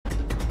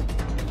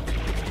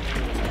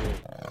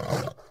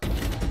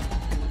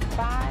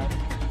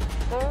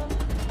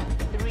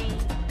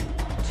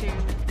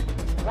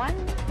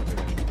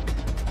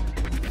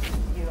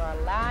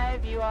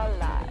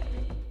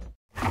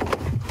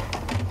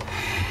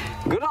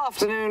Good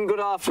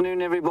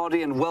afternoon,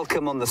 everybody, and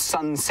welcome on the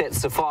Sunset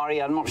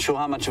Safari. I'm not sure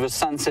how much of a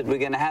sunset we're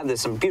going to have.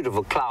 There's some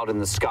beautiful cloud in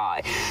the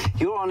sky.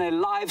 You're on a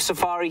live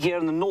safari here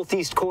in the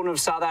northeast corner of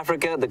South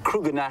Africa, the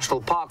Kruger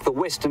National Park, the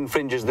western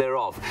fringes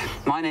thereof.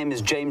 My name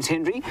is James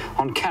Hendry.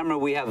 On camera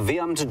we have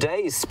Viam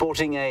today. He's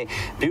sporting a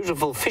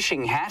beautiful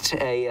fishing hat,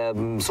 a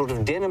sort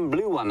of denim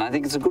blue one. I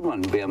think it's a good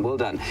one, Viam. Well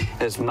done.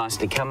 It's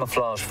nicely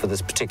camouflaged for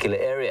this particular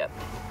area.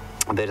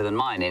 Better than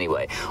mine,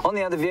 anyway. On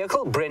the other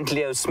vehicle, Brent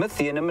Leo Smith,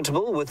 the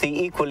inimitable, with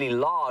the equally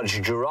large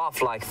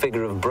giraffe-like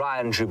figure of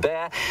Brian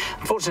Joubert.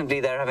 Unfortunately,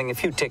 they're having a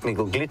few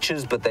technical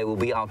glitches, but they will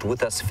be out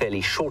with us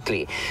fairly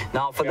shortly.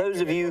 Now, for those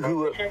of you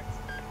who are...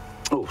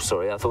 Oh,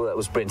 sorry, I thought that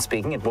was Brent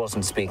speaking. It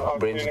wasn't speaking,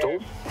 Brent at all.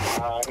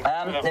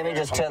 Let me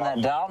just turn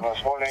that down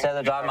so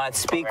that I might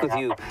speak with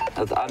you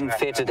with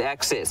unfettered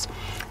access.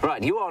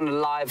 Right, you are on a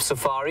live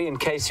safari, in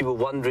case you were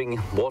wondering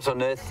what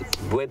on earth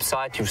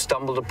website you've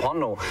stumbled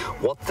upon or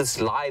what this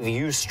live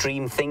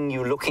Ustream thing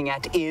you're looking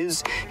at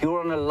is. You're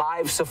on a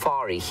live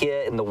safari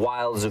here in the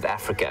wilds of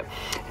Africa.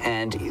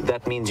 And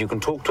that means you can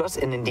talk to us,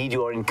 and indeed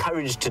you are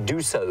encouraged to do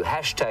so.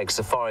 Hashtag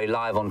Safari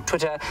Live on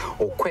Twitter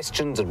or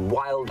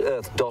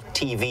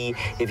questions@wildearth.tv.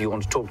 If you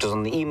want to talk to us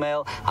on the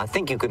email. I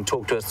think you can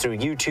talk to us through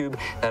YouTube.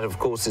 That, of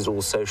course, is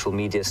all social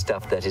media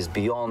stuff that is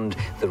beyond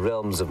the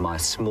realms of my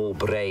small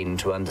brain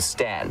to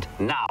understand.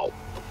 Now,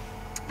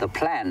 the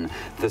plan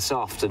this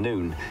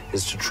afternoon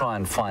is to try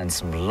and find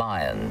some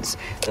lions.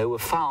 They were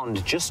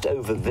found just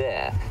over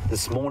there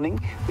this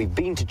morning. We've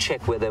been to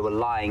check where they were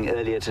lying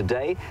earlier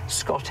today.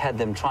 Scott had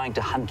them trying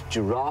to hunt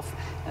giraffe,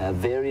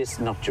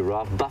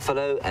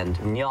 buffalo and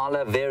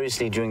nyala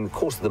variously during the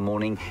course of the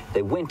morning.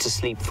 They went to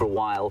sleep for a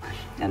while,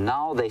 and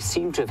now they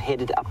seem to have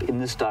headed up in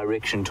this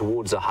direction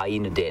towards a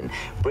hyena den.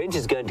 Brent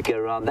is going to go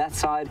around that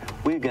side.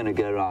 We're going to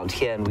go around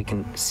here, and we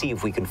can see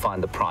if we can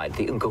find the pride.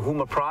 The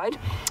Nkuhuma pride,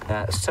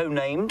 so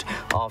named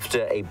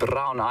after a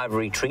brown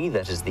ivory tree.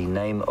 That is the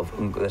name of,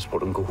 that's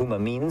what Nkuhuma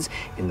means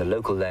in the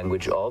local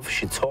language of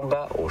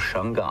Xitsonga or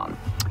Shangaan.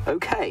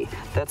 Okay,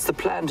 that's the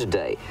plan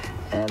today.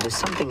 There's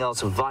something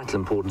else of vital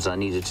importance I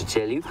needed to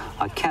tell you.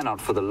 I cannot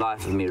for the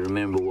life of me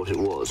remember what it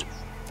was.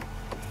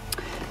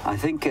 I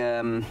think,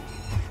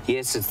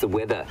 yes, it's the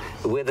weather.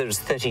 The weather is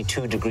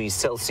 32 degrees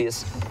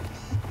Celsius,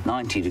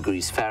 90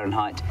 degrees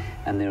Fahrenheit,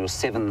 and there are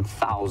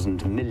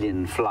 7,000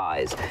 million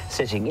flies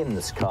sitting in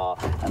this car,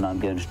 and I'm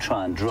going to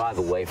try and drive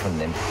away from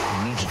them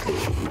immediately.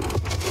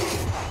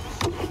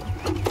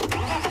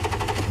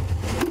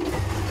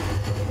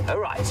 All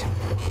right.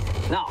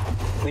 Now,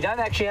 we don't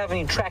actually have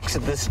any tracks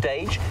at this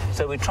stage,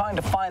 so we're trying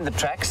to find the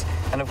tracks,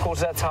 and of course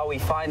that's how we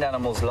find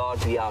animals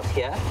largely out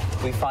here.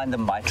 We find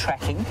them by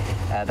tracking.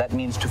 That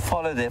means to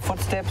follow their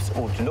footsteps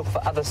or to look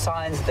for other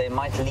signs they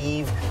might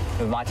leave.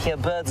 We might hear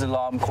birds'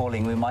 alarm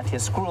calling, we might hear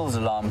squirrels'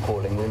 alarm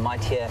calling, we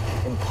might hear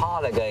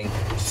impala going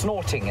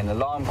snorting and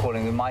alarm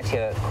calling, we might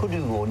hear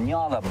kudu or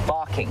nyala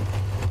barking.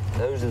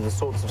 Those are the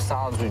sorts of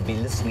sounds we'd be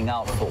listening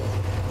out for.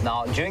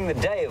 Now, during the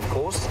day, of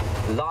course,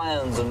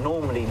 lions are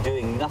normally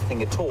doing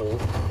nothing at all,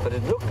 but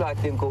it looked like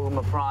the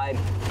Nkuhuma pride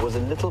was a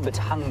little bit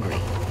hungry.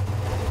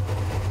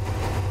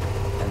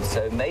 And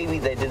so maybe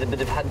they did a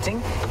bit of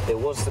hunting. There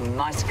was some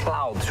nice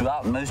cloud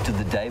throughout most of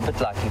the day,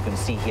 but like you can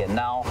see here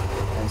now.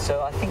 And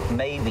so I think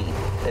maybe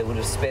they would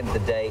have spent the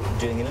day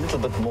doing a little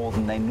bit more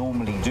than they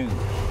normally do.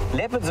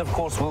 Leopards, of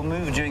course, will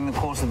move during the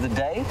course of the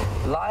day.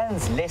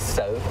 Lions, less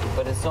so,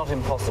 but it's not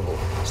impossible.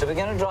 So we're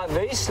going to drive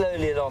very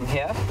slowly along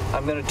here.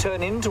 I'm going to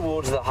turn in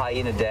towards the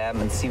hyena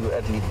dam and see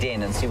what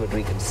den and see what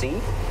we can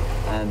see,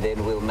 and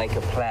then we'll make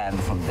a plan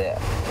from there.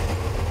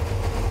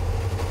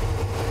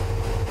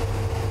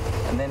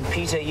 And then,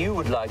 Peter, you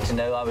would like to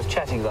know, I was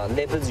chatting about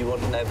leopards. You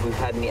want to know if we've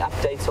had any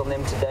updates on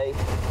them today?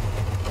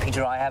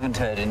 Peter, I haven't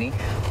heard any.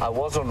 I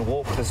was on a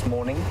walk this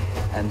morning,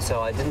 and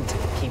so I didn't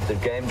keep the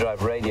Game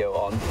Drive radio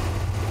on.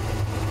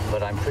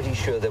 But I'm pretty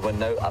sure there were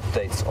no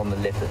updates on the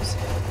leopards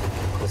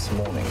this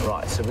morning.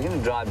 Right, so we're going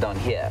to drive down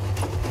here.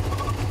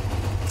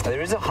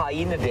 There is a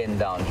hyena den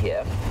down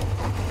here,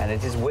 and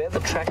it is where the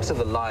tracks of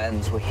the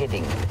lions were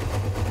heading.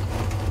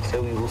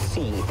 So we will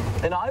see.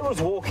 Then I was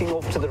walking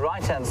off to the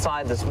right-hand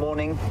side this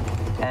morning,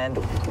 and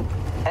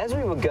as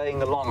we were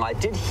going along, I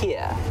did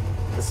hear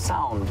the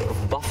sound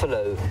of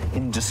buffalo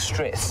in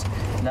distress.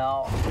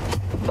 Now,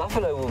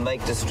 buffalo will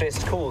make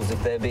distressed calls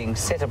if they're being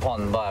set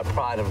upon by a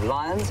pride of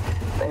lions.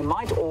 They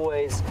might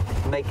always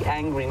make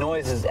angry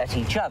noises at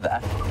each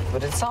other,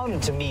 but it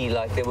sounded to me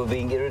like they were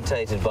being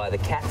irritated by the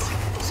cats.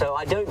 So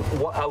I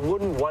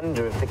wouldn't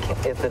wonder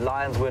if the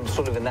lions went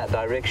sort of in that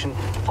direction,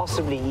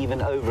 possibly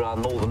even over our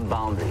northern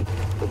boundary.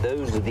 But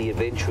those are the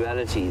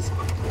eventualities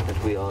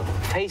that we are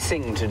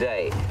facing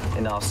today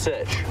in our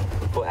search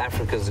for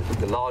Africa's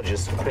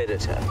largest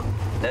predator.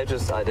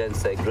 Notice I don't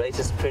say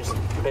greatest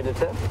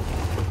predator.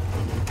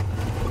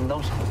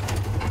 Don't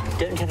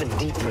have a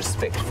deep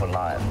respect for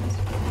lions.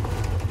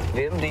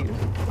 Liam, do you?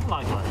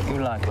 Like lions.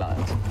 You like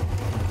lions.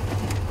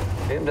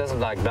 Liam doesn't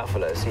like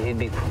buffalo, so he'd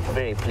be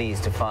very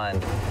pleased to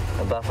find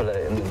a buffalo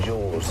in the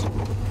jaws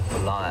of a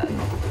lion.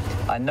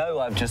 I know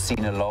I've just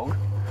seen a log.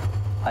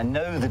 I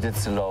know that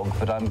it's a log,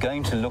 but I'm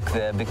going to look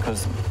there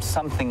because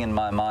something in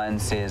my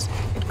mind says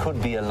it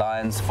could be a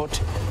lion's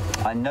foot.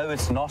 I know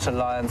it's not a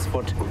lion's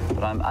foot,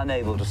 but I'm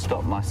unable to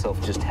stop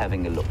myself just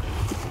having a look.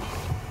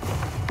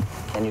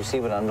 Can you see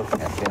what I'm looking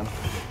at,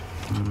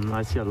 Liam?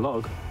 I see a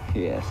log.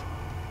 Yes.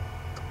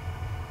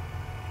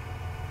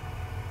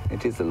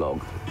 It is a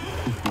log.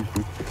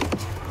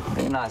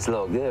 Very nice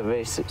log. Yeah,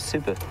 very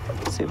super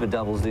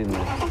doubles in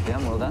there. Yeah,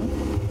 well done.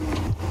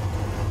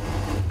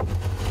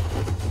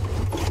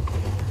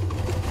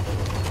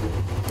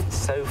 It's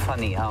so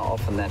funny how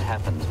often that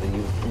happens. When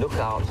you look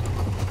out,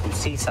 you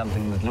see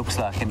something that looks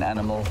like an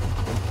animal.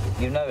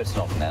 You know it's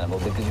not an animal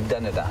because you've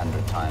done it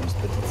 100 times,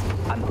 but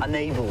I'm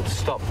unable to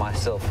stop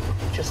myself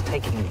just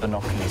taking the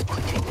binoculars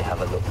quickly to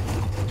have a look.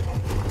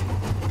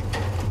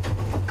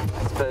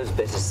 I suppose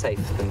better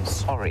safe than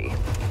sorry.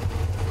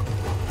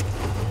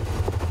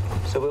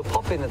 So we'll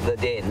pop in at the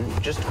den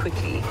just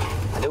quickly.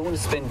 I don't want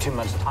to spend too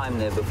much time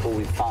there before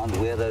we've found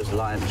where those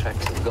lion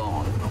tracks have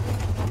gone.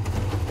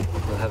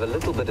 We'll have a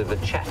little bit of a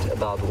chat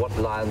about what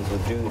lions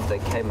would do if they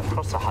came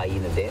across a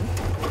hyena den.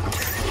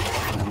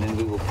 And then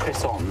we will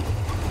press on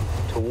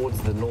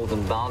towards the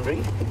northern boundary.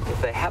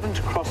 If they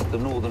haven't crossed the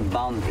northern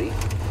boundary,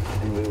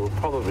 then we will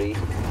probably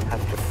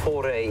have to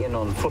foray in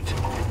on foot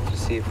to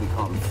see if we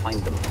can't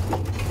find them.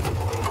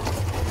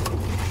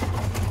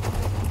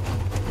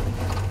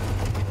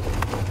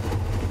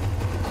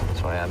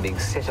 Sorry, I'm being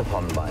set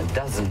upon by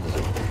dozens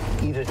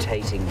of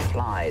irritating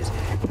flies.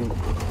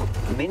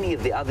 Many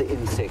of the other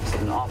insects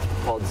and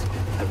arthropods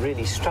have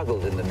really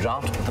struggled in the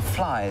drought, but the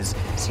flies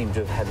seem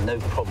to have had no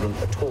problem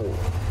at all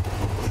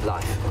with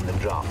life in the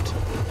drought.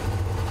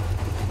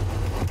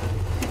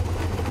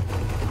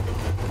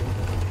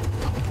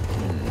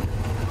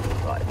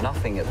 Right,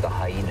 nothing at the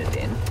hyena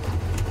den,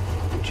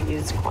 which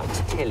is quite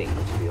telling,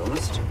 to be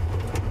honest.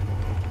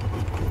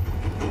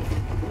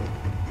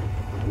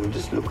 We'll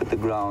just look at the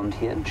ground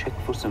here and check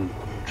for some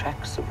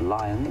tracks of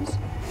lions.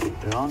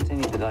 There aren't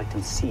any that I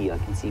can see. I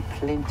can see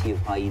plenty of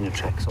hyena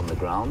tracks on the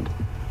ground.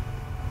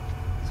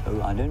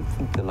 So I don't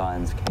think the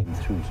lions came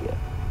through here.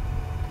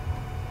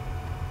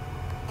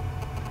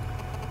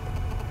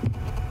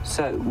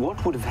 So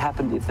what would have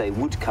happened if they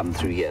would come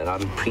through here?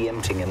 I'm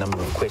preempting a number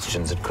of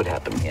questions that could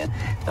happen here.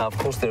 Now, of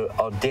course, there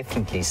are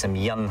definitely some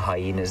young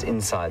hyenas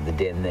inside the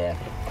den there.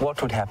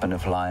 What would happen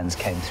if lions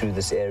came through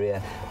this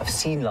area? I've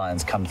seen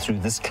lions come through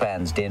this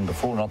clan's den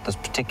before, not this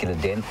particular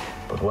den,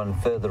 but one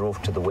further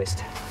off to the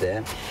west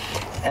there.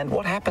 And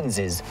what happens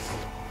is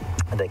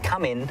they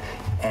come in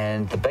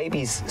and the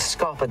babies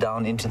scarper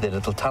down into their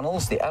little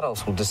tunnels. The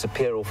adults will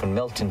disappear off and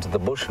melt into the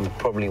bush and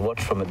probably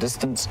watch from a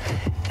distance,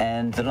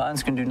 and the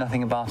lions can do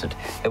nothing about it.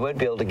 They won't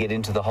be able to get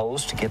into the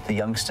holes to get the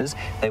youngsters.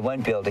 They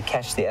won't be able to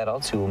catch the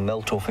adults who will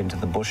melt off into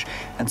the bush.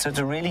 And so it's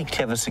a really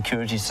clever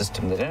security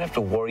system. They don't have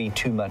to worry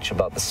too much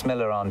about the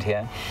smell around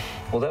here.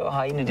 Although a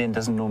hyena den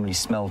doesn't normally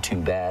smell too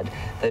bad,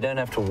 they don't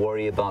have to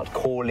worry about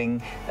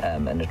calling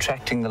and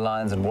attracting the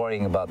lions and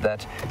worrying about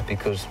that,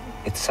 because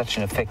it's such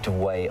an effective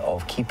way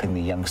of keeping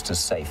the youngsters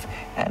safe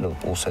and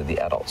also the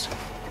adults.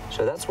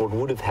 So that's what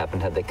would have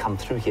happened had they come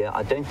through here.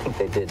 I don't think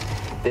they did.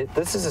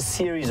 This is a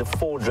series of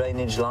 4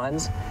 drainage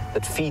lines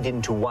that feed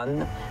into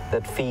one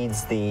that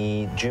feeds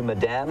the Djuma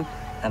Dam,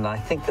 and I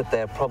think that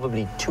they're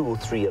probably 2 or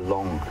 3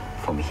 along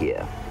from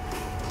here.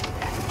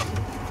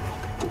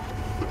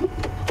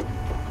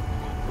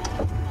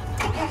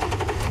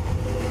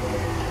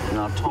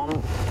 Now,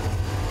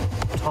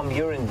 Tom,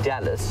 you're in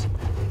Dallas,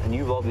 and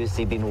you've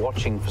obviously been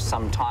watching for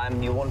some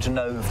time. You want to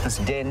know if this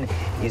den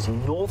is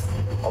north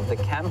of the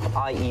camp,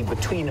 i.e.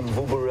 between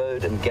Mvubu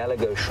Road and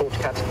Gallagher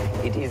Shortcut.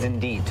 It is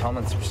indeed, Tom,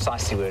 it's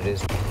precisely where it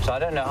is. So I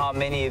don't know how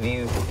many of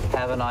you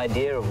have an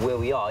idea of where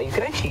we are. You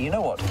can actually, you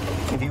know what,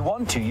 if you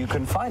want to, you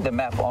can find a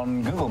map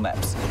on Google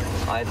Maps.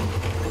 I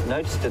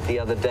noticed it the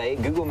other day.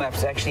 Google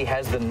Maps actually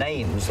has the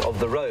names of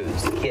the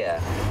roads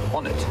here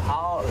on it.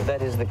 How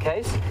that is the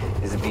case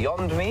is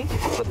beyond me,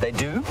 but they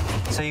do.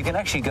 So you can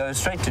actually go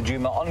straight to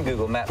Djuma on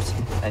Google Maps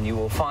and you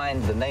will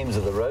find the names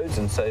of the roads,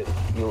 and so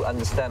you'll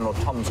understand what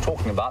Tom's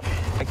talking about.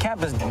 The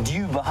camp is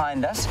due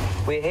behind us.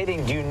 We're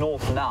heading due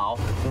north now.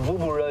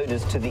 Mvubu Road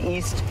is to the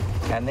east,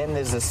 and then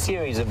there's a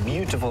series of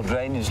beautiful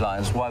drainage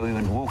lines, why we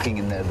went walking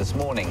in there this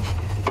morning,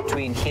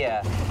 between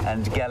here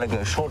and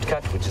Gallagher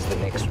Shortcut, which is the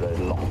next road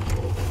along.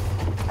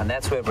 And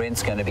that's where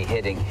Brent's going to be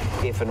heading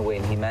if and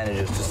when he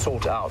manages to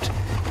sort out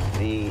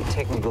the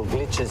technical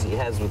glitches he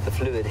has with the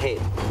fluid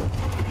head.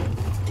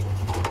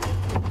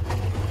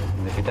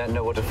 And if you don't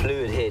know what a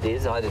fluid head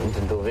is, I didn't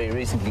until very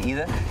recently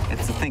either.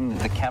 It's the thing that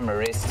the camera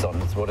rests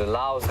on. It's what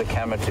allows the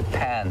camera to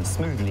pan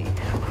smoothly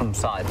from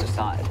side to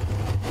side.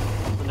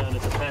 Also known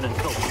as a pan and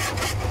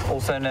tilt.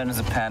 Also known as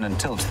a pan and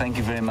tilt. Thank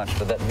you very much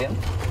for that, Vian.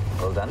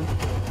 Well done.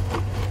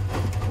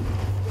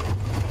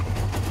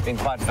 Been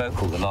quite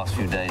vocal the last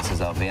few days, says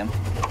our VM.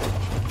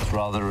 It's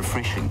rather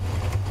refreshing.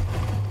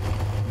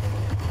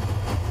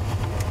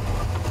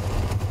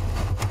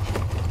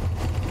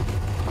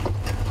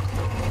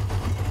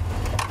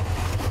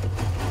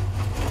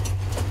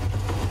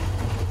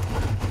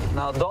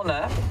 Now,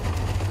 Donna,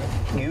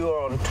 you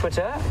are on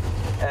Twitter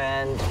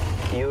and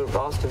you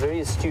asked a very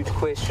astute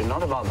question,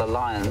 not about the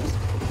lions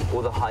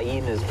or the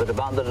hyenas, but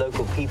about the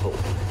local people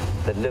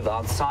that live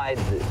outside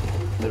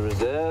the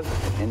reserve,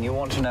 and you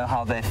want to know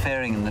how they're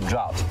faring in the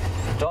drought.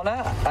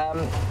 Donna,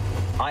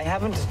 I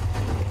haven't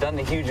done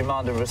a huge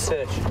amount of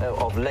research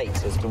of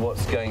late as to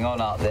what's going on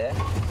out there,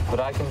 but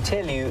I can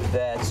tell you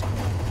that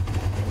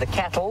the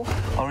cattle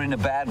are in a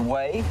bad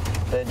way.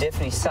 They're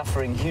definitely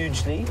suffering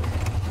hugely.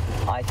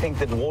 I think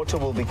that water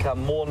will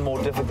become more and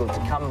more difficult to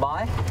come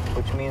by,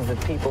 which means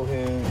that people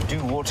who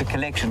do water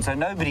collection, so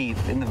nobody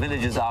in the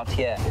villages out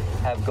here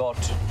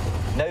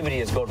nobody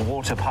has got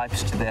water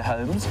pipes to their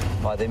homes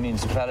by the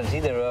municipality.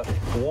 There are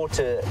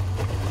water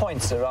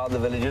points around the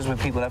villages where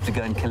people have to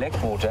go and collect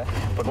water.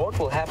 But what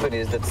will happen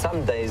is that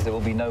some days there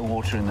will be no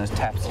water in those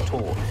taps at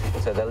all.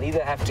 So they'll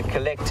either have to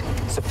collect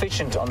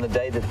sufficient on the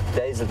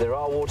days that there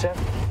are water,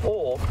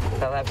 or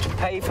they'll have to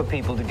pay for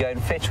people to go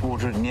and fetch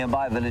water at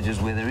nearby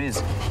villages where there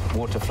is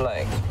water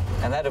flowing.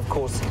 And that, of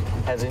course,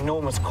 has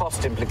enormous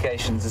cost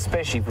implications,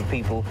 especially for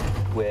people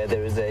where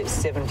there is a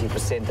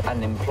 70%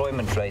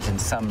 unemployment rate in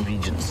some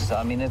regions. So,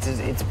 I mean,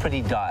 it's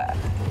pretty dire.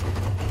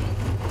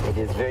 It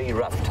is very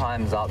rough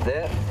times out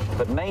there,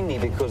 but mainly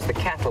because the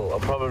cattle are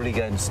probably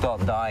going to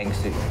start dying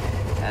soon.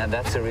 And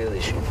that's a real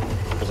issue,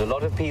 because a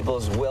lot of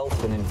people's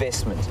wealth and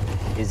investment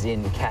is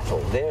in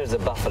cattle. There is a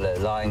buffalo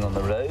lying on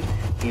the road.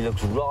 He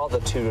looks rather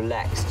too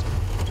relaxed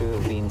to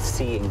have been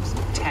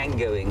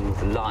tangoing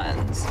with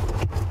lions.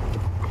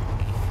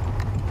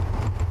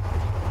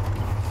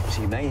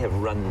 She may have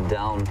run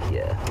down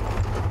here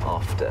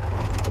after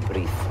a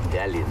brief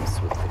dalliance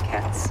with the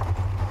cats.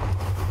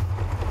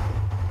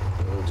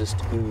 We'll just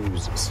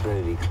ooze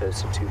slowly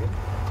closer to him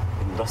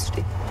in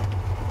Rusty.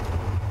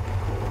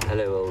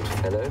 Hello, old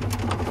fellow.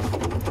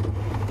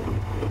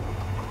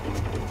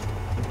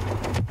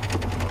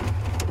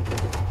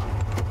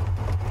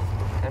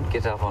 Don't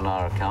get up on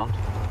our account.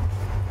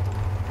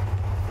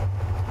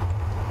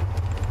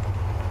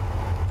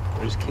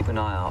 We'll just keep an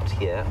eye out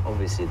here.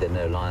 Obviously, there are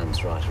no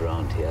lions right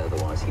around here,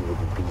 otherwise he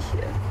wouldn't be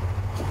here.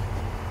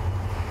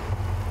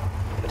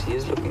 But he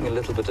is looking a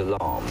little bit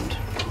alarmed.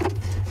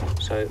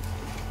 So,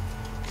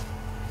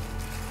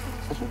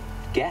 there's a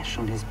gash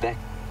on his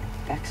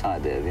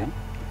backside there, Vian.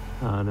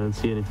 I don't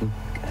see anything.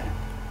 Okay.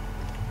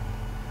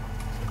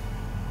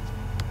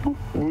 Not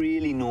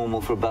really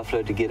normal for a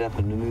buffalo to get up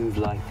and move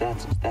like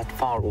that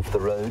far off the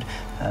road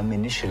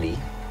initially.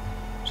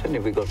 Certainly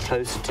if we got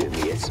closer to him,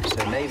 yes.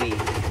 So maybe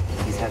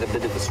he's had a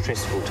bit of a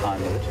stressful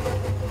time of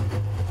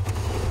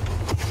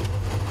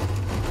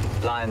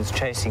it. Lions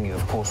chasing you,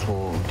 of course,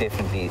 will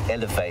definitely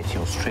elevate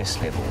your stress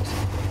levels.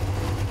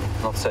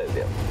 Not so,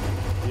 Bill?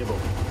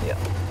 Yeah.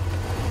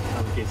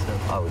 I would guess so.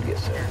 I would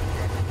guess so.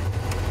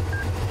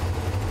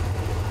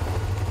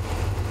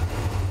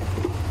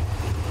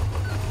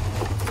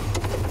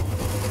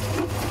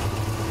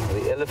 Well,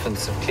 the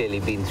elephants have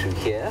clearly been through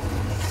here,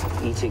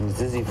 eating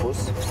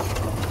Sisyphus.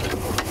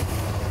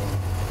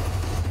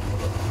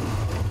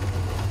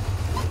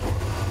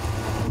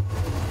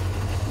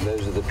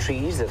 Those are the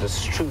trees that are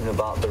strewn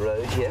about the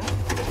road here.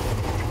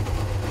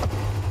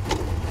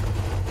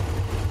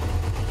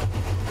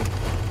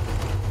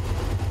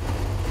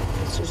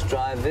 Let's just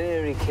drive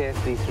very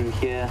carefully through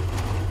here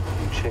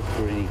and check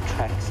for any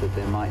tracks that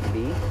there might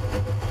be.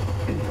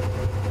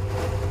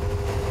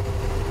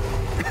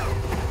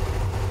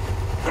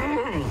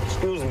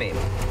 Excuse me.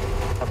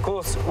 Of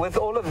course, with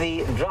all of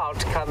the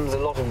drought comes a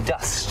lot of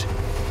dust,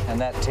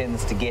 and that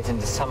tends to get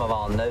into some of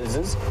our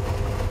noses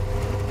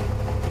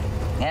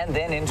and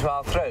then into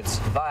our throats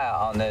via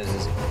our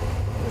noses,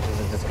 which is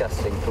a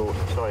disgusting thought.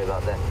 Sorry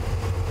about that.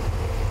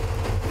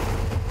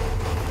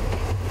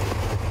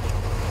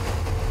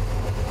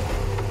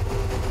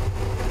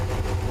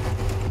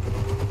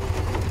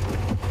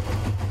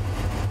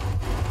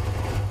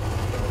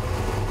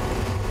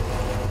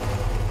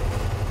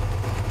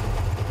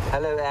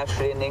 Hello,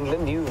 Ashley in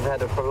England. You've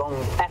had a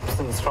prolonged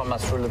absence from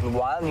us for a little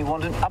while, and you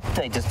want an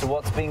update as to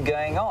what's been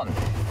going on.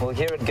 Well,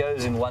 here it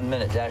goes in 1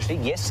 minute, Ashley.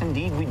 Yes,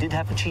 indeed, we did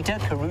have a cheetah.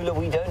 Karula,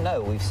 we don't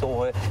know. We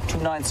saw her 2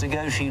 nights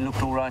ago. She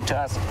looked all right to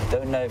us.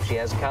 Don't know if she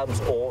has cubs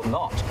or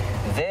not.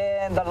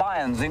 Then the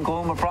lions.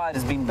 Nkuhuma Pride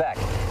has been back.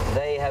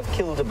 They have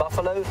killed a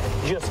buffalo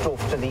just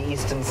off to the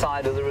eastern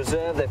side of the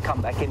reserve. They've come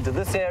back into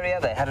this area.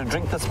 They had a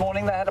drink this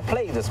morning. They had a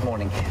play this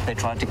morning. They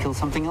tried to kill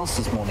something else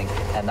this morning.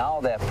 And now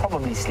they're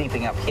probably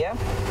sleeping up here.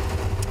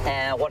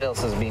 And what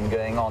else has been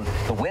going on?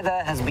 The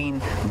weather has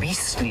been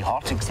beastly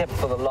hot, except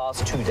for the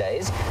last 2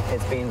 days.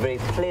 It's been very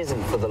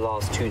pleasant for the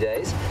last 2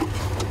 days.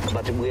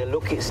 But we're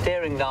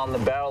staring down the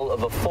barrel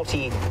of a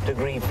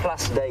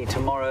 40-degree-plus day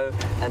tomorrow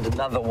and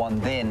another one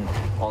then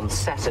on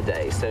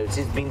Saturday. So it's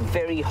been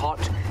very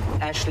hot,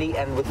 Ashley,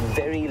 and with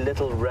very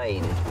little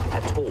rain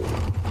at all.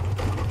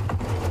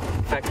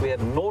 In fact, we had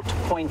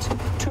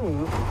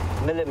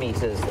 0.2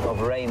 millimeters of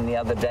rain the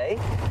other day.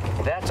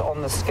 That,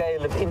 on the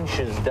scale of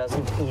inches,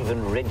 doesn't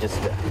even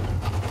register.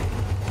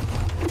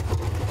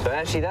 So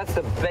actually, that's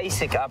the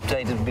basic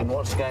update of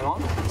what's going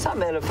on.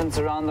 Some elephants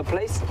around the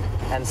place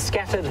and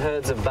scattered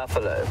herds of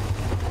buffalo.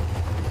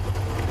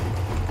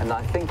 And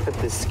I think that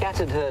the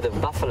scattered herd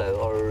of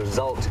buffalo are a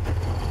result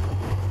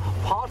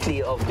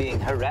partly of being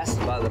harassed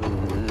by the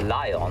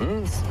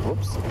lions,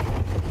 whoops,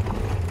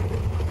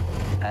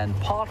 and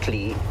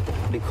partly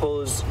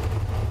because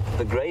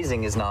the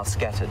grazing is now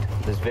scattered.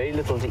 There's very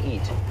little to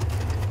eat.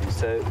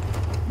 So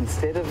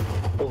instead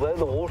of, although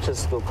the water's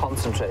still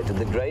concentrated,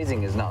 the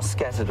grazing is now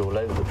scattered all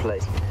over the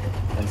place.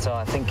 And so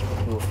I think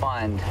you'll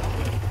find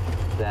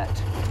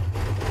that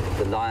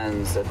the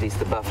lions, at least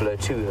the buffalo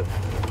too, have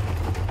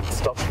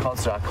stopped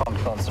concentrating. I can't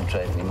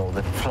concentrate anymore.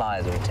 The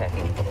flies are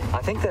attacking me.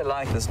 I think they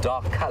like this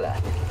dark color.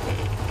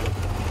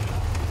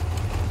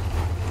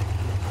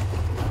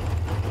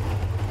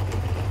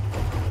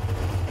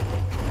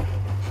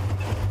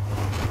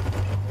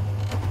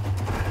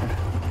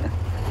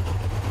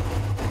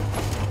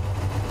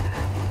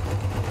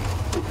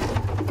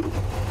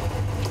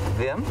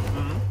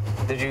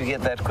 Did you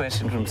get that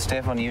question from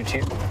Steph on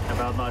YouTube?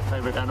 About my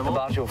favorite animal?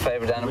 About your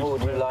favorite animal.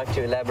 Would you like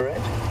to elaborate?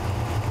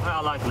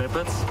 I like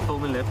leopards,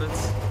 fully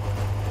leopards,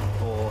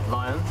 or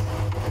lions.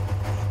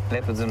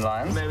 Leopards and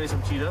lions? Maybe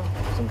some cheetah.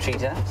 Some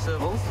cheetah?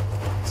 Servals.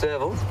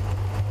 Servals?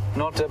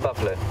 Not a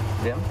buffalo,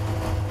 yeah?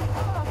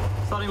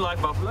 Something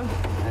like buffalo.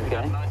 Okay. They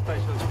have nice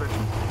facial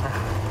expressions.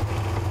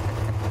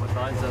 What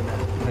lions are there?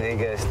 There you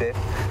go,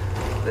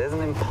 Steph. There's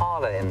an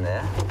impala in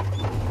there,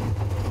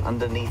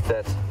 underneath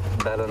that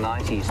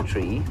Balanites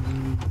tree.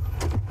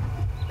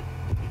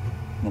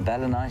 The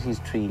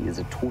Balanites tree is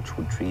a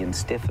torchwood tree, and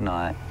Steph and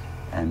I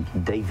and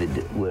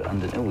David were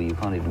under. Oh, you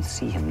can't even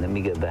see him. Let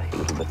me go back a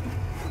little bit.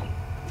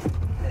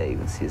 There you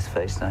can see his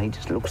face now. He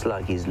just looks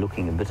like he's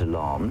looking a bit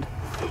alarmed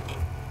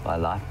by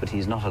life, but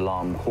he's not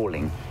alarm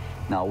calling.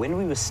 Now, when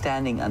we were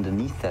standing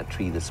underneath that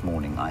tree this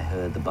morning, I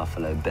heard the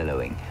buffalo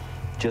bellowing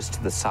just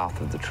to the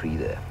south of the tree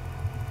there.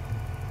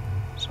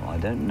 So I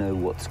don't know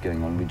what's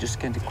going on. We're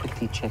just going to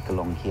quickly check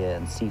along here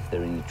and see if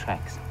there are any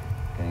tracks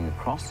going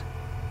across.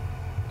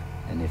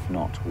 And if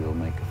not, we'll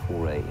make a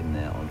foray in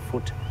there on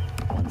foot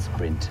once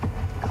Brent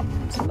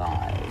comes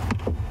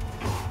live.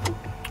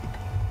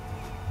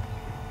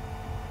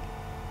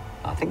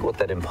 I think what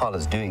that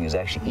impala's doing is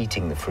actually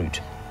eating the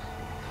fruit.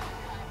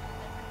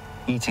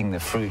 Eating the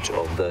fruit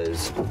of that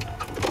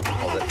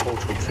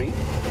torchwood tree.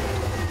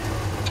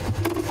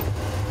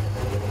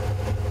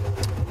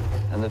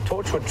 And the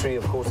torchwood tree,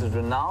 of course, is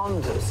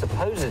renowned,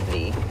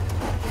 supposedly,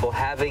 for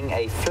having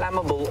a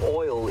flammable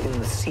oil in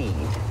the seed.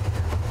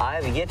 I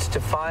have yet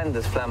to find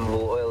this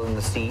flammable oil in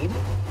the seed.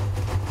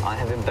 I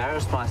have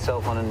embarrassed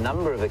myself on a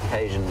number of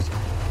occasions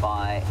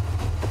by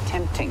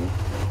attempting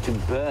to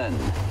burn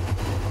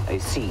a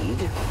seed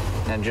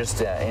and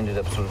just ended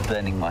up sort of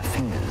burning my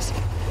fingers,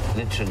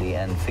 literally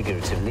and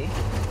figuratively,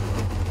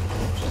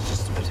 which is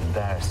just a bit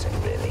embarrassing,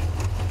 really.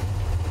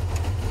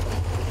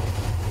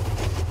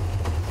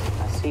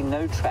 I see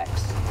no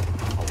tracks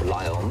of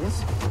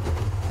lions.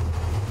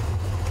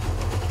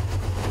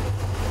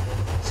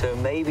 So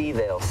maybe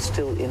they are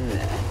still in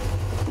there.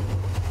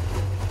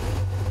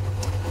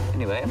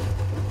 Anyway,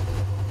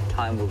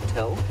 time will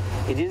tell.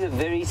 It is a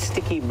very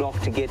sticky block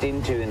to get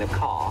into in a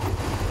car,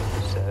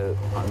 so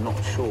I'm not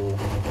sure.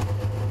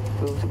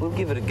 We'll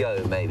give it a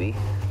go, maybe,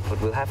 but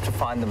we'll have to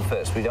find them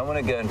first. We don't want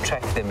to go and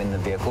track them in the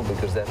vehicle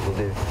because that will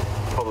do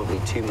probably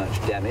too much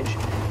damage.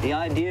 The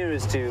idea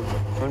is to,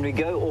 when we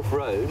go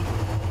off-road,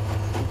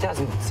 it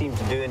doesn't seem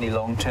to do any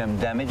long-term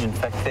damage. In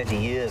fact, 30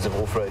 years of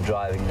off-road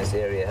driving in this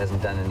area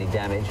hasn't done any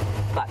damage.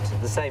 But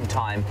at the same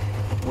time,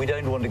 we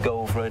don't want to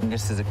go off-road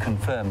unless there's a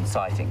confirmed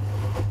sighting.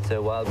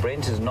 So while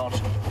Brent is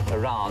not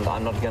around,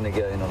 I'm not going to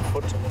go in on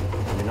foot.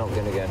 We're not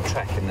going to go and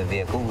track in the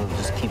vehicle. We'll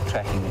just keep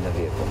tracking in the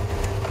vehicle.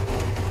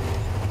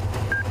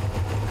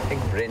 I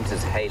think Brent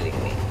is hailing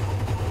me.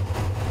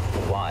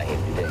 Why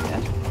he'd be doing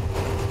that?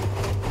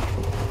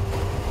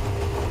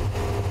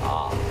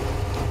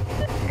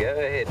 Go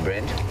ahead,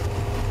 Brent.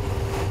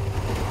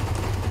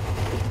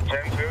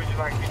 James, where would you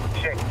like me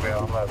to check there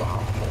on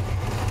mobile?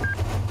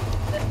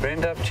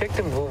 Brent, I've checked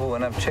in Vubu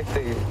and I've checked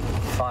the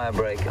fire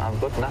brake.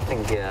 I've got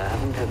nothing here. I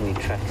haven't had any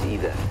tracks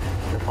either.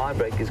 The fire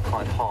brake is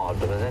quite hard,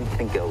 but I don't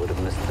think I would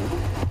have missed them.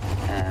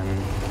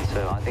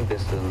 So I think they're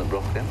still in the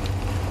block there.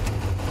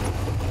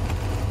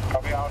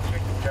 Copy, I'll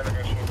check the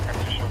delegation.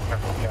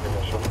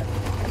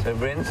 So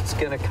Brent's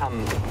going to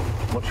come.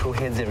 Watch your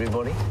heads,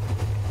 everybody.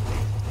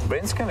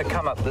 Brent's going to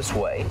come up this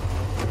way.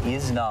 He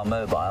is now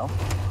mobile.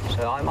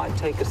 So I might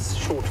take a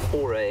short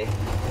foray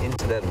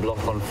into that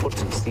block on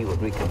foot and see what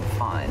we can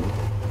find.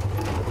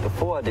 But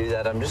before I do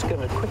that, I'm just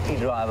going to quickly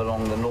drive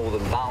along the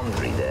northern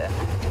boundary there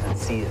and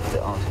see if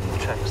there aren't any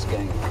tracks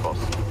going across.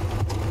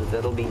 But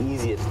that'll be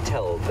easier to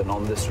tell than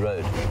on this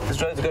road.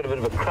 This road's got a bit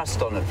of a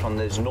crust on it from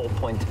those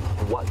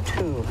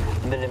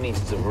 0.2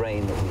 millimeters of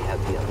rain that we had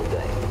the other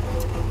day.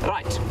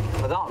 Right,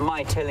 without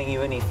my telling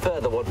you any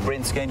further what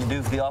Brent's going to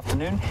do for the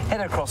afternoon, head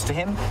across to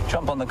him,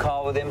 jump on the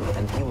car with him,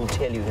 and he will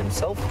tell you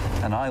himself,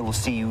 and I will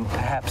see you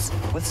perhaps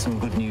with some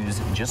good news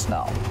just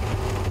now.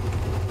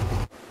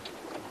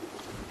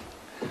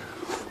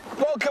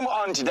 Welcome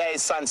on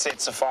today's Sunset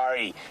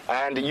Safari,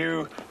 and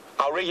you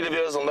Our regular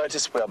viewers will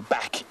notice we're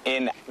back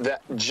in the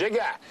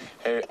Jigger,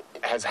 who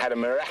has had a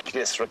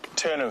miraculous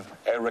return of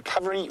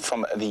recovery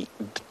from the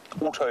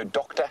auto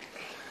doctor.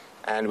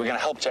 And we're going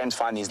to help James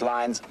find these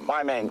lines.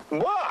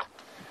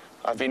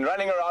 I've been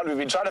running around, we've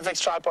been trying to fix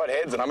tripod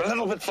heads, and I'm a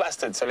little bit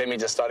flustered, so let me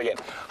just start again.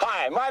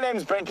 Hi, my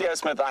name's Brent Leo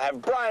Smith. I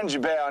have Brian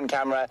Joubert on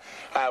camera.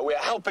 We're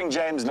helping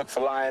James look for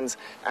lines,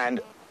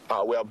 and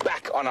we are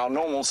back on our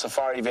normal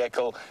safari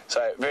vehicle,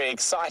 so very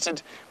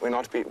excited. We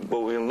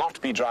will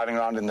not be driving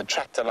around in the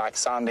tractor-like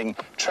sounding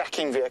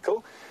tracking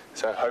vehicle,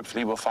 so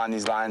hopefully we'll find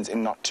these lines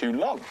in not too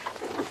long.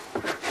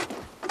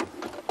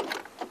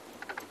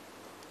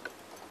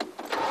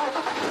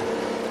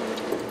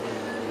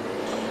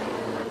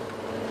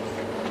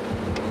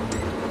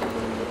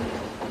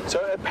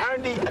 So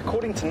apparently,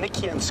 according to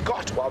Nikki and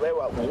Scott, while they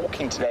were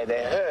walking today,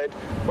 they heard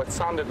what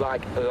sounded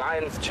like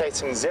lions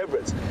chasing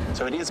zebras.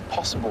 So it is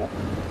possible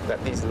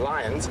that these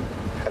lions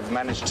have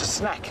managed to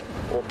snack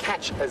or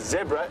catch a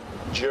zebra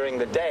during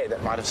the day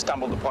that might have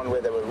stumbled upon where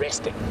they were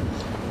resting.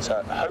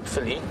 So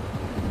hopefully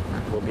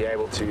we'll be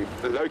able to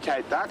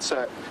locate that.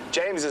 So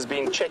James has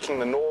been checking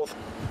the north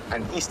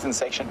and eastern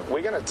section.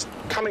 We're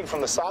coming from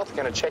the south,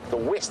 going to check the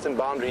western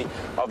boundary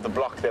of the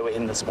block they were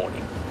in this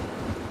morning.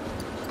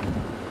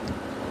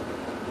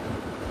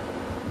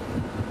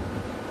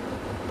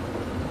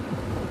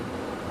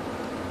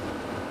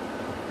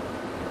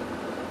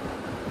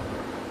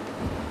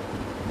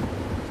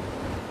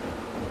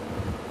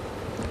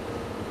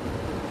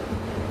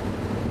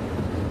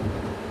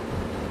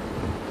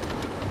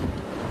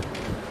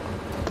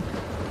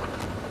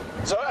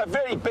 So a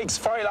very big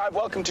Safari Live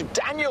welcome to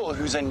Daniel,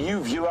 who's a new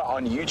viewer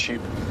on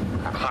YouTube.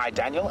 Hi,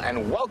 Daniel,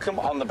 and welcome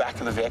on the back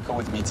of the vehicle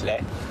with me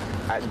today.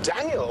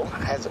 Daniel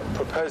has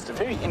proposed a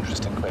very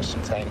interesting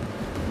question, saying,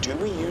 do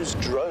we use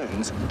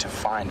drones to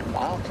find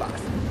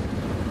wildlife?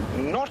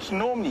 Not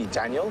normally,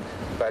 Daniel,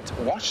 but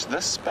watch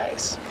this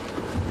space.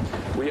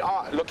 We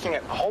are looking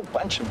at a whole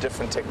bunch of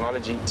different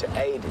technology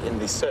to aid in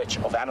the search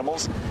of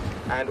animals,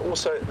 and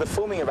also the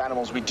filming of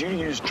animals. We do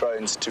use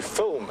drones to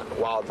film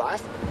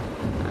wildlife,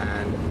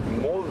 and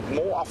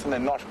more often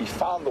than not, we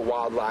found the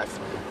wildlife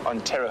on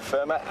terra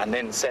firma and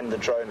then send the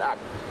drone up.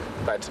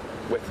 But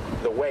with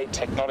the way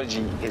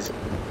technology is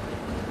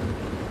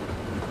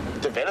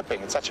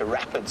developing at such a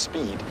rapid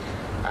speed,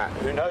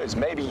 who knows,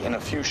 maybe in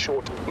a few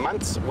short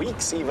months,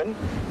 weeks even,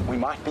 we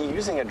might be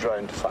using a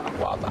drone to find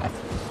wildlife.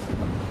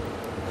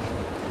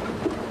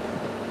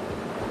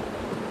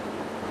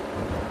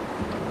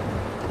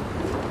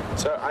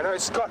 So I know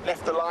Scott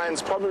left the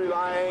lions probably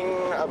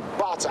lying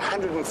about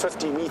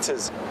 150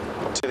 meters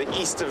to the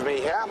east of me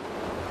here.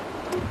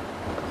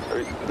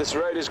 This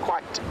road is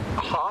quite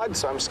hard,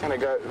 so I'm just going to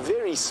go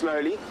very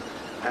slowly.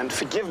 And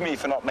forgive me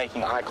for not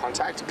making eye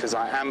contact, because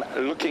I am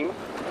looking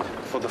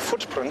for the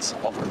footprints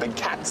of the big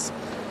cats.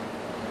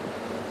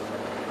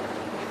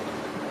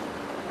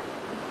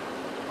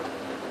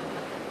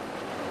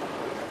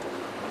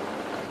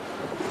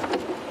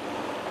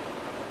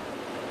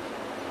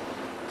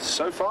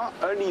 So far,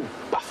 only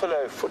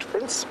buffalo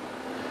footprints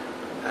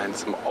and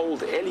some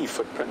old Ellie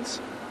footprints.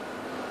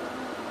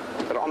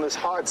 But on this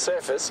hard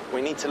surface,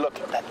 we need to look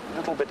a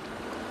little bit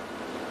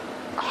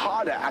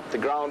harder at the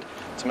ground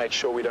to make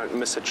sure we don't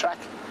miss a track.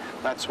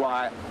 That's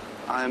why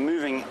I'm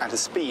moving at a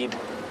speed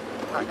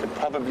I could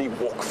probably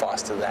walk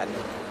faster than.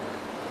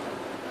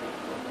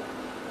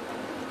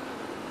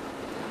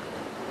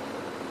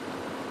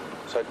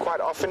 So quite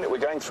often we're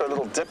going through a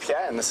little dip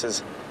here, and this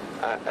is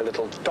a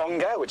little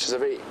donga, which is a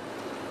very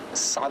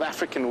South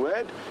African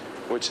word,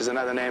 which is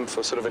another name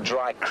for sort of a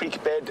dry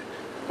creek bed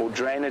or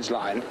drainage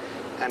line.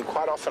 And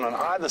quite often on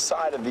either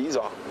side of these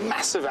are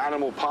massive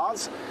animal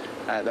paths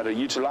that are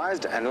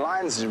utilized, and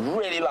lions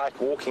really like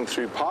walking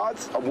through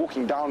paths, or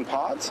walking down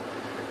paths.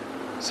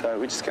 So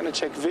we're just going to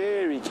check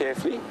very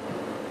carefully.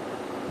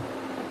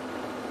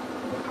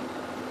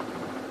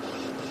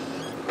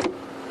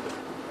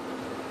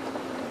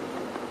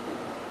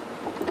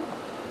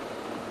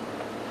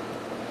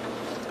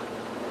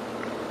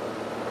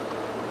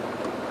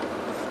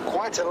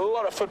 Quite a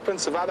lot of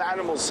footprints of other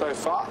animals so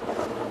far.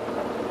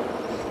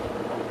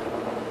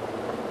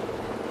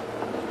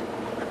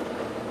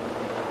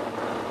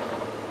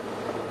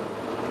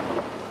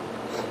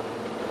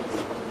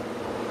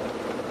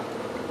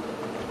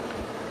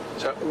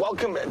 So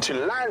welcome to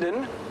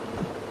Landon.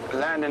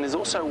 Landon is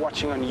also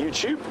watching on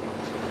YouTube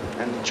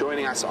and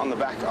joining us on the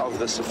back of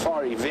the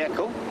safari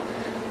vehicle.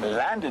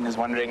 Landon is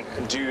wondering,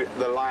 do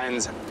the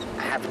lions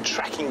have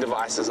tracking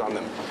devices on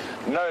them?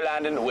 No,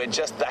 Landon, we're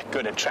just that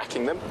good at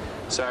tracking them.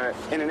 So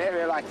in an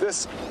area like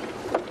this,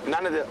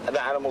 none of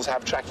the animals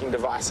have tracking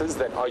devices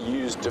that are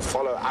used to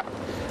follow up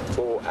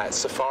for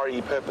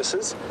safari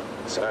purposes.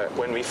 So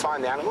when we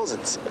find the animals,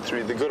 it's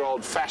through the good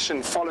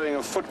old-fashioned following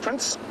of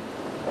footprints.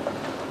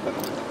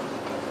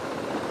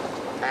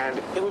 And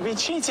it would be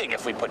cheating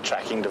if we put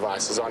tracking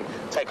devices on.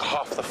 Take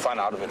half the fun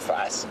out of it for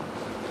us.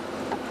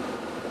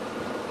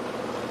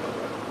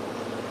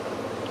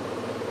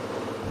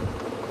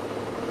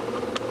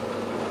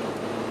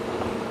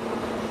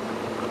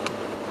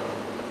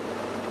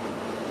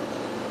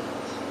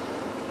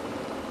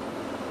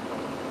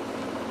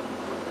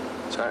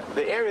 So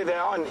the area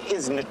they're on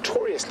is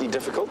notoriously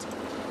difficult.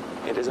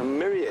 It is a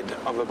myriad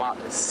of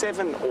about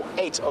 7 or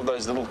 8 of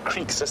those little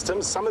creek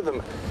systems. Some of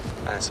them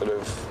sort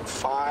of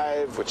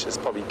 5, which is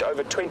probably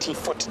over 20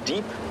 foot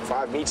deep,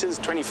 5 meters,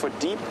 20 foot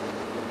deep.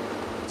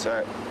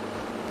 So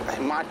they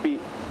might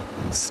be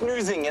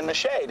snoozing in the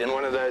shade in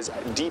one of those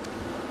deep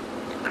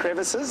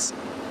crevices.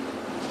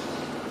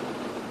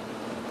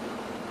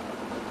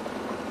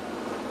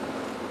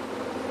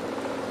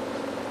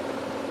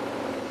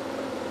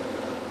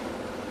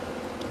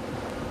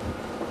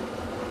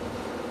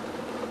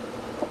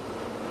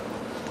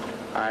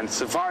 And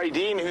Safari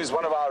Dean, who's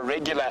one of our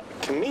regular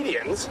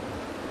comedians,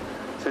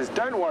 says,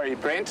 "Don't worry,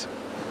 Brent.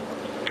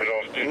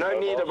 No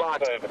need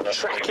about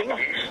tracking.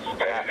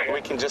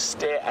 We can just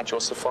stare at your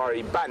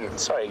safari bun."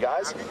 Sorry,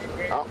 guys.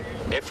 Oh,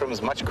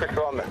 Ephraim's much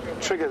quicker on the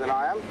trigger than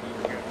I am.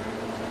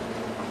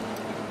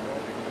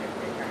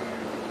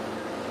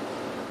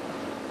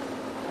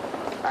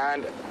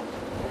 And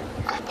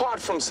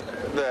apart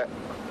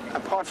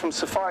from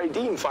Safari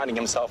Dean finding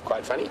himself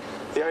quite funny,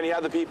 the only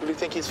other people who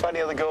think he's funny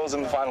are the girls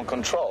in the final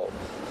control.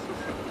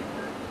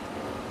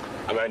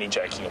 I'm only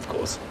joking, of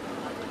course.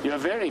 You're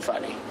very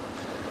funny.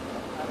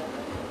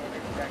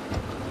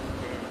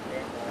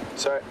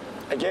 So,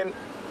 again,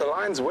 the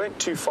lines weren't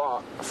too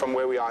far from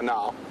where we are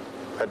now,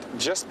 but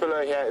just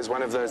below here is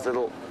one of those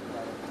little,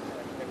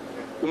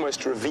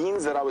 almost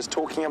ravines that I was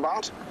talking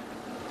about.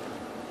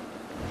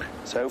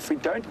 So if we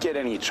don't get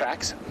any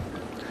tracks,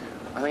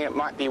 I think it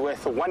might be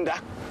worth a wonder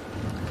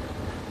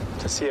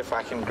to see if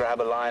I can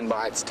grab a lion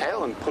by its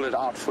tail and pull it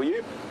out for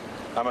you.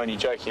 I'm only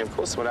joking, of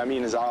course. What I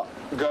mean is I'll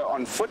go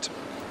on foot,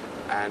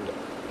 and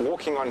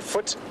walking on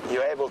foot,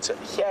 you're able to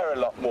hear a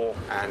lot more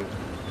and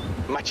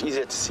much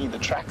easier to see the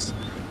tracks.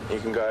 You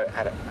can go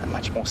at a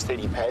much more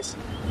steady pace.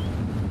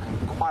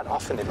 And quite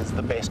often it is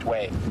the best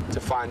way to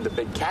find the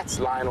big cats,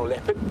 lion or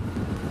leopard.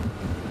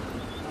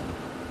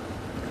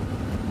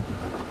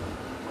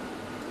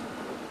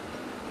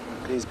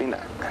 There's been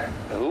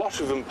a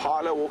lot of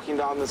impala walking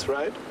down this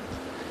road.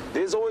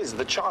 There's always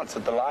the chance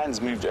that the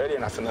lions moved early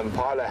enough and the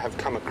impala have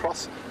come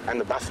across, and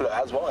the buffalo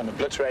as well, and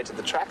obliterated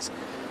the tracks.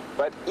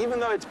 But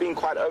even though it's been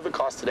quite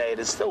overcast today, it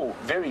is still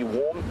very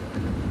warm,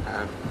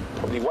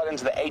 probably well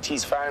into the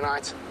 80s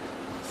Fahrenheit,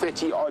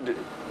 30 odd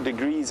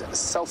degrees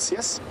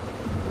Celsius.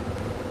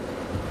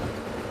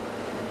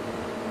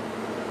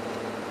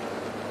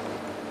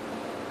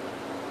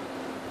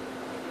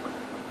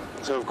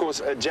 So of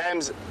course,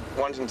 James,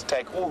 wanting to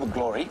take all the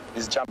glory,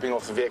 is jumping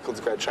off the vehicle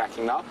to go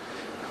tracking now.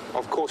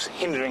 Of course,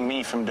 hindering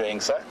me from doing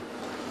so.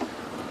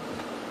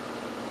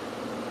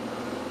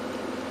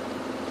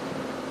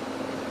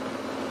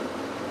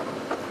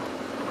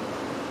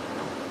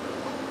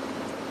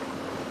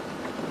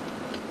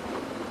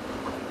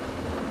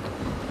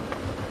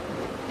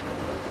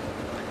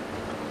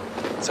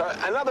 So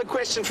another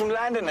question from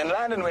Landon, and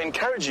Landon, we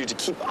encourage you to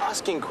keep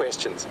asking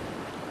questions.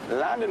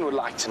 Landon would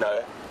like to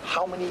know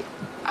how many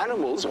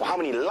animals or how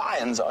many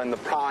lions are in the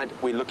pride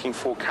we're looking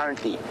for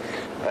currently.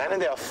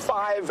 Landon, there are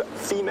 5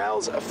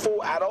 females,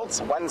 4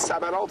 adults, 1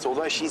 sub-adult,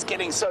 although she's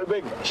getting so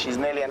big, she's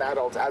nearly an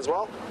adult as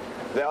well.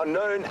 They are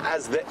known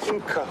as the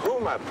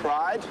Inkahuma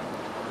pride.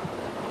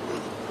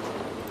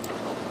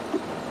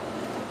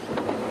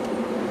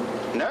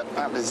 No,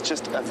 that is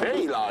just a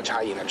very large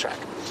hyena track.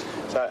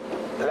 So,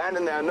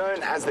 Landon, they are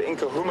known as the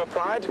Inkahuma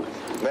pride.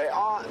 They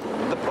are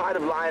the pride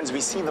of lions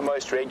we see the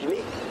most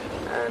regularly,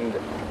 and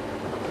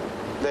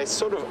they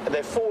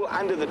fall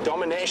under the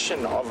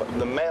domination of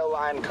the male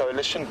lion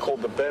coalition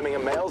called the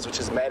Birmingham males, which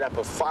is made up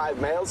of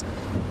 5 males.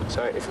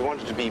 So if we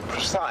wanted to be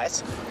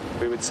precise,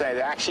 we would say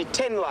there are actually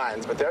 10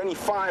 lions, but there are only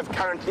 5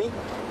 currently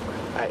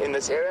in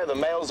this area. The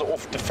males are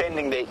off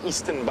defending their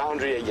eastern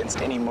boundary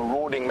against any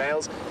marauding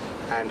males,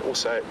 and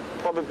also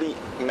probably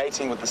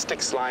mating with the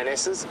Styx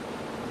lionesses.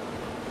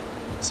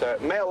 So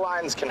male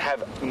lions can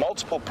have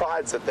multiple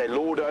prides that they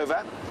lord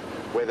over,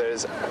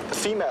 whereas the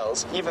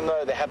females, even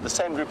though they have the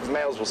same group of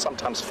males, will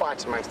sometimes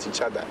fight amongst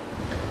each other.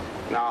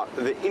 Now,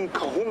 the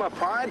Inkahuma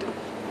pride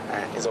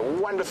is a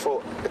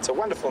wonderful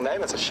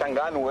name. It's a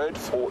Shangaan word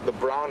for the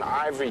brown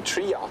ivory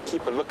tree. I'll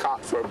keep a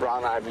lookout for a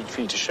brown ivory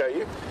tree to show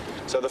you.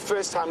 So the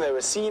first time they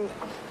were seen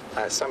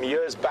some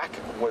years back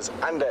was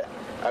under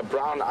a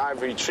brown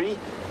ivory tree,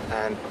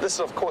 and this,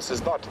 of course,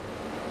 is not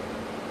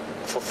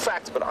for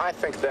fact, but I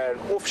think they're an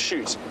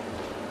offshoot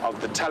of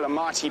the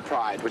Talamati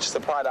pride, which is the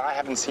pride I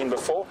haven't seen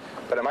before,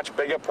 but a much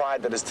bigger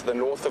pride that is to the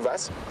north of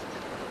us.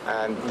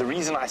 And the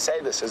reason I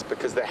say this is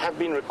because they have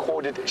been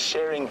recorded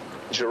sharing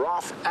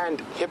giraffe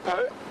and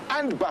hippo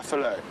and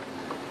buffalo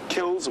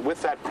kills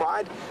with that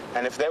pride,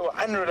 and if they were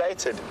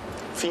unrelated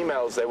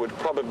females, they would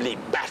probably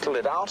battle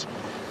it out.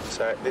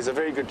 So there's a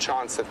very good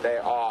chance that they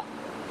are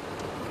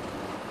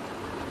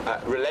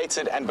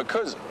related, and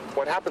because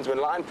what happens when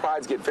lion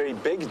prides get very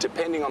big,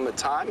 depending on the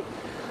time,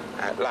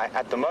 like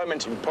at the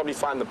moment, you probably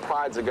find the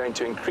prides are going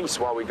to increase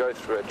while we go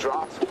through a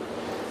drought.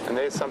 And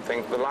there's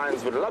something the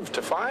lions would love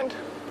to find: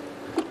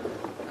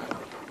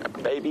 a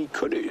baby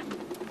kudu.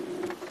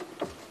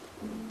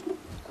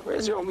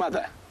 Where's your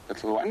mother,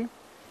 little one?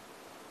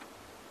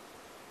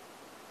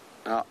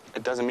 Now,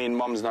 it doesn't mean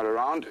Mom's not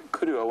around.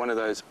 Kudu are one of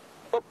those,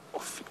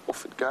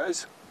 off it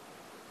goes.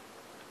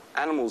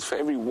 Animals, for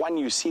every one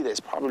you see, there's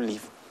probably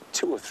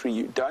 2 or 3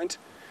 you don't.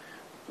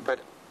 But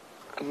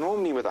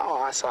normally with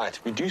our eyesight,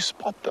 we do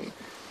spot them.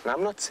 And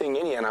I'm not seeing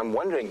any, and I'm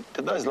wondering,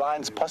 did those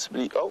lions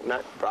possibly... Oh,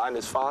 no, Brian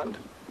is found.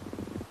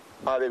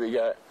 Oh, there we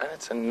go. And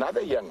it's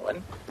another young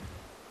one.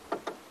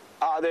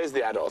 Ah, there's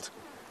the adult.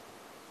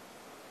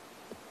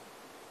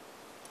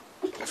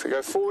 If we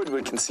go forward,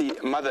 we can see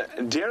Mother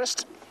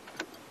Dearest.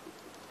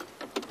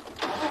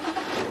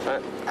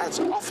 As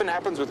often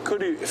happens with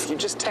kudu, if you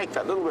just take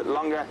that little bit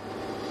longer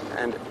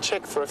and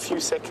check for a few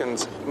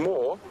seconds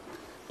more,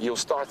 you'll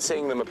start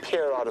seeing them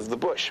appear out of the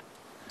bush.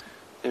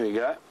 There we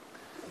go.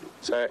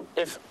 So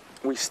if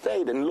we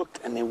stayed and looked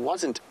and there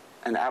wasn't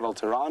an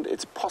adult around,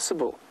 it's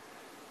possible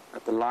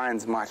that the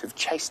lions might have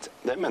chased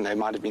them and they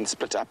might have been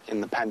split up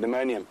in the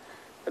pandemonium.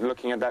 But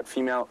looking at that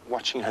female,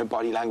 watching her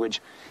body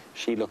language,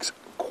 she looks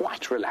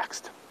quite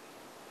relaxed.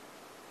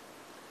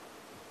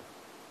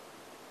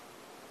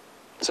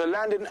 So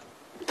Landon,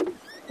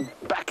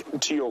 back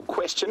to your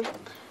question,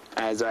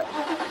 as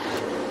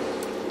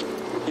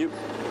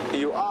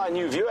you are a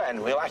new viewer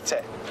and we like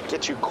to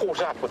get you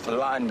caught up with the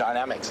lion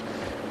dynamics.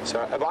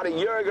 So about a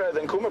year ago,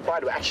 the Nkuhuma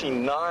Pride were actually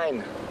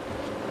 9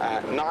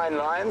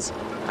 lions.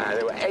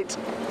 There were 8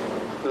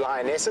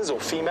 lionesses or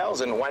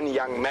females and 1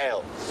 young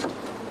male.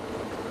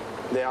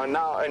 There are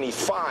now only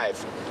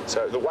 5.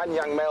 So the 1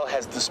 young male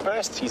has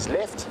dispersed, he's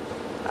left.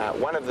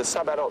 1 of the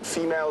sub-adult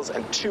females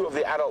and 2 of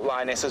the adult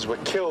lionesses were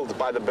killed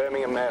by the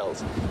Birmingham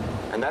males.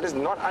 And that is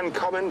not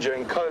uncommon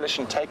during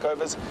coalition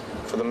takeovers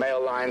for the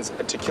male lions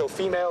to kill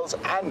females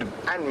and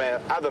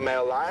other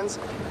male lions.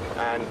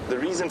 And the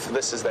reason for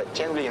this is that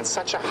generally in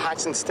such a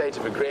heightened state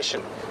of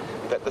aggression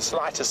that the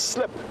slightest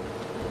slip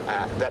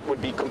that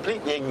would be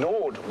completely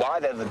ignored why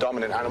they're the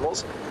dominant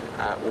animals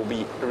will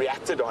be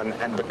reacted on.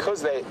 And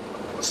because they're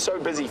so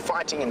busy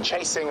fighting and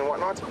chasing and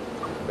whatnot,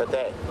 that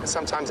they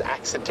sometimes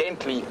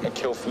accidentally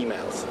kill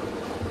females.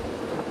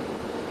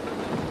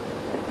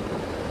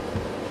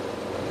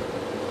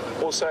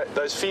 Also,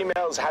 those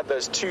females had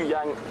those 2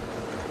 young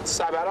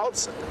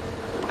sub-adults,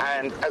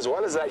 and as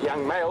well as that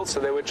young male, so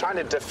they were trying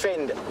to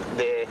defend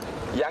their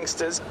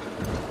youngsters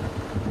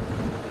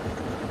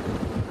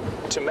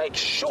to make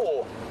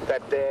sure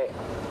that their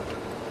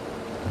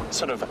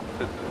sort of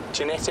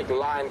genetic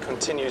line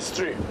continues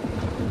through.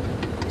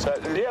 So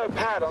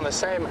Leopard on the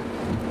same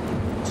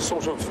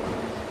sort of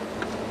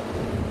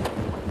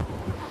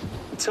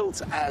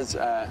tilt as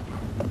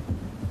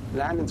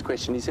Landon's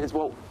question. He says,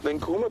 well, the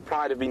Nkuhuma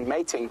Pride have been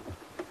mating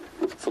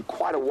for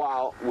quite a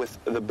while with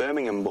the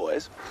Birmingham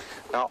boys.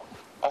 Now,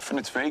 often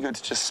it's very good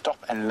to just stop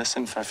and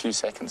listen for a few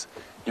seconds.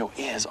 Your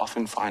ears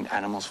often find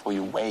animals for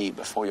you way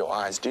before your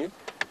eyes do.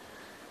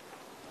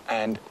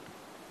 And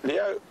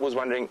Leo was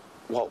wondering,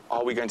 well,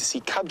 are we going to see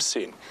cubs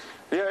soon?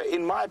 Leo,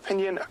 in my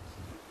opinion,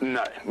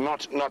 no,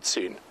 not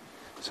soon.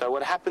 So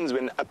what happens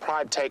when a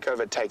pride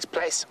takeover takes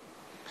place,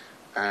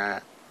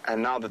 and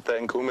now that the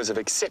Nkuhumas have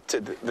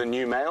accepted the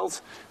new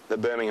males, the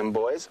Birmingham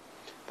boys,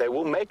 they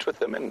will mate with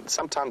them, and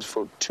sometimes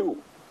for up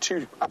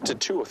to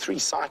 2 or 3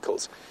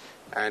 cycles.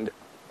 And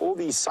all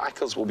these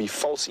cycles will be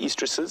false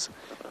oestresses,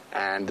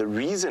 and the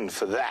reason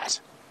for that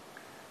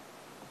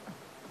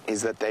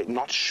is that they're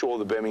not sure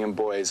the Birmingham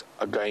boys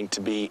are going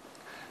to be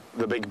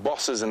the big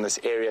bosses in this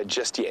area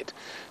just yet.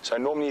 So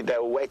normally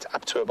they'll wait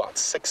up to about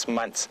 6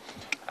 months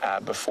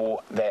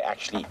before they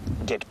actually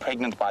get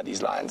pregnant by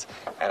these lions.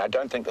 And I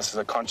don't think this is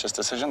a conscious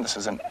decision. This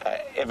is an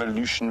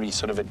evolutionary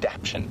sort of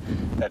adaptation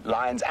that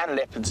lions and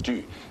leopards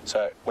do.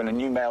 So when a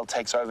new male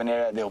takes over an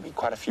area, there'll be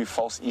quite a few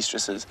false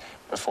oestresses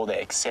before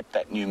they accept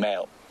that new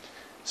male.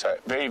 So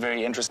very,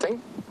 very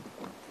interesting.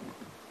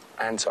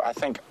 And so I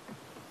think,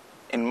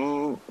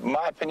 in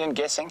my opinion,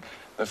 guessing,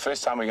 the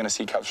first time we're going to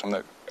see cubs from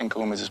the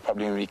Nkuhumas is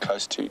probably going to be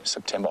close to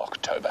September,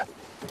 October.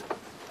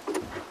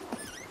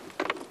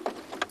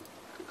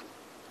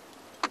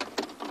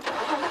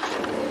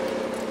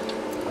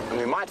 And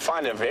we might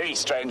find a very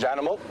strange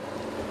animal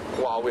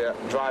while we're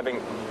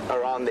driving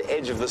around the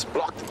edge of this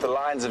block that the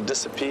lions have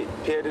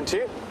disappeared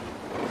into.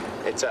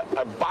 It's a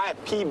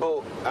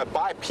bipedal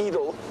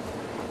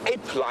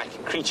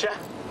ape-like creature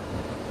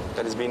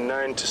that has been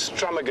known to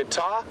strum a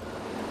guitar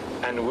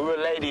and woo a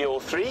lady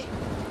or 3.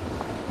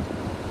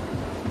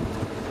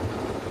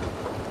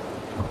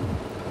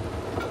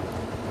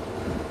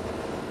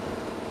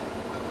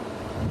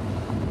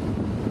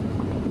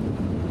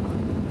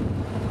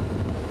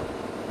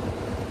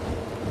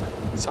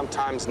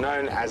 Sometimes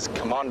known as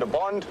Commander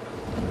Bond,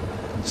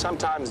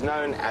 sometimes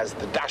known as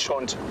the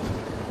Dachshund,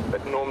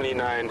 but normally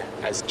known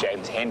as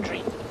James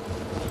Hendry.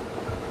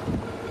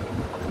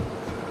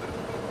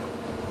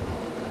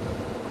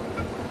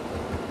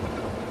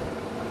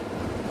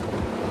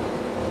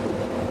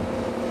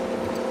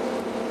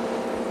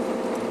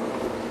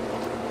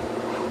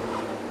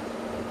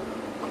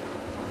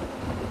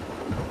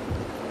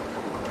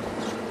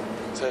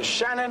 So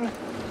Shannon,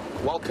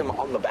 welcome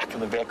on the back of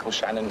the vehicle,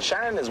 Shannon.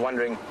 Shannon is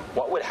wondering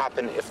what would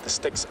happen if the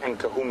Sticks and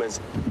Kahumas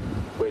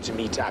were to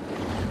meet up.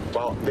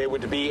 well, there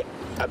would be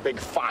a big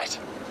fight.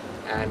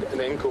 And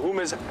the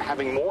Nkuhumas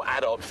having more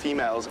adult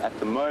females at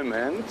the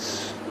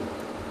moment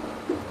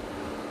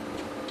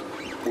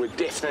would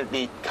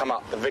definitely come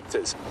out the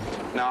victors.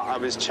 Now, I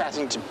was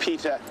chatting to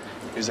Peter,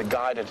 who's a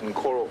guide at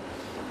Nkoro,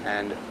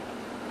 and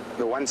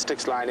the one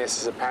Styx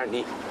lioness is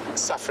apparently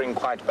suffering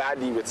quite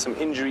badly with some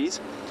injuries,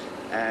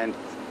 and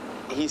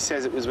he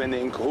says it was when the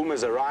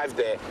Nkuhumas arrived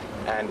there,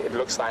 and it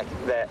looks like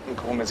the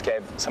Nkuhumas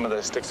gave some of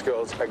the Styx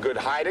girls a good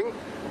hiding.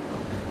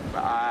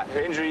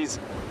 Her injuries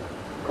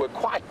were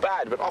quite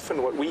bad, but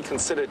often what we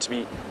consider to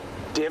be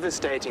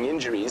devastating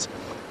injuries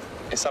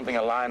is something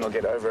a lion will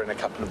get over in a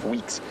couple of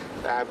weeks.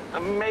 They have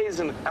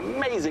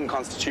amazing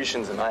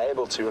constitutions and are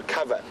able to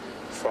recover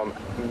from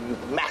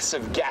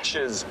massive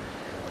gashes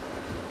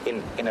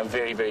in a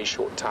very, very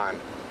short time.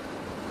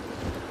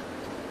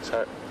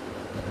 So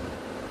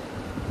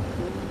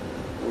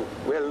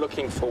we're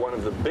looking for one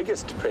of the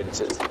biggest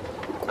predators.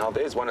 Now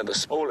there's one of the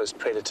smallest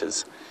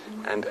predators,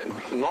 and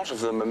not of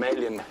the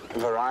mammalian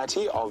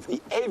variety, of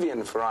the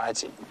avian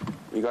variety.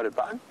 You got it,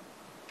 Brian?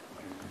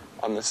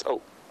 On this,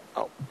 oh,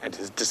 it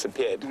has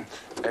disappeared.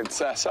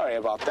 It's, sorry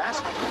about that.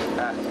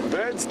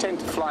 Birds tend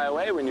to fly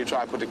away when you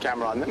try to put a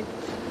camera on them.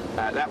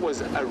 That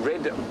was a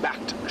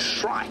red-backed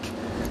shrike.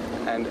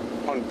 And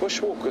on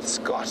Bushwalk with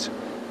Scott,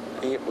 I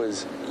think it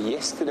was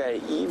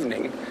yesterday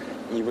evening,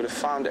 you would have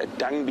found a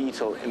dung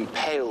beetle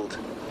impaled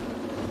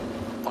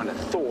on a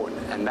thorn,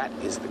 and that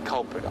is the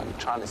culprit. I'm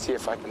trying to see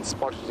if I can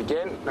spot it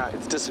again. No,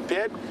 it's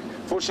disappeared.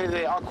 Fortunately,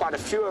 there are quite a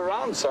few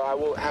around, so I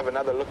will have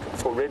another look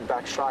for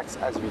red-backed shrikes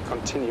as we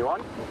continue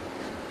on.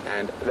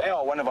 And they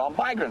are one of our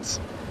migrants.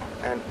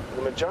 And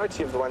the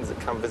majority of the ones that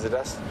come visit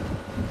us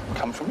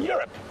come from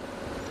Europe.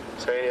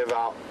 So any of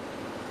our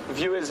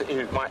viewers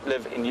who might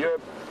live in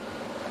Europe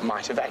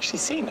might have actually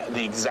seen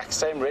the exact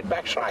same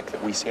red-backed shrike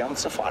that we see on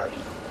safari.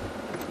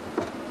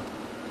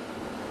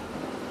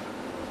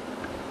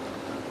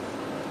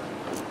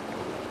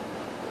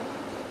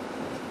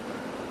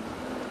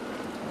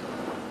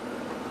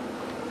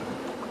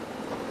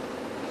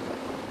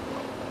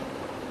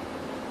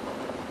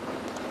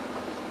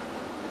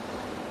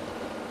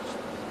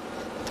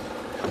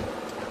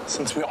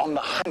 Since we're on the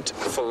hunt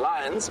for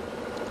lions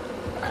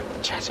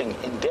and chatting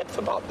in depth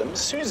about them,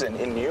 Susan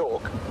in New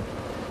York,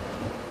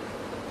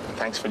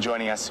 thanks for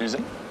joining us,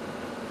 Susan,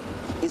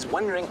 is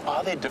wondering,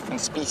 are there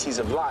different species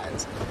of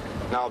lions?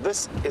 Now,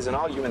 this is an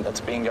argument that's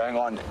been going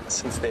on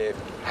since there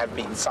have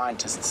been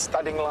scientists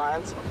studying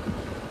lions,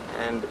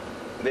 and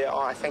there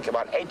are, I think,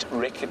 about 8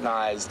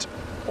 recognized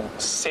or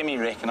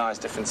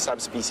semi-recognized different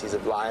subspecies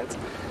of lions,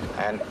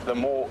 and the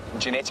more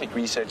genetic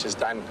research is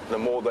done, the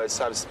more those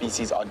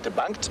subspecies are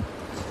debunked.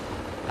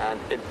 And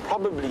it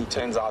probably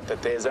turns out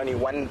that there's only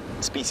one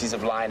species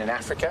of lion in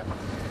Africa,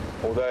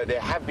 although there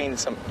have been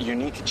some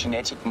unique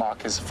genetic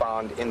markers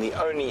found in the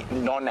only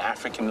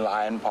non-African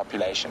lion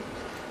population.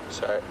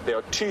 So there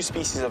are 2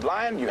 species of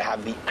lion. You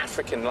have the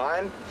African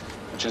lion,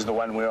 which is the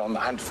one we're on the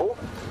hunt for,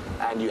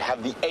 and you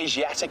have the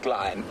Asiatic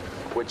lion,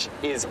 which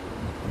is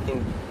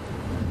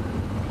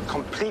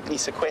completely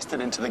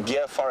sequestered into the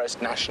Gir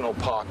Forest National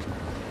Park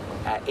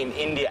in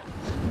India.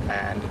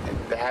 And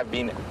they have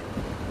been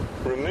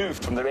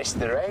removed from the rest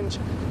of the range.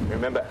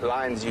 Remember,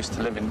 lions used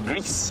to live in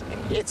Greece,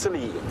 in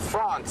Italy, in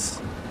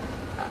France.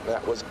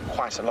 That was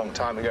quite a long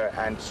time ago,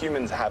 and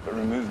humans have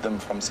removed them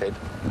from said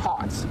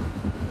parts.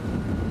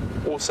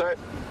 Also,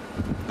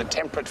 the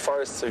temperate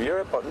forests of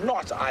Europe are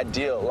not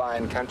ideal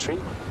lion country,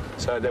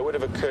 so they would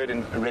have occurred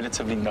in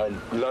relatively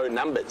low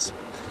numbers.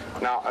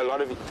 Now, a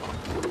lot of...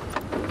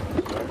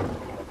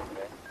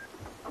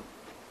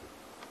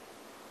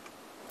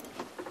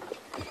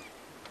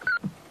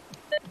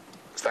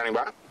 Standing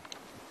by.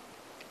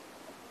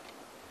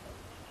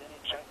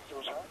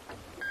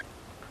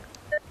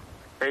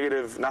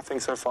 Negative, nothing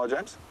so far,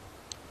 James.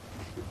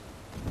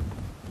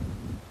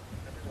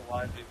 That is a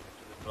wide loop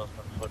into the cross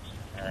on foot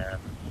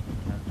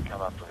and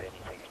come up with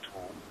anything at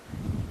all.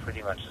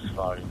 Pretty much as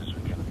far as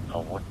we can. I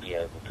wouldn't be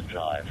able to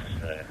drive,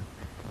 so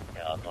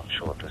yeah, I'm not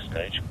sure at this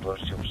stage.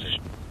 What's your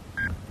position?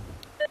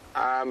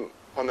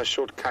 On the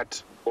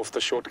shortcut, off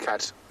the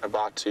shortcut,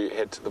 about to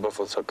head to the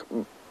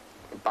Buffelshoek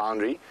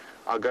boundary.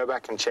 I'll go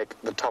back and check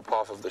the top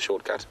half of the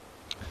shortcut.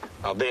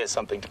 Now, there's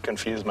something to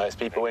confuse most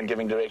people when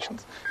giving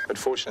directions, but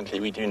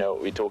fortunately we do know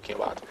what we're talking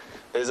about.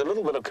 There's a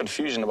little bit of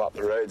confusion about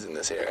the roads in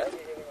this area.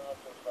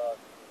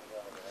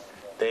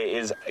 There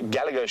is a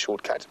Gallagher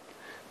shortcut.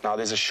 Now,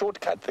 there's a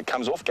shortcut that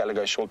comes off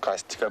Gallagher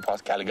shortcut to go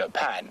past Gallagher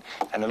Pan,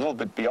 and a little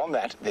bit beyond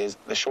that, there's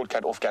the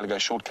shortcut off Gallagher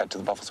shortcut to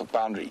the Buffelshoek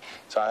boundary.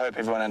 So I hope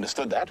everyone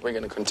understood that. We're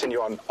going to continue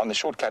on the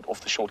shortcut off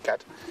the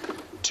shortcut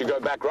to go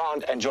back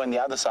round and join the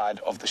other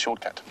side of the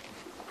shortcut.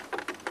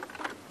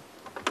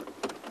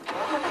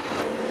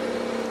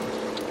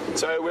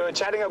 So we were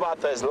chatting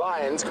about those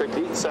lions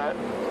quickly. So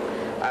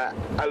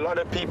a lot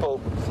of people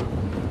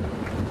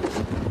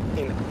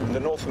in the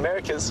North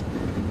Americas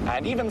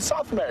and even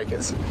South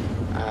Americas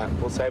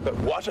will say, but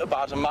what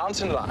about a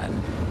mountain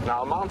lion?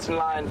 Now, a mountain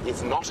lion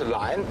is not a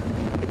lion.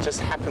 It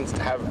just happens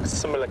to have a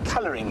similar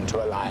coloring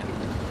to a lion.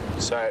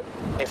 So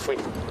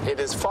it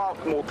is far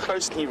more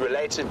closely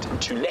related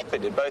to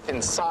leopard, both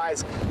in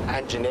size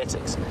and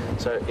genetics.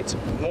 So it's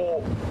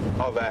more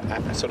of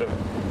a sort of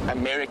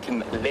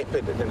American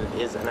leopard than it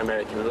is an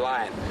American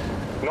lion.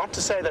 Not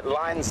to say that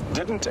lions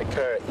didn't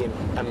occur in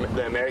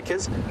the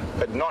Americas,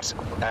 but not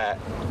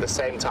the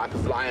same type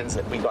of lions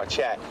that we got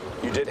here.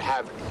 You did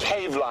have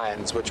cave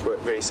lions, which were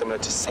very similar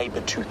to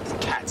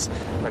saber-toothed cats,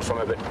 but from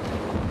a bit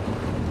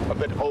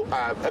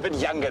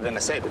younger than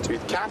a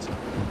saber-toothed cat.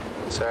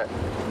 So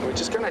we're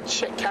just going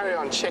to carry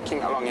on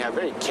checking along here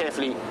very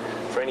carefully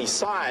for any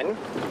sign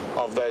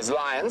of those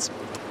lions.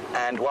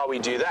 And while we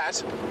do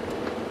that,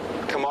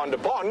 Commander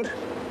Bond,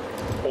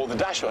 or the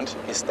Dachshund,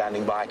 is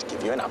standing by to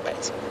give you an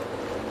update.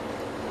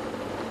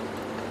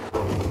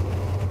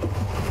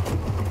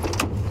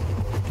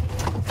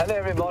 Hello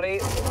everybody.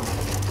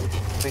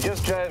 We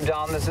just drove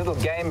down this little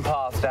game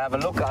path to have a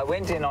look. I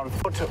went in on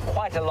foot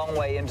quite a long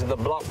way into the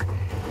block,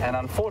 and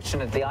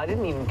unfortunately I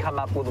didn't even come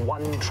up with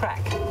one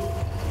track.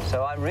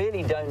 So I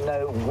really don't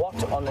know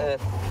what on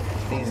earth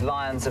these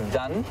lions have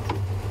done.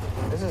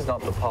 This is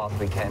not the path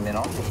we came in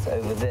on, it's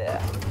over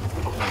there.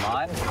 Never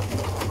mind,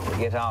 we'll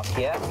get out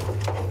here.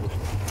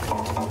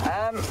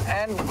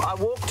 And I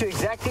walked to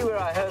exactly where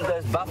I heard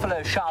those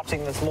buffalo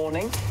shouting this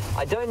morning.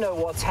 I don't know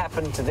what's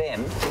happened to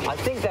them. I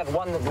think that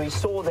one that we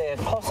saw there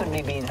had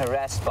possibly been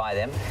harassed by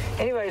them.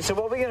 Anyway, so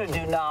what we're going to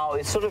do now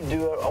is sort of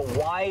do a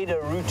wider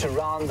route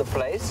around the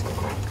place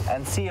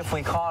and see if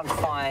we can't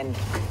find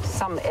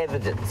some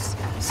evidence,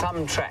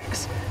 some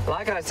tracks.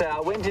 Like I say, I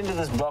went into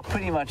this block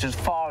pretty much as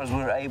far as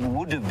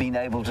would have been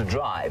able to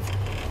drive,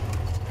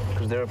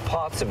 because there are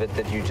parts of it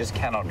that you just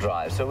cannot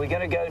drive. So we're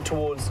going to go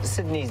towards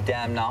Sydney's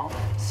Dam now,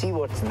 see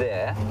what's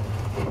there,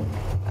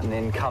 and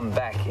then come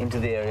back into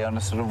the area on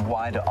a sort of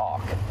wider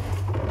arc,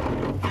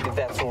 if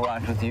that's all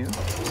right with you.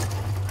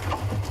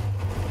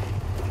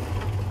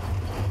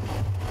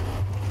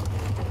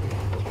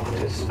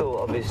 It's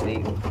still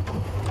obviously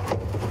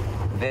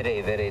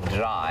very, very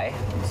dry,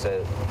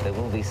 so there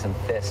will be some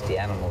thirsty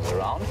animals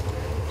around.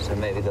 So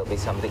maybe there'll be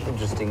something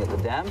interesting at the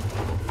dam,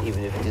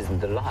 even if it isn't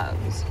the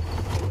lions.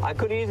 I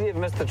could easily have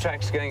missed the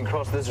tracks going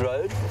across this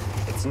road.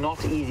 It's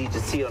not easy to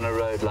see on a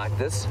road like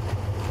this,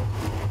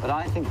 but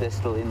I think they're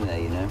still in there,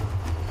 you know.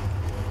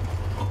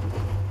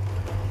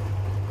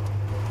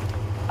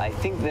 I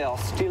think they are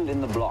still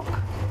in the block.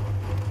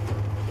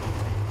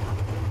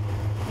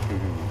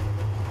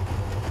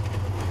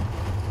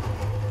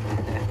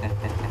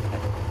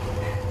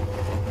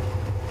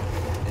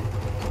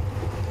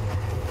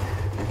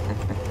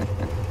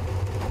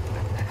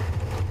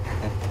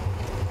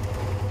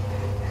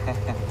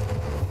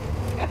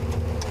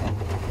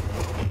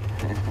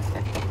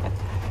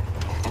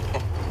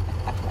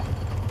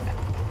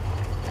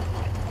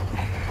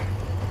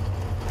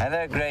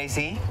 Hello,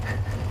 Gracie.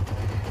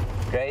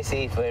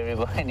 Gracie, for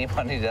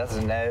anyone who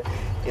doesn't know,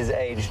 is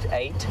aged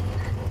 8,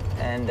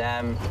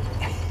 and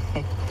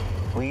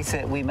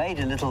we made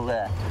a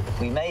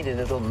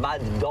little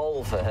mud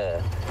doll for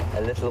her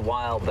a little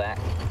while back,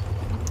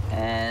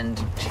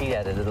 and she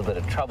had a little bit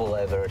of trouble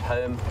over at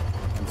home,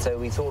 and so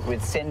we thought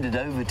we'd send it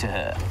over to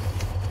her.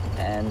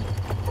 And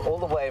all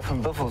the way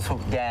from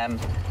Buffelshoek Dam,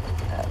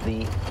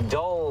 the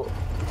doll,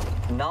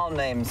 now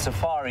named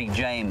Safari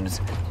James,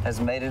 has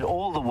made it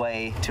all the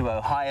way to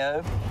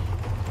Ohio.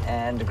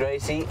 And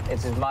Gracie,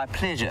 it is my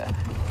pleasure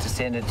to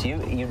send it to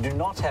you. You do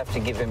not have to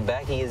give him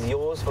back. He is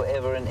yours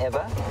forever and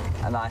ever,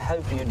 and I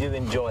hope you do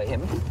enjoy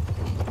him.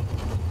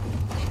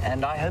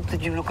 And I hope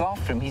that you look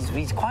after him.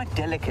 He's quite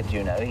delicate,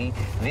 you know.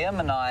 Liam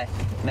and I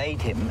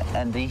made him,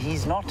 and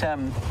he's not,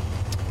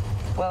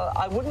 well,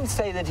 I wouldn't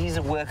say that he's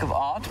a work of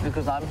art,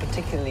 because I'm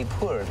particularly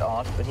poor at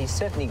art, but he's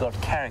certainly got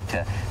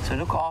character. So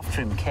look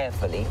after him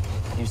carefully.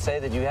 You say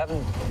that you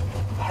haven't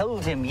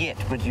held him yet,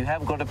 but you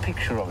have got a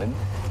picture of him.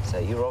 So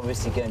you're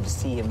obviously going to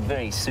see him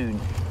very soon.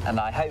 And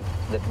I hope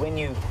that when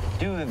you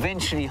do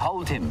eventually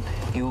hold him,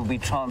 he will be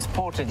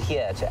transported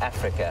here to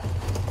Africa,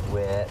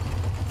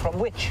 from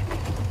which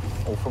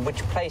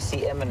place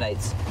he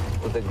emanates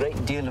with a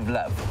great deal of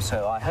love.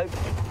 So I hope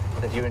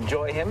that you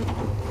enjoy him.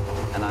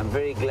 And I'm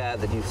very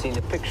glad that you've seen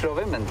a picture of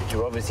him and that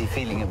you're obviously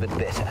feeling a bit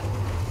better.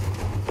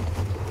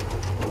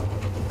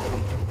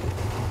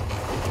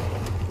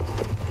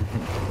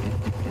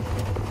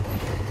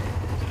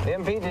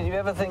 MP, did you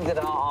ever think that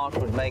our art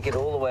would make it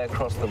all the way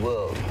across the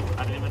world?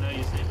 I didn't even know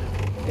you said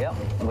that. Yeah,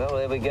 well,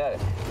 there we go.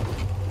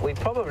 We've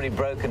probably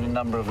broken a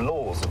number of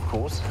laws, of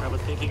course. I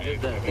was thinking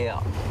just that. Yeah,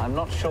 I'm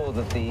not sure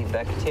that the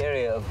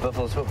bacteria of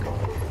Buffelshoek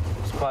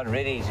is quite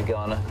ready to go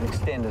on an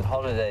extended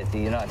holiday to the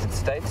United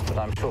States, but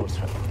I'm sure it's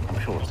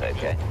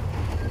okay.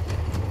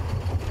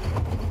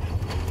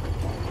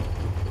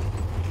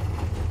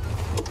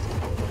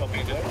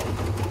 Copy that.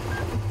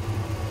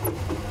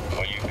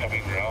 Are you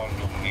coming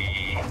round on the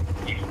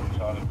eastern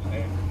side of the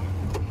dam?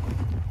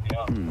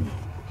 Yeah.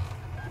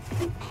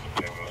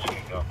 Okay, we'll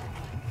see you.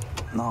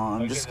 No,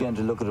 I'm just going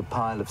to look at a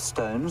pile of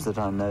stones that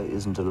I know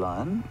isn't a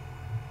lion.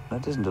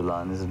 That isn't a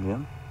lion, is it,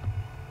 Liam?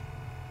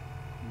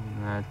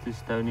 No, it's too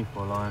stony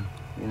for a lion.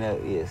 You know,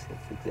 yes,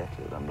 that's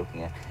exactly what I'm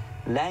looking at.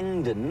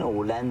 Langdon,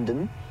 or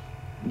Landon,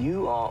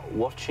 you are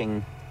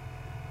watching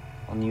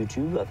on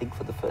YouTube, I think,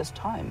 for the first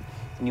time,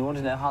 and you want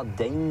to know how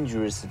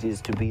dangerous it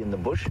is to be in the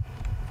bush.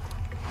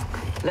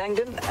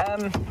 Langdon,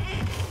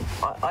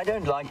 I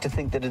don't like to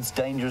think that it's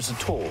dangerous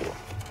at all.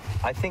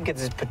 I think it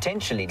is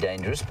potentially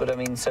dangerous, but I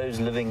mean, so is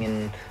living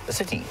in a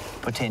city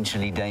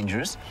potentially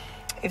dangerous.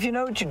 If you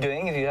know what you're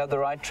doing, if you have the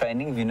right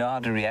training, if you know how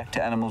to react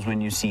to animals when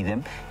you see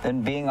them,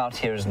 then being out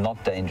here is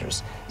not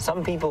dangerous.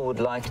 Some people would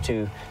like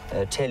to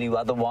tell you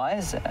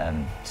otherwise.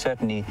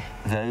 Certainly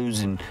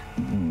those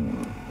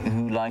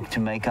who like to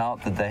make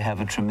out that they have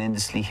a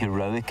tremendously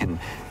heroic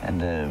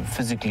and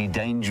physically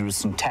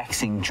dangerous and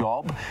taxing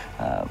job.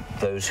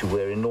 Those who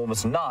wear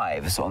enormous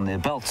knives on their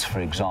belts,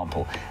 for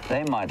example,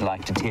 they might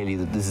like to tell you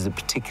that this is a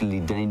particularly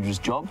dangerous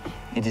job.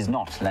 It is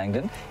not,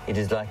 Langdon. It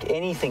is like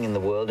anything in the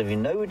world. If you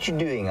know what you're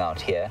doing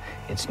out here,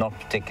 it's not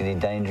particularly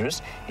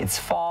dangerous. It's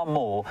far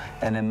more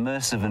an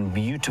immersive and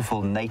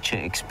beautiful nature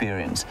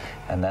experience.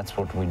 And that's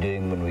what we're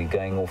doing when we're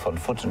going off on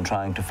foot and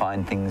trying to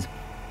find things.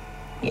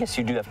 Yes,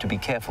 you do have to be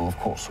careful, of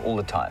course, all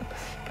the time.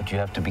 But you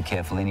have to be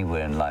careful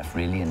anywhere in life,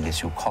 really,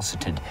 unless you're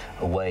cosseted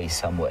away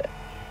somewhere.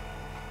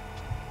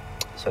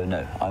 So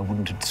no, I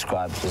wouldn't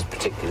describe it as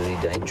particularly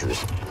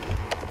dangerous.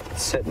 It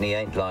certainly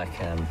ain't like,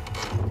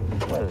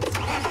 well,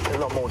 there's a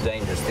lot more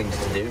dangerous things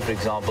to do. For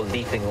example,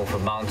 leaping off a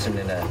mountain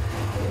in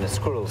a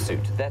squirrel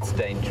suit. That's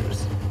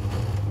dangerous.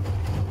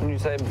 Wouldn't you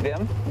say,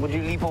 Liam? Would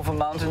you leap off a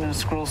mountain in a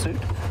squirrel suit?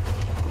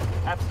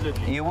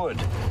 Absolutely. You would?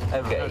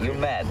 Okay, you're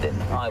mad then.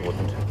 I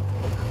wouldn't.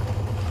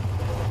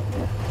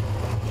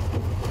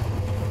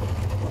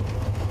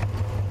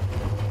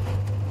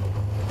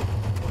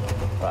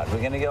 Right, we're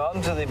going to go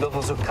on to the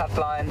Buffelshoek cut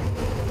line,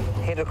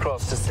 head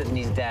across to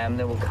Sydney's Dam,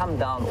 then we'll come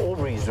down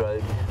Aubrey's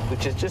Road,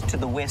 which is just to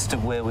the west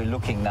of where we're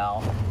looking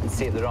now, and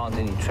see if there aren't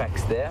any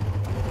tracks there.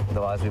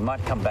 Otherwise, we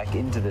might come back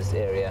into this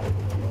area.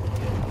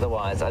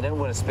 Otherwise, I don't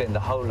want to spend the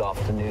whole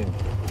afternoon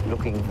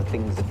looking for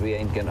things that we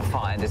ain't going to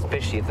find,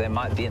 especially if they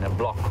might be in a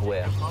block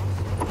where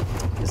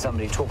there's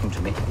somebody talking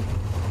to me.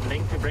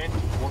 Link to Brent,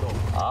 warthog.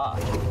 Ah,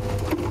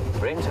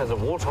 Brent has a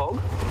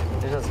warthog.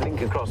 Let us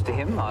link across to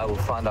him. I will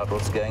find out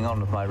what's going on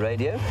with my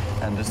radio,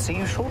 and I'll see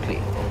you shortly.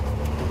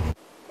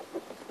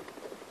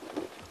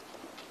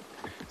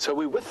 So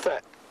we're with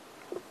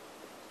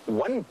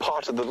one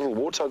part of the little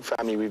warthog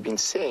family we've been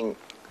seeing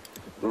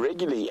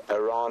regularly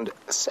around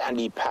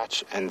Sandy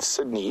Patch and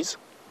Sydney's.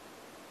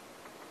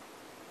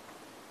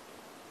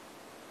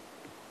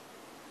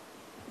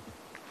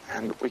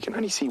 And we can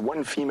only see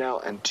one female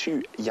and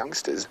two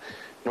youngsters.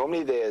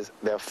 Normally there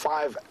are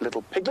 5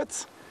 little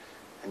piglets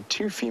and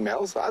 2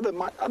 females. The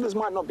others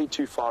might not be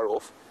too far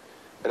off.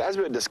 But as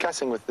we were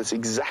discussing with this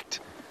exact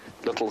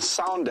little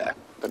sounder,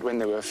 but when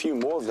there were a few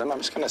more of them, I'm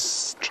just going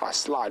to try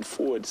slide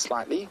forward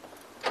slightly.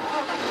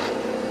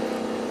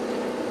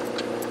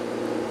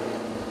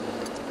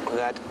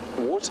 That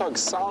warthog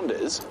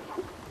sounders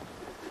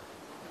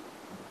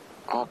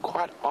are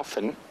quite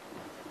often,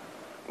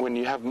 when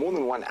you have more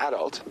than one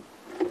adult,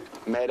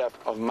 made up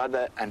of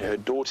mother and her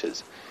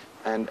daughters.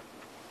 And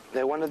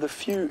they're one of the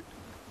few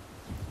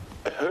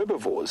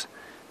herbivores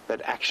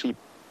that actually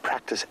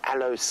practice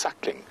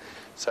allo-suckling.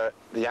 So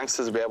the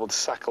youngsters will be able to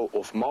suckle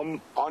off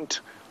mom,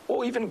 aunt,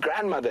 or even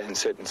grandmother in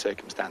certain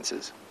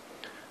circumstances.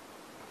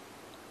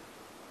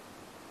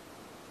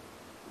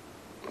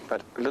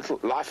 But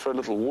life for a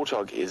little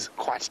warthog is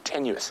quite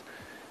tenuous.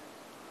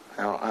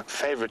 Now, a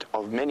favorite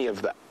of many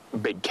of the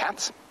big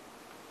cats,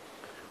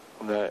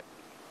 the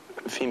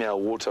female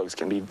warthogs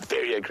can be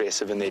very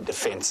aggressive in their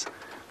defense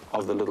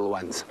of the little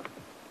ones.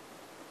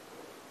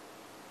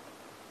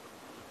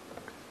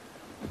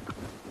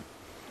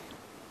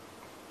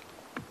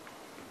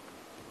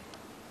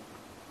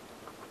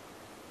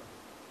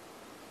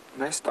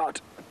 They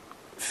start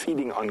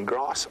feeding on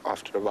grass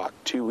after about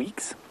 2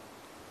 weeks,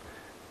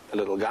 the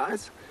little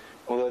guys,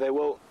 although they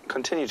will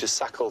continue to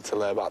suckle till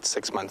they're about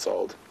 6 months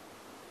old.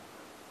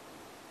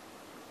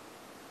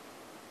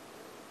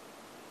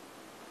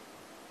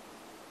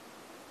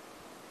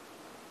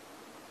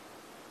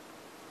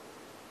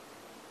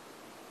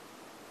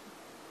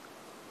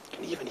 You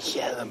can even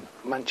hear them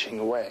munching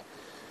away.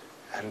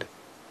 And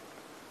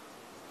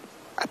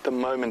at the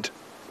moment,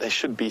 they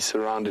should be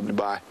surrounded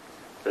by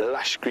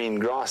lush green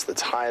grass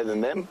that's higher than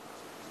them.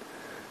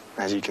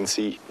 As you can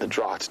see, the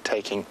drought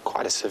taking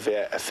quite a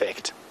severe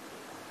effect.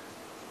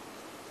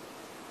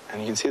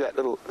 And you can see that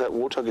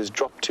warthog has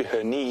dropped to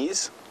her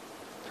knees,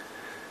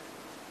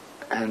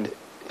 and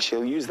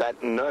she'll use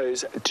that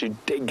nose to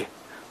dig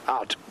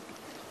out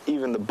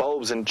even the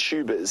bulbs and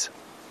tubers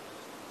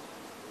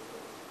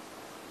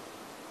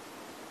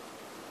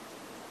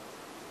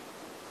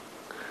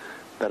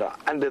that are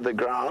under the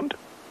ground.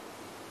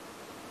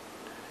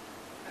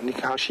 And look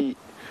how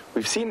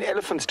we've seen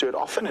elephants do it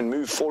often and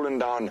move fallen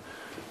down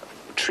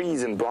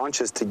trees and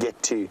branches to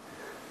get to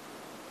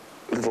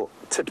little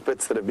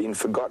tidbits that have been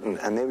forgotten.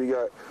 And there we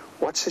go.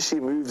 Watch as she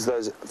moves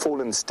those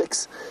fallen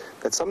sticks.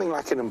 That's something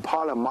like an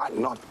impala might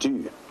not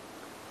do.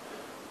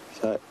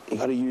 So you've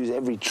got to use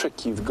every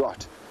trick you've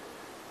got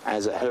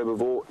as a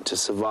herbivore to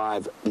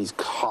survive these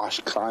harsh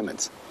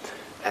climates.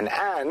 And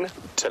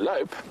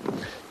antelope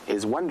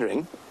is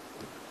wondering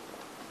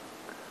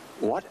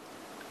what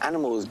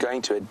animal is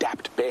going to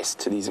adapt best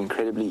to these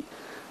incredibly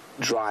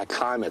dry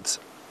climates,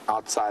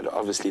 outside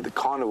obviously the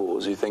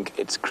carnivores who think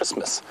it's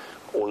Christmas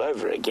all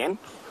over again.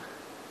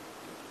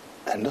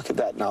 And look at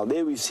that. Now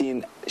there we've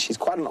seen, she's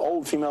quite an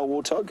old female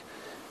warthog,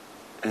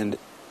 and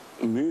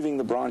moving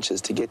the branches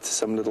to get to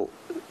some little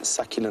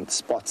succulent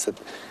spots that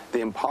the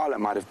impala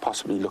might have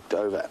possibly looked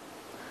over.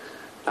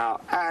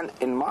 Now, and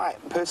in my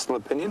personal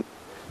opinion,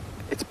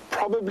 it's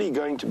probably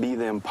going to be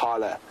the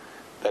impala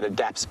that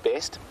adapts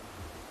best.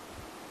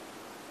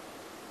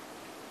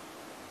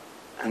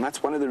 And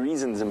that's one of the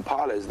reasons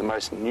impala is the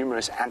most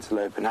numerous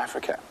antelope in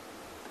Africa,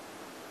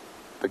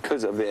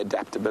 because of their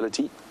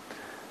adaptability.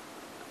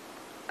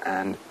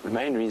 And the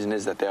main reason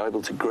is that they're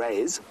able to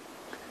graze,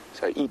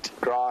 so eat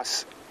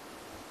grass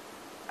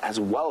as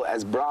well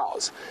as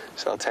browse.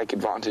 So they'll take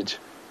advantage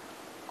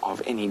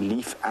of any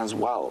leaf as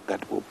well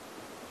that will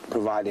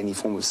provide any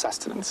form of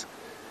sustenance.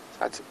 So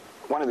that's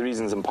one of the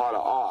reasons impala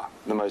are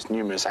the most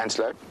numerous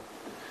antelope.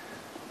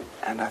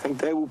 And I think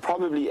they will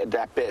probably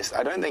adapt best.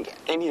 I don't think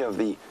any of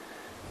the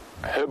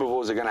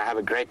herbivores are going to have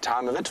a great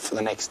time of it for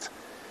the next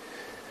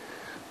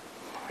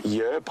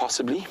year,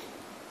 possibly,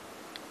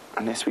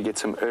 unless we get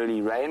some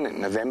early rain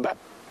in November.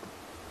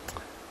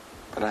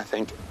 But I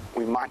think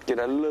we might get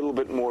a little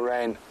bit more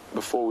rain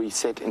before we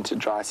set into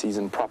dry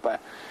season proper,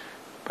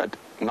 but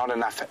not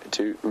enough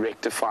to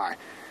rectify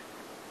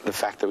the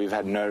fact that we've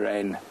had no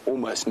rain,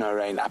 almost no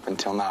rain up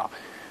until now.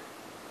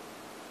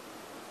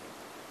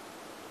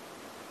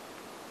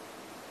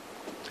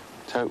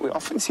 So we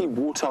often see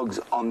warthogs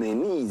on their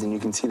knees, and you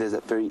can see there's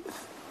that very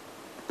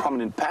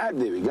prominent pad.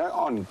 There we go,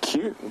 on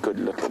cue. Good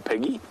little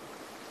piggy.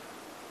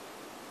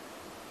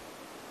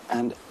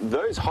 And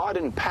those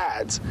hardened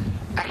pads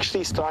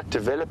actually start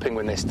developing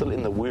when they're still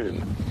in the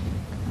womb.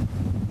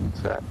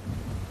 So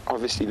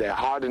obviously they're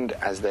hardened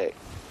as they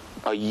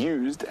are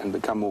used and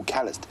become more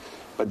calloused.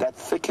 But that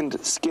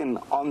thickened skin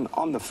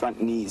on the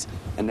front knees,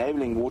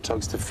 enabling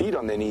warthogs to feed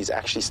on their knees,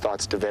 actually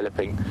starts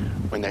developing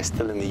when they're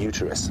still in the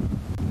uterus.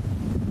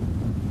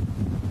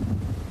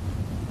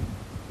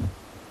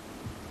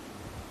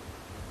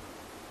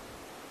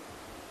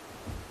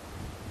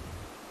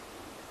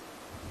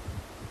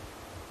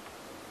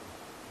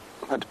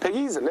 But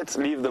piggies, let's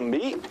leave them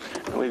be.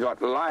 We've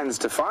got lions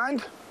to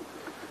find.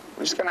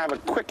 We're just going to have a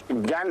quick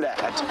gander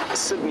at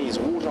Sydney's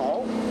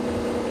waterhole.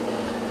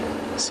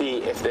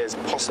 See if there's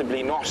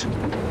possibly not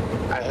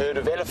a herd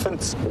of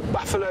elephants or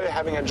buffalo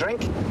having a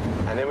drink.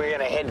 And then we're going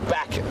to head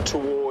back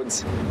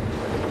towards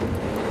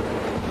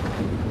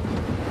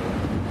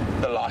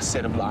the last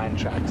set of lion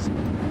tracks.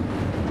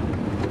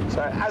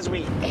 So as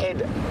we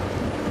head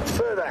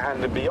further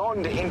and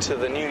beyond into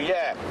the new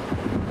year,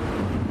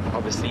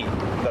 obviously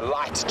the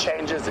light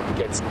changes, it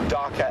gets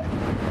darker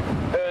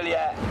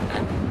earlier,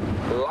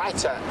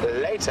 lighter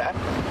later,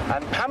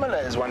 and Pamela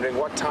is wondering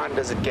what time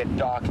does it get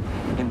dark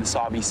in the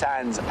Sabi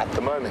Sands at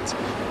the moment.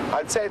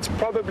 I'd say it's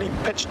probably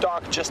pitch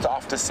dark just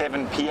after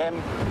 7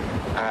 p.m,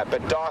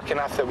 but dark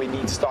enough that we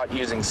need to start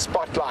using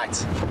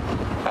spotlights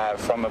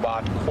from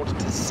about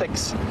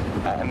 5:45,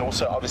 and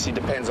also obviously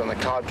depends on the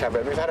cloud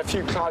cover. We've had a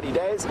few cloudy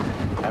days.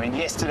 I mean,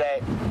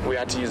 yesterday we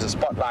had to use a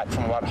spotlight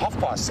from about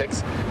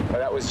 6:30, but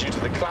that was due to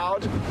the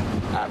cloud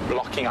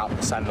blocking out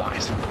the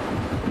sunlight.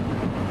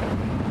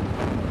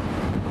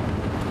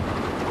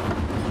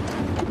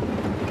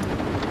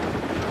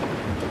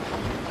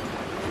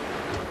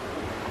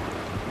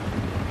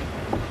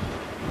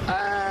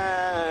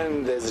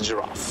 And there's a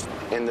giraffe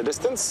in the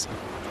distance.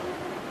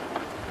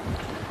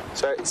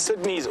 So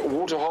Sydney's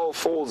waterhole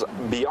falls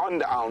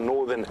beyond our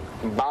northern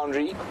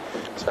boundary.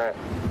 So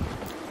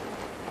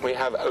we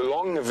have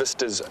long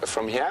vistas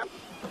from here,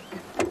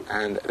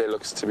 and there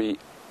looks to be,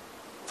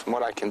 from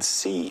what I can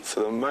see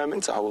for the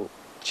moment, I will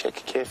check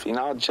carefully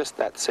now, just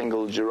that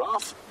single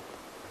giraffe.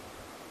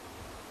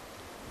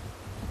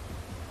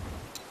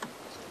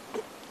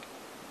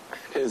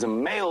 There's a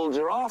male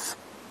giraffe.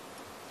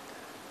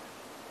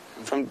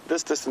 And from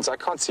this distance, I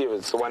can't see if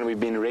it's the one we've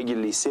been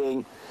regularly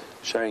seeing,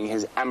 showing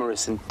his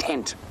amorous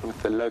intent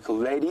with the local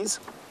ladies.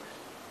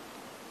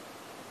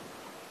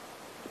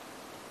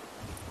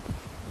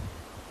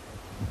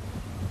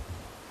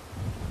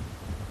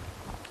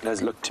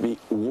 Does look to be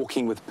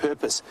walking with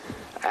purpose,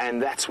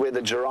 and that's where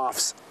the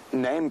giraffe's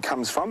name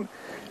comes from.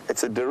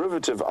 It's a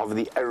derivative of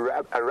the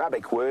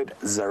Arabic word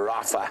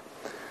zarafa,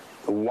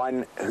 the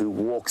one who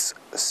walks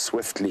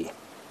swiftly.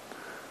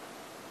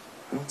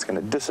 It's going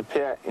to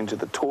disappear into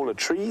the taller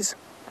trees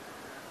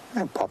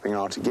and popping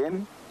out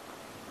again,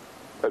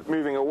 but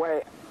moving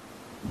away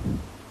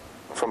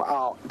from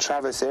our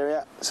traverse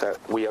area, so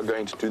we are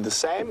going to do the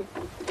same.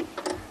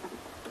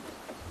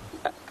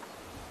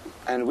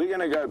 And we're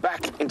going to go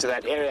back into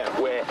that area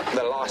where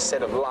the last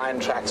set of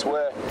lion tracks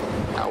were.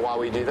 While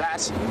we do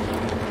that,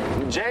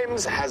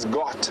 James has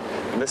got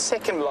the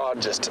second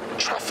largest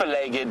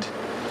truffle-legged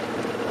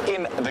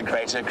in the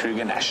Greater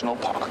Kruger National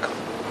Park.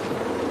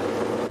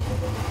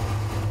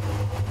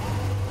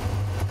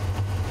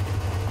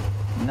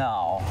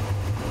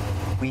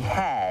 We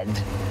had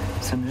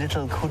some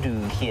little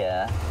kudu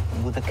here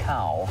with a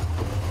cow,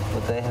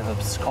 but they have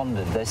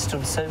absconded. They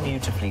stood so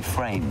beautifully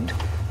framed,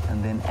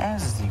 and then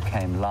as you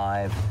came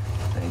live,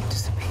 they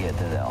disappeared.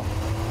 There they are.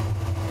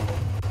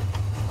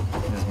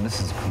 There's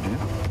Mrs. Kudu.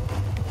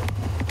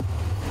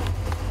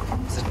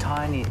 It's a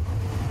tiny...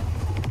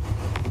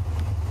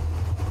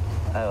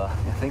 Oh,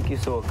 I think you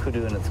saw a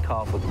kudu and its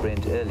calf with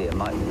Brent earlier. It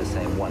might be the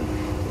same one.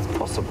 It's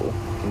possible.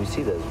 Can you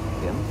see those,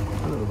 Jim?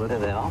 A little bit. There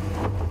they are.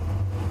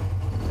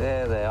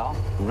 There they are,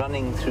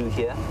 running through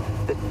here.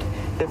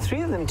 There are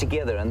three of them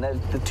together, and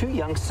the two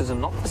youngsters are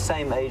not the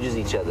same age as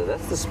each other.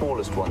 That's the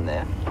smallest one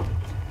there.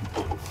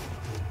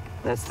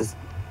 That's the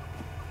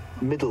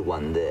middle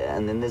one there,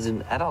 and then there's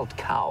an adult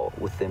cow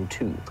with them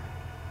too.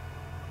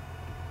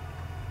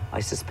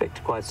 I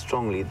suspect quite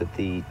strongly that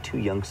the two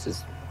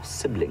youngsters are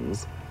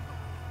siblings,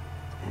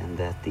 and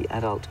that the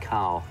adult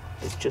cow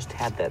has just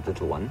had that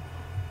little one,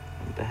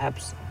 and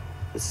perhaps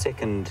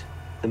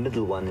the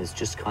middle one is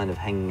just kind of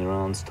hanging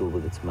around still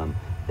with its mum.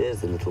 There's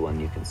the little one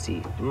you can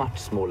see, much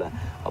smaller,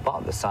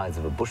 about the size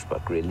of a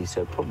bushbuck really,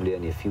 so probably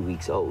only a few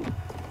weeks old.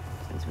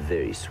 It's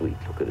very sweet,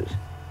 look at it.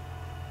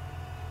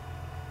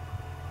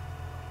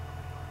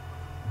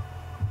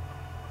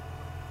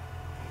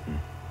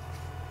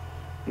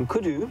 And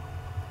kudu,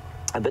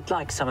 a bit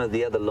like some of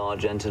the other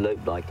large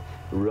antelope like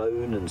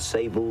roan and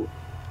sable,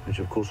 which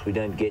of course we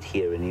don't get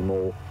here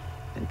anymore,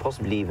 and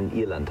possibly even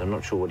eland. I'm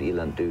not sure what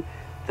eland do.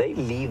 They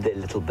leave their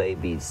little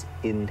babies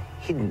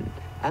hidden,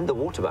 and the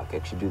waterbuck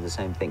actually do the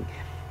same thing.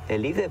 They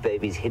leave their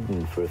babies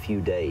hidden for a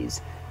few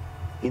days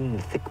in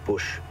the thick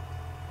bush,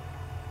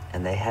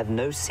 and they have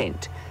no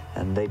scent.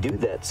 And they do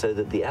that so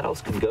that the adults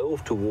can go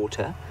off to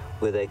water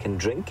where they can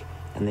drink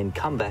and then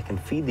come back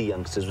and feed the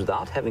youngsters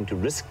without having to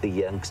risk the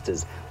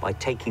youngsters by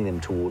taking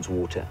them towards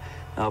water.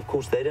 Now, of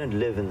course, they don't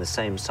live in the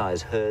same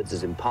size herds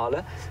as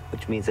impala,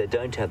 which means they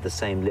don't have the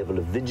same level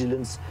of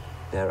vigilance.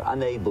 They're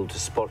unable to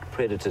spot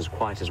predators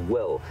quite as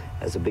well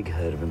as a big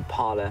herd of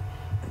impala,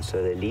 and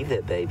so they leave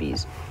their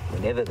babies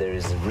whenever there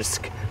is a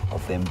risk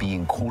of them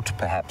being caught,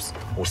 perhaps,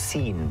 or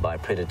seen by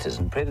predators.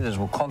 And predators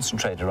will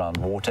concentrate around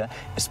water,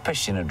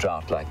 especially in a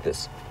drought like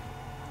this.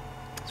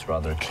 It's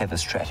rather a clever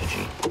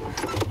strategy.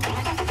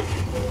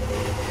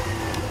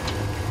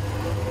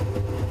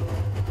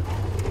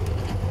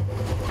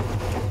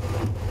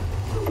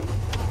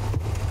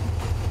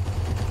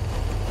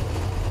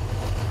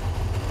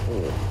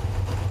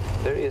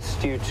 Very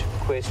astute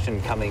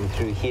question coming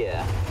through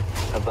here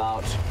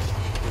about,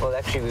 well,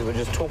 actually we were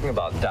just talking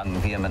about dung,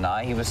 Liam and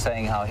I. He was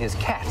saying how his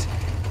cat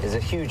is a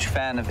huge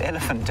fan of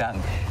elephant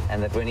dung,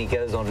 and that when he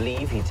goes on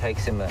leave he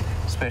takes him a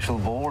special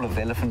ball of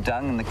elephant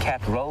dung and the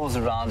cat rolls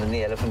around in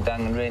the elephant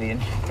dung and really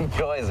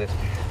enjoys it.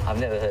 I've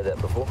never heard that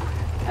before.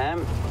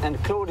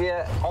 And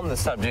Claudia, on the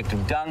subject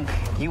of dung,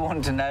 you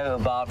want to know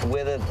about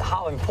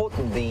how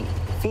important the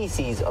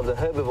feces of the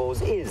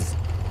herbivores is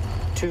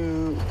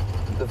to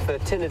the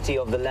fertility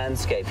of the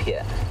landscape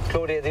here.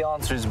 Claudia, the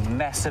answer is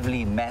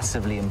massively,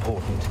 massively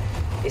important,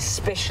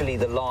 especially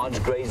the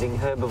large grazing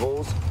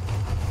herbivores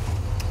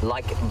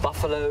like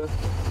buffalo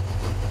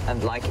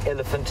and like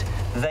elephant.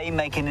 They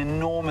make an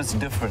enormous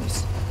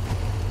difference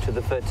to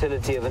the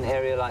fertility of an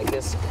area like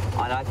this,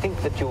 and I think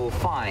that you will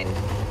find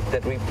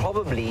that we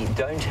probably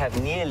don't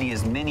have nearly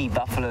as many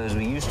buffalo as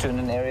we used to in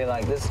an area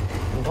like this,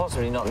 and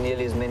possibly not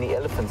nearly as many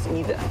elephants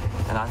either.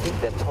 And I think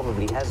that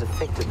probably has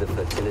affected the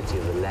fertility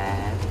of the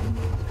land.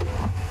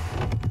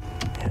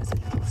 There is a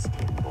little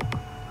steenbok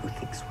who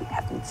thinks we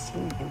haven't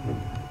seen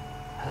him.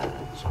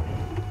 Sorry.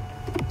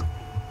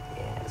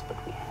 Yes, but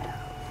we have.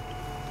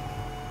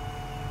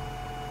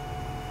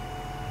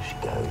 There she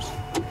goes.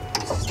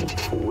 Sneak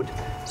forward.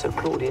 So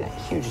Claudia,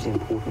 hugely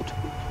important,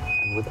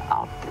 and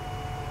without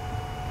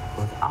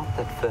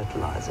that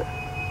fertilizer,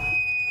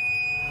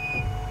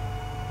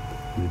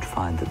 you would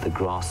find that the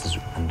grasses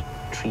and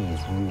trees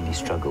really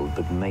struggled,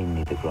 but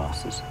mainly the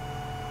grasses.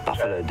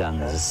 Buffalo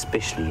dung is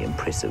especially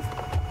impressive.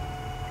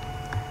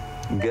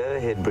 Go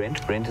ahead,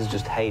 Brent. Brent is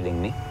just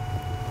hailing me.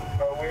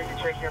 Where are you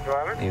checking your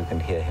driver? You can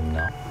hear him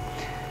now.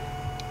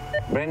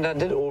 Brent, I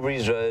did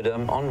Aubrey's Road.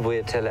 I'm on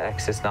Via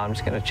Tele-Access now. I'm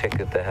just going to check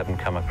that they haven't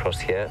come across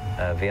here.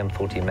 VM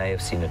thought he may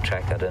have seen a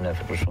track. I don't know if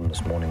it was from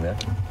this morning, though.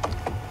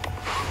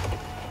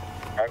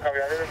 Copy.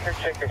 I did a quick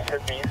check of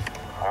Sydney.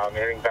 I'm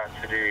heading back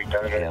to the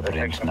Yeah,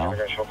 Brent, now.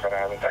 shortcut I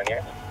haven't done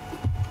yet.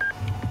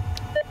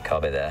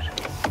 Copy that.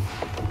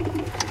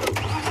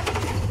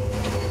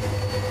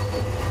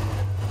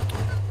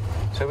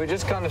 So we're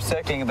just kind of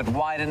circling a bit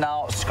wider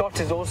now. Scott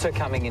is also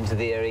coming into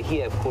the area.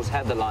 He, of course,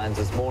 had the lions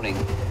this morning,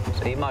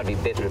 so he might be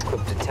better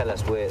equipped to tell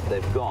us where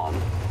they've gone.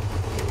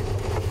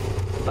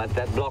 But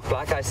that block,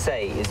 like I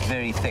say, is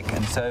very thick,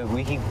 and so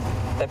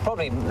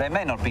they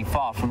may not be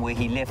far from where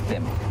he left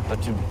them,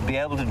 but to be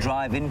able to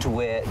drive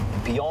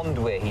beyond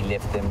where he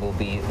left them will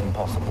be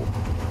impossible.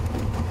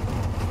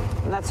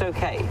 And that's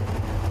okay.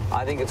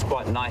 I think it's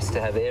quite nice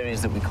to have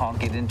areas that we can't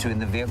get into in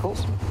the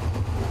vehicles.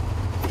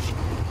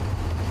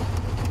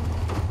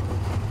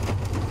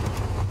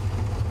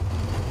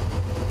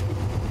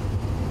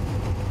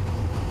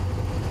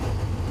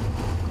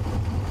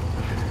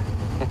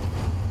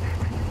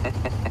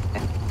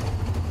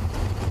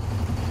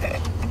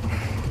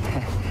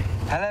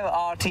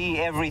 RT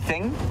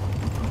everything.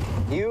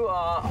 You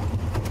are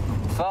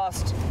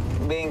fast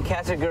being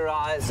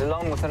categorized,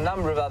 along with a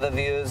number of other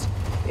viewers,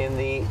 in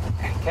the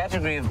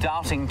category of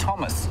doubting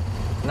Thomas.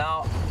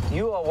 Now,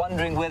 you are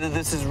wondering whether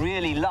this is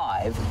really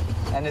live,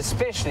 and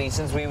especially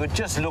since we were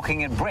just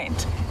looking at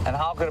Brent, and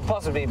how could it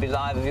possibly be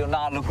live if you're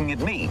now looking at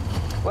me?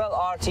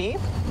 Well, RT,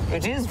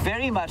 it is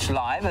very much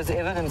live, as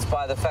evidenced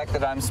by the fact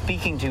that I'm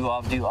speaking to you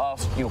after you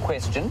asked your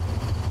question.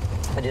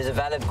 It is a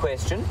valid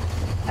question,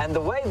 and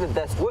the way that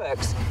this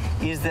works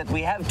is that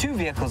we have two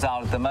vehicles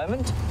out at the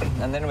moment,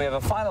 and then we have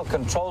a final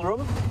control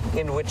room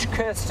in which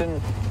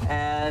Kirsten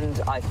and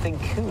I think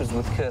who is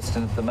with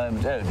Kirsten at the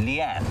moment? Oh,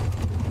 Leanne.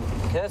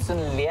 Kirsten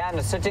and Leanne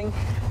are sitting.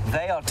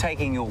 They are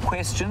taking your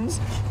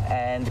questions,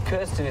 and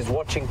Kirsten is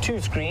watching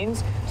two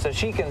screens so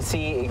she can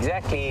see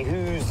exactly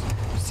who's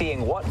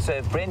seeing what. So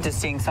if Brent is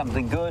seeing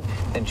something good,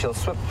 then she'll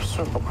swap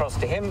across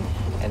to him,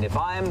 and if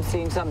I'm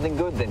seeing something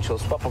good, then she'll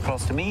swap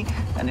across to me,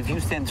 and if you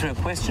send through a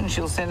question,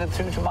 she'll send it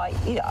through to my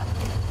ear.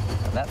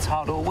 And that's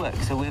how it all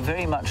works. So we're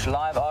very much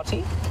live,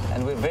 Artie,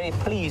 and we're very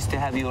pleased to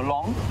have you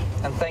along,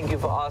 and thank you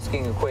for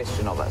asking a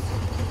question of us.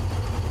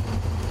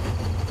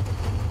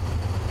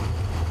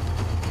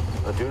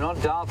 But do not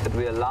doubt that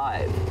we are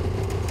live.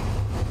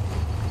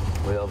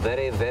 We are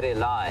very, very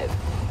live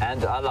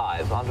and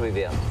alive, aren't we,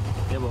 VM?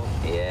 Yeah, well.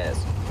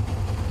 Yes.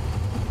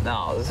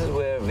 Now, this is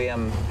where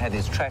VM had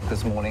his track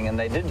this morning, and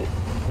they did,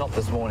 not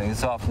this morning,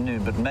 this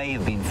afternoon, but may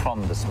have been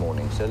from this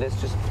morning. So let's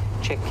just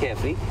check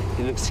carefully.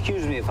 You'll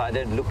excuse me if I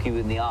don't look you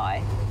in the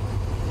eye.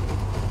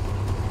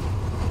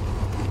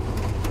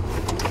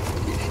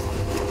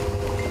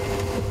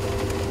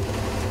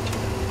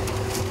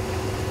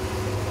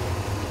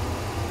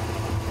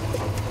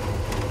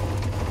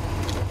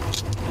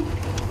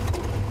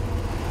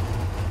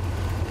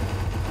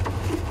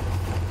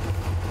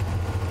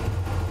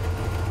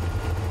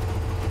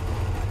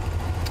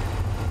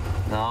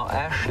 Now,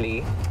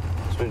 Ashley,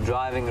 as we're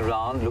driving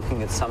around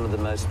looking at some of the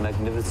most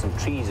magnificent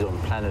trees on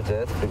planet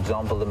Earth, for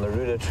example, the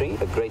marula tree,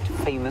 a great,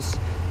 famous,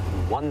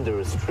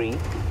 wondrous tree,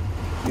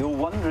 you're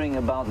wondering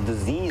about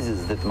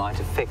diseases that might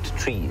affect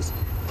trees.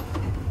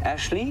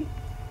 Ashley,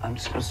 I'm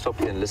just going to stop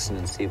here and listen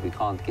and see if we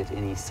can't get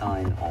any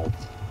sign of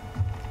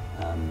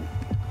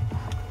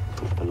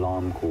sort of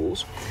alarm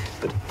calls.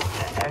 But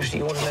Ashley,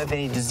 you want to know if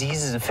any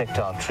diseases affect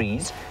our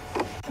trees?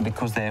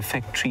 Because they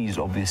affect trees,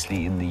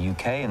 obviously, in the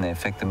UK, and they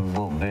affect them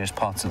in various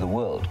parts of the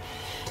world.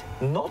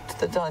 Not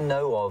that I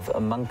know of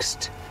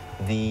amongst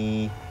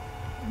the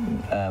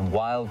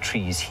wild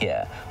trees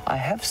here. I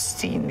have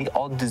seen the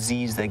odd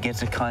disease. They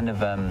get a kind of,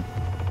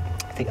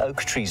 the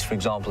oak trees, for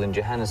example, in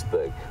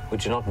Johannesburg,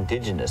 which are not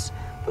indigenous,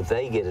 but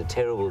they get a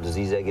terrible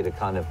disease. They get a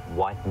kind of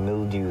white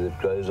mildew that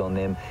grows on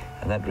them,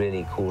 and that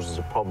really causes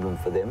a problem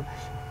for them.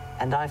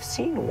 And I've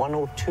seen one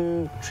or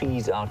two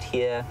trees out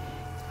here.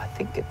 I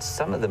think it's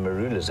some of the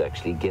marulas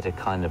actually get a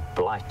kind of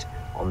blight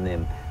on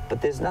them, but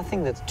there's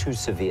nothing that's too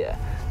severe,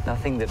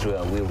 nothing that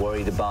we're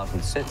worried about,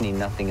 and certainly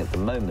nothing at the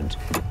moment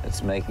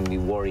that's making me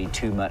worry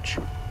too much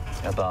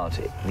about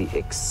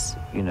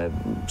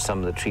some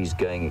of the trees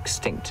going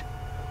extinct.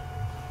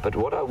 But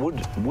what I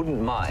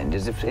wouldn't mind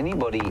is if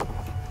anybody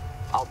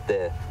out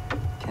there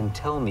can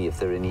tell me if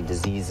there are any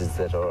diseases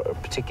that are a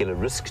particular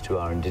risk to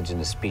our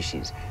indigenous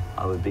species.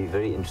 I would be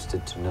very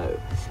interested to know.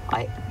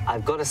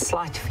 I've got a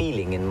slight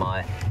feeling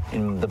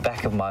in the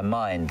back of my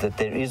mind that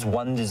there is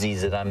one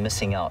disease that I'm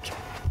missing out.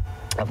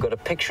 I've got a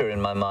picture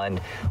in my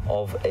mind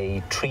of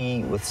a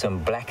tree with some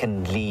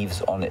blackened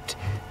leaves on it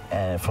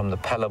from the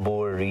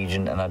Palabora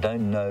region, and I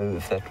don't know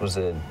if that was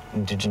an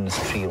indigenous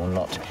tree or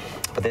not.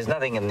 But there's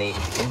nothing in the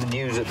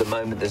news at the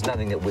moment. There's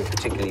nothing that we're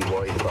particularly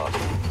worried about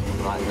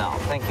right now.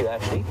 Thank you,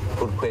 Ashley.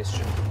 Good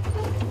question.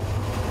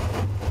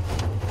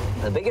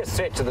 The biggest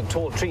threat to the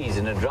tall trees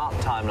in a drought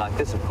time like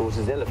this, of course,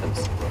 is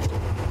elephants.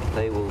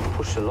 They will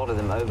push a lot of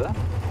them over.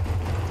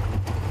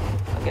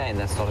 Again,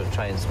 that's not a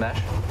train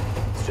smash.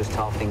 It's just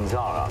how things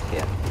are out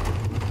here.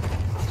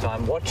 So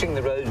I'm watching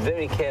the road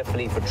very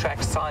carefully for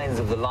track signs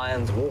of the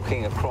lions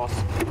walking across,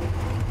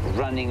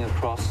 running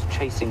across,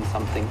 chasing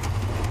something.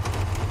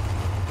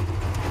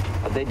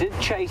 But they did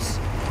chase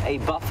a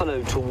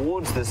buffalo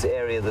towards this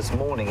area this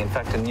morning. In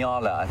fact, in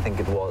Nyala, I think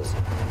it was.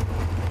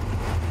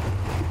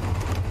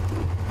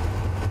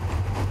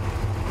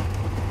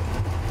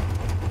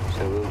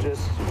 So we'll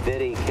just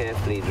very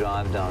carefully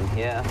drive down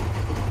here.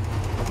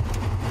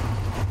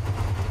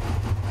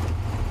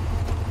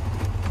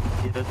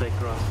 Yeah, that they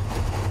cross.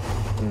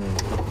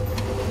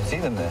 See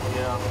them there?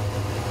 Yeah.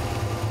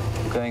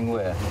 Going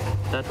where?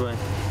 That way.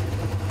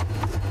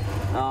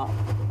 Now,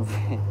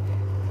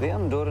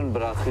 Liam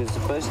Dorenbrach, who's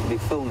supposed to be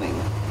filming,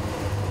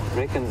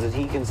 reckons that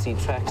he can see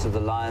tracks of the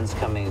lions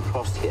coming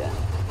across here.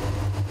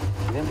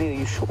 Maybe, are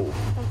you sure?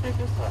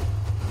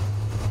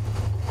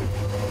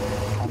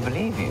 I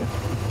believe you.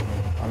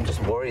 I'm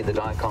just worried that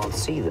I can't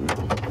see them.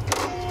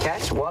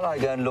 Kat, while I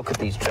go and look at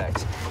these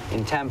tracks,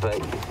 in Tampa,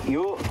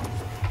 you're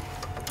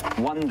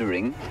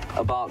wondering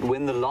about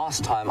when the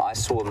last time I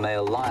saw a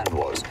male lion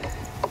was.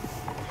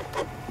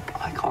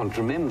 I can't can't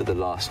remember the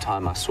last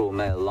time I saw a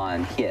male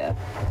lion here.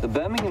 The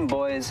Birmingham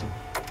boys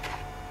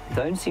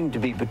don't seem to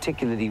be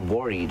particularly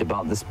worried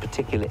about this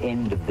particular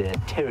end of their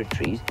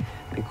territories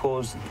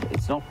because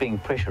it's not being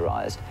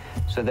pressurized.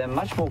 So they're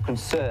much more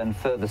concerned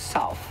further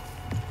south.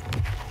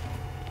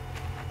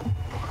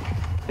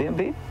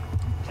 BMB?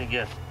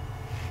 Yes.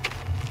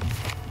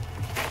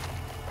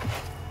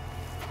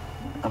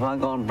 Have I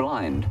gone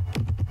blind?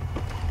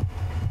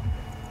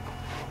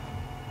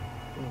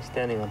 I'm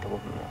standing on top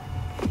of them now.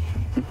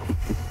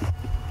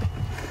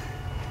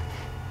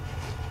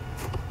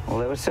 Well,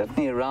 they were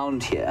certainly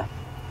around here,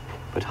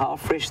 but how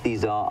fresh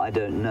these are, I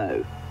don't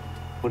know.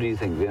 What do you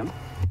think, Liam?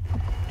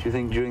 Do you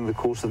think during the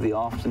course of the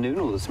afternoon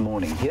or this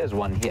morning? Here's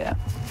one here.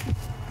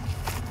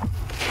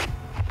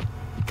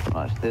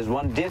 Right, there's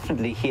one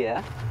definitely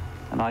here,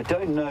 and I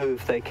don't know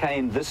if they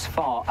came this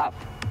far up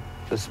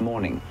this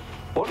morning.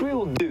 What we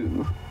will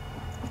do,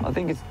 I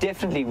think it's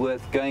definitely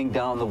worth going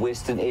down the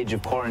western edge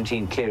of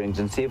quarantine clearings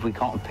and see if we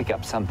can't pick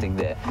up something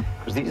there,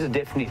 because these are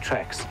definitely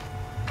tracks.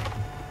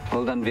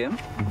 Well done, Liam.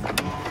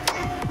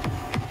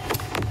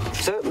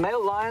 So,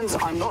 male lions,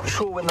 I'm not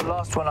sure when the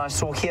last one I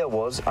saw here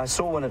was. I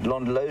saw one at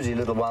Londolozi a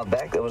little while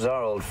back. That was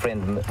our old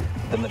friend,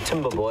 the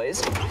Matimba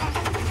boys.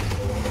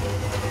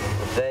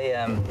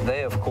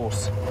 They of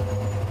course,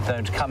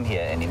 don't come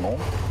here anymore.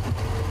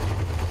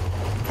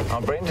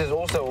 Now, Brent is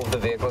also off the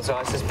vehicle, so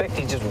I suspect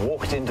he just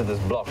walked into this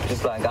block,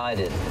 just like I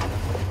did.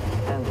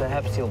 And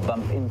perhaps he'll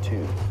bump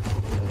into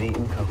the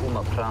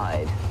Nkahuma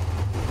Pride.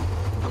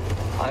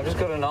 I've just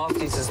got a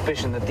nasty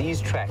suspicion that these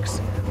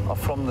tracks are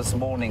from this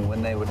morning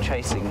when they were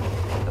chasing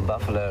the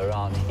buffalo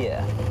around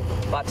here.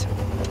 But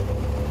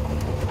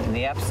in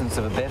the absence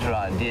of a better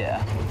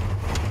idea,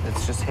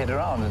 let's just head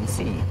around and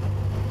see.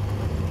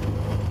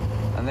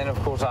 And then, of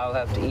course, I'll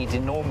have to eat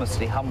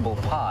enormously humble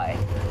pie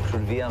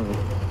should Viam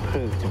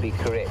prove to be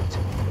correct.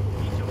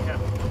 Eat your cap.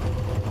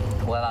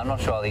 Well, I'm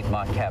not sure I'll eat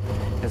my cap.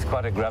 It's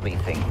quite a grubby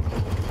thing.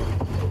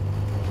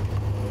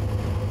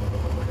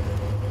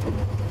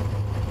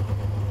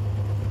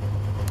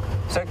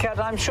 So, Kat,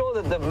 I'm sure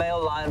that the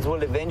male lions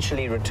will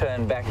eventually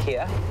return back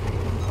here.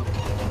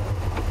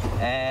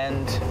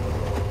 And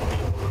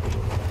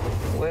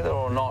whether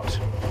or not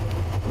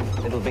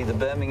it'll be the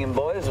Birmingham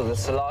boys or the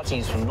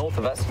Salatis from north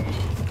of us,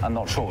 I'm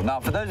not sure.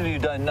 Now, for those of you who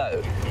don't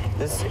know,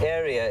 this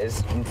area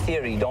is, in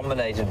theory,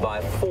 dominated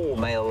by 5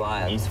 male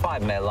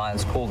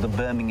lions called the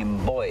Birmingham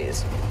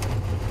boys.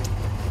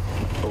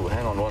 Oh,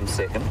 hang on 1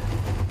 second.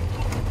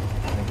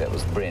 I think that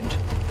was Brent.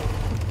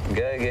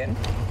 Go again.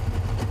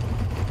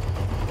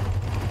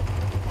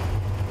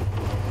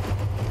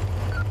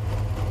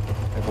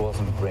 It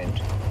wasn't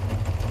Brent.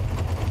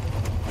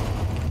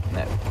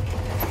 No.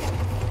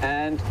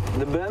 And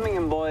the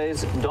Birmingham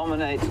boys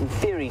dominate, in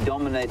theory,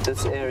 dominate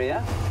this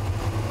area.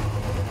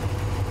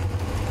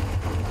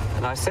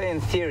 And I say in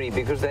theory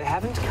because they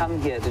haven't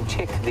come here to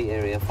check the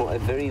area for a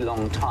very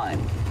long time.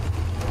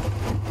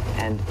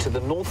 And to the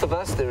north of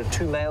us, there are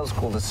 2 males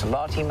called the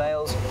Salati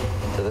males.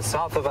 To the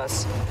south of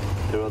us,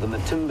 there are the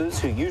Matimbas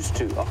who used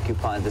to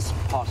occupy this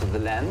part of the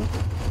land.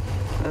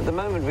 And at the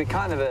moment, we're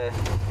kind of a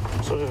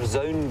sort of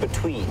zone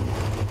between.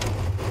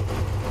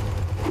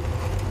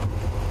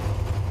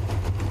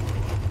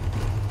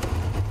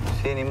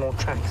 See any more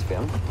tracks,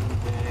 Viam?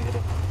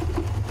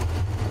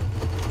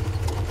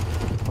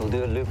 We'll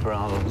do a loop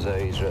around on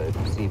Zoe's Road,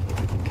 see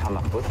what we can come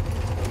up with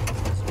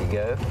as we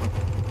go.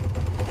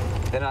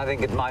 Then I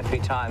think it might be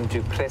time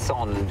to press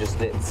on and just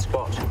let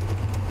Scott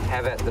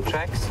have at the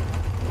tracks,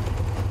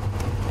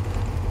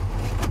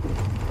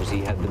 because he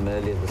had them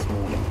earlier this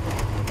morning.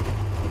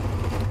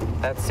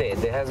 That said,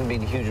 there hasn't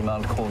been a huge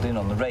amount called in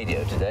on the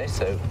radio today,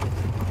 so it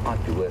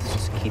might be worth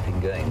just keeping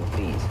going with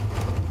these.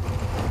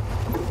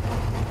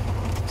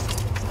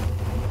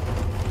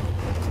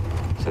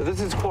 So this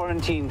is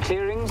quarantine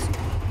clearings,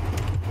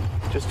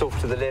 just off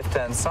to the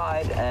left-hand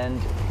side, and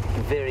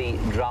a very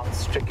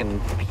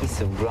drought-stricken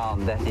piece of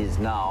ground that is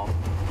now.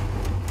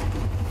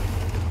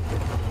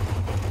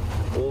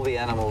 All the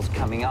animals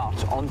coming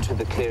out onto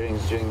the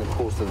clearings during the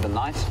course of the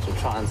night to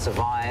try and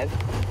survive.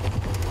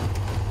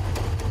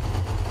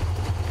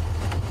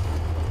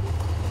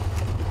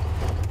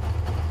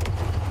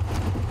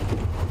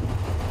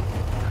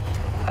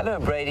 Hello,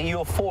 Brady.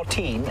 You're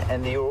 14,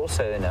 and you're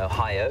also in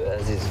Ohio,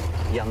 as is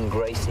young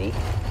Gracie.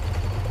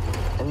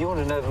 And you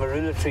want to know if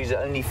marula trees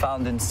are only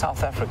found in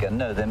South Africa?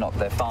 No, they're not.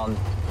 They're found,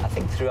 I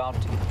think, throughout,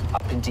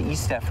 up into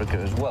East Africa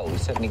as well. We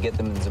certainly get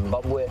them in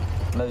Zimbabwe,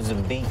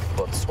 Mozambique,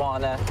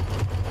 Botswana,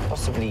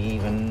 possibly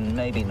even,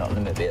 maybe not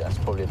Namibia. That's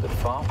probably a bit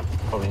far.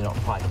 Probably not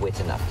quite wet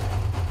enough.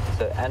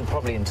 So, and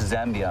probably into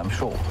Zambia, I'm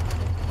sure.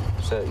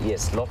 So,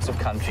 yes, lots of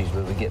countries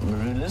where we get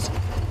marulas.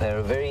 They're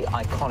a very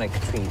iconic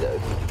tree, though.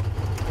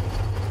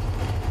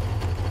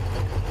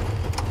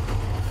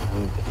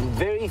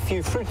 Very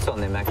few fruits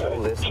on them, actually.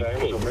 There's some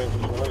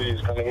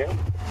pigs. Coming in.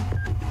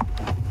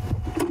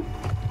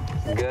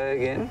 Go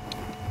again.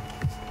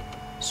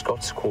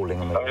 Scott's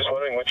calling. I'm just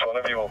wondering which one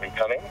of you will be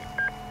coming.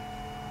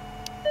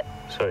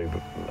 Sorry,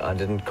 I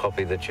didn't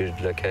copy that you'd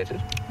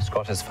located.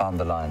 Scott has found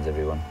the lines,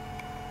 everyone.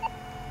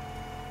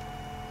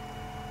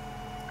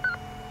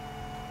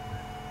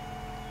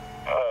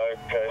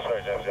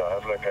 yeah, I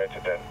have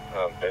located them.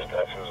 Best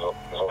access is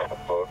off the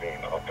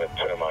boarding of the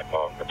termite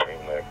mound between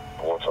the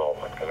waterhole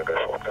and going to go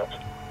shortcuts.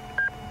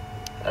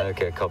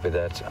 Okay, copy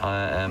that.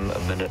 I am a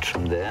minute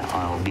from there.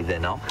 I'll be there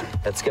now.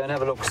 Let's go and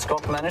have a look.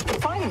 Scott managed to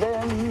find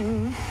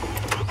them.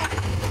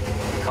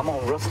 Come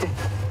on, Rusty.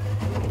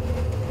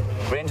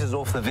 Brent is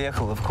off the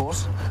vehicle, of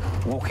course,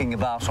 walking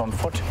about on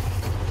foot,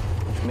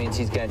 which means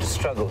he's going to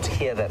struggle to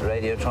hear that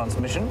radio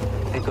transmission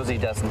because he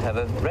doesn't have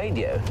a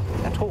radio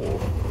at all.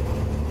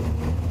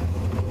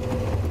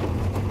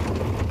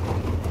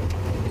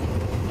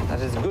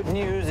 That is good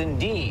news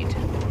indeed.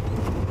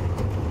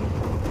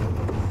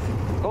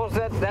 Of course,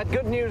 that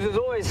good news is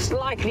always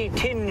slightly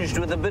tinged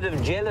with a bit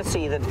of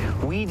jealousy that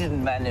we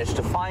didn't manage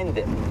to find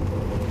them.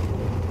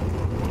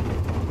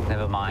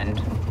 Never mind.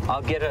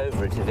 I'll get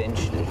over it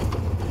eventually.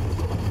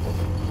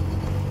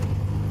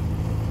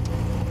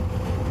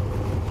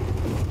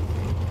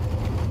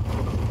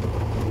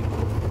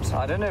 So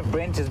I don't know if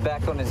Brent is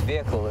back on his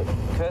vehicle.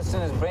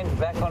 Kirsten, is Brent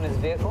back on his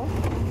vehicle?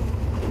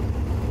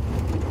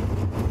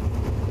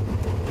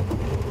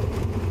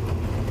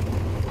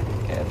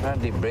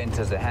 Apparently Brent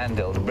has a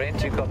handheld.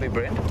 Brent, you copy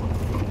Brent?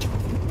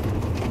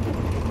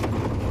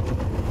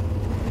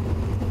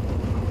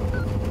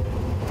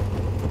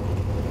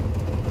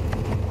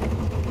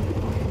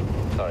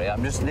 Sorry,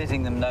 I'm just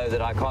letting them know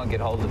that I can't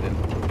get hold of him.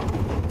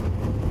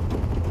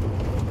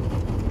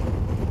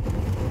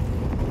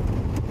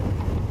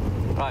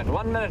 Right,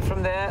 1 minute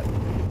from there.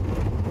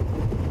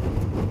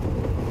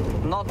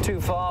 Not too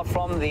far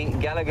from the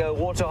Gallagher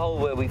waterhole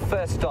where we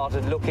first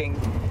started looking.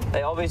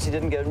 They obviously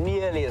didn't go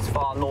nearly as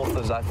far north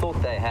as I thought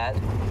they had.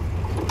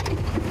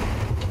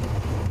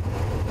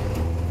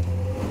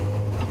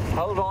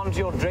 Hold on to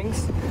your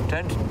drinks.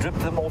 Don't drip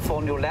them off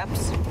on your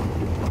laps.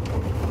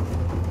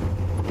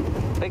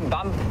 Big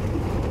bump.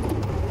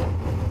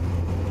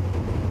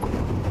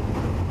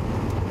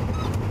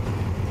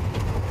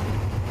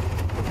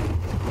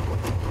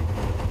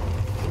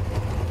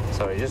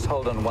 Sorry, just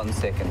hold on 1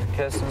 second.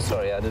 Kirsten,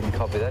 sorry, I didn't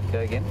copy that. Go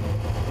again.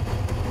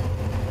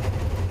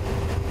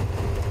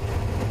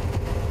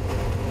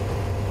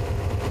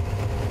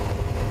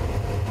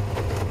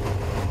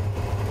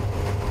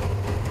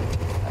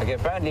 Okay,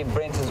 apparently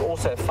Brent has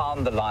also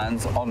found the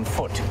lions on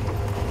foot.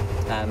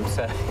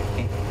 So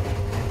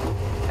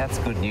that's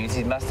good news.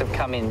 He must have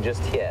come in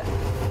just here.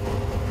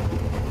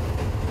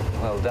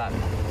 Well done.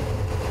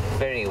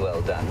 Very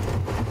well done.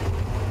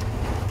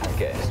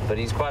 Okay, but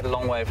he's quite a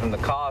long way from the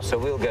car, so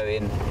we'll go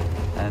in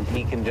and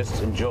he can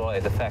just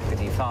enjoy the fact that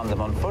he found them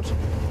on foot,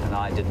 and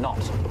I did not.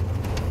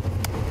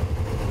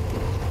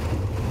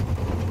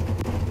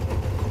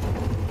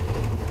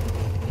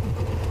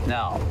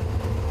 Now,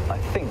 I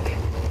think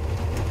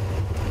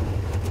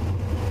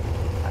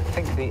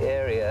the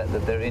area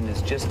that they're in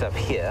is just up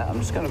here. I'm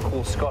just going to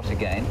call Scott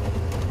again.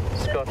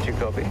 Scott, you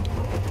copy?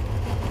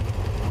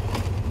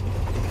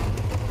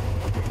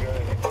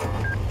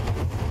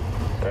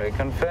 Sorry,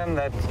 confirm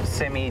that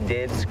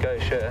semi-dead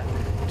Scotia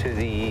to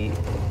the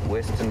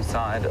western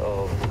side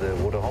of the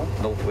waterhole,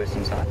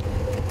 northwestern side.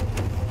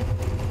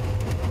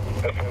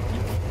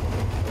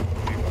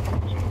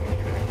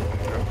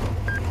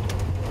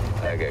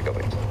 Okay,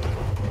 copy.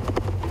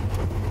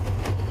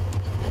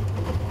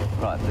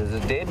 Right, there's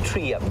a dead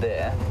tree up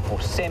there,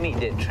 or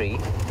semi-dead tree.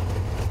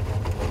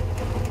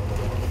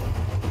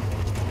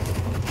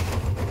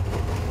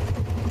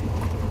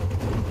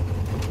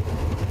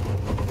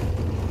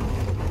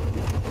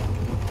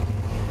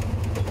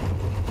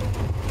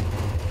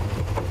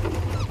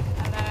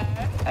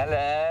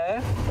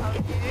 Hello. How are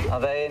you? Are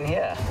they in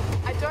here?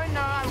 I don't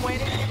know. I'm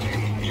waiting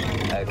for you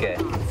to Okay.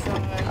 so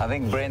I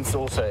think Brent's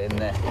also in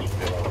there.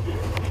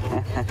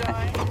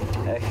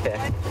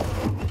 Okay.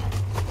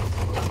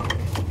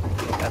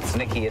 That's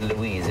Nikki and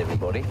Louise,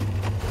 everybody.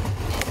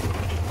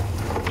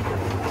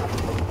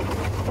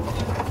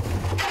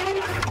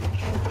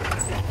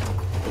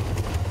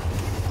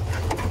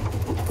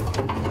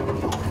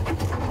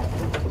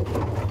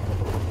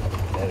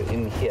 They're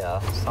in here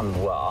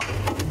somewhere.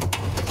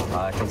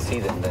 I can see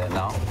them there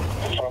now.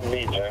 From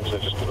me, James, they're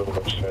just a little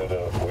bit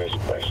further west,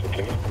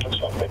 basically.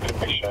 Looks like they could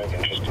be showing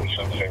interest in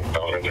something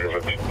down in the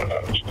river,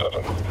 which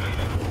doesn't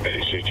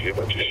really suit you,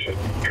 but you should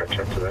catch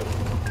up to them.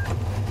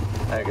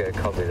 Okay,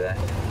 copy that.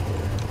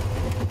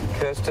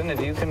 Kirsten,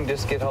 if you can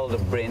just get hold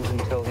of Brent and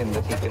tell him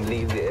that he can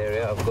leave the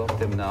area. I've got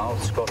them now.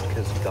 Scott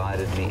has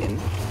guided me in.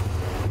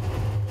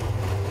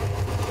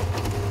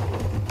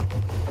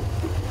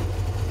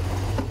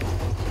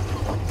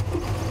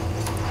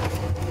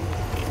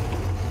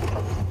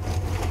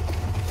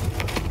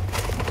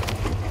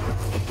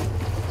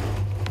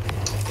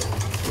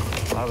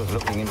 I was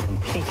looking in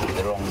completely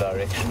the wrong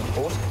direction, of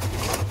course.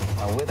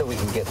 Now, whether we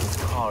can get this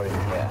car in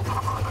here.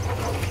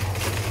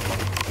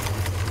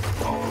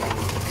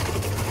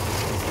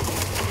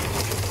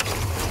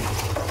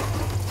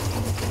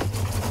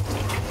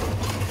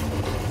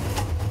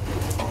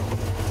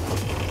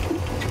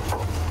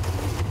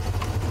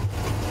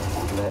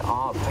 They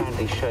are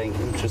apparently showing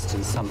interest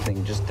in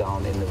something just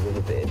down in the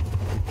riverbed.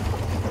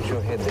 Put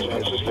your head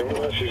there.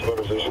 She's got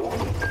a visual.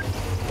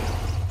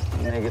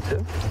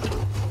 Negative.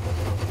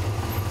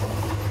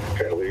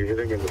 Okay, we're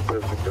heading in the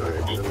perfect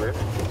direction there.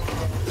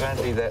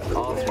 Apparently they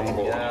are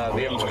three. Yeah,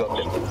 VM's got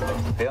them.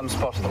 VM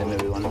spotted them,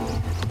 everyone.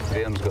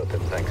 VM's got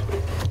them, thanks.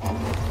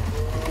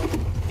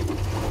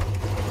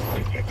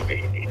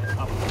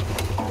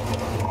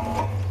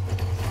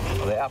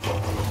 Are they up?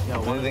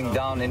 Yeah, Moving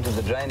down into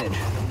the drainage.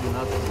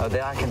 Oh,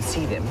 there I can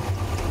see them.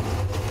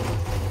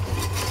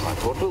 Right,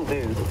 what we'll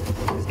do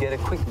is get a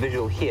quick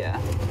visual here.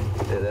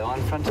 There they are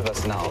in front of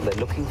us now. They're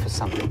looking for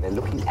something. They're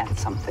looking at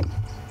something.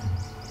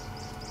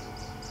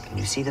 Can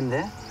you see them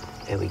there?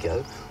 There we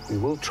go. We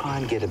will try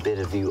and get a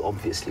better view,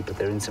 obviously, but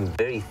they're in some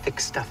very thick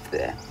stuff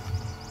there.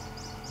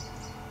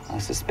 I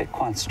suspect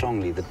quite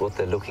strongly that what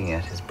they're looking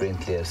at is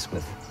Brent Leo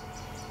Smith.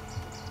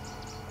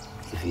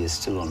 If he is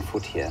still on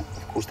foot here.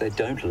 Of course, they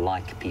don't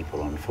like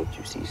people on foot,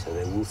 you see, so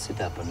they will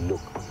sit up and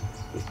look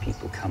if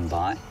people come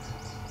by.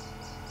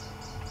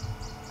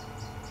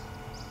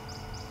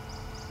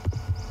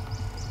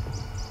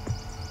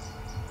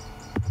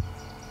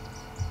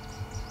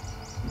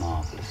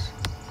 Marvelous.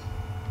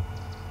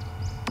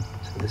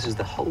 So this is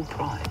the whole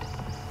pride,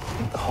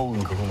 the whole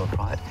Nkuma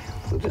pride.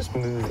 We'll just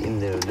move in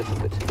there a little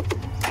bit,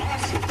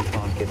 see if we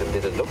can't get a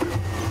better look.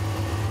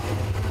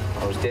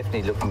 I was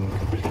definitely looking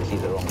completely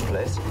the wrong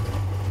place.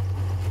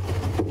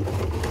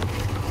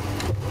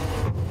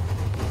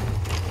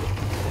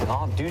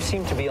 They do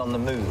seem to be on the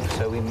move,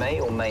 so we may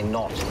or may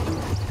not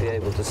be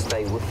able to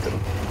stay with them.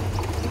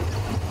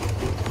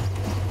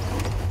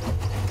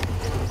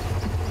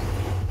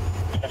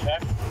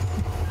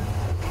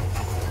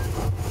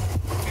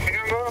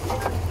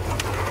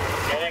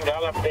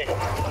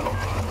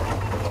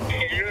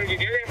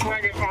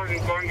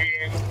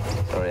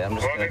 Sorry, I'm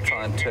just going to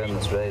try and turn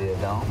this radio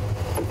down.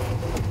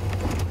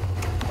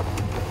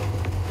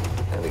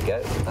 There we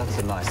go. That's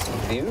a nice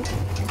view.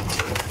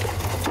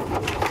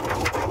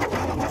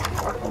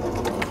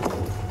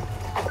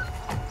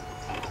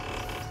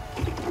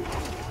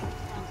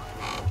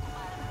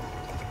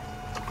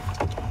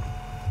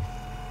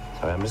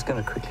 Sorry, I'm just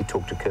going to quickly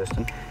talk to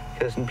Kirsten.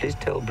 Kirsten, please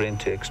tell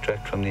Brent to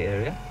extract from the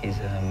area. He's,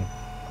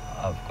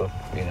 I've got,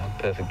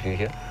 perfect view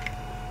here.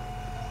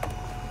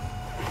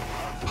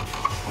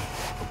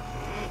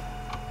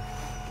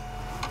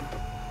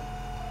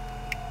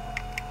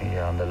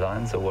 Yeah, and the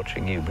lions are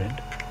watching you, Brent.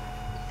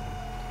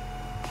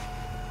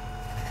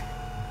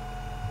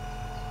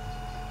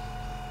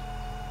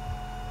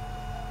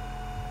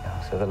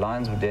 Yeah, so the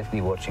lions were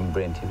definitely watching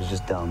Brent. He was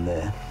just down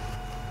there.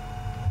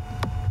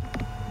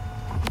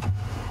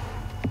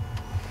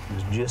 He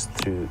was just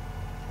through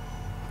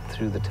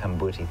the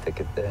Tamboti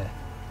thicket there.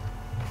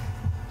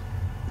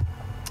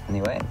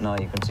 Anyway, now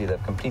you can see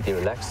they've completely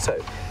relaxed.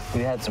 So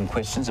we had some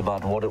questions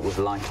about what it was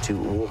like to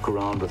walk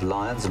around with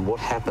lions and what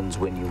happens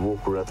when you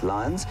walk with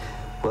lions.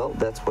 Well,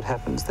 that's what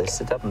happens. They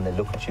sit up and they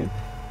look at you.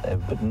 They're a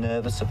bit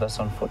nervous of us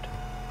on foot.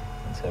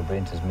 And so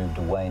Brent has moved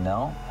away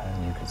now,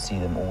 and you can see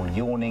them all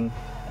yawning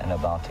and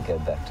about to go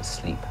back to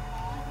sleep.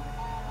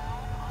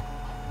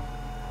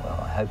 Well,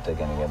 I hope they're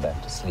going to go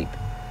back to sleep.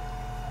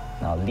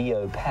 Now,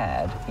 Leo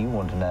Pad, you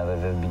want to know if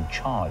I've ever been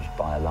charged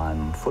by a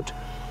lion on foot.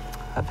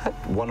 I've had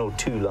one or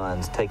two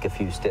lions take a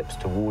few steps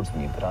towards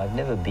me, but I've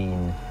never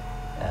been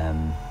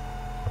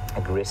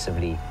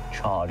aggressively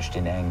charged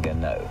in anger,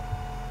 no.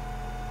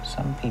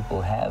 Some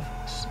people have.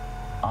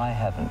 I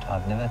haven't.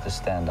 I've never had to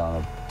stand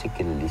on a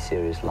particularly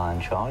serious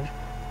lion charge.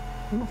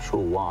 I'm not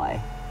sure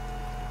why.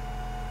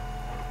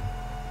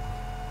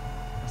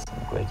 There's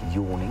some great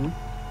yawning.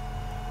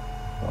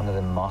 One of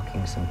them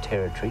marking some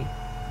territory.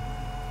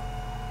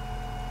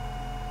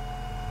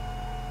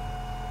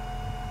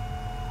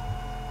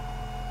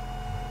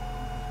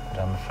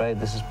 I'm afraid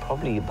this is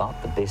probably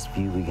about the best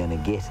view we're going to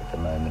get at the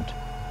moment.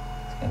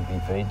 It's going to be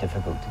very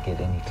difficult to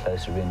get any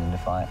closer in, and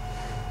if I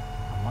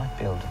might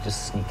be able to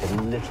just sneak a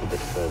little bit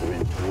further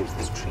in towards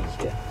this tree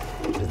here.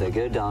 As they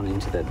go down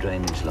into that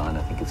drainage line,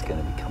 I think it's going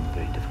to become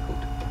very difficult.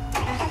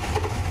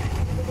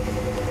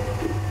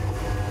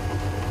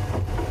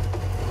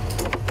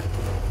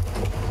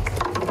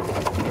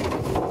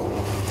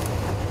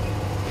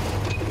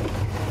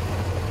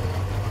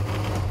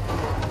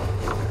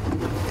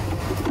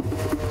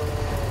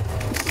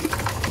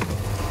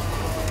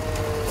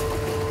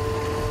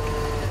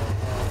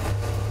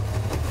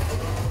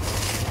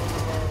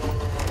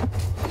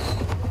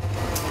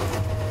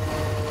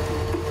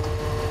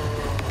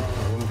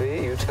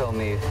 Tell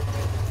me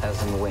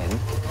as and when.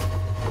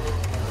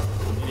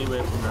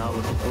 Anywhere from now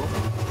would be cool.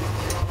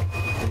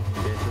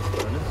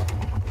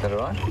 Is that all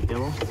right? Yeah,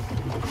 well.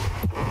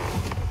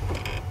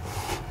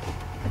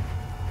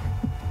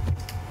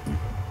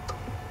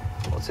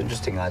 What's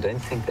interesting, I don't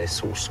think they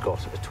saw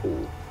Scott at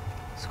all.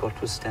 Scott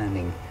was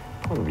standing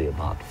probably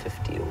about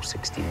 50 or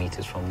 60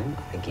 meters from them.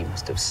 I think he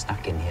must have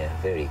snuck in here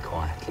very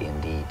quietly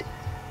indeed.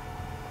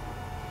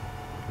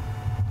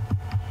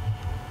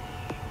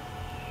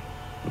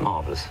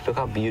 Marvelous. Look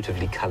how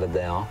beautifully colored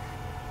they are.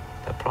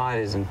 The pride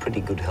is in pretty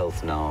good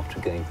health now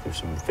after going through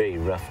some very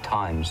rough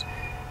times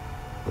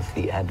with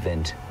the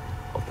advent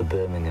of the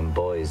Birmingham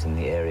boys in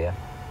the area.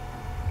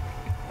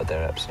 but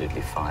they're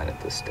absolutely fine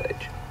at this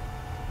stage.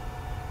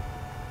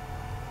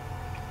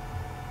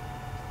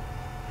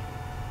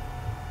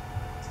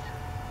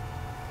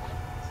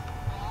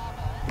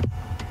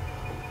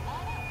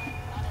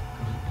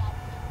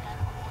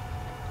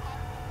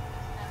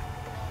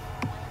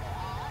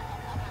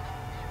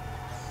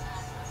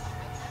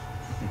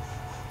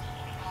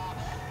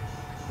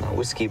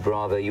 Whiskey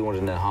Bravo, you want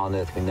to know how on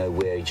earth we know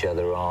where each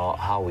other are,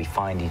 how we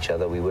find each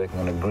other. Are we working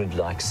on a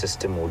grid-like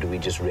system, or do we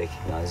just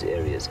recognize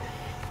areas?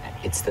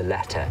 It's the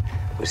latter,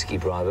 Whiskey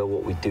Bravo.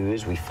 What we do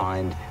is we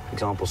find, for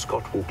example,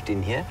 Scott walked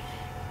in here,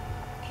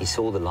 he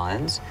saw the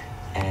lions,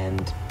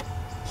 and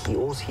he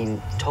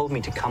told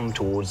me to come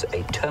towards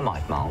a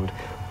termite mound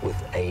with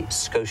a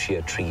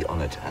scotia tree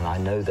on it, and I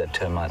know that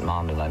termite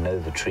mound and I know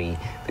the tree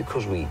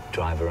because we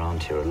drive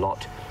around here a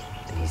lot.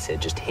 And he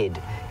said, just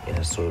head in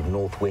a sort of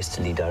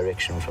northwesterly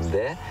direction from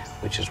there,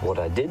 which is what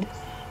I did.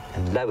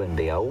 And lo and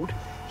behold,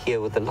 here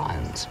were the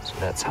lions. So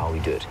that's how we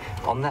do it.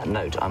 On that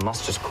note, I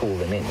must just call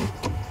them in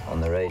on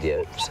the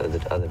radio so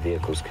that other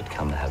vehicles could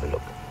come and have a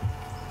look.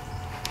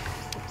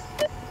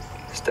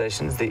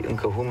 Stations, the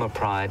Nkahuma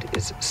Pride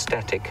is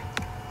static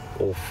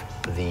off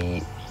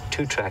the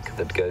 2-track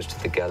that goes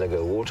to the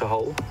Gallagher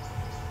waterhole.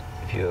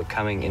 If you're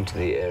coming into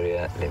the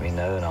area, let me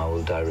know and I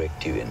will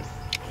direct you in.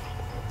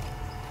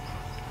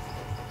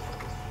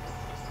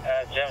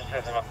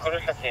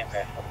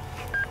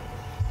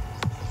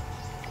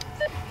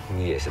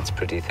 Yes, it's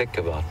pretty thick,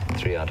 about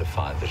 3 out of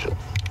 5 visual.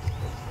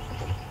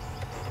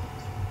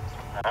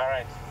 All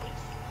right.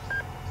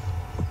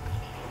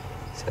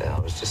 So I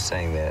was just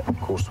saying that, of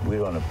course,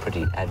 we're on a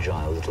pretty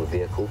agile little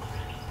vehicle,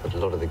 but a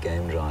lot of the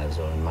game drives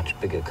are in much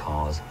bigger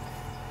cars,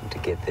 and to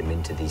get them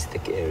into these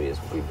thick areas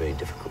will be very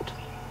difficult,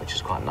 which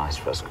is quite nice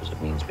for us because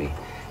it means we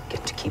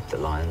get to keep the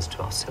lions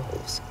to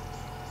ourselves.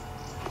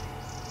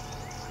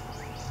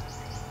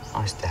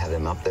 Nice to have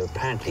them up. They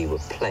apparently were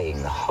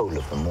playing the whole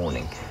of the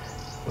morning,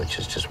 which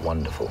is just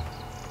wonderful.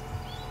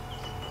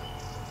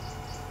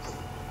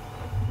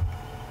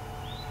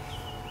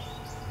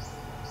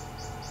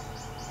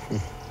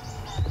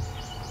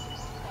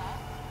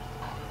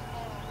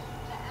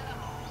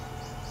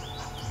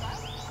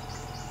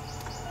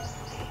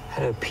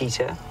 Hello,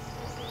 Peter.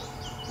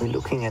 We're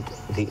looking at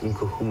the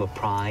Nkahuma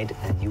Pride,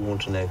 and you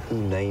want to know who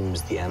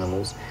names the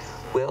animals.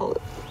 Well,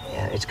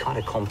 it's quite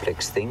a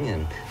complex thing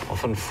and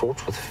often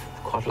fraught with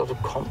quite a lot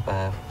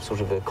of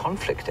sort of a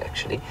conflict,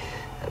 actually.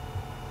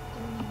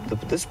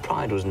 This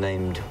pride was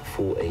named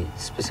for a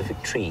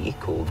specific tree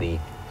called the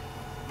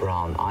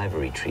brown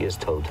ivory tree, as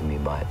told to me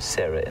by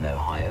Sarah in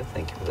Ohio.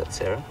 Thank you for that,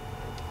 Sarah.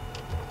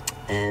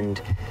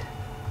 And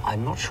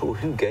I'm not sure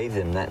who gave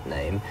them that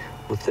name.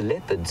 With the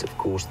leopards, of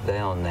course, they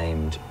are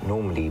named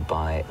normally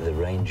by the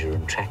ranger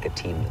and tracker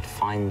team that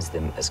finds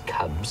them as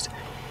cubs,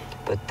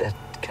 but that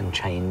can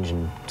change,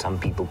 and some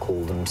people call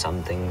them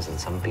some things and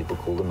some people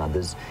call them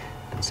others,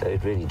 and so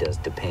it really does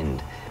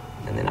depend.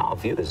 And then our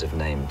viewers have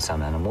named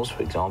some animals.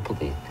 For example,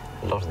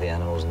 a lot of the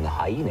animals in the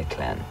hyena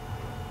clan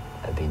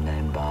have been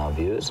named by our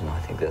viewers, and I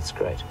think that's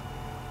great.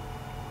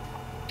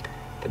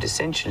 But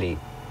essentially,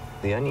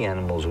 the only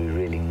animals we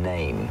really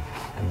name,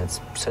 and that's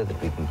so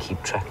that we can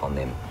keep track on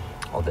them,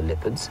 are the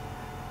leopards.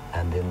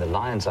 And then the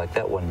lions, like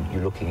that one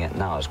you're looking at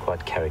now, is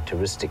quite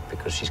characteristic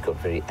because she's got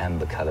very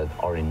amber-colored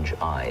orange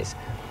eyes.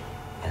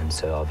 And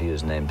so our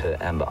viewers named her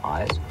Amber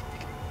Eyes.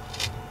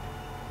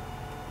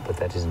 But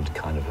that isn't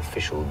kind of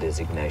official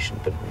designation,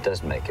 but it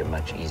does make her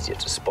much easier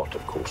to spot,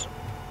 of course.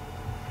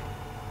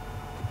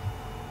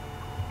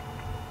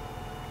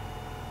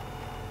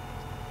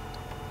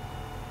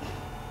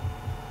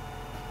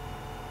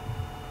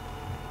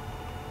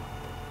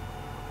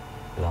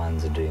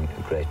 Lions are doing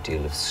a great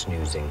deal of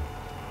snoozing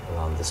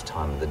around this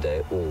time of the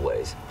day,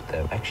 always.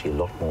 They're actually a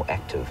lot more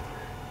active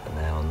than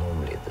they are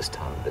normally at this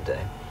time of the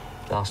day.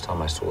 Last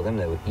time I saw them,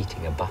 they were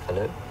eating a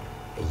buffalo,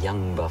 a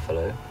young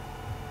buffalo.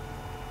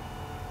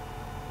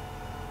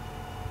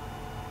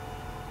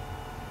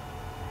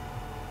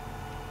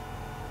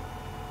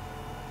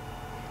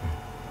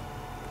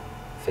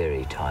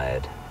 Very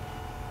tired.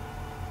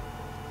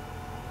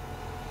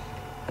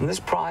 And this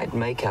pride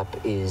makeup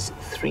is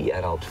 3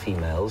 adult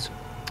females,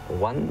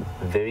 1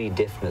 very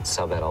definite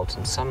sub-adult,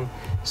 and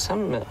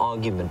some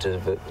argument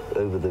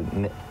over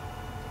the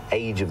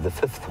age of the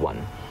 5th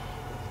one.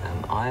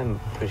 I am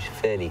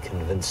fairly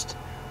convinced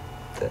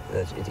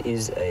that it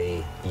is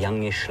a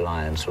youngish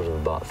lion, sort of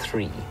about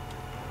 3.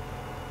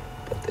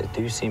 But there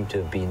do seem to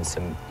have been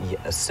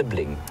a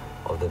sibling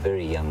of the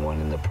very young one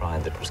in the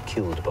pride that was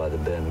killed by the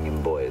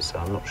Birmingham boys. So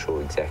I'm not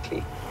sure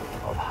exactly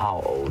of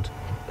how old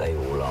they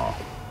all are.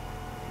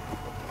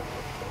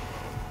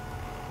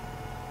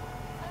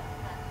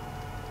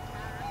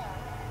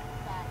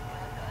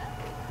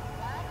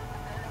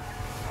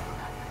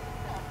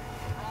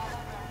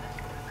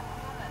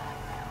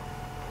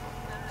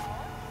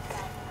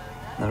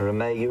 Now,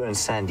 Ramey, you're in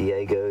San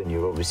Diego, and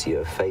you're obviously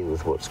au fait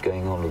with what's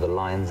going on with the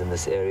lions in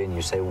this area, and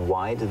you say,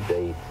 why did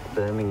the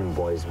Birmingham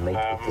boys mate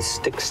with the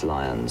Styx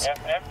lions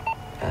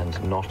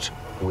and not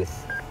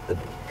with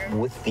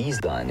with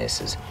these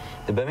lionesses.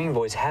 The Birmingham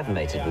boys have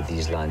mated with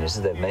these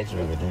lionesses. They've mated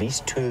with at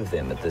least 2 of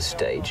them at this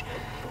stage.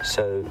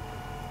 So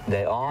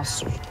they are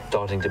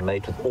starting to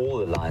mate with all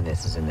the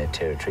lionesses in their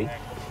territory.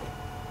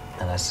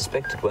 And I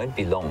suspect it won't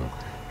be long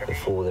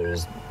before there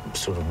is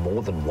sort of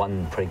more than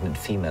one pregnant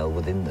female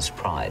within this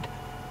pride.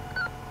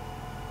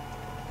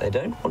 They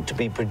don't want to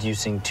be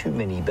producing too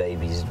many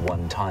babies at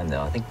one time,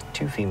 though. I think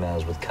 2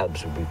 females with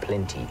cubs would be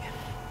plenty.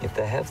 If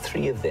they have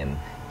 3 of them,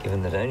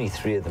 given that only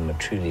 3 of them are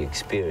truly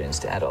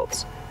experienced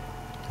adults,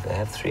 if they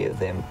have 3 of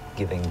them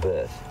giving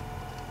birth,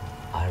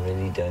 I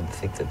really don't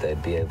think that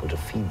they'd be able to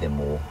feed them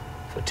all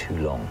for too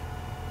long.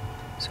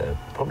 So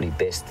probably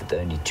best that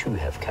only 2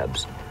 have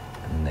cubs,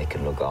 and they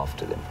can look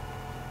after them.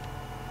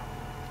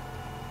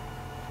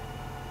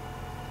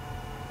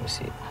 You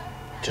see,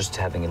 just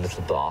having a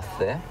little bath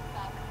there.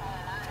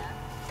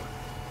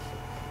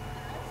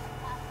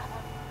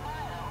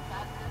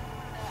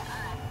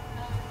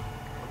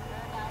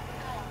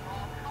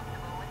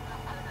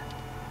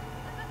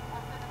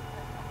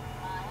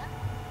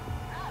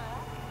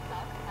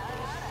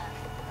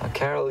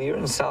 Carol, you're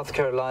in South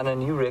Carolina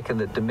and you reckon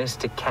that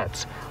domestic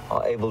cats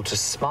are able to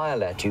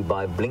smile at you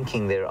by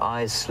blinking their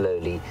eyes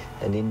slowly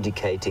and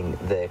indicating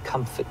their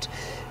comfort.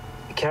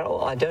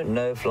 Carol, I don't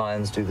know if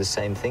lions do the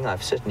same thing.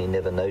 I've certainly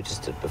never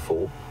noticed it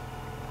before.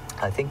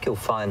 I think you'll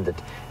find that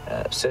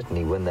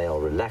certainly when they are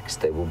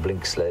relaxed, they will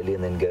blink slowly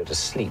and then go to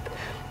sleep.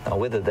 Now,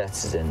 whether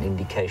that's an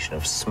indication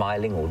of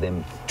smiling or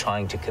them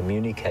trying to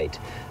communicate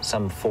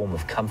some form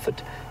of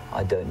comfort,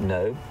 I don't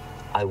know.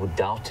 I would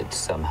doubt it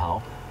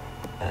somehow.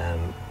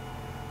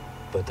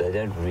 But they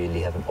don't really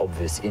have an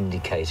obvious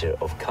indicator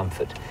of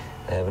comfort.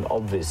 They have an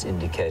obvious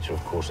indicator,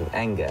 of course, of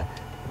anger,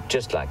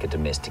 just like a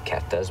domestic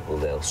cat does. Well,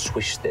 they'll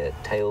swish their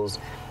tails.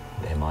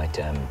 They might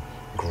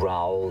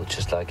growl,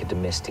 just like a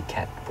domestic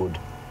cat would.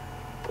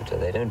 But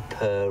they don't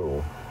purr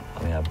or...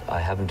 I mean, I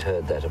haven't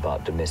heard that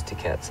about domestic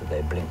cats, that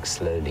they blink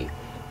slowly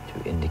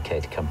to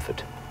indicate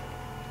comfort.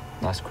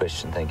 Nice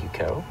question. Thank you,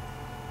 Carol.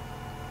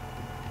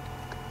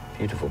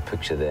 Beautiful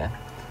picture there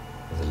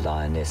of the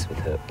lioness with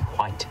her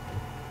white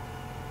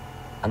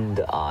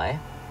under eye.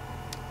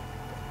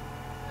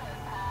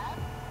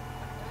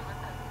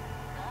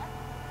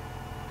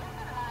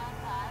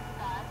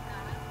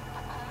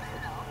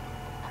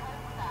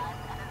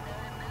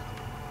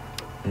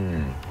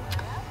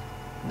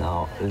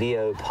 Now,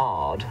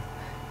 leopard.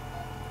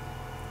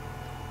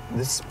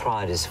 This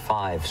pride is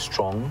 5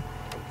 strong.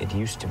 It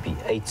used to be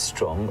 8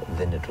 strong,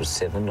 then it was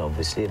 7,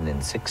 obviously, and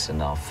then 6, and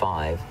now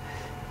 5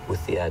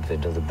 with the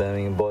advent of the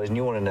Birmingham boys. And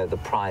you want to know the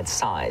pride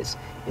size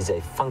is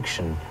a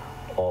function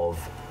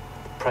of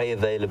prey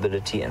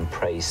availability and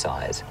prey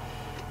size.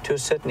 To a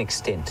certain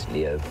extent,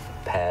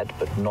 leopard,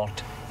 but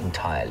not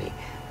entirely.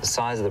 The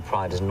size of the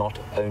pride is not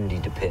only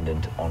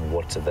dependent on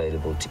what's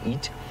available to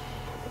eat,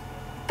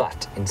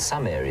 but in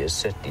some areas,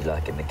 certainly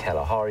like in the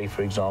Kalahari,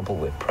 for example,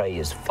 where prey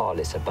is far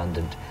less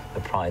abundant,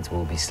 the prides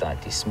will be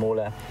slightly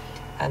smaller,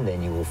 and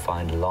then you will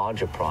find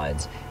larger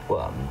prides,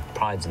 well,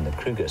 prides in the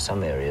Kruger,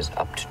 some areas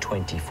up to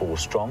 24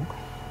 strong,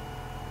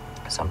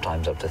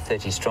 sometimes up to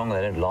 30 strong.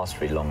 They don't last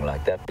very long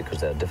like that because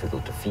they're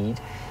difficult to feed,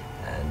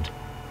 and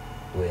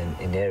when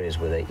in areas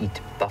where they eat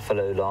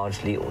buffalo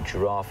largely or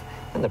giraffe,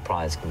 then the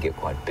prides can get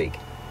quite big.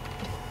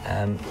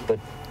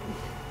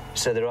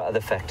 So there are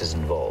other factors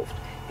involved.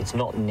 It's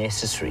not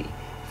necessary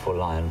for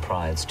lion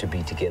prides to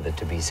be together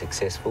to be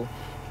successful,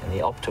 and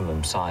the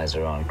optimum size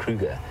around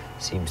Kruger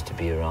seems to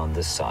be around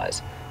this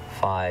size: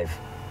 5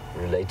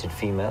 related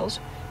females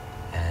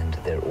and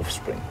their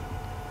offspring.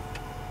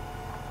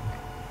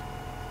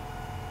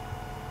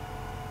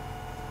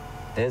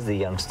 There's the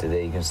youngster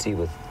there, you can see,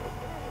 with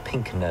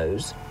pink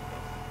nose.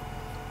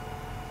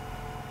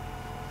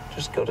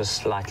 Just got a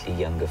slightly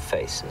younger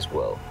face as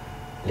well,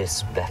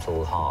 less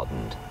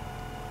battle-hardened.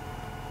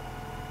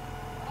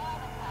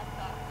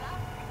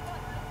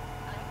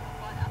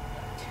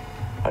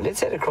 Right,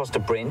 let's head across to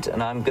Brent,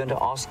 and I'm going to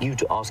ask you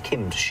to ask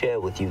him to share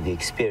with you the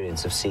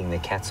experience of seeing the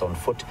cats on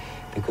foot,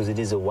 because it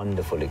is a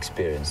wonderful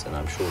experience, and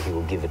I'm sure he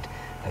will give it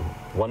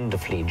a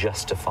wonderfully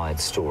justified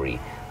story.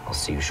 I'll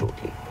see you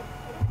shortly.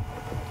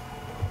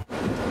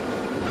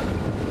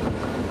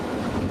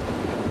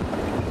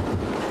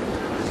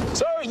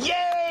 So,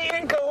 yay,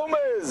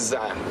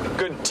 Inkahumas!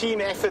 Good team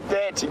effort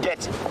there to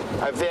get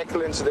a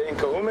vehicle into the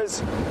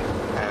Inkahumas.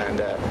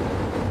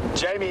 And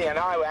Jamie and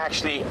I were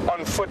actually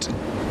on foot,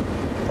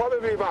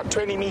 probably about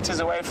 20 meters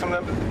away from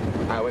them,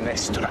 when they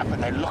stood up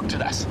and they looked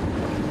at us.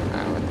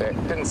 They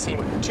didn't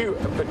seem too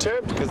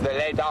perturbed because they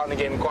lay down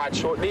again quite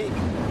shortly,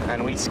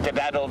 and we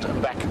skedaddled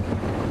back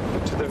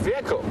to the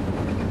vehicle.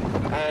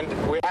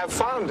 And we have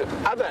found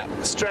other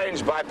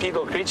strange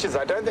bipedal creatures.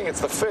 I don't think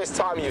it's the first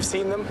time you've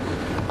seen them.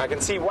 I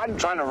can see one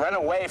trying to run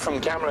away from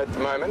camera at the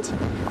moment.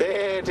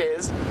 There it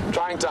is,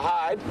 trying to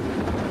hide.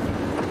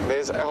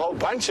 There's a whole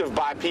bunch of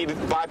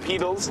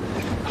bipedals,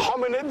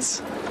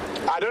 hominids.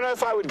 I don't know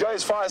if I would go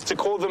as far as to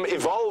call them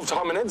evolved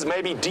hominids,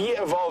 maybe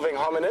de-evolving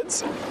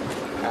hominids.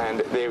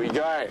 And there we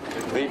go.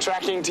 The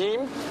tracking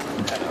team.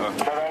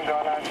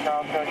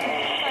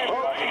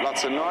 Oh, lots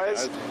lots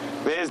of noise.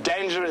 There's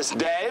Dangerous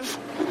Dave,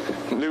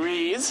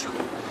 Louise,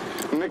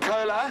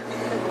 Nicola.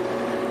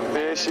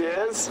 There she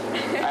is.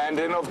 And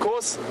then, of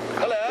course,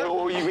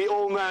 hello. We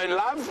all know and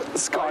love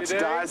Scott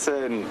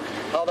Dyson.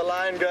 How the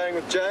line going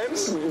with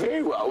James?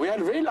 Very well. We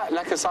had a very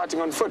like a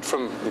sighting on foot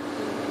from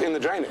in the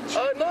drainage.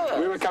 Oh,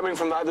 no. We were coming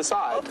from the other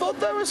side. I thought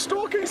they were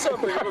stalking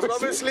something. It was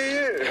obviously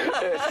you.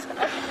 Yes.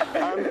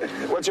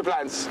 What's your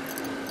plans?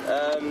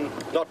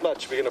 Not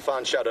much. We're going to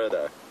find Shadow,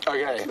 though.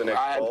 Okay, I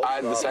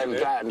had the same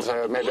plan,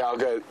 so maybe I'll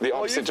go the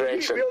opposite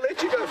direction. We'll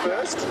let you go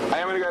first. I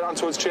am going to go down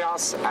towards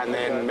Treehouse and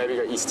then maybe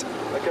go east.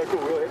 Okay,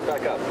 cool. We'll head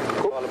back up.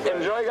 Cool.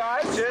 Enjoy,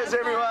 guys. Cheers,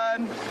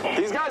 everyone.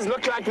 These guys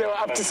look like they were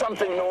up to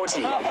something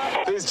naughty.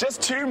 There's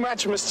just too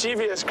much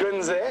mischievous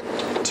grins there.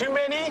 Too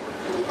many?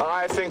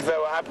 I think they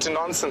were up to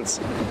nonsense.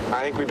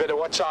 I think we better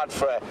watch out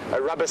for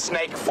a rubber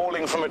snake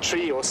falling from a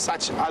tree or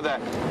such other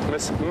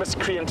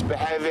miscreant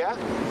behavior.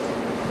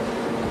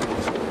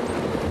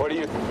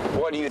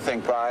 What do you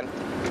think, Brian?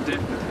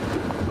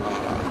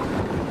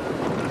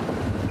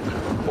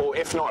 Or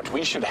if not,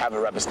 we should have a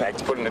rubber snake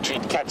to put in a tree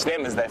to catch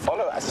them as they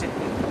follow us.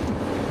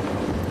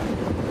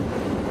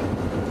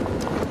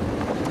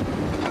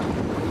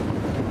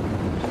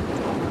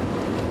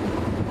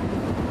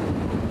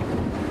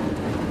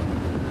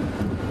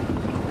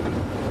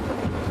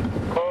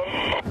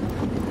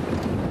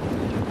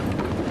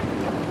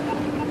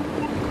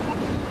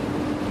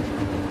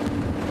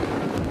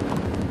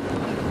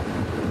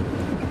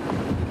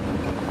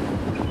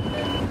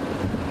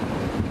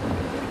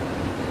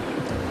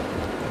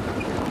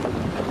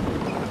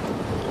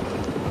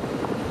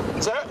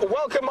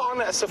 Welcome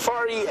on a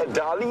safari,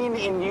 Darlene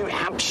in New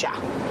Hampshire.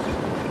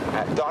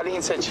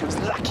 Darlene said she was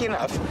lucky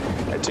enough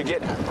to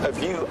get a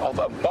view of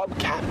a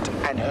bobcat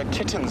and her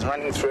kittens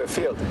running through a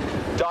field.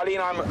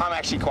 Darlene, I'm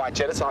actually quite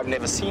jealous. I've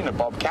never seen a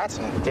bobcat,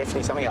 and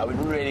definitely something I would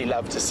really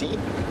love to see.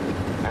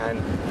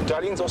 And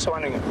Darlene's also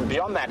wondering,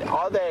 beyond that,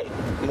 are they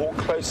more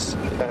close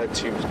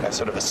to a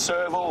sort of a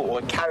serval or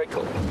a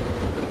caracal?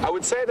 I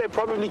would say they're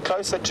probably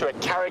closer to a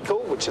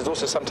caracal, which is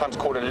also sometimes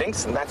called a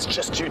lynx, and that's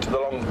just due to the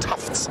long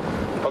tufts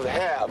of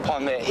hair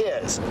upon their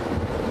ears.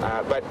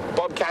 But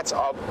bobcats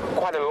are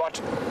quite a lot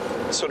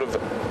sort of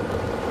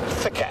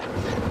thicker,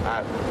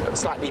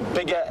 slightly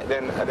bigger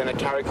than a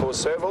caracal or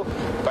serval,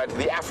 but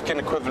the African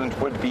equivalent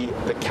would be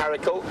the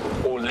caracal,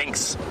 or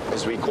lynx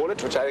as we call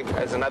it, which I think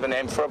is another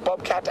name for a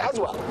bobcat as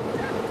well.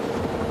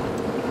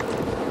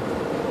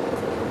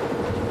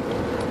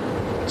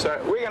 So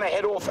we're going to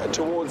head off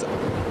towards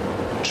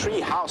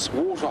Treehouse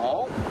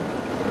Waterhole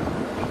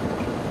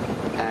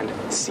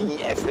and see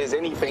if there's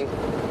anything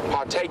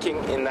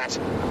partaking in that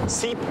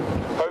seep.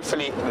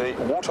 Hopefully the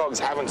warthogs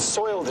haven't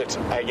soiled it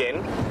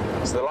again.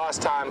 So the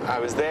last time I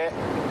was there,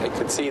 I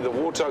could see the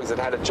warthogs had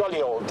had a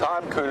jolly old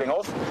time cooling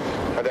off,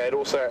 but they had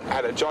also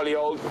had a jolly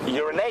old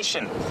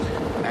urination,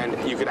 and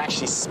you could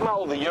actually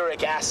smell the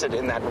uric acid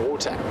in that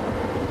water.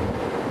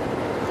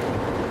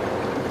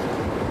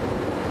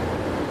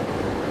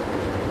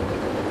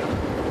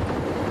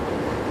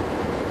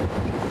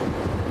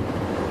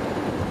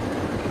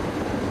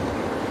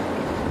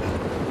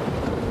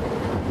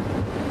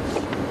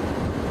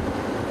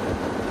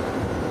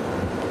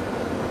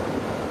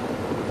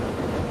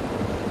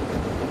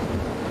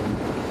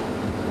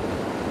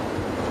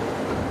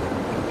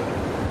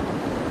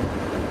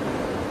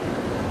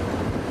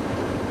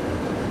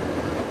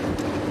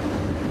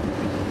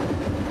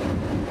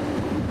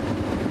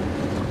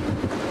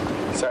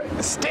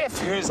 Steph,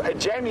 who's a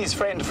Jamie's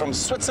friend from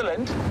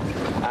Switzerland,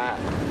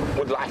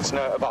 would like to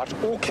know about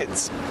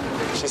orchids.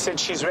 She said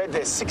she's read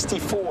there's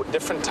 64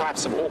 different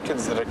types of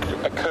orchids that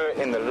occur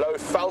in the low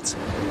veld,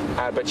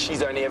 but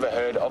she's only ever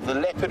heard of the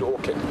leopard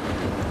orchid.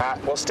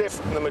 Well,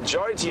 Steph, the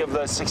majority of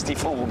those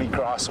 64 will be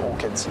grass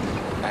orchids,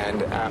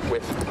 and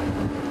with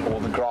all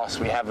the grass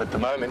we have at the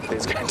moment,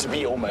 there's going to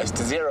be almost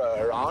zero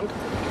around.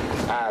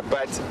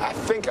 But I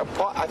think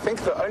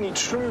the only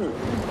true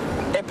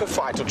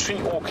epiphyte or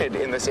tree orchid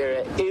in this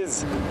area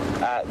is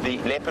the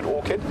leopard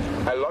orchid.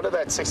 A lot of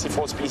that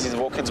 64 species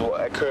of orchids will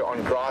occur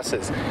on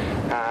grasses.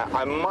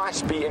 I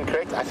might be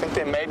incorrect. I think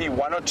there may be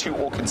one or two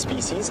orchid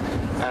species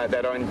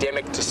that are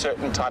endemic to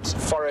certain types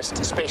of forest,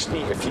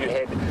 especially if you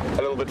head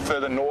a little bit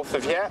further north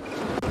of here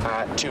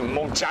to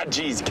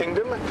Monchaji's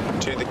kingdom,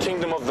 to the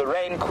kingdom of the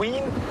Rain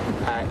Queen,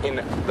 in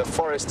the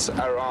forests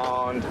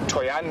around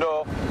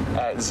Toyando,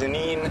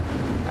 Zenin,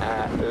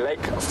 Lake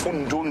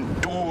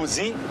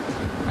Fundunduzi,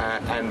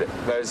 and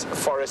those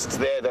forests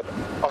there that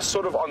are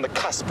sort of on the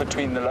cusp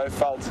between the low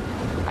veld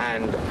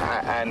and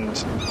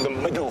the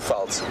middle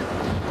veld.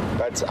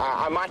 But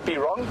I might be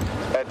wrong,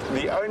 but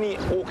the only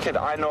orchid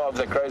I know of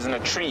that grows in a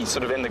tree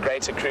sort of in the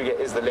greater Kruger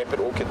is the leopard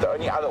orchid. The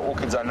only other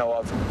orchids I know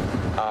of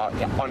are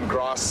on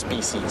grass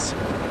species.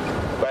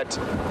 But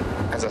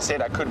as I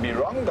said, I could be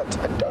wrong, but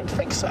I don't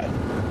think so.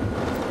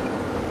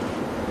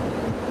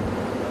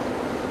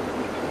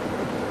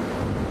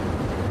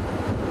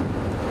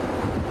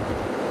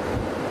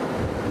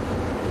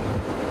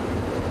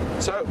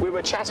 So we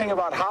were chatting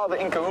about how the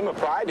Nkahuma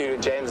Pride, who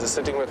James is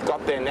sitting with,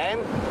 got their name.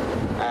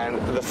 And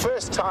the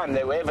first time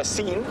they were ever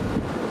seen,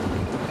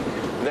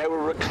 they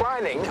were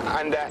reclining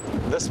under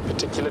this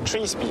particular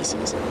tree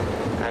species.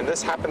 And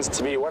this happens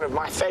to be one of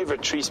my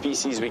favorite tree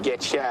species we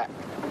get here,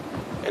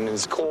 and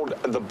it's called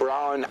the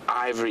brown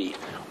ivory,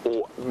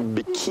 or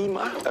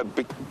Bichima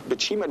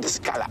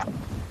discala,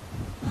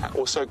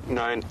 also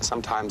known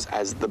sometimes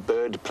as the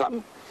bird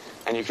plum.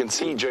 And you can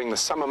see during the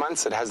summer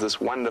months it has this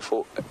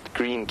wonderful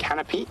green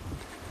canopy.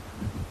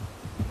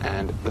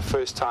 And the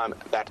first time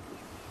that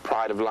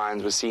pride of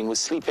lions was seen was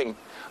sleeping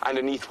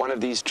underneath one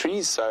of these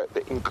trees. So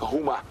the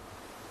Nkahuma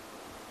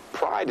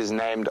pride is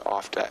named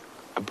after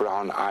a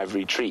brown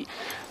ivory tree.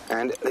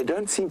 And there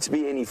don't seem to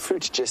be any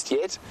fruit just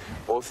yet,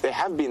 or if there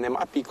have been, there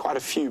might be quite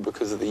a few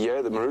because of the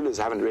year. The marulas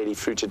haven't really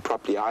fruited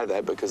properly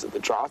either because of the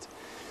drought.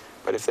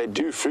 But if they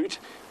do fruit,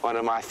 one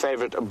of my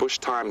favorite bush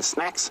time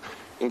snacks,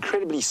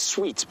 incredibly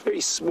sweet,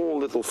 very small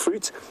little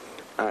fruit,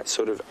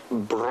 sort of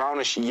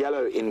brownish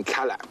yellow in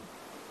color.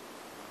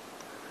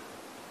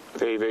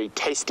 Very, very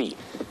tasty.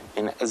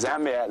 In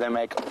Zambia, they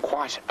make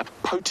quite a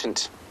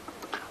potent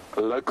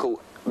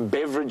local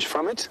beverage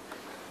from it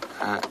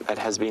that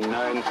has been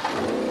known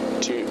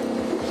to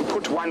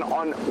put one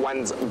on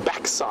one's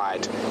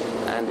backside.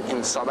 And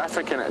in South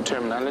African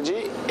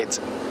terminology, it's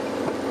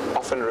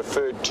often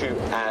referred to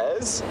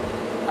as,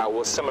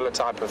 or a similar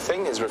type of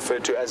thing is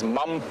referred to as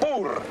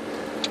mampur.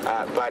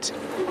 But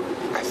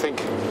I think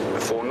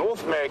for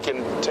North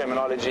American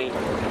terminology,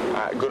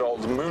 good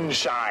old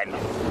moonshine.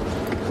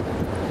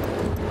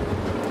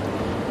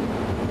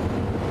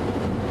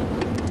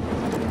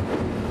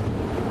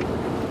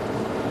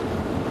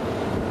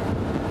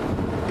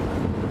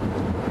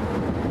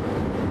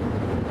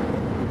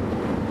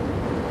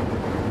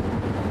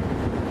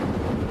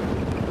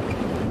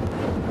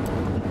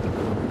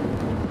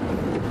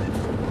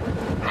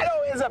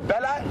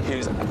 Isabella,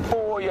 who's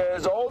 4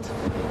 years old,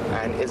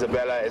 and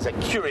Isabella is a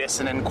curious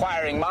and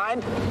inquiring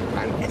mind,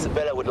 and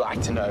Isabella would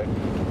like to know,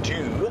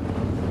 do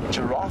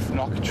giraffe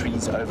knock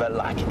trees over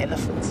like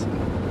elephants?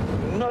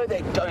 No,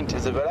 they don't,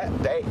 Isabella.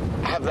 They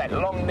have that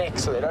long neck,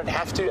 so they don't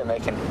have to, and they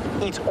can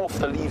eat off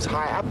the leaves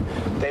high up.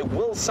 They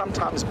will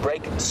sometimes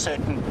break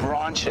certain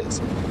branches.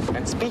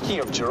 And speaking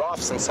of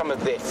giraffes and some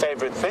of their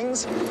favorite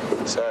things,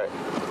 so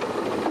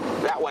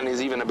that one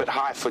is even a bit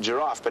high for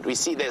giraffe, but we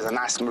see there's a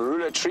nice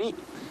marula tree.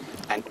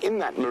 And in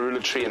that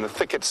marula tree, in the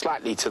thicket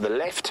slightly to the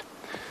left,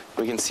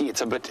 we can see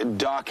it's a bit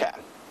darker.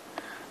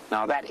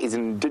 Now that is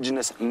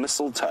indigenous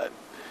mistletoe,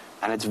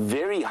 and it's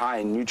very high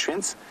in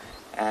nutrients,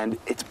 and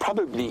it's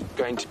probably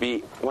going to be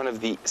one of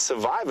the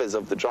survivors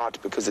of the drought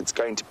because it's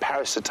going to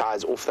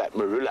parasitize off that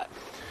marula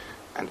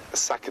and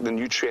suck the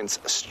nutrients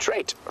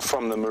straight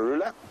from the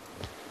marula.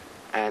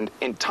 And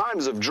in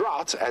times of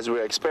drought, as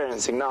we're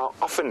experiencing now,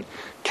 often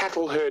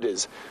cattle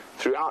herders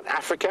throughout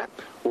Africa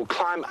will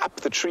climb up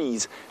the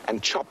trees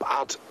and chop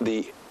out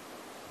the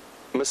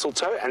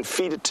mistletoe and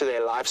feed it to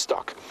their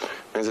livestock,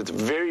 because it's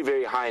very,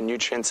 very high in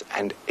nutrients,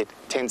 and it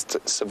tends to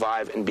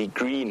survive and be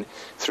green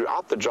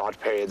throughout the drought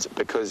periods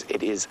because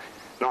it is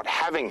not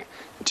having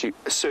to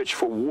search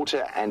for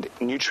water and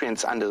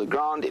nutrients under the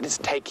ground. It is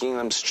taking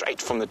them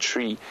straight from the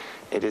tree.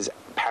 It is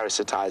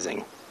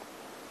parasitizing.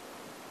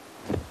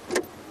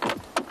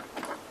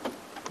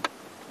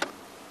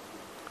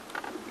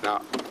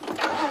 Now,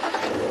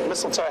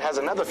 mistletoe has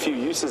another few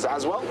uses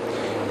as well.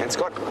 It's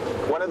got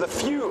one of the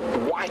few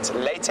white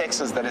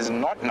latexes that is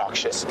not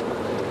noxious,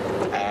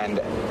 and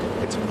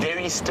it's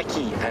very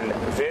sticky and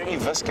very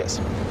viscous,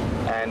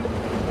 and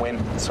when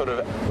sort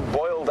of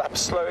boiled up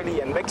slowly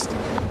and mixed,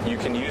 you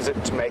can use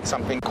it to make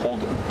something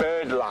called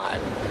bird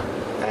lime.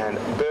 And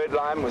bird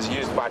lime was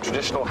used by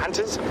traditional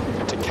hunters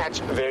to catch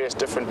various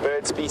different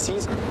bird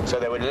species. So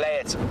they would lay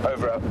it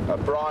over a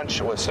branch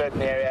or a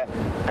certain area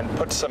and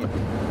put some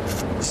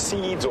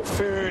seeds or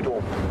food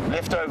or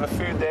leftover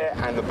food there,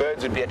 and the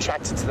birds would be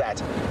attracted to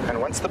that.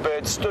 And once the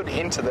bird stood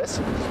into this,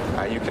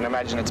 you can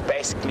imagine it's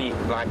basically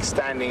like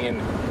standing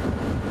in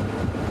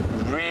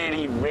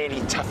really,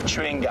 really tough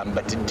chewing gum,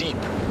 but deep.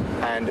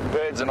 And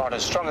birds are not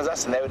as strong as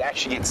us, and they would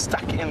actually get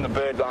stuck in the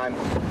bird lime,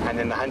 and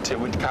then the hunter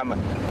would come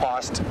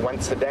past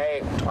once a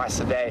day, twice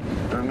a day,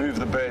 and remove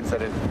the birds that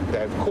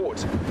they've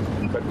caught.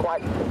 But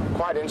quite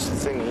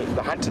interestingly,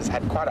 the hunters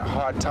had quite a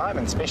hard time,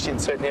 and especially in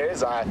certain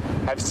areas. I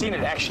have seen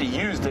it actually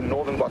used in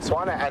northern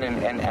Botswana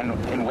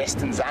and in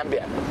western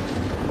Zambia.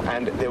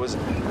 And there was,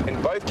 in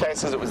both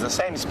cases, it was the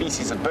same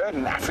species of bird,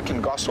 an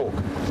African goshawk,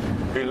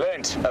 who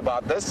learnt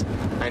about this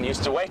and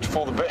used to wait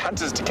for the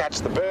hunters to catch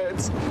the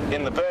birds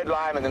in the bird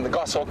lime, and then the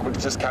goshawk would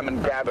just come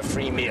and grab a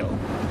free meal.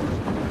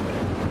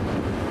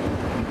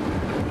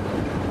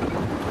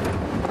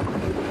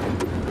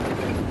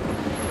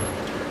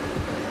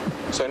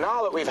 So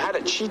now that we've had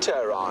a cheetah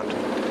around,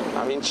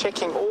 I've been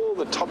checking all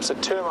the tops of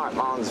termite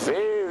mounds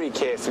very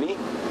carefully.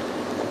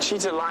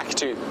 Cheetah like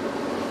to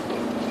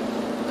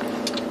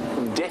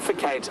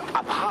defecate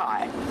up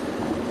high.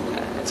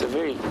 It's a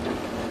very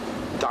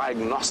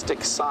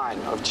diagnostic sign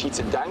of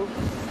cheetah dung.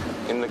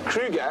 In the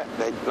Kruger,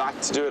 they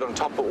like to do it on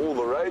top of all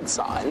the road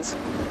signs.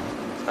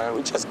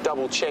 We're just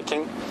double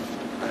checking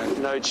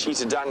no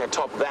cheetah dung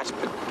atop that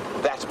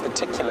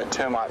particular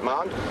termite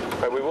mound,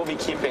 but we will be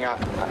keeping a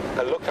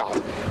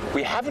lookout.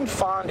 We haven't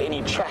found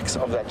any tracks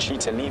of that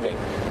cheetah leaving,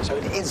 so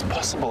it is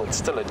possible it's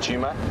still at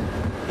Juma.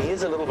 He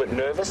is a little bit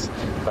nervous,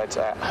 but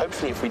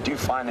hopefully if we do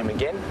find him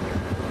again,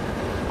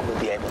 we'll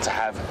be able to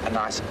have a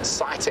nice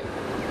sighting.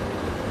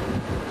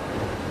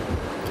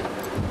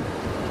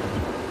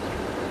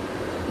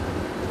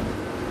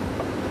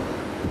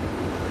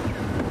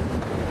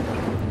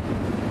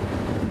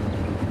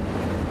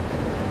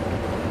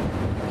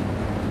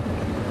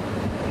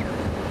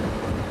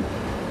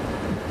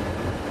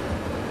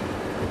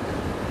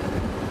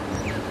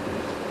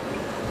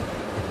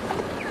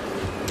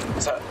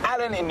 So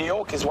Alan in New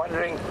York is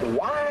wondering,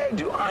 why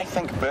do I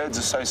think birds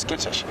are so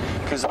skittish?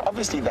 Because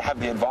obviously they have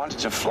the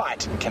advantage of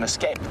flight and can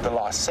escape at the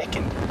last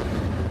second.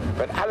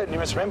 But Alan, you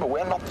must remember,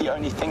 we're not the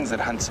only things that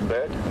hunts a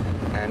bird.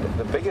 And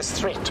the biggest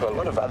threat to a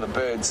lot of other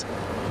birds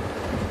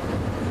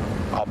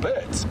are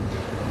birds.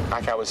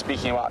 Like I was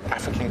speaking about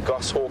African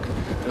goshawk,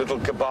 little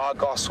gabar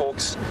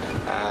goshawks,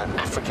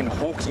 African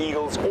hawk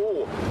eagles,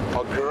 all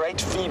are great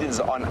feeders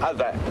on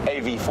other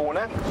AV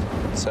fauna.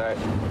 So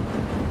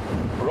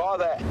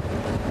rather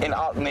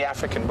out in the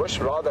African bush,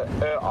 rather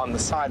err on the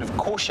side of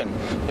caution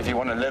if you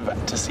want to live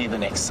to see the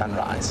next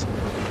sunrise.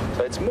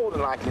 So it's more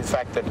than likely the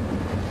fact that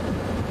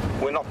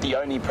we're not the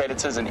only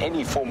predators, and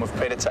any form of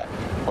predator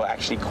will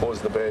actually cause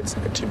the birds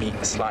to be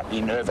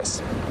slightly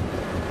nervous.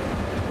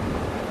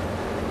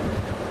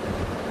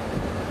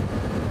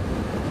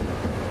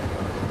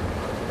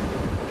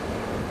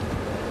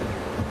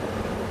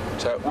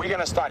 So we're going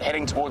to start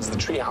heading towards the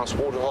treehouse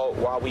waterhole.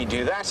 While we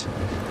do that,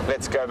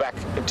 let's go back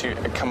to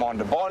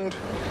Commander Bond,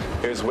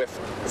 who's with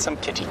some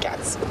kitty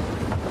cats.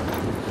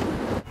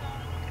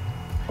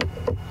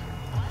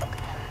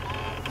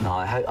 Now,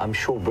 I'm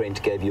sure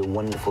Brent gave you a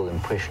wonderful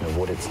impression of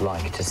what it's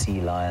like to see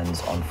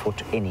lions on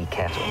foot, any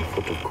cat on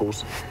foot, of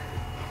course,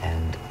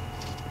 and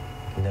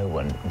no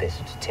one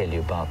better to tell you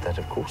about that,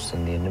 of course,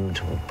 than the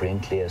inimitable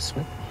Brent Leo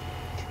Smith.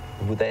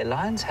 Their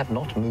lions have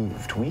not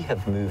moved. We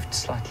have moved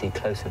slightly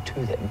closer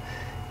to them,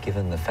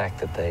 given the fact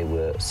that they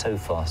were so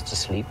fast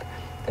asleep.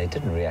 They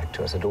didn't react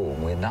to us at all.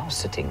 We're now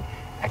sitting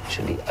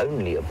actually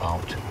only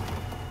about,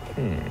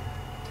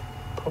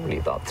 probably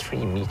about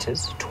 3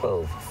 meters,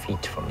 12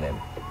 feet from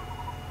them.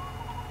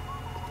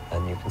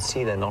 And you can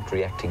see they're not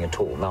reacting at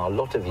all. Now, a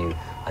lot of you,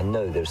 I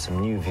know there's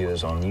some new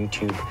viewers on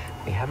YouTube.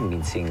 We haven't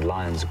been seeing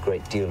lions a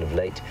great deal of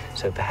late,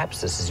 so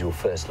perhaps this is your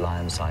first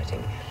lion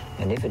sighting.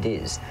 And if it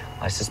is,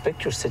 I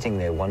suspect you're sitting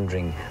there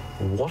wondering,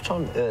 what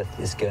on earth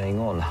is going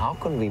on? How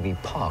can we be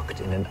parked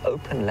in an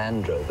open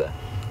Land Rover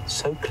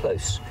so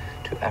close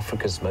to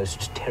Africa's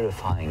most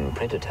terrifying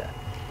predator?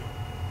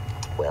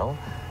 Well,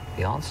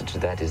 the answer to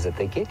that is that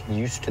they get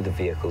used to the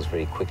vehicles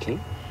very quickly.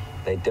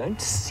 They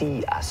don't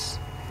see us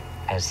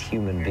as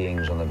human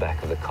beings on the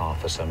back of the car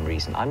for some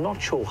reason. I'm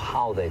not sure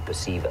how they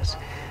perceive us,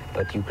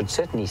 but you could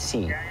certainly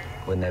see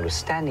when they were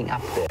standing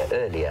up there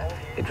earlier,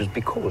 it was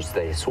because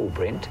they saw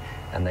Brent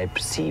and they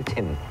perceived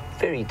him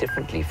very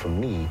differently from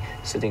me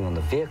sitting on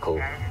the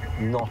vehicle.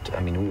 We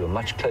were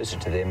much closer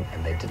to them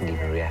and they didn't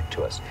even react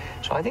to us.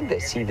 So I think they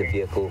see the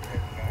vehicle,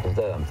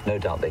 although no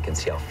doubt they can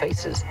see our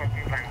faces,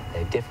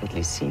 they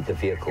definitely see the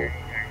vehicle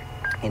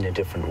in a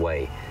different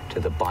way to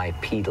the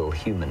bipedal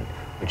human,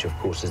 which of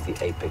course is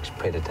the apex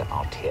predator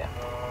out here.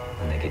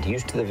 And they get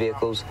used to the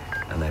vehicles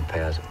and they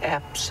pay us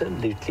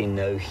absolutely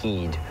no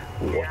heed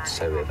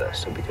whatsoever.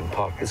 So we can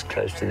park this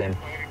close to them,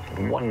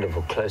 get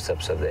wonderful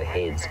close-ups of their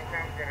heads,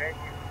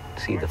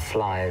 see the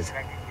flies.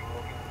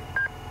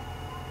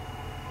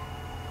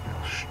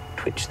 They'll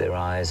twitch their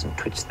eyes and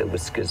twitch their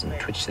whiskers and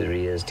twitch their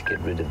ears to get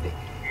rid of the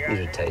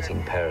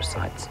irritating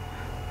parasites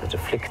that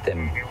afflict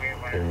them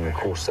during the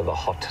course of a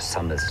hot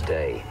summer's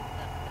day.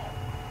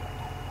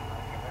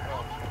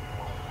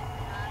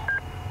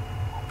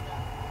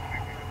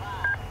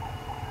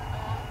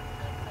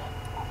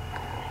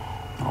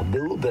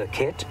 Bill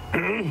Burkett,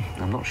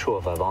 I'm not sure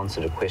if I've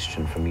answered a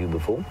question from you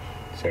before,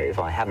 so if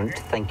I haven't,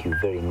 thank you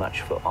very much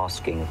for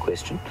asking a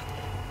question.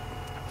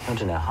 I want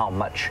to know how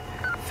much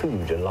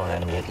food a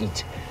lion will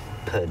eat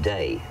per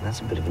day.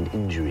 That's a bit of an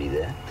injury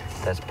there.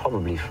 That's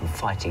probably from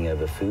fighting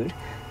over food.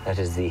 That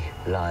is the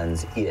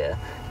lion's ear,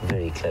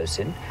 very close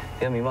in.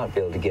 Then we might be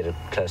able to get a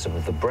close-up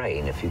of the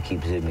brain if you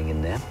keep zooming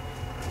in there.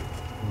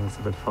 That's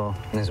a bit far.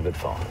 That's a bit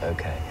far,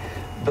 okay.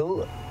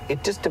 Bill,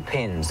 it just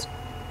depends.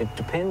 It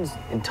depends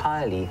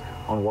entirely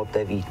on what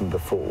they've eaten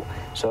before.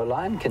 So a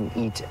lion can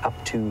eat up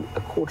to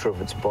a quarter of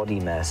its body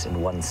mass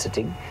in one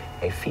sitting.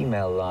 A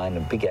female lion,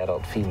 a big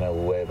adult female,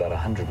 will weigh about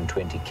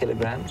 120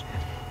 kilograms,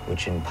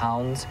 which in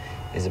pounds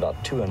is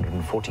about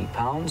 240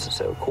 pounds.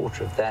 So a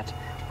quarter of that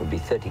would be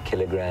 30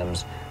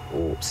 kilograms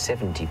or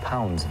 70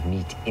 pounds of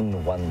meat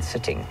in one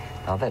sitting.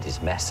 Now that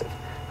is massive.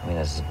 I mean,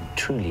 that's a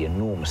truly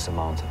enormous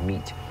amount of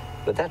meat.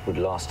 But that would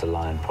last a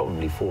lion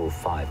probably 4 or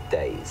 5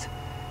 days,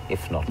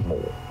 if not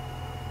more.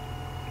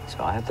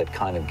 So I hope that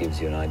kind of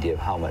gives you an idea of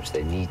how much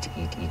they need to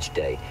eat each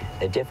day.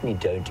 They definitely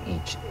don't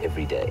eat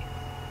every day.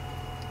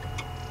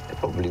 They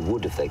probably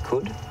would if they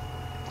could,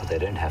 but they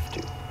don't have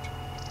to.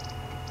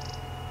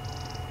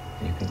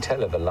 You can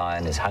tell if a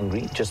lion is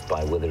hungry just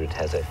by whether it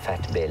has a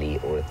fat belly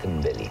or a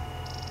thin belly.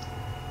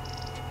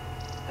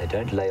 They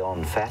don't lay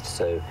on fat,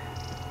 so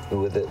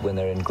when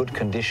they're in good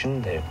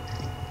condition, their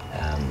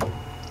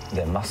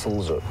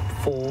muscles are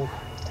full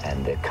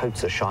and their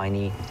coats are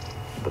shiny,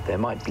 but they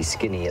might be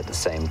skinny at the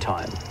same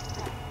time.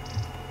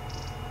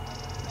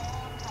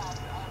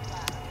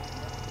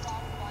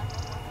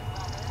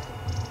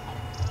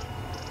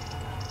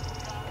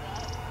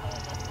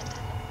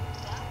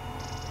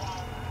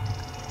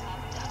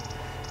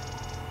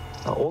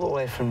 Now, all the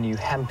way from New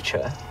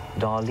Hampshire,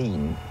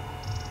 Darlene,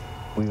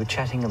 we were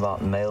chatting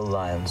about male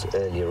lions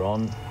earlier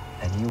on,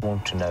 and you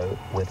want to know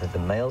whether the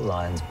male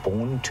lions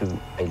born to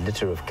a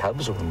litter of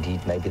cubs, or indeed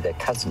maybe their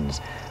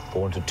cousins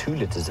born to 2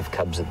 litters of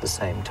cubs at the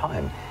same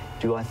time,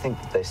 do I think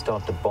that they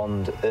start to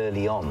bond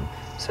early on,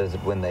 so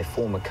that when they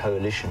form a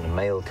coalition, a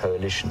male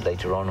coalition,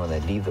 later on when they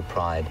leave the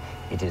pride,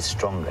 it is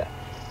stronger?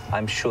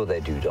 I'm sure they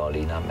do,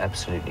 Darlene. I'm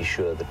absolutely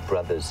sure that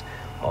brothers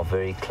are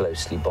very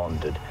closely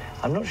bonded.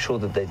 I'm not sure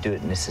that they do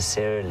it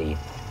necessarily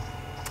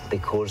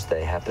because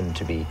they happen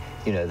to be,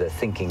 you know, they're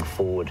thinking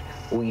forward,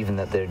 or even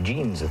that their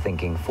genes are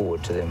thinking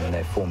forward to them when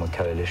they form a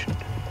coalition.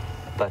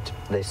 But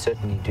they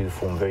certainly do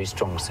form very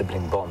strong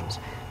sibling bonds.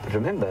 But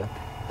remember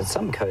that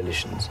some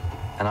coalitions,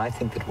 and I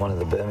think that one of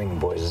the Birmingham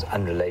boys is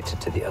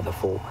unrelated to the other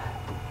 4,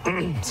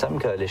 some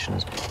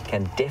coalitions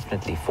can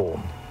definitely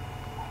form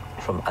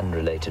from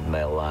unrelated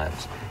male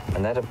lions.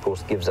 And that, of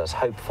course, gives us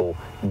hope for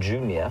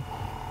Junior.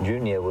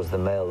 Junior was the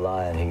male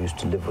lion who used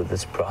to live with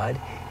this pride.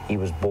 He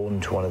was born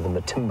to one of the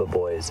Matimba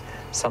boys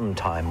some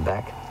time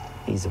back.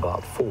 He's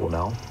about 4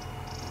 now,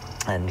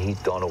 and he's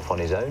gone off on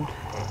his own,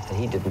 and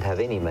he didn't have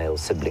any male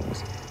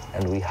siblings.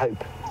 And we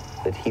hope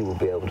that he will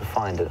be able to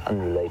find an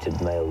unrelated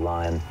male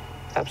lion,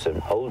 perhaps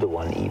an older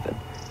one even,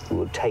 who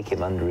will take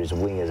him under his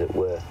wing, as it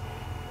were,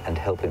 and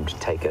help him to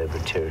take over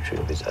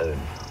territory of his own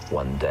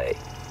one day.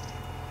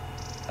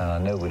 And I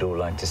know we'd all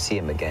like to see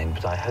him again,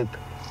 but I hope,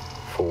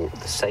 for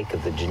the sake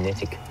of the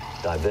genetic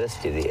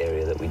diversity of the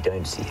area, that we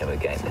don't see him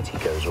again, that he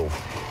goes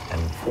off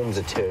and forms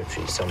a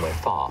territory somewhere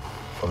far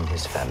from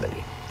his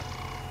family.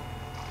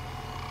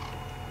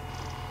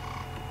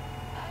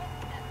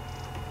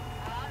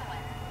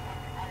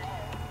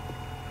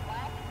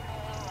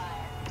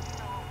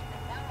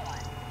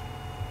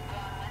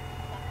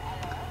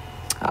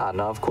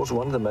 Now, of course,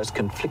 one of the most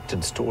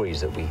conflicted stories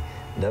that we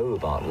know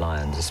about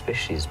lions,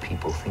 especially as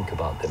people think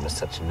about them as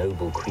such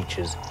noble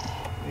creatures.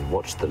 We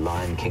watched The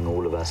Lion King,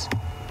 all of us.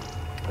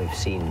 We've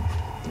seen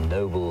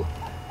noble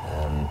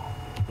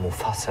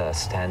Mufasa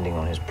standing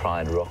on his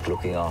pride rock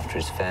looking after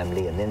his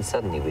family, and then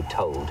suddenly we're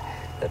told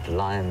that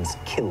lions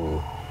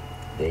kill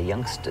their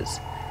youngsters.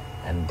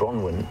 And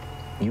Bronwyn,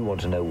 you want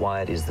to know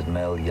why it is that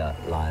male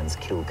lions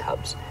kill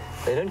cubs.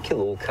 They don't kill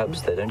all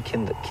cubs. They don't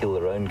kill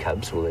their own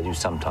cubs. Well, they do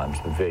sometimes,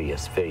 but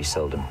very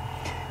seldom.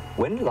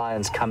 When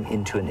lions come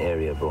into an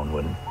area,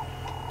 Bronwyn,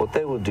 what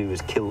they will do is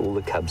kill all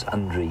the cubs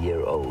under a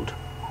year old.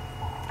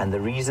 And the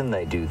reason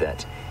they do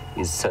that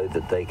is so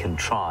that they can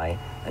try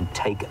and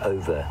take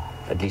over,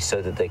 at least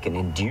so that they can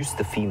induce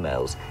the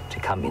females to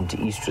come into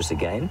estrus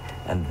again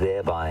and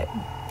thereby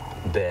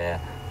bear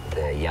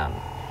their young.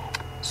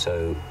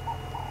 So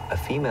a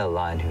female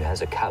lion who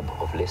has a cub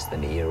of less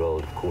than a year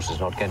old, of course,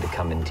 is not going to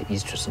come into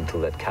estrus until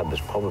that cub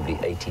is probably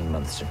 18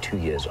 months to 2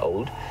 years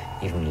old,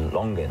 even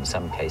longer in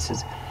some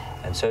cases.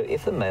 And so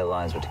if the male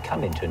lions were to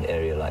come into an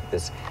area like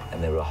this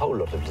and there were a whole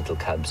lot of little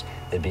cubs,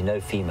 there'd be no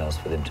females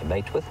for them to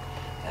mate with.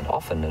 And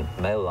often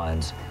a male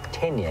lion's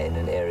tenure in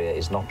an area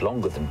is not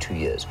longer than 2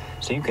 years.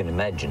 So you can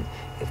imagine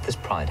if this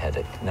pride had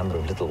a number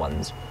of little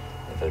ones,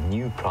 if a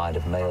new pride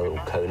of male or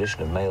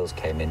coalition of males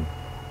came in,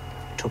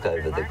 took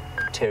over the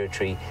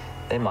territory,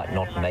 they might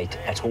not mate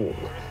at all.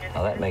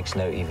 Now that makes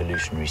no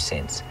evolutionary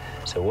sense.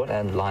 So what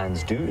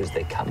lions do is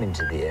they come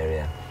into the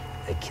area,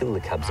 they kill the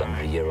cubs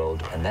under a year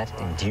old, and that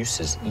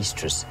induces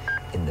estrus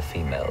in the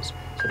females.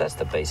 So that's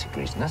the basic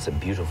reason. That's a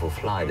beautiful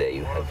fly there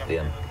you have,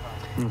 Liam.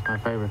 That's my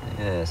favorite.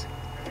 Yes.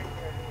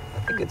 I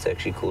think it's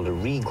actually called a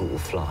regal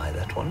fly,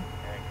 that one.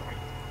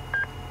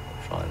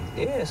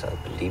 Yes, I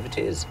believe it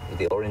is, with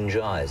the orange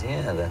eyes.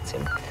 Yeah, that's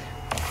him.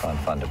 I'll try and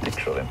find a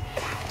picture of him.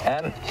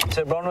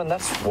 So, Bronwyn,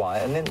 that's why.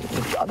 And then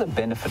the other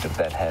benefit of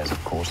that has,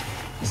 of course,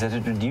 is that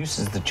it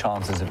reduces the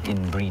chances of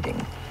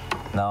inbreeding.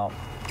 Now,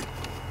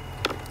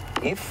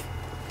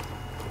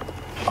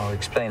 I'll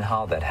explain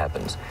how that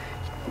happens.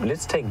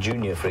 Let's take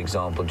Junior, for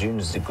example.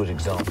 Junior's a good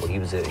example.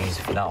 He's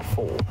now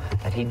 4,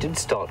 and he did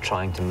start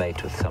trying to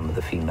mate with some of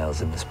the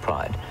females in this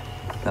pride.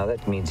 Now,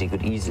 that means he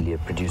could easily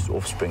have produced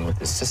offspring with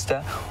his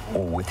sister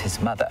or with his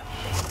mother.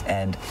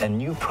 And a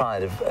new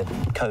pride of a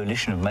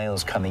coalition of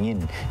males coming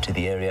in to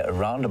the area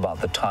around about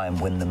the time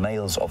when the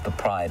males of the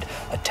pride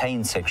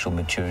attain sexual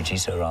maturity,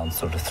 so around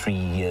sort of 3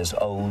 years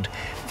old,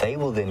 they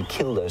will then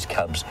kill those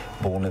cubs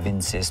born of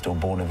incest or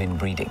born of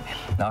inbreeding.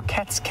 Now,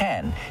 cats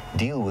can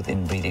deal with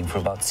inbreeding for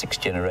about 6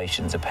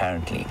 generations,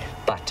 apparently,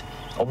 but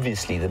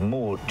obviously the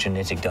more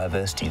genetic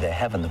diversity they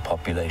have in the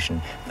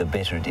population, the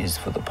better it is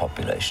for the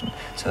population.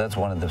 So that's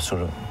one of the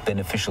sort of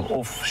beneficial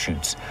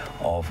offshoots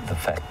of the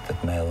fact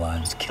that male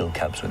lions kill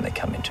cubs when they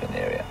come into an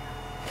area.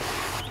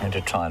 I'm going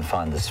to try and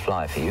find this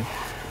fly for you.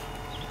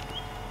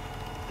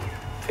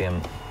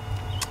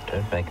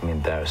 Don't make me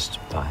embarrassed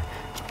by...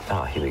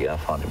 here we go, I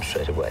found him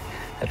straight away.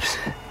 There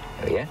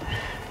we go.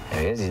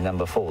 There he is, he's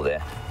number 4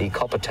 there. The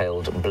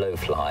copper-tailed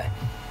blowfly,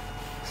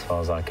 as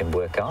far as I can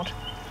work out.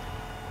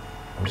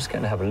 I'm just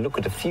going to have a look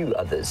at a few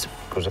others,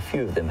 because a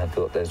few of them have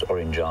got those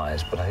orange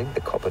eyes, but I think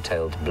the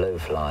copper-tailed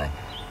blowfly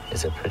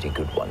is a pretty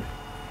good one.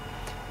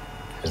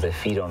 As they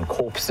feed on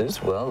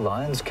corpses, well,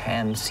 lions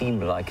can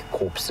seem like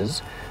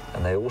corpses,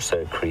 and they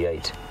also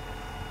create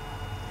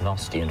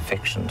nasty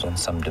infections on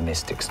some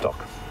domestic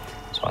stock.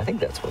 So I think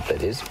that's what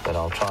that is, but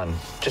I'll try and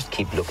just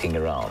keep looking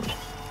around.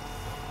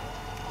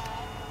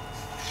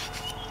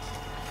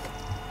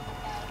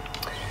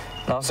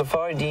 Now,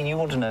 Safari Dean, you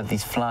want to know if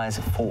these flies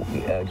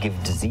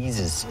give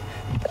diseases.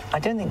 I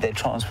don't think they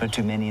transfer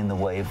too much in the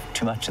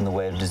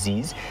way of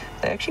disease.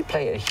 They actually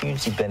play a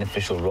hugely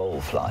beneficial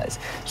role, flies.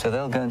 So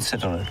they'll go and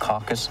sit on a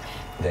carcass,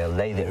 they'll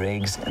lay their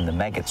eggs, and the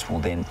maggots will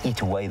then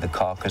eat away the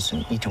carcass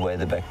and eat away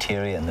the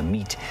bacteria and the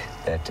meat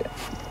that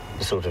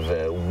sort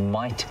of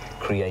might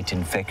create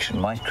infection,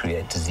 might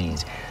create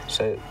disease.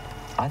 So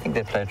I think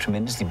they play a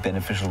tremendously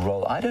beneficial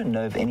role. I don't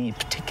know of any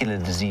particular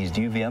disease,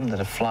 do you, VM, that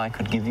a fly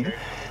could give you?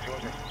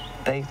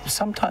 They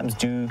sometimes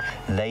do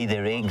lay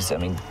their eggs. I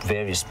mean,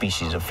 various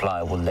species of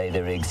fly will lay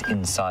their eggs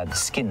inside the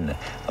skin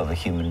of a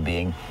human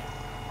being,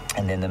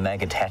 and then the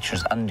maggot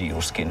hatches under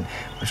your skin,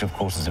 which of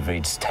course is a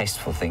very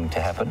distasteful thing to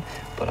happen.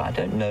 But I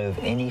don't know of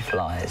any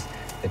flies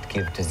that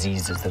give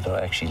diseases that are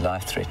actually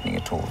life-threatening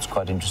at all. It's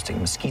quite interesting.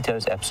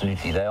 Mosquitoes,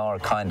 absolutely. They are a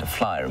kind of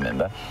fly,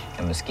 remember?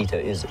 A mosquito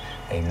is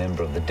a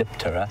member of the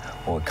Diptera,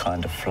 or a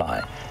kind of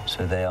fly.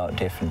 So they are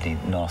definitely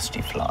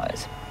nasty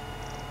flies.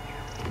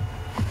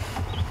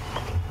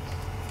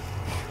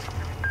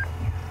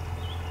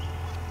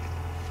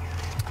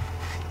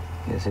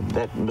 Yes,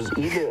 that was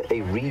either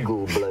a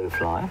regal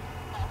blowfly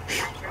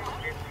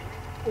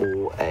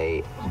or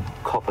a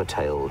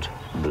copper-tailed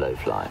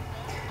blowfly.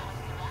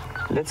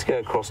 Let's go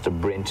across to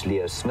Brent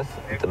Leo Smith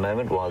at the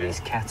moment while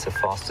these cats are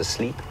fast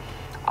asleep.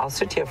 I'll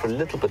sit here for a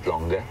little bit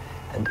longer,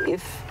 and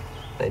if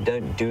they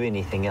don't do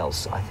anything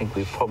else, I think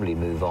we probably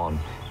move on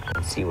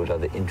and see what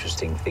other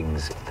interesting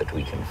things that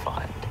we can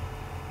find.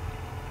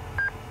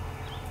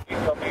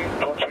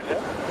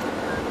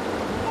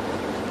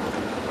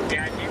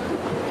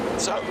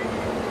 So,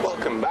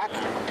 welcome back.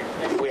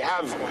 We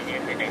have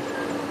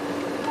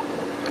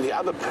the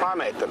other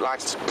primate that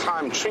likes to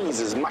climb trees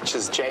as much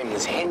as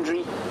James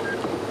Hendry,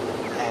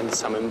 and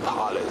some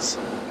impalas.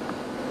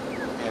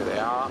 There they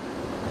are.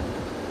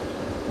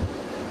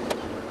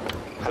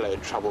 Hello,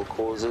 trouble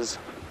causers.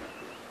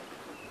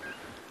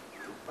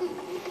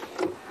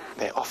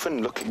 They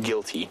often look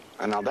guilty,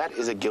 and now that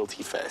is a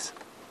guilty face.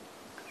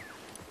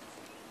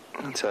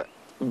 It's a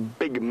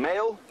big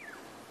male.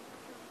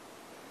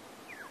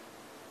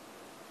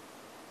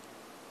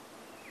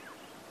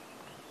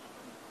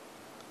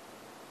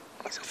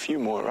 There's a few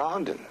more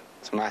around, and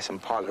some nice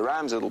impala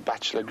rams, a little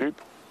bachelor group.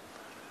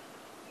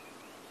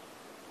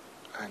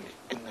 And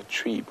in the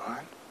tree,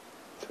 Brian,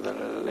 to the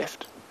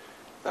left,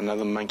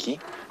 another monkey,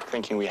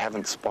 thinking we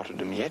haven't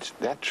spotted him yet.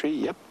 That tree,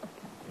 yep.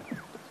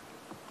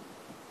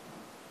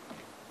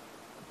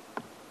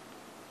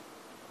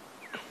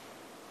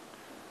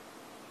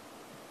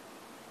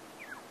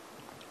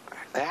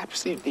 They're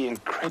absolutely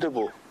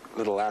incredible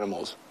little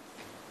animals,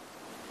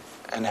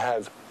 and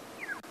have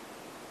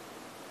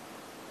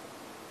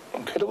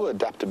incredible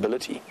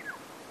adaptability,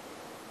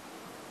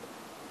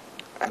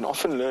 and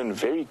often learn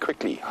very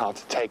quickly how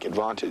to take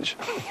advantage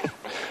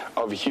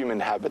of human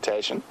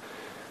habitation.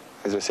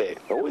 As I say,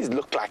 they always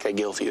look like they're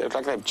guilty. They look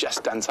like they've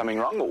just done something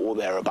wrong, or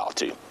they're about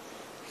to.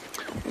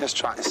 Let's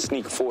try and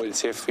sneak forward and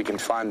see if we can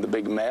find the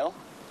big male.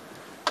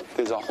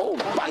 There's a whole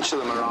bunch of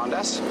them around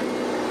us.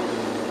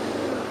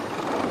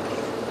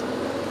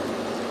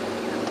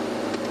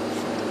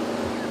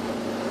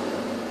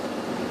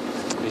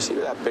 You see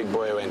where that big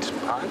boy went,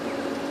 Brian?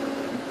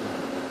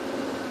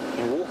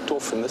 He walked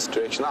off in this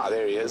direction. Ah,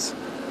 there he is.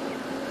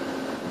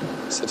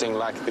 Sitting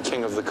like the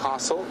king of the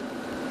castle.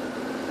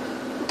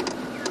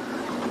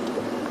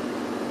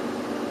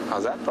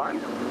 How's that, Brian?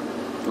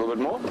 A little bit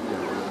more?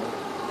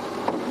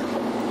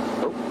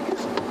 Oh.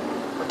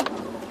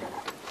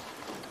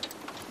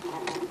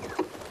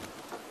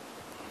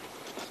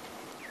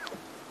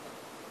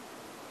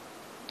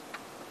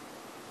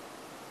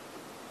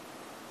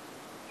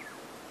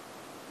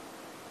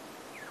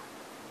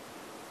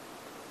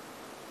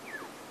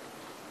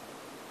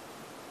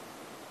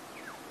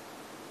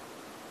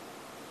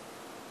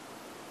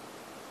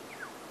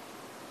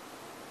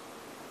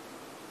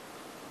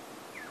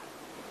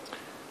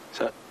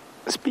 So,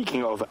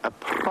 speaking of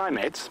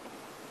primates,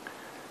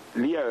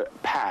 Leo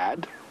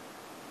Pad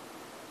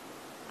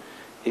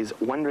is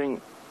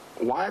wondering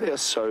why there are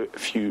so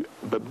few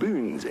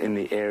baboons in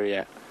the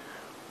area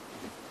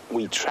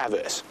we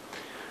traverse.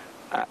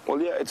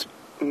 Well, yeah, it's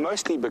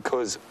mostly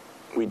because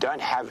we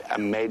don't have a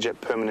major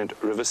permanent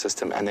river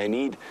system, and they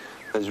need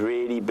those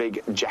really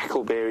big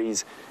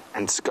jackalberries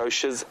and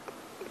scotias,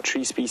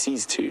 tree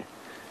species, to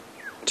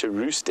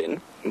roost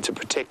in and to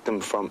protect them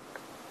from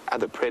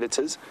other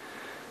predators.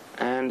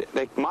 And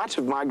they might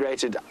have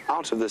migrated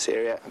out of this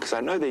area, because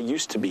I know there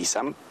used to be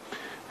some,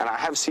 and I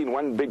have seen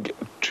one big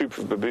troop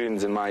of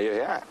baboons in my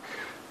area.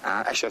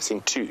 Actually, I've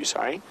seen two,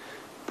 sorry.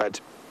 But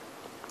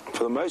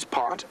for the most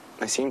part,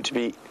 they seem to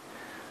be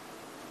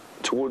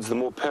towards the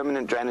more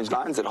permanent drainage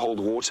lines that hold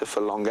water for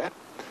longer.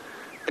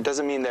 It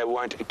doesn't mean they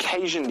won't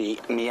occasionally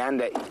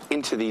meander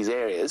into these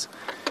areas,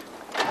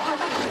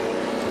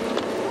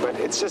 but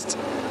it's just,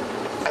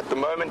 at the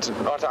moment,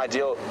 not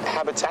ideal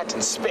habitat,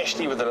 and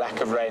especially with the lack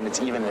of rain,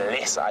 it's even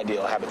less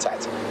ideal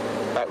habitat.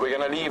 But we're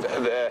going to leave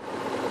the,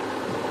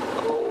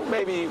 oh,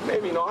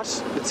 maybe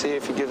not. Let's see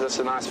if he gives us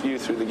a nice view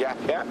through the gap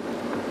here.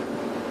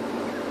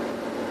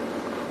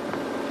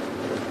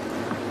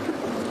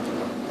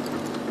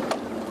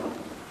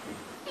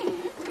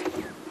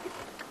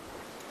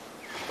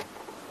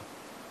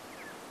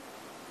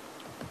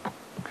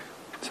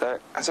 So,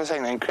 as I was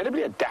saying, they're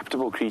incredibly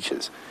adaptable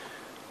creatures.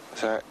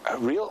 So, a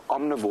real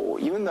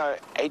omnivore, even though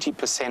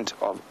 80%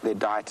 of their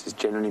diet is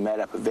generally made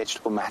up of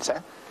vegetable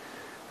matter,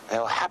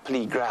 they'll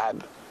happily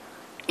grab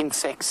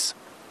insects,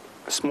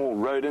 small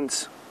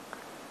rodents.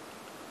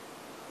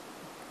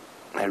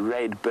 They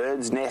raid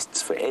birds'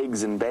 nests for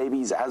eggs and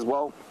babies as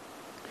well.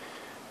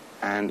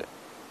 And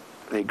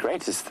their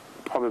greatest,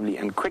 probably,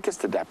 and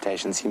quickest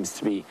adaptation seems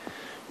to be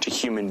to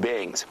human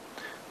beings.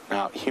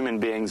 Now, human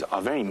beings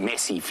are very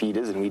messy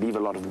feeders, and we leave a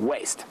lot of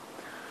waste.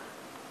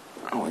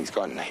 Oh, he's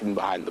gotten hidden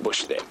behind the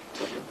bush there.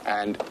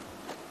 And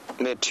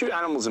there are two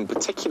animals in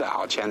particular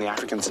out here in the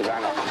African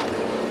savannah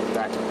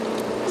that,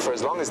 for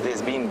as long as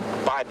there's been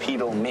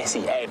bipedal,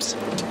 messy apes,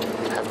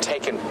 have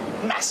taken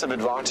massive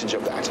advantage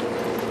of that.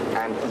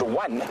 And the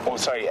one, or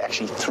sorry,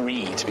 actually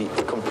three, to be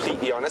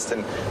completely honest,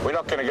 and we're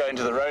not going to go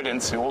into the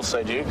rodents, who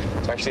also do,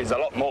 so actually there's a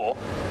lot more,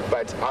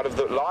 but out of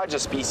the larger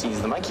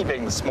species, the monkey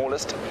being the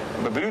smallest,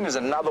 baboon is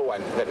another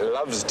one that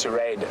loves to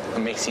raid the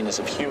messiness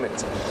of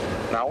humans.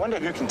 Now, I wonder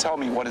who can tell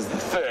me what is the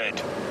third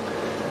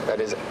that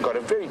has got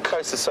a very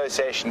close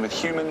association with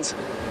humans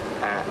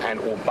and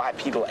or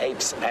bipedal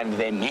apes and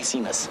their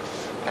messiness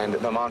and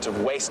the amount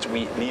of waste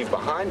we leave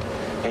behind.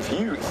 If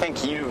you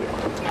think you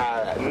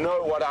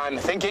know what I'm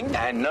thinking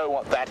and know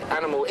what that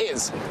animal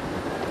is,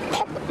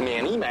 pop me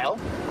an email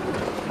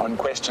on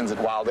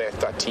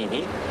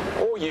questions@wildearth.tv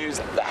or use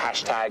the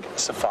hashtag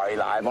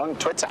SafariLive on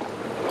Twitter.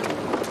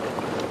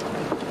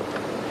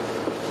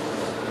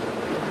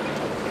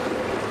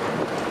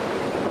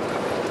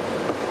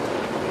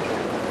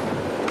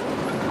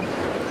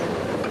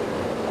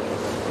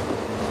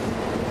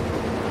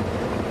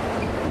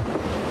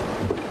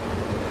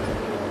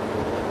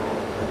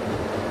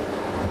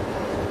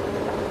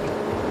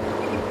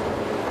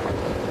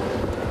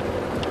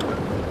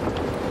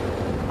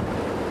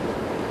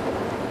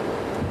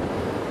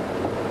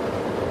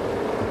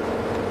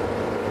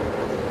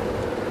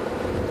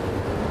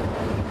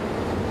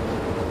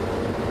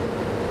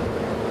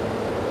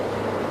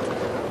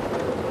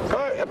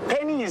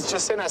 Penny's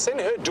just sent us in.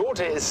 Her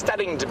daughter is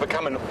studying to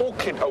become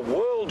a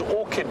world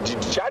orchid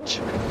judge,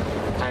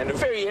 and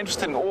very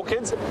interested in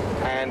orchids,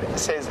 and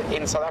says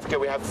in South Africa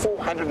we have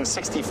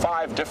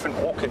 465 different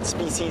orchid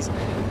species,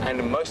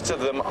 and most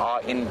of them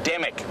are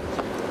endemic.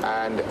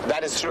 And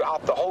that is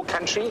throughout the whole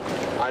country.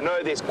 I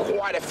know there's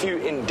quite a few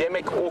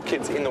endemic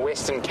orchids in the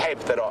Western Cape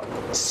that are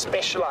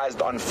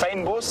specialized on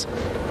fynbos,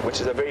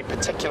 which is a very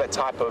particular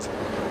type of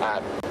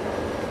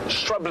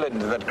shrubland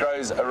that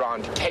grows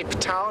around Cape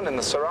Town and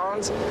the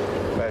surrounds.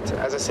 But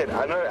as I said,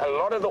 I know a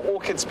lot of the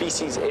orchid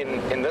species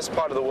in this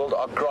part of the world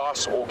are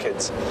grass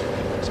orchids.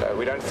 So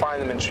we don't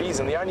find them in trees,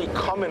 and the only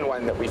common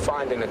one that we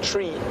find in a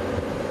tree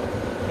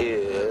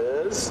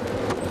is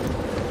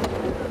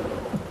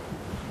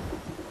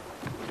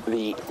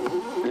the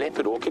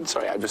leopard orchid.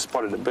 Sorry, I just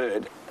spotted a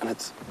bird, and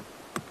it's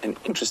an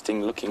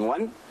interesting looking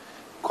one.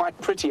 Quite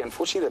pretty.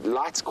 Unfortunately, that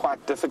light's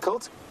quite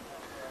difficult,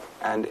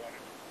 and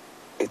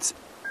it's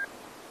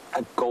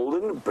a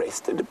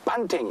golden-breasted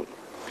bunting.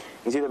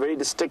 You see the very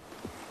distinct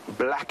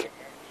black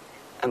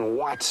and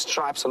white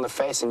stripes on the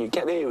face, and you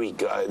get, there we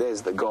go,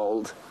 there's the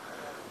gold.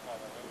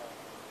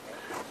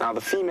 Now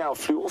the female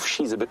flew off,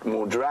 she's a bit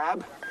more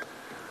drab,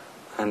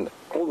 and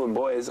all the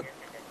boys,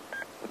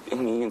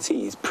 and you can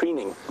see he's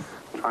preening,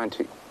 trying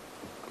to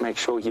make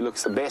sure he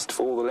looks the best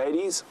for all the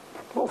ladies.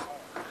 Oh.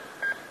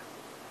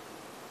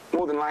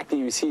 More than likely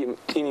you see him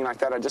cleaning like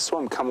that. I just saw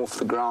him come off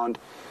the ground.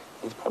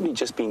 He's probably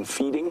just been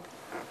feeding.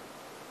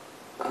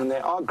 And they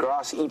are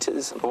grass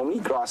eaters, normally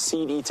grass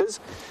seed eaters,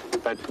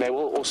 but they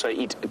will also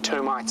eat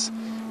termites.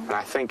 And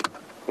I think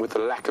with the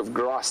lack of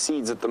grass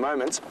seeds at the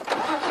moment,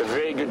 a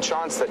very good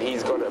chance that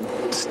he's got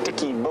a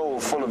sticky bowl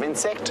full of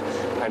insect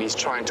that he's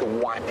trying to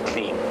wipe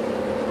clean.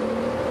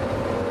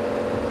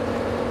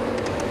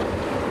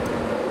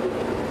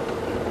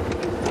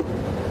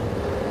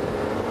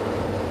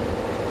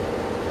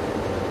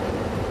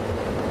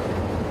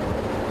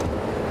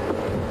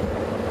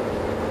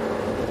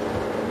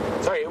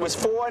 was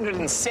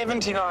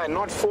 479,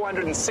 not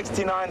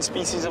 469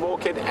 species of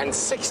orchid, and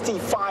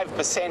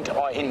 65%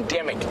 are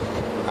endemic.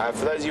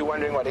 For those of you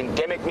wondering what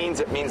endemic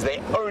means, it means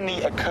they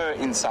only occur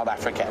in South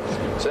Africa.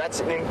 So that's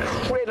an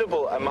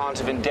incredible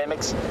amount of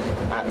endemics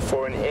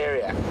for an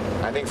area.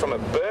 I think from a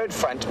bird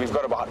front, we've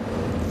got about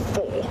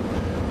 4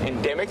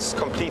 endemics,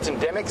 complete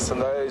endemics,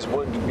 and those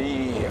would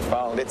be,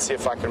 well, let's see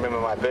if I can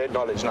remember my bird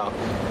knowledge now.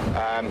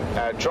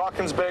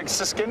 Drakensberg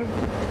siskin,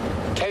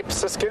 Cape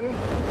siskin,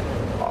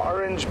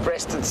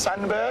 orange-breasted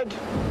sunbird,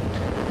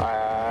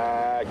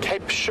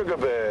 Cape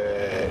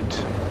sugarbird.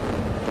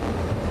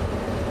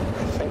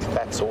 I think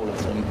that's all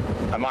of them.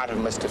 I might have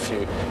missed a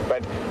few,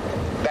 but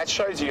that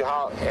shows you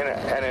how in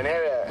an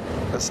area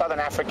that Southern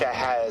Africa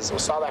has, or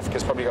South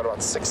Africa's probably got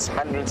about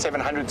 600,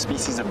 700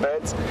 species of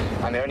birds,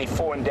 and there are only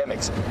 4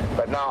 endemics.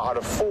 But now out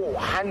of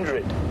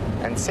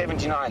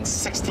 479,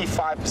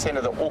 65%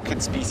 of the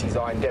orchid species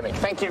are endemic.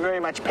 Thank you very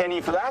much,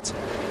 Penny, for that.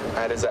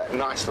 That is a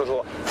nice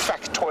little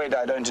factoid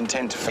I don't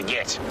intend to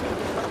forget.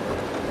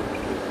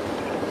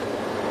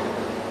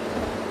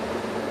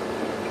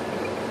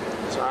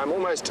 So I'm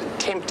almost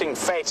tempting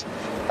fate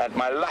at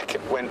my luck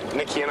when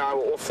Nikki and I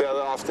were off the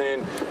other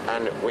afternoon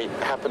and we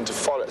happened to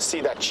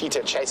see that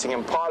cheetah chasing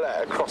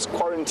impala across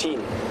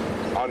quarantine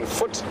on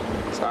foot.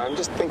 So I'm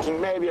just thinking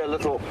maybe a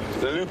little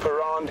loop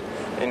around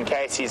in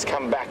case he's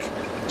come back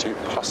to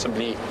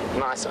possibly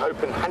nice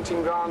open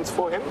hunting grounds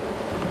for him.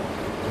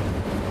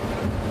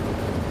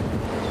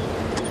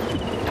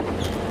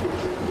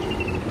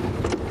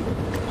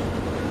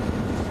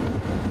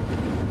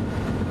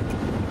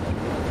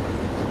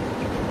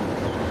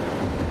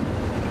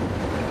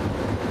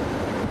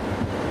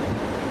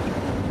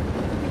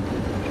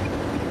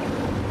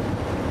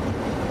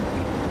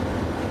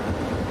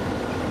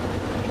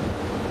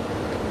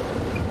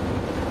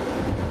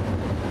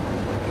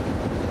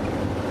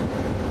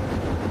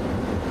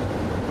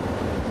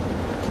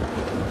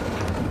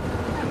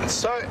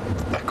 So,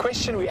 a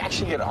question we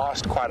actually get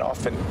asked quite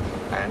often,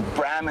 and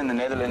Bram in the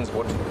Netherlands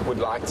would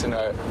like to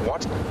know,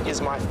 what is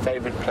my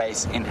favorite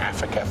place in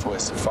Africa for a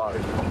safari?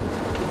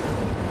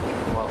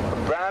 Well,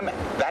 Bram,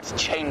 that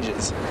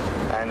changes,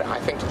 and I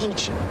think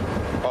each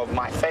of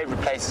my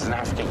favorite places in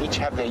Africa each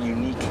have their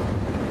unique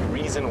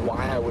reason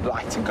why I would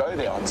like to go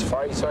there on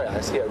safari. Sorry, I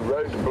see a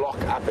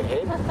roadblock up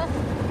ahead,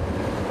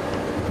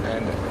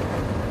 and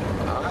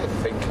I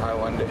think I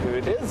wonder who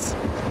it is.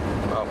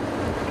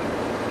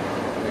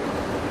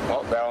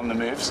 Well, they're on the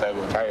move, so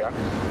we'll carry on.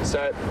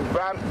 So,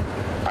 Bram,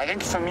 I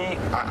think for me,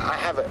 I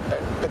have a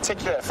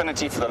particular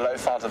affinity for the low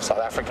veld of South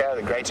Africa,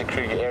 the Greater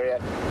Kruger area.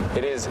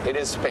 It is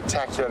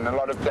spectacular. In a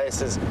lot of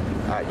places,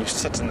 you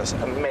sit in this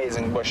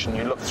amazing bush and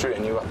you look through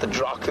and you've got the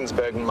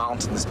Drakensberg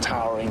Mountains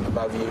towering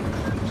above you.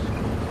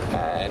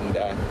 And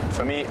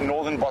for me,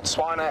 northern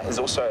Botswana is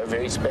also a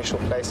very special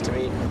place to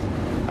me.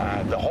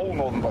 The whole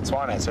northern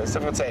Botswana, so it's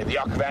difficult to say the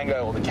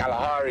Okavango or the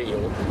Kalahari,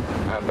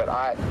 but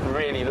I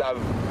really love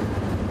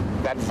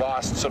that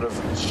vast sort of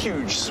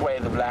huge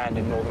swathe of land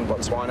in northern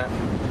Botswana.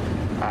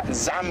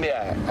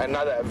 Zambia,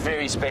 another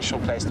very special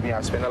place to me.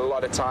 I've spent a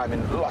lot of time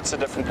in lots of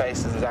different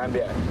places in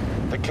Zambia.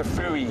 The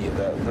Kafue,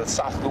 the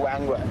South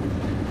Luangwa,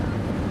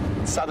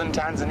 southern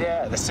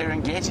Tanzania, the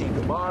Serengeti,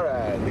 the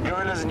Mara, the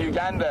gorillas in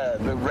Uganda,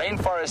 the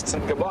rainforests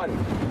in Gabon.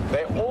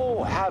 They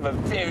all have a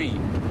very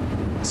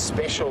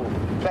special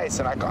place,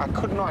 and I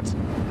could not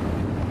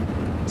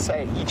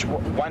say each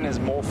one is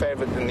more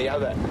favorite than the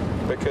other,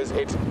 because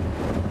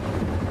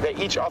they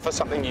each offer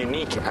something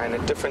unique and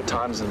at different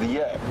times of the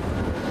year.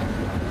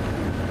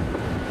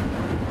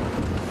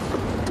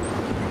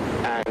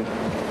 And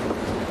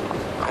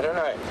I don't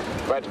know,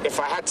 but if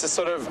I had to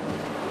sort of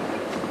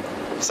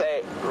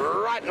say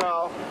right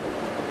now,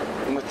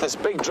 with this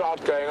big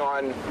drought going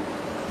on,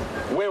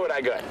 where would I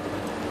go?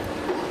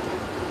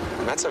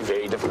 And that's a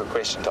very difficult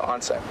question to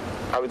answer.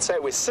 I would say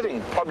we're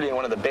sitting probably in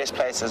one of the best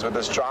places with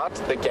this drought,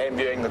 the game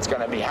viewing that's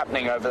going to be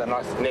happening over the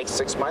next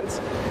 6 months.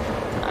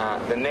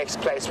 The next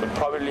place would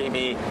probably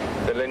be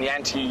the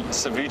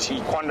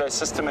Linyanti-Savuti Kwando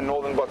system in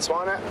northern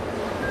Botswana.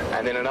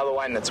 And then another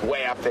one that's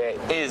way up there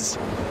is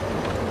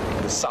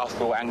the South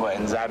Luangwa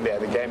in Zambia.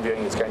 The game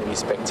viewing is going to be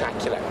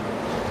spectacular.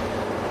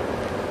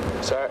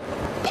 So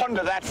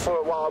ponder that for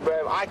a while,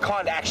 Bram. I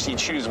can't actually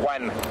choose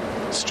one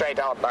straight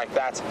out like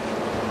that.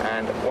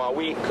 And while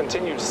we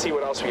continue to see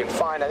what else we can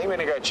find, I think we're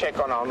going to go check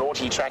on our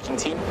naughty tracking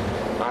team.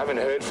 I haven't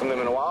heard from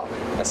them in a while.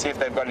 And see if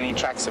they've got any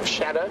tracks of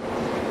shadow.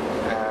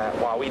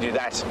 While we do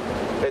that,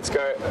 let's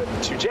go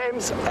to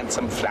James and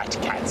some flat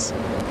cats.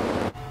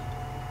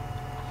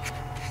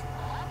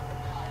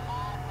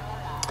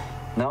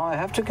 Now, I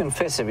have to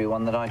confess,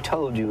 everyone, that I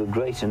told you a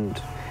great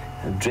and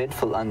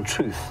dreadful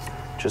untruth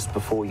just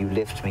before you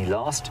left me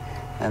last.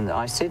 And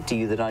I said to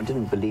you that I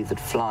didn't believe that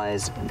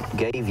flies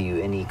gave you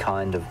any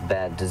kind of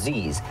bad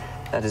disease.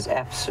 That is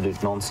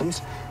absolute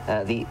nonsense.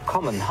 The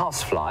common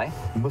housefly,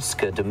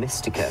 Musca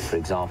domestica, for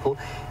example,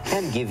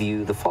 can give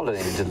you the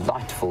following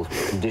delightful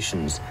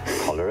conditions: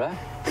 cholera,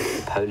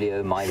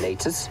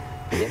 poliomyelitis,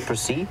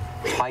 leprosy,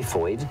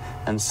 typhoid,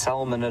 and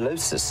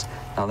salmonellosis.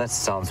 Now that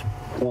sounds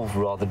all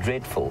rather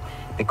dreadful.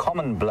 The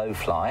common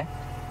blowfly,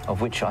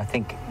 of which I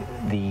think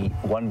the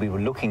one we were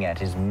looking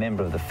at is a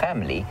member of the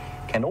family,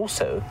 can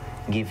also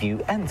give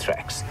you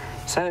anthrax.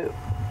 So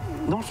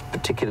not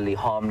particularly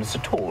harmless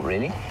at all,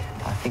 really.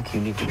 I think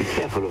you need to be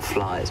careful of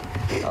flies.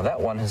 Now that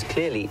one has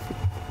clearly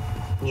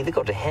either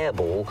got a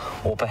hairball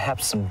or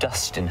perhaps some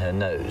dust in her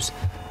nose.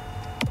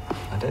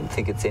 I don't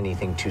think it's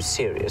anything too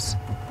serious.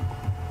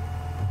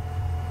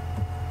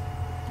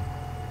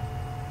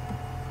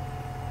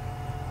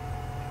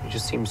 She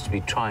just seems to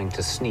be trying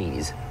to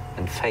sneeze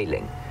and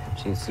failing.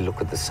 She needs to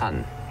look at the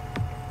sun.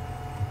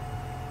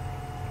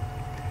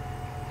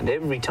 And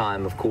every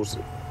time, of course,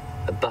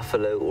 a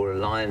buffalo or a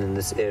lion in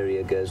this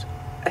area goes,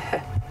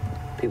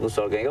 people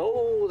start going,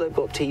 oh, they've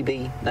got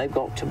TB, they've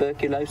got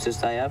tuberculosis,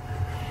 they have.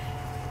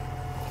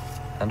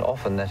 And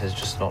often that is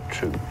just not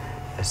true.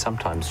 They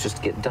sometimes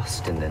just get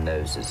dust in their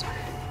noses.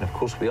 And of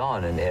course we are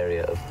in an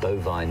area of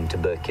bovine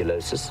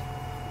tuberculosis,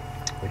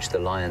 which the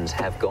lions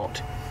have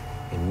got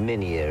in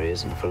many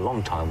areas, and for a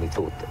long time we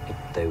thought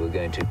that they were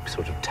going to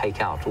sort of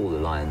take out all the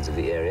lions of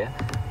the area,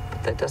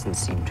 but that doesn't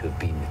seem to have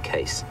been the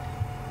case.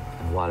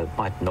 And while it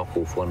might knock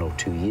off 1 or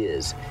 2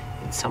 years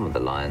in some of the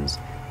lions,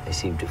 they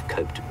seem to have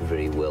coped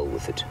very well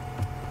with it.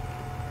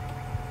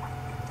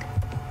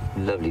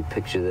 Lovely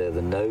picture there of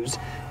the nose,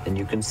 and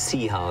you can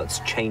see how it's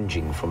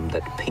changing from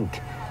that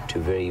pink to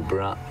very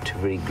brown, to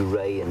very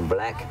grey and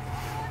black.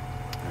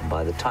 And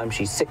by the time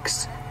she's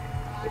 6,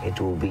 it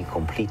will be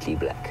completely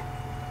black.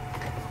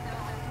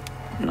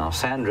 Now,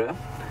 Sandra,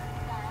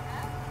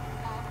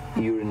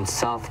 you're in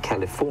South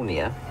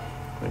California,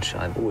 which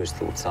I've always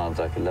thought sounds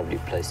like a lovely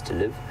place to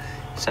live.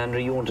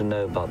 Sandra, you want to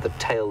know about the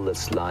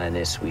tailless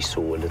lioness we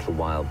saw a little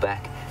while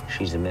back.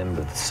 She's a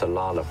member of the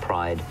Salala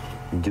Pride.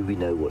 Do we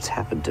know what's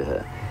happened to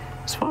her?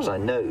 As far as I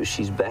know,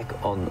 she's back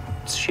on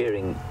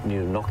sharing,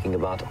 knocking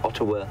about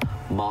Ottawa,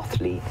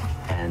 Marthley,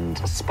 and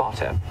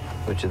Sparta,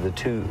 which are the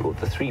 2 or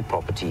the 3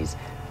 properties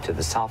to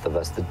the south of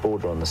us that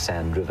border on the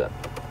Sand River.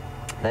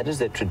 That is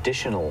their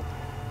traditional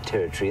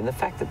territory, and the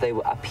fact that they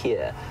were up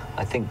here,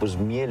 I think, was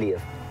merely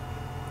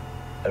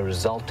a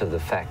result of the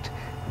fact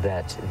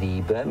that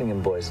the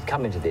Birmingham boys had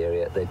come into the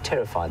area. They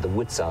terrified the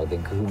wits out of the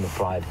Kahuma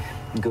Pride.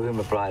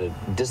 Kahuma Pride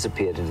had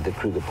disappeared into the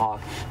Kruger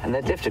Park, and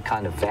they'd left a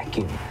kind of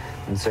vacuum.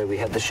 And so we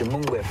had the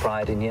Shimungwe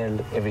Pride in here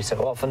every so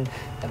often,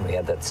 and we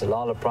had that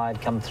Salala Pride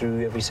come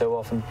through every so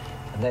often,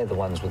 and they're the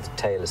ones with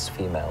the tailless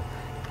female.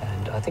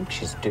 And I think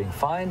she's doing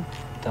fine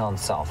down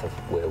south of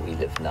where we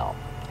live now.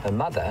 Her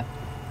mother,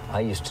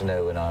 I used to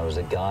know when I was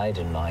a guide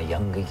in my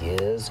younger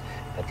years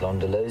at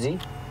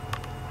Londolozi,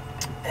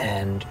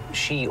 and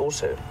she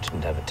also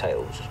didn't have a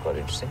tail, which was quite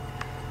interesting.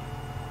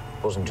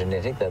 It wasn't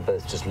genetic, they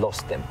both just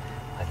lost them.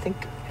 I think,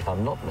 if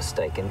I'm not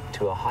mistaken,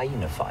 to a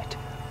hyena fight.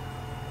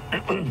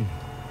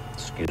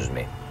 Excuse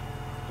me.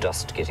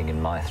 Dust getting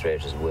in my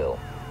throat as well.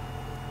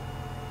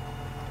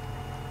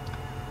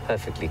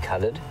 Perfectly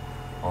coloured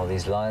are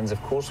these lions,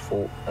 of course,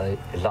 for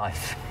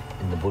life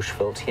in the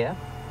bushveld here.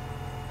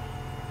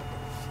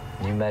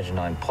 Can you imagine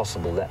how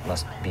impossible that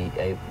must be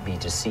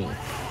to see?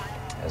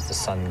 As the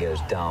sun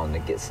goes down,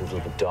 it gets a little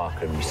bit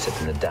darker and we sit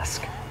in the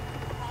dusk.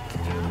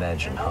 Can you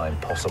imagine how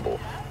impossible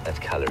that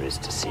colour is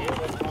to see?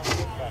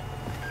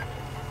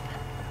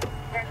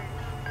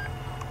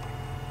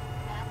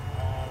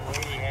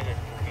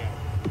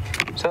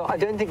 So I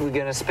don't think we're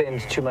going to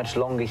spend too much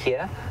longer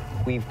here.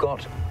 We've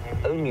got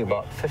only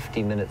about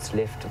 50 minutes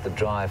left of the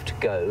drive to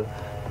go.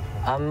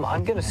 I'm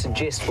going to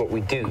suggest what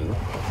we do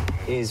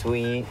is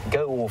we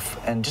go off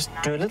and just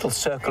do a little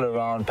circle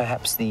around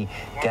perhaps the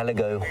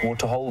Gallagher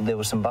waterhole. There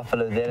was some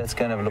buffalo there. Let's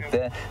go and have a look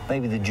there.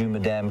 Maybe the Juma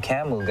Dam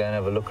Cam. We'll go and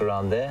have a look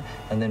around there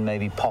and then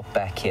maybe pop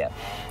back here.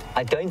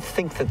 I don't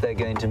think that they're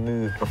going to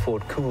move before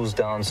it cools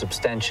down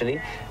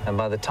substantially, and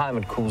by the time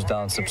it cools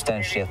down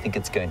substantially, I think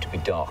it's going to be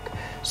dark.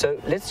 So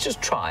let's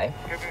just try.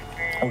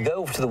 We'll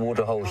go off to the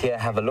waterhole here,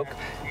 have a look,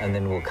 and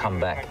then we'll come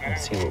back and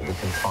see what we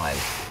can find.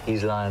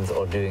 These lions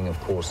are doing, of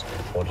course,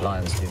 what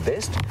lions do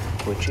best,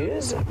 which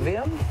is,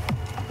 Viam?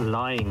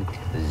 Lying.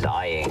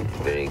 Lying,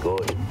 very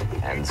good,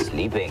 and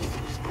sleeping.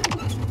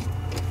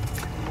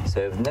 So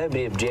if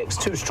nobody objects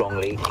too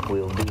strongly,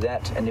 we'll do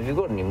that. And if you've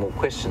got any more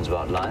questions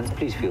about lions,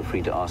 please feel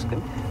free to ask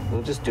them.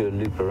 We'll just do a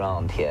loop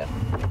around here.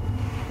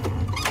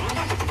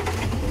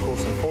 Of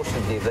course,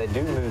 unfortunately, if they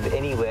do move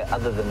anywhere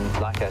other than,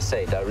 like I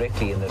say,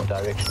 directly in the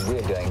direction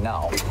we're going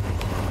now,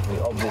 we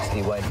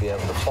obviously won't be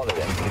able to follow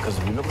them, because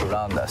if you look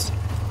around us,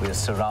 we're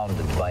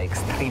surrounded by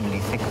extremely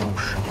thick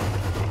bush.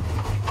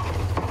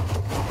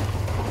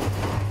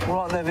 All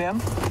right there,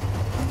 Viam?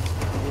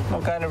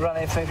 Not going to run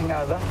anything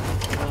over?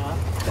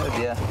 Oh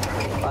dear,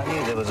 I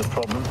knew there was a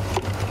problem.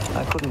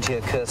 I couldn't hear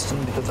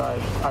Kirsten because I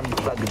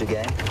unplugged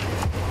again.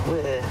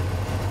 Where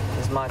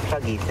is my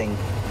pluggy thing?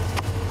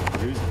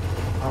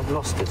 I've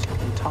lost it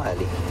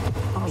entirely.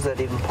 How is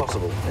that even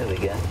possible? There we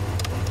go.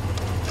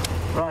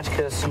 Right,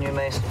 Kirsten, you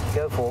may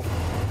go forth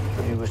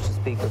if you wish to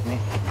speak with me.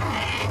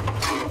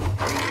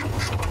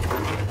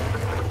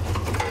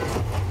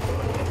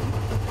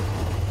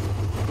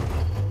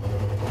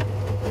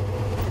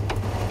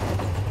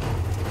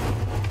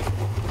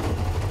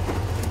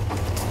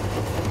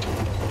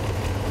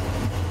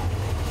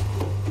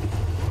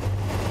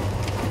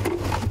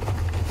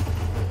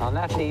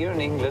 Now, Natalie, you're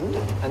in England,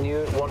 and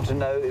you want to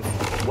know if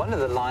one of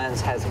the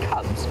lions has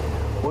cubs.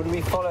 Would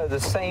we follow the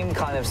same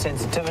kind of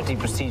sensitivity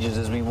procedures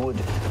as we would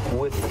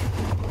with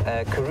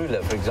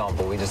Karula, for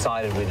example? We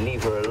decided we'd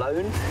leave her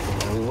alone,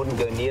 and we wouldn't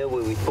go near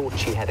where we thought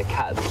she had a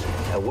cub.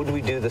 Would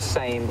we do the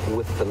same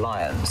with the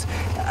lions?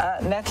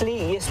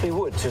 Natalie, yes, we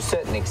would, to a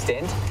certain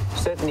extent.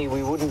 Certainly,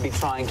 we wouldn't be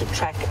trying to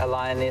track a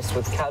lioness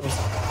with cubs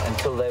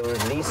until they were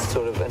at least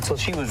until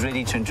she was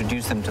ready to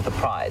introduce them to the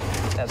pride.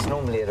 That's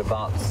normally at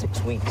about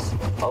 6 weeks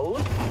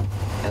old,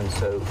 and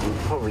so we'd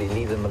probably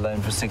leave them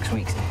alone for 6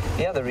 weeks.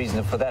 The other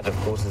reason for that, of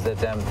course, is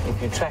that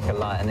if you track a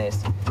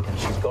lioness and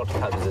she's got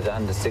cubs that are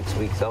under 6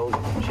 weeks old,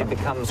 she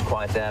becomes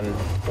quite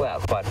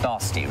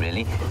nasty,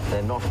 really.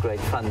 They're not great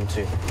fun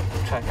to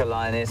track a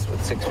lioness with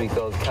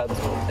 6-week-old cubs.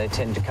 They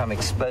tend to come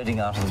exploding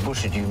out of the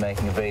bush at you,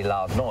 making a very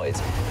loud noise,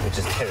 which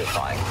is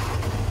terrifying.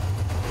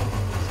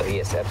 So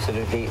yes,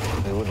 absolutely,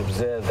 we would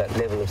observe that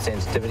level of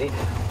sensitivity.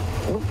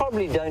 We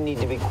probably don't need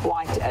to be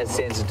quite as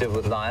sensitive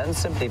with lions,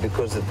 simply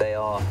because that they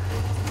are,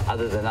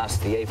 other than us,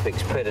 the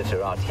apex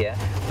predator out here,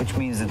 which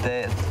means that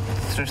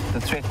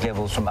the threat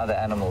levels from other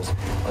animals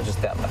are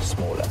just that much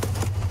smaller.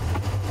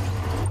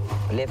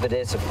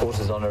 Leopardess, of course,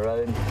 is on her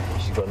own.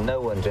 She's got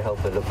no one to help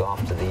her look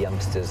after the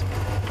youngsters,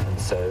 and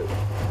so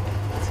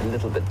it's a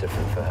little bit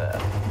different for her.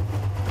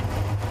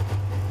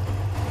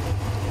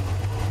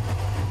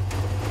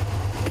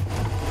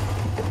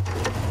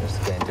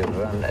 Just going to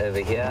run over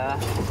here.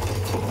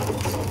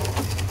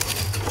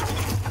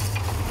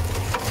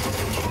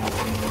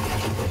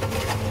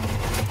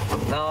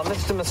 Now,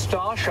 Mr.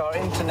 Moustache, our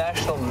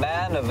international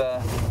man of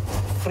a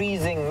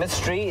freezing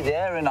mystery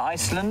there in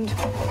Iceland,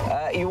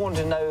 you want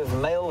to know if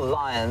male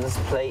lions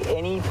play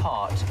any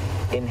part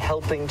in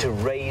helping to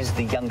raise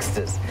the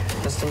youngsters.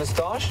 Mr.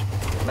 Moustache,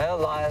 male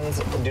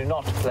lions do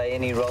not play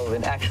any role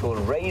in actual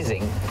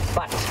raising,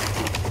 but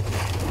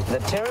the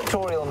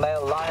territorial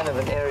male lion of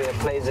an area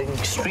plays an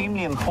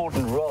extremely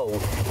important role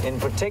in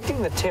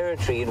protecting the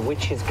territory in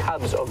which his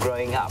cubs are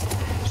growing up.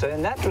 So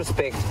in that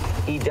respect,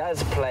 he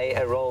does play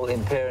a role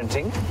in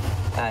parenting.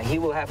 He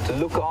will have to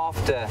look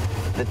after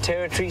the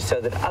territory so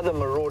that other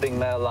marauding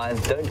male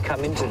lions don't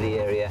come into the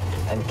area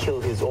and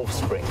kill his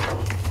offspring.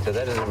 So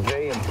that is a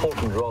very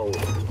important role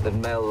that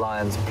male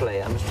lions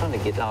play. I'm just trying to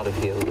get out of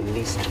here with the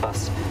least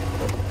fuss.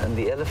 And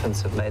the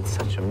elephants have made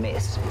such a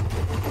mess.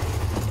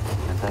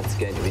 That's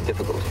going to be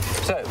difficult.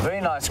 So, very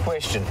nice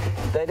question.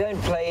 They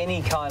don't play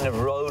any kind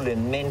of role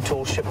in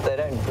mentorship. They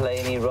don't play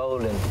any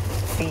role in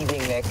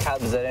feeding their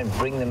cubs. They don't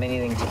bring them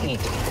anything to eat.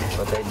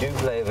 But they do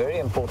play a very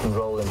important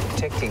role in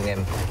protecting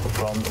them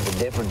from the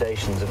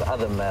depredations of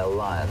other male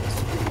lions.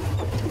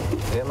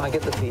 I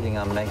get the feeling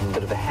I'm making a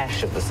bit of a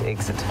hash of this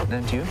exit,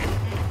 don't you?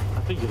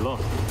 I think you're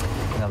lost.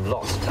 I'm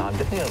lost. I'm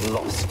definitely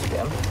not lost,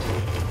 yeah?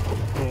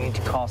 I need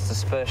to cast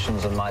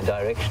aspersions on my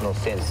directional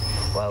sense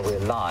while we're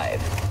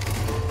live.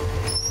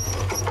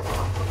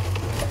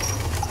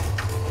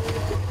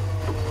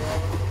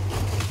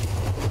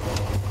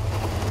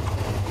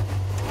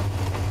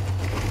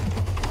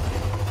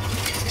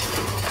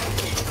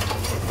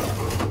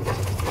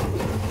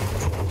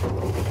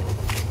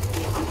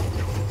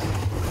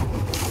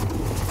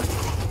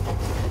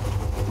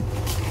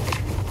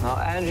 Now,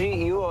 Angie,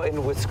 you are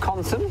in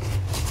Wisconsin,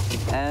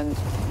 and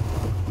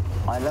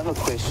I love a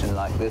question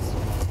like this.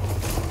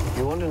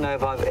 You want to know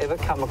if I've ever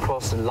come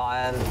across a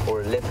lion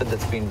or a leopard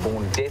that's been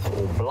born deaf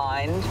or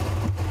blind,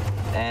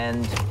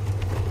 and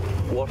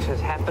what has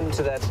happened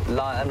to that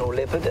lion or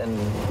leopard, and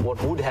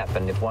what would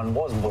happen if one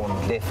was born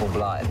deaf or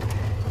blind.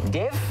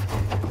 Deaf,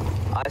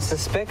 I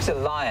suspect a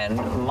lion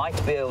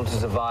might be able to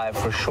survive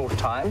for a short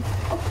time.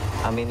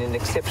 I mean, in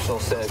exceptional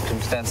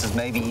circumstances,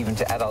 maybe even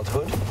to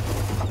adulthood.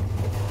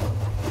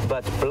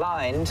 But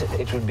blind,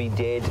 it would be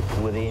dead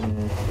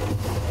within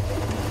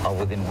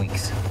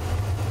weeks.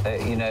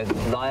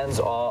 Lions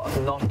are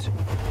not,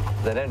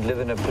 they don't live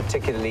in a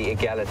particularly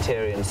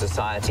egalitarian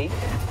society,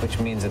 which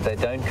means that they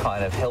don't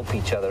kind of help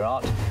each other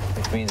out,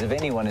 which means if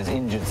anyone is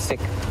injured, sick,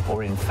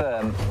 or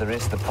infirm, the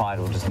rest of the pride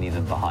will just leave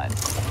them behind.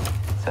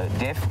 So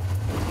deaf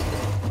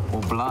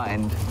or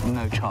blind,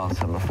 no chance,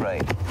 I'm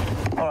afraid.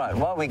 All right,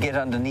 while we get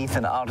underneath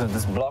and out of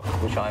this block,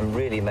 which I'm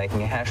really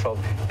making a hash of,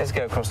 let's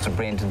go across to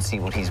Brent and see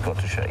what he's got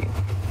to show you.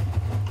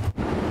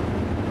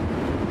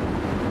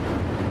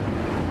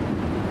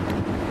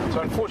 So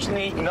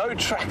unfortunately, no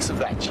tracks of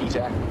that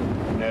cheetah,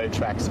 no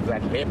tracks of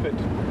that leopard,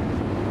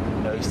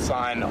 no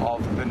sign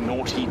of the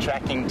naughty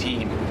tracking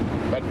team.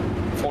 But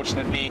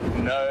fortunately,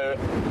 no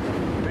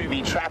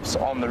booby traps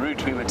on the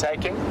route we were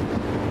taking.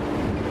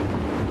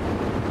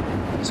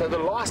 So the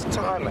last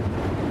time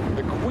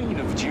the queen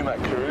of Juma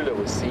Karula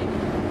was seen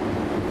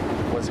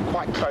was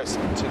quite close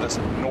to this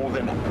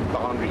northern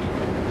boundary.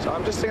 So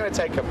I'm just going to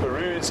take a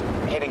peruse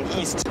heading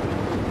east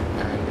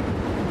and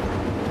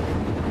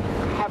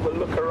have a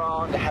look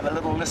around, have a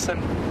little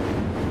listen.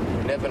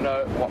 You never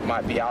know what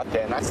might be out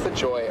there, and that's the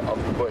joy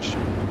of the bush.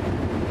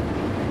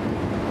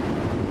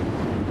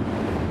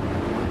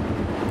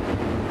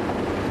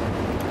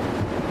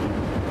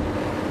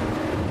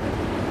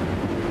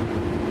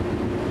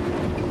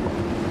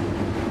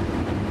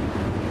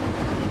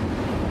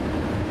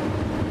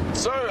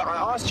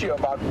 asked you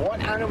about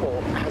what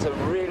animal has a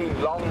really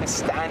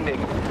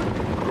long-standing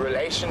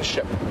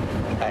relationship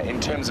in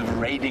terms of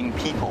raiding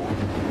people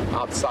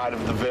outside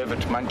of the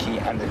vervet monkey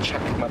and the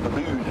chacma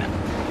baboon.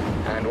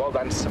 And well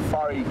done to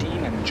Safari,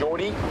 Dean and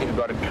Geordie, who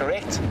got it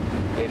correct.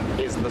 It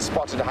is the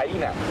spotted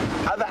hyena.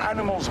 Other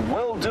animals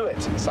will do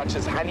it, such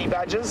as honey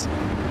badgers,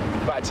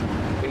 but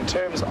in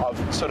terms of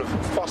sort of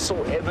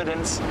fossil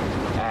evidence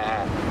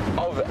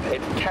of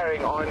it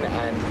carrying on,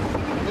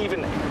 and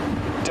even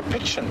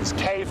depictions,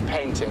 cave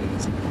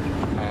paintings,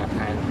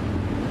 and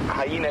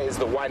hyena is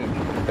the one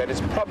that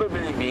has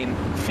probably been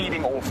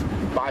feeding off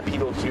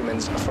bipedal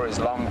humans for as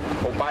long,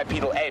 or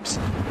bipedal apes,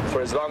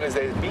 for as long as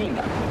there's been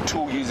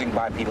tool-using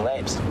bipedal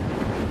apes.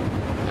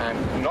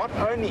 And not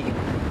only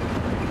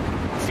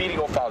feeding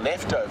off our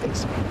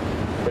leftovers,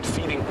 but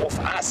feeding off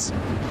us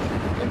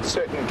in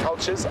certain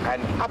cultures,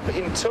 and up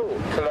until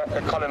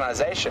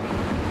colonization,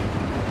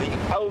 the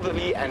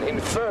elderly and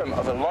infirm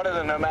of a lot of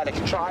the nomadic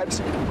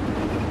tribes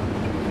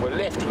were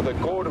left with a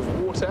gourd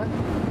of water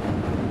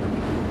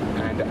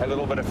and a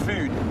little bit of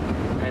food,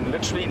 and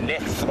literally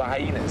left for the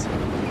hyenas.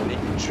 The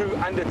true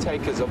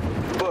undertakers of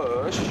the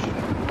bush.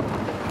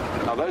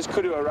 Now those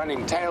kudu are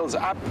running tails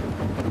up.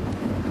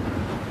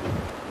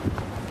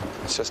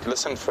 Let's just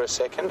listen for a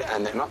second,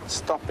 and they're not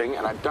stopping,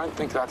 and I don't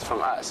think that's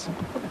from us.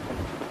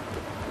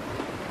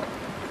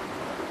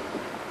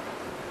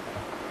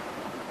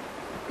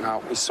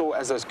 Now we saw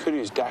as those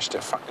kudus dashed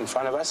in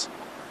front of us,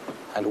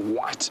 and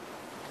white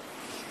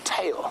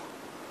tail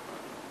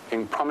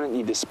being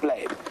prominently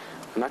displayed.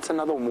 And that's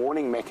another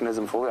warning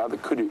mechanism for the other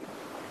kudu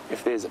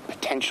if there's a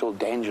potential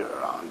danger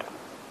around.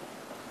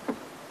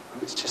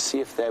 Let's just see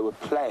if they were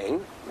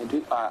playing. I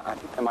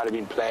think they might have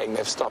been playing.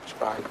 They've stopped,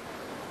 Brian.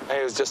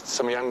 It was just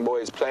some young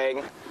boys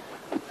playing.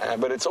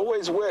 But it's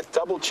always worth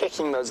double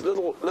checking those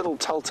little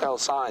telltale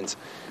signs.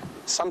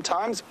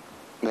 Sometimes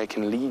they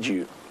can lead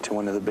you to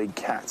one of the big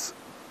cats.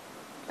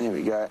 There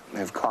we go.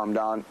 They've calmed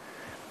down.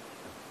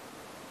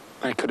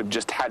 They could have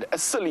just had a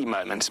silly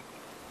moment.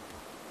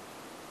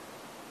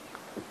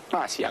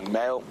 Nice young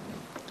male.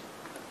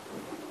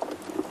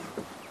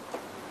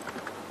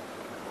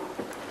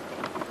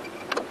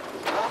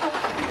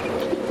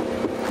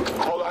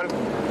 Hold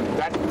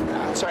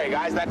on. Sorry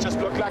guys, that just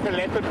looked like a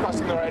leopard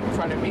crossing the road in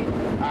front of me.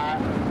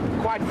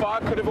 Quite far,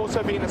 could have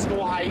also been a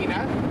small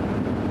hyena.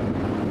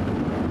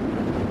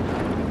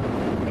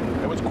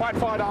 It was quite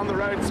far down the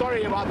road,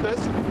 sorry about this,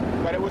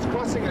 but it was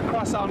crossing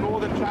across our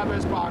northern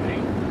traverse boundary,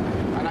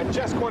 and I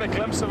just caught a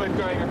glimpse of it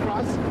going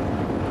across.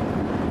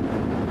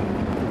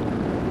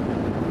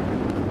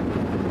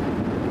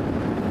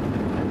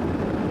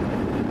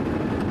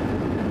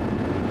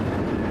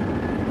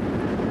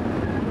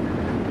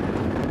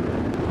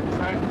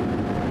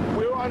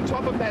 On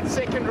top of that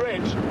second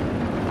ridge,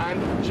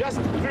 and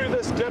just through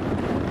this dip,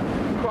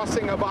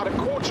 crossing about a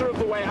quarter of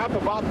the way up,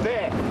 about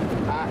there,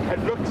 it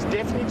looked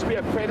definitely to be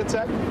a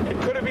predator. It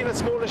could have been a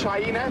smallish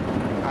hyena,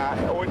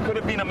 or it could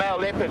have been a male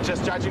leopard,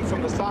 just judging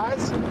from the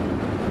size.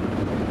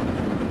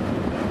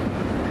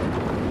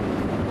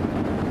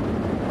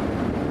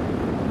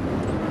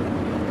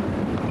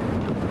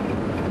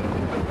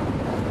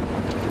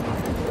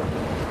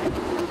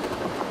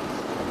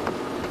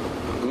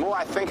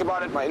 I think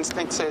about it, my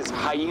instinct says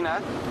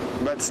hyena,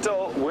 but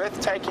still worth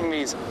taking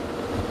these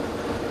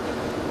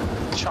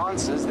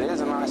chances. There's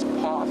a nice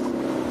path.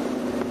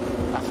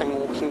 Nothing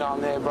walking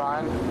down there,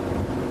 Brian.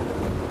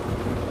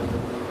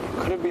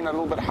 Could have been a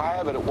little bit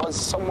higher, but it was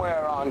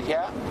somewhere around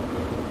here.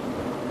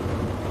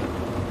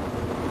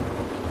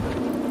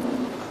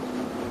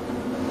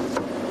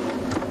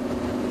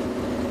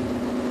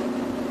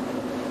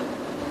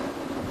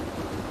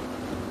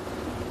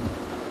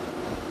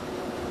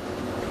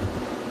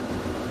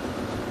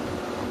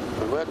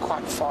 We're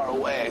quite far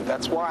away.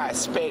 That's why I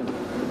sped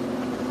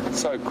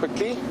so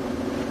quickly.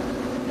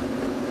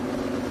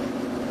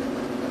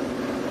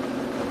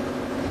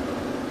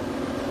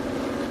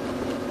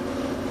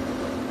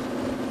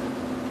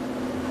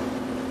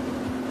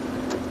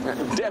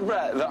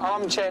 Deborah, the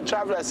armchair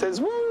traveler, says,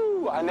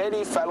 "Woo! I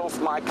nearly fell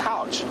off my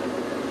couch."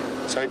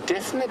 So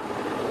definitely,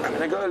 I'm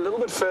going to go a little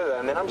bit further,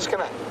 and then I'm just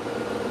going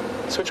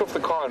to switch off the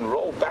car and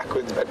roll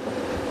backwards. But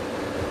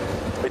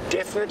it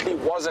definitely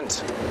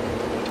wasn't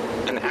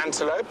an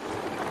antelope.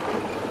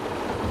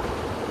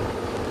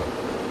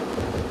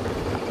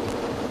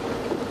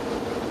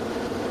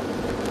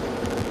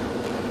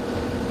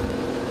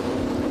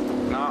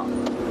 Now,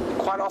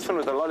 quite often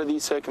with a lot of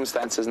these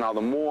circumstances, now the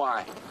more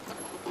I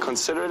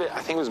considered it,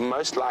 I think it was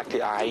most likely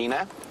a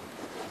hyena,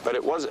 but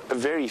it was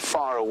very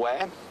far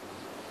away.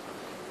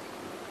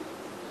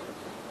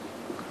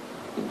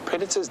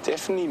 Predators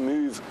definitely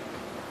move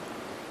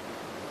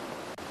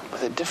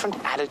with a different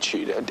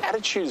attitude.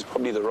 Attitude is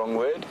probably the wrong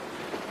word.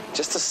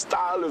 Just a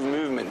style of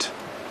movement.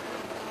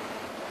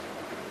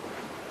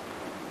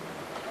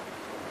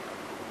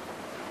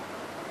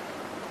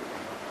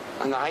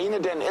 And the hyena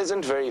den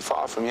isn't very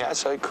far from here,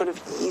 so it could have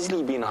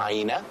easily been a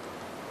hyena.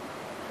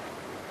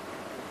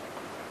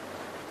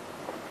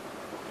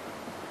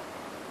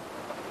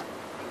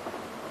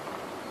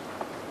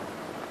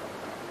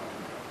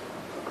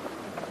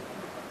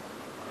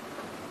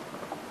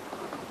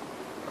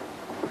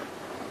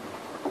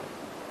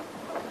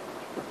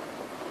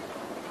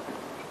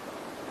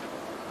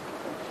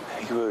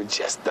 we were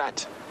just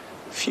that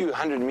few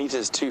hundred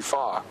meters too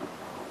far.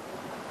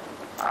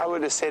 I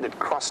would have said it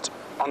crossed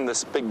on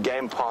this big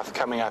game path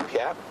coming up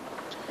here,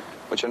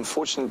 which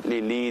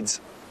unfortunately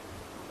leads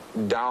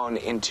down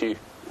into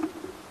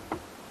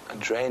a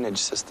drainage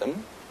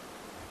system.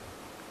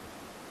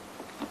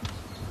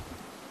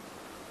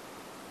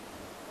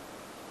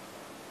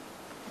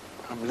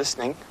 I'm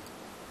listening,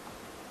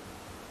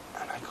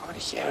 and I can't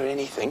hear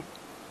anything.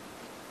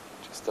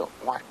 Just a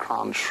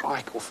white-crowned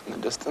shrike off in the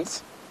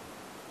distance.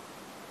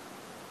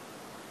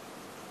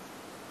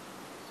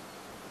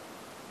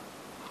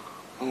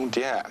 Oh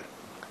dear.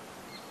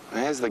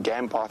 There's the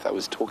game path I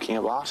was talking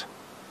about.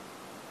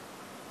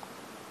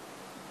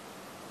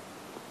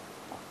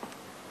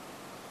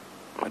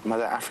 But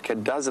Mother Africa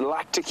does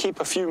like to keep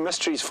a few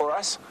mysteries for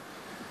us.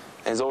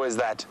 There's always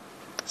that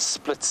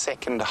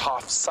split-second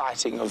half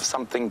sighting of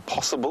something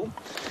possible.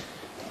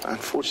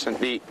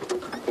 Unfortunately,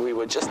 we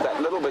were just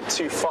that little bit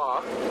too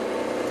far.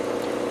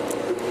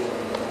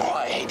 Oh,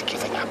 I hate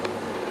giving up.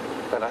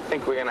 But I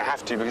think we're going to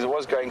have to, because it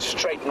was going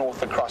straight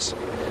north across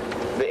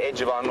the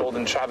edge of our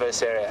northern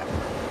traverse area.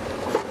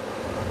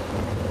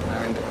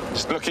 And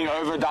just looking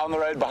over down the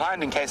road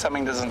behind in case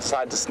something doesn't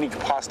decide to sneak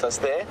past us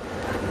there.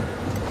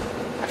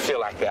 I feel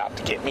like they're out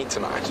to get me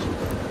tonight.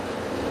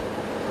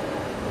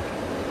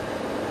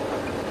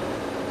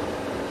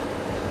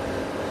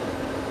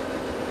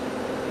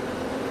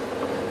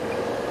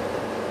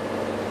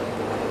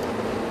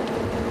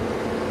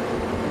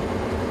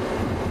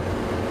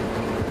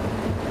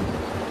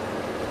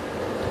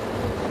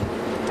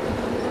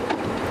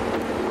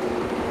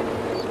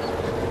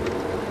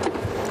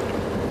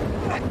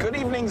 Good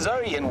evening,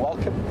 Zoe, and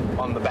welcome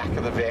on the back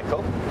of the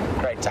vehicle.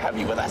 Great to have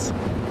you with us.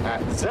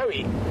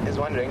 Zoe is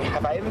wondering,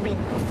 have I ever been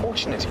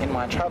fortunate in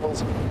my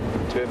travels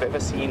to have ever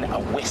seen a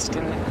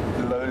western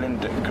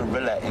lowland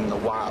gorilla in the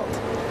wild?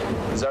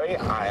 Zoe,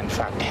 I in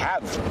fact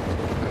have.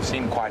 I've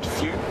seen quite a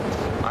few.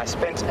 I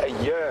spent a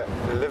year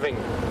living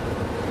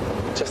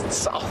just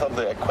south of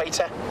the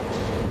equator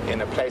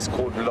in a place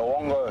called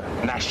Loongo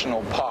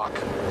National Park,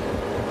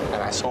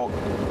 and I saw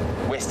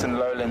western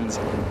lowlands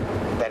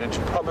that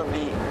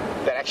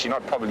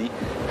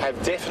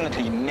have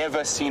definitely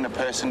never seen a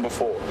person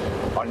before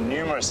on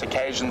numerous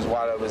occasions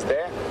while I was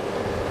there.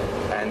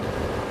 And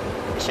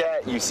here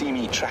you see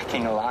me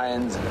tracking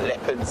lions,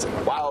 leopards,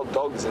 wild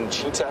dogs and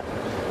cheetah,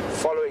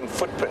 following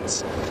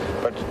footprints.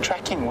 But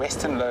tracking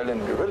western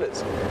lowland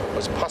gorillas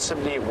was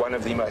possibly one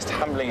of the most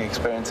humbling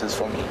experiences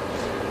for me,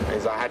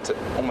 as I had to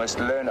almost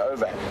learn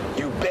over.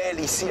 You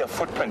barely see a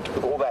footprint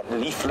with all that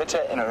leaf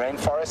litter in a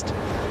rainforest.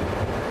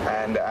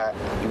 And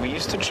we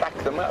used to track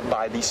them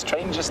by the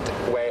strangest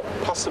way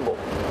possible.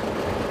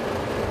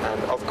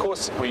 And of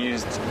course, we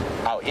used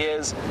our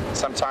ears.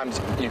 Sometimes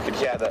you could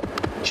hear the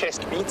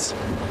chest beats,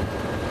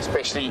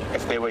 especially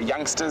if there were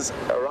youngsters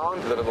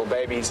around. The little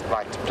babies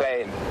like to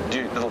play and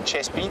do little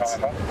chest beats.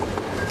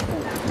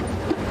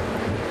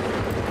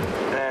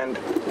 And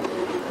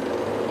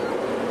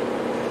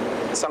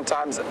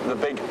sometimes the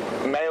big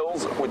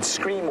males would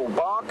scream or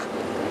bark.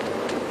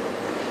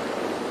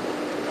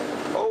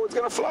 Oh, it's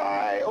going to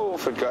fly.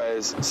 Off it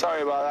goes.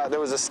 Sorry about that. There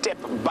was a step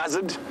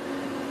buzzard,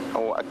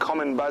 or a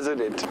common buzzard.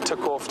 It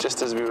took off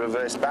just as we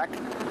reversed back.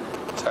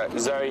 So,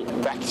 Zoe,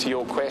 back to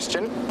your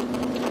question.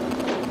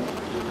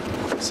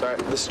 So,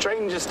 the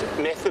strangest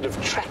method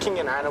of tracking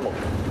an animal.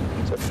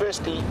 So,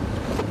 firstly,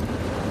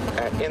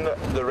 in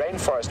the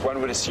rainforest, one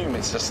would assume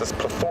it's just this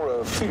plethora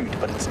of food,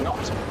 but it's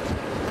not.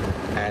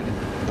 And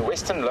the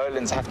western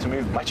lowlands have to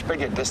move much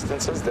bigger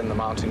distances than the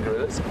mountain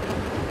gorillas,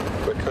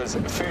 because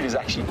food is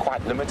actually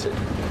quite limited,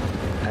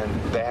 and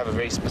they have a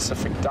very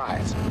specific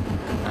diet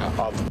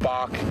of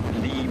bark,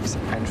 leaves,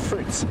 and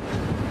fruits.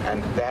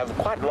 And they have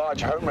quite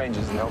large home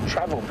ranges, and they'll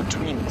travel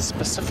between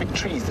specific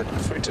trees that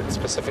fruit at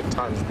specific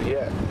times of the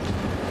year.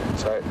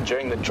 So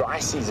during the dry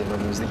season, when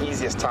it was the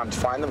easiest time to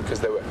find them, because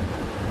they were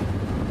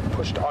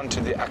pushed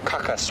onto the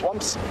akaka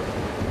swamps,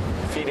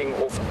 feeding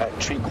off a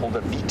tree called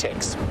a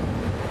vitex.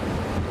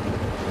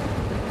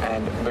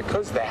 And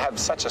because they have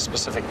such a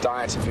specific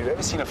diet, if you've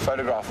ever seen a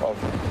photograph of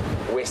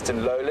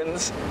western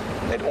lowlands,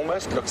 it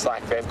almost looks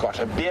like they've got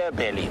a beer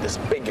belly, this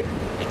big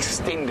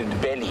extended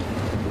belly.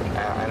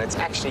 And it's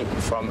actually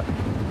from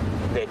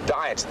their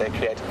diet. They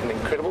create an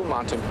incredible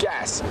amount of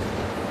gas,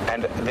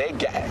 and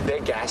their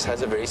gas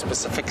has a very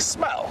specific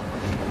smell.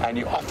 And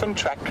you often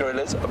track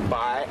gorillas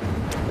by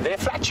their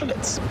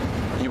flatulence.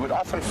 You would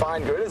often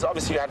find gorillas,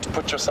 obviously you had to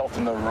put yourself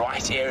in the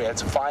right area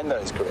to find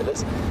those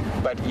gorillas,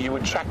 but you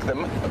would track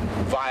them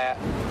via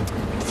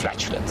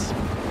flatulence.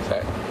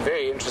 So,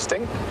 very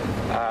interesting.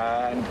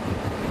 And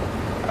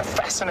a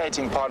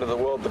fascinating part of the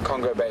world, the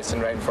Congo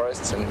Basin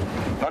rainforests, and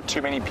not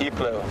too many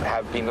people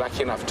have been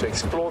lucky enough to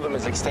explore them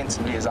as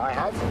extensively as I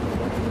have.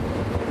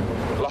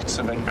 Lots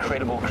of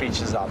incredible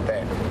creatures out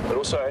there, but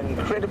also an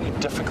incredibly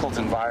difficult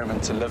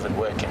environment to live and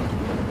work in.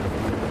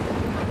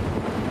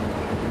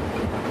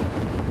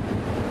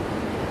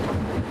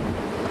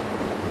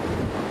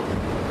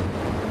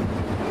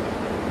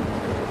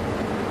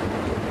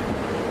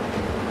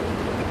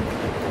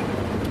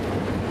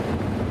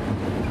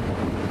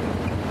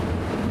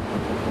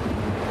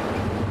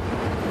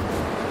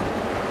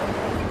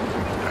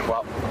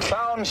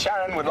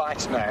 would like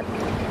to know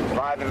if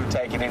either have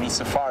taken any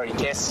safari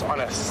guests on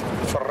a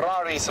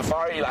Ferrari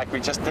safari like we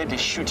just did, is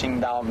shooting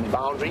down the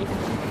boundary.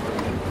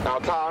 Now,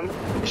 Clown,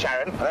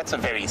 Sharon, that's a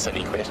very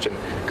silly question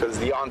because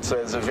the answer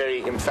is a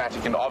very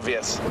emphatic and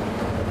obvious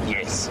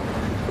yes.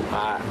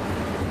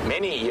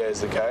 Many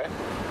years ago,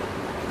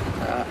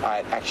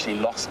 I actually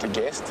lost a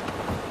guest.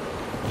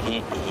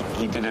 He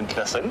didn't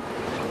listen.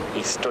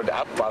 He stood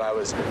up while I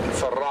was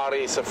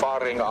Ferrari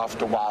safaring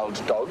after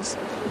wild dogs,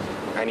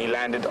 and he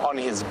landed on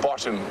his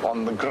bottom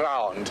on the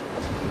ground,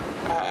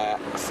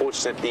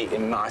 fortunately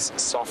in nice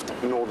soft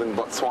northern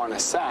Botswana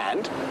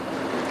sand,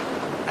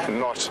 and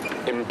not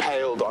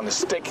impaled on a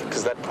stick,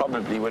 because that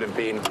probably would have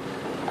been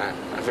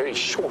a very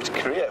short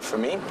career for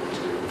me.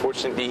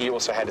 Fortunately, he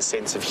also had a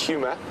sense of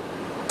humor,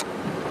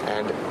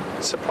 and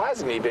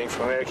surprisingly, being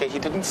from America, he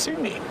didn't sue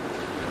me.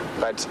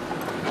 But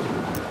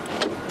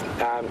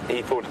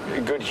he thought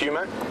good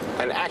humor,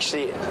 and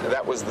actually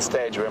that was the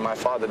stage where my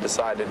father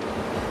decided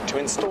to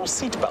install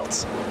seat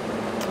belts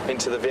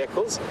into the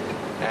vehicles,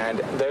 and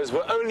those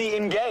were only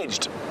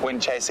engaged when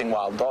chasing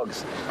wild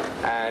dogs.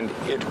 And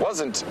it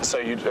wasn't so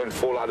you don't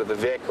fall out of the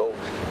vehicle,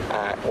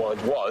 well,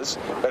 it was,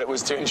 but it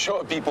was to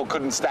ensure people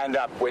couldn't stand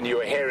up when you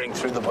were herring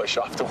through the bush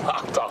after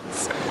wild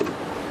dogs.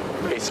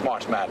 Very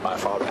smart man, my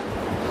father.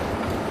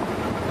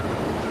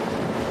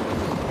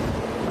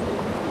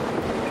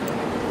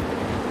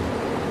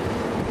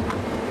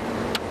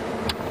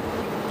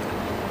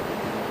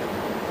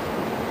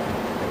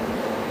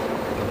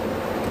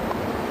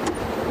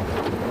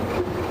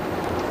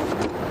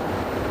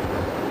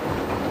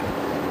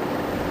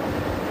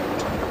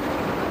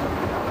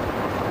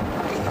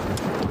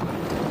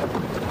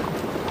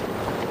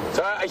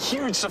 A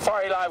huge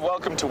Safari Live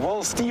welcome to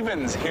Will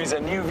Stevens, who's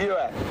a new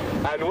viewer.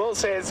 And Will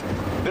says,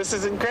 this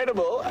is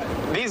incredible.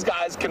 These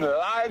guys can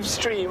live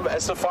stream a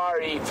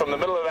safari from the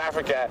middle of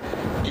Africa,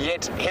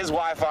 yet his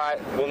Wi-Fi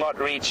will not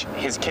reach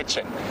his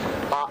kitchen.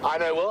 I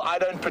know, Will, I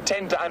don't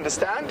pretend to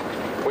understand.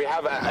 We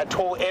have a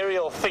tall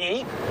aerial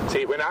thingy.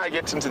 See, when I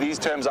get into these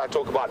terms, I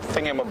talk about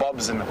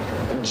thingamabobs and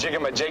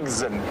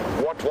jigamajigs and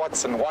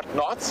what's and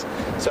whatnots.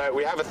 So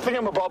we have a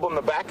thingamabob on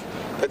the back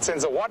that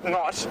sends a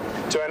whatnot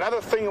to another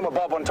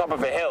thingamabob on top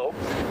of a hill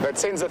that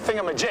sends a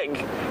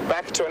thingamajig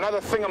back to another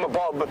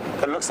thingamabob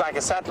that looks like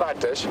a satellite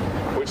dish,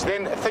 which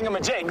then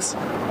thingamajigs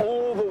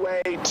all the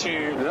way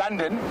to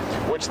London,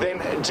 which then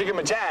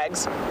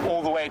jigamajags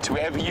all the way to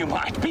wherever you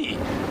might be.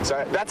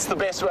 So that's the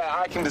best way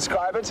I can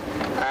describe it,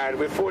 and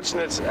we're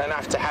fortunate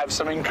enough to have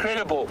some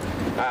incredible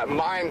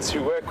minds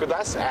who work with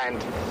us,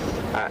 and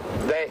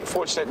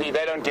fortunately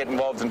they don't get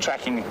involved in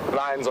tracking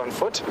lions on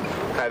foot.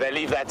 They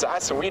leave that to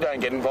us, and we don't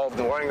get involved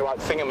in worrying about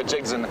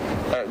thingamajigs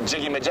and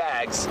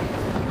jiggy-majags.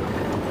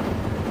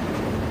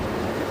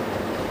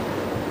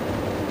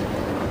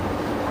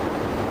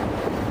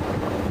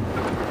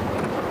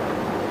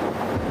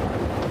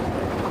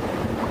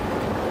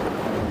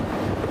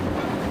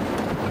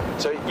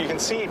 So you can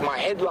see my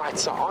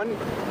headlights are on,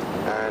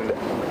 and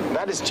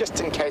that is just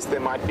in case there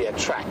might be a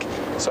track.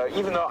 So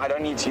even though I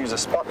don't need to use a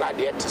spotlight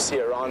yet to see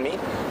around me,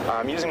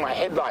 I'm using my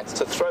headlights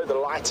to throw the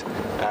light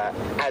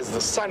as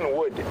the sun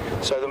would.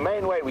 So the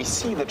main way we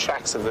see the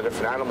tracks of the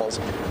different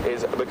animals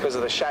is because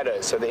of the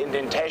shadows. So the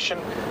indentation,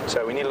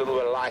 so we need a little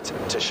bit of light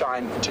to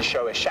shine to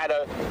show a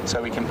shadow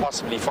so we can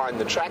possibly find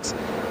the tracks.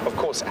 Of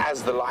course,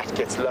 as the light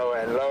gets lower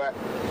and lower,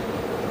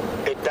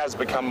 it does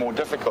become more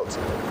difficult.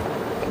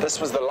 This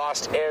was the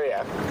last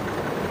area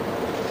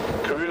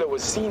Karula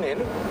was seen in.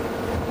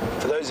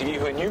 For those of you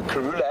who are new,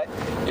 Karula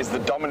is the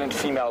dominant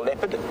female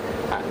leopard,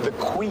 the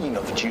queen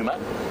of Djuma.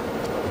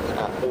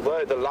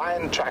 Although the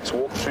lion tracks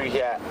walked through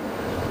here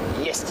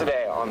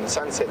yesterday on the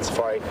Sunset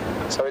Safari,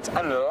 so it's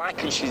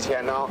unlikely she's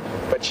here now,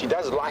 but she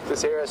does like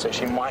this area, so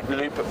she might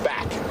loop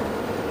back.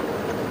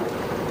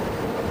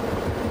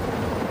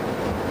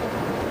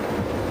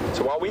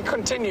 So while we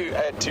continue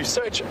to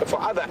search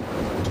for other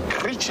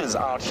creatures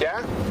out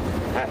here,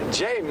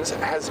 James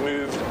has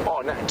moved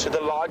on to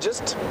the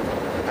largest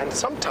and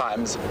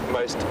sometimes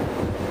most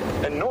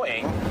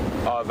annoying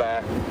of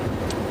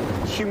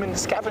human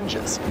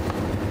scavengers.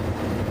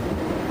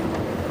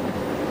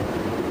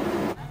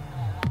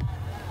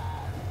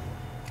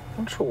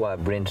 I'm not sure why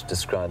Brent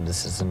described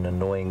this as an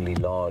annoyingly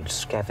large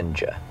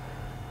scavenger,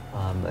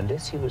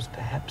 unless he was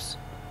perhaps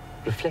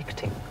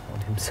reflecting on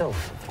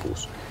himself, of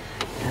course.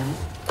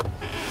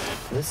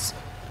 This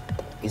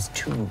is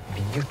two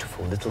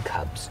beautiful little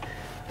cubs.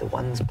 The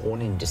one's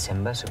born in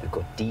December, so we've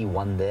got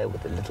D1 there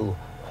with a little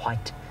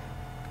white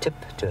tip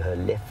to her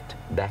left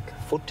back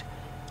foot,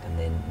 and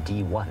then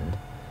D1,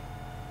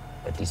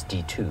 at least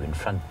D2 in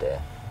front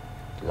there,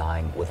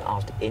 lying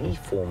without any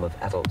form of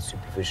adult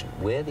supervision.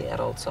 Where the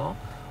adults are,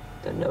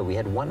 don't know. We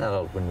had one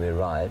adult when we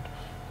arrived.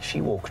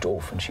 She walked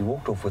off, and she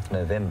walked off with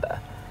November.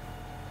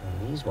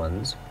 And these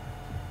ones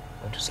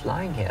are just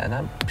lying here, and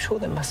I'm sure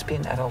there must be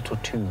an adult or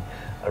two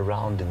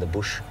around in the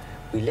bush.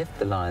 We left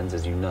the lions,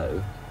 as you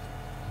know,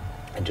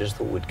 and just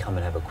thought we'd come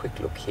and have a quick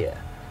look here.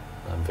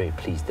 I'm very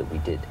pleased that we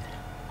did.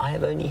 I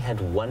have only had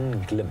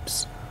one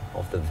glimpse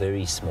of the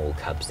very small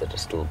cubs that are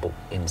still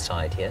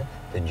inside here,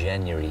 the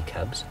January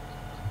cubs.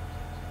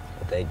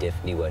 But they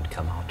definitely won't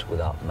come out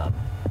without Mum,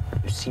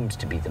 who seems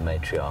to be the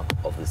matriarch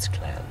of this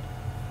clan.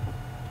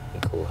 We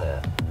call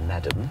her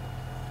Madam.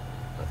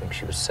 I think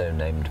she was so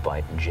named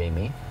by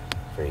Jamie.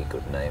 Very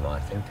good name, I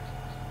think.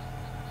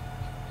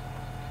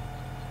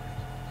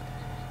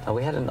 Now,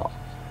 we had a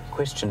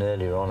question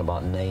earlier on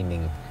about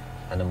naming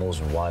animals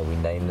and why we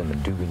name them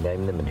and do we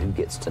name them and who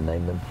gets to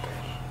name them.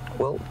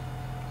 Well,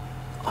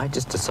 I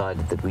just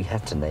decided that we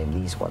had to name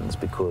these ones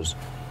because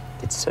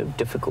it's so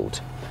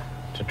difficult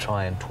to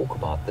try and talk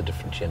about the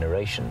different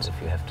generations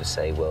if you have to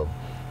say, well,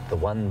 the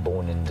one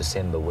born in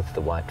December with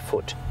the white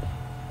foot,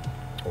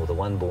 or the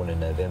one born in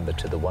November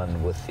to the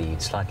one with the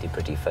slightly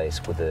pretty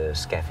face with a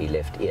scaffy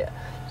left ear,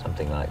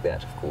 something like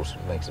that. Of course,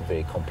 it makes it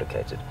very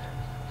complicated.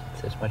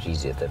 So it's much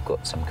easier if they've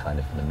got some kind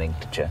of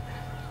nomenclature.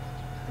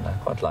 And I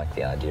quite like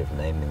the idea of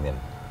naming them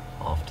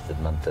after the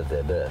month of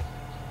their birth.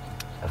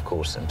 Of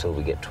course, until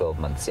we get 12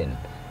 months in,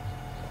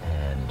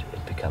 and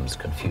it becomes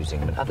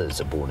confusing when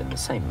others are born in the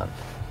same month.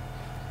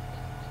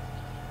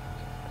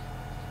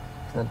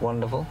 Isn't that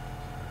wonderful?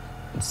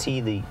 You can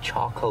see the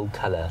charcoal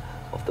colour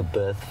of the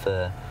birth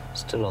fur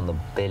still on the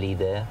belly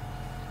there,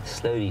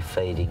 slowly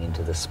fading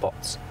into the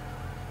spots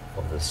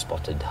of the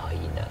spotted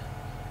hyena.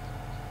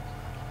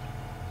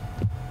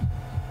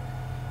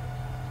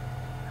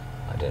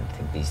 I don't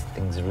think these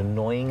things are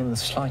annoying in the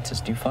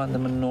slightest. Do you find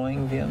them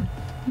annoying, Vian?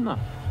 No.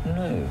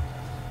 No.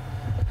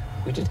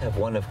 We did have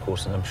one, of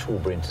course, and I'm sure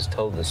Brent has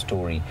told the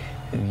story,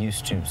 who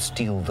used to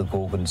steal the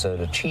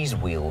Gorgonzola cheese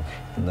wheel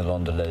in the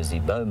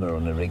Londolozi Boma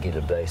on a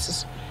regular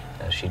basis.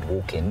 She'd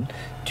walk in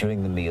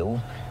during the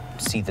meal,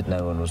 see that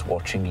no one was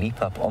watching,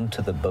 leap up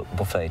onto the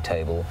buffet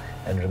table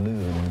and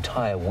remove an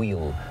entire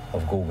wheel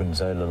of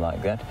Gorgonzola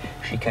like that.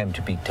 She came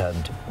to be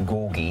termed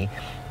Gorgie,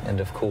 and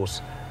of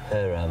course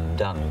her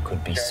dung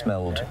could be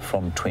smelled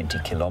from 20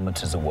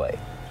 kilometres away.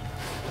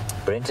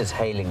 Brent is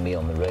hailing me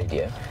on the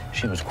radio.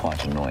 She was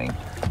quite annoying.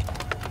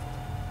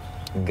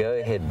 Go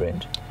ahead,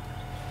 Brent.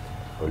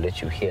 I'll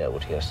let you hear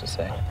what he has to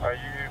say. Are you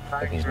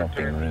planning He's not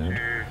being rude.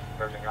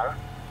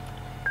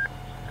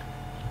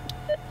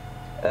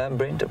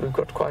 Brent, we've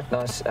got quite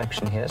nice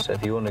action here, so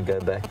if you want to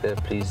go back there,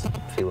 please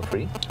feel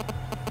free.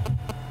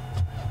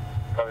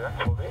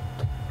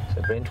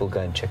 So Brent will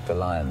go and check the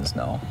lions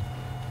now.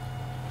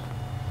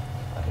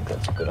 I think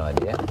that's a good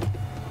idea.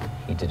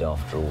 He did,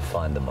 after all,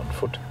 find them on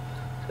foot,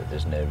 so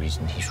there's no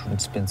reason he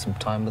shouldn't spend some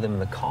time with them in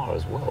the car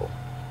as well.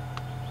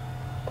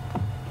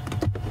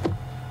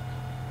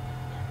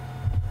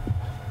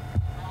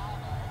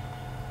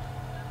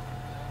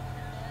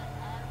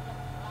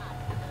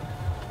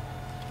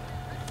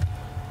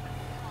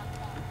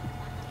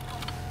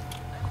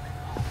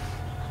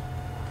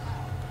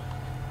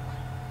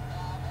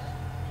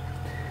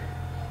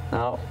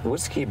 Now,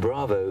 Whiskey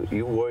Bravo,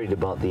 you're worried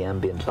about the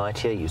ambient light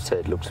here. You say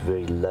it looks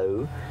very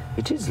low.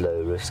 It is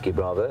low, Whiskey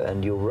Bravo,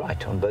 and you're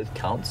right on both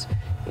counts.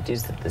 It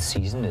is that the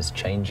season is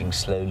changing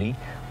slowly.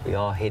 We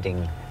are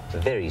heading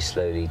very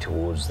slowly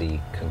towards the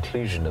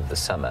conclusion of the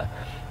summer.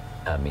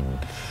 I mean,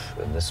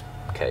 in this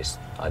case,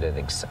 I don't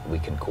think we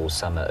can call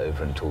summer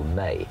over until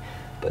May,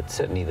 but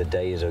certainly the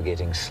days are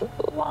getting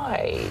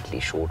slightly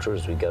shorter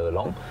as we go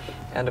along.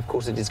 And of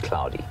course, it is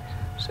cloudy,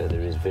 so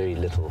there is very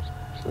little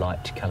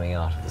light coming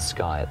out of the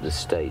sky at this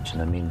stage.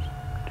 And I mean,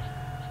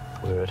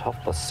 we're at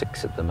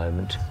 6:30 at the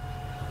moment.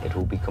 It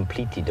will be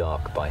completely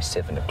dark by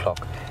 7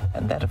 o'clock,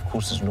 and that of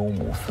course is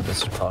normal for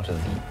this part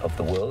of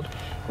the world.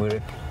 We're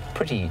at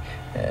pretty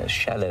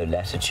shallow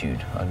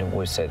latitude. I don't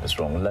always say this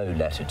wrong, low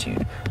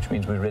latitude, which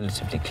means we're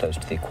relatively close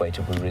to the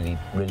equator. We're really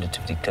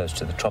relatively close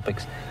to the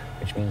tropics,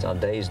 which means our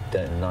days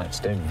and nights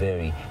don't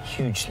vary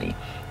hugely.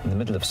 In the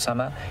middle of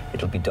summer,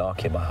 it'll be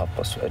dark here by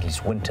at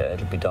least winter,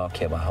 it'll be dark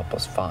here by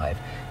 5:30.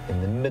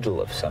 In the middle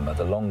of summer,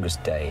 the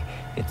longest day,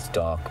 it's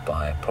dark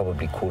by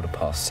probably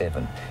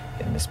 7:15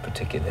 in this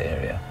particular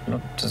area.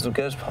 Does it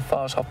go as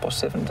far as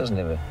 7:30? It doesn't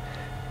ever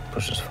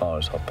push as far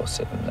as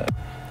 7:30, no.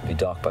 It'll be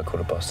dark by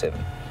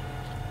 7:15.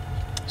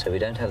 So we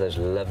don't have those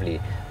lovely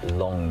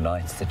long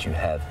nights that you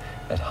have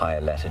at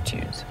higher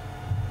latitudes.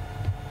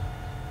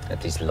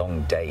 At these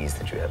long days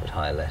that you have at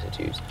higher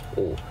latitudes,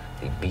 or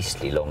the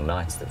beastly long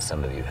nights that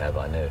some of you have.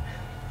 I know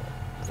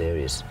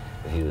various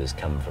viewers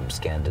come from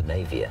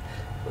Scandinavia,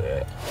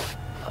 where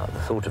the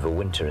thought of a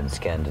winter in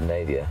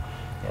Scandinavia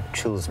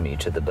chills me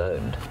to the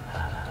bone.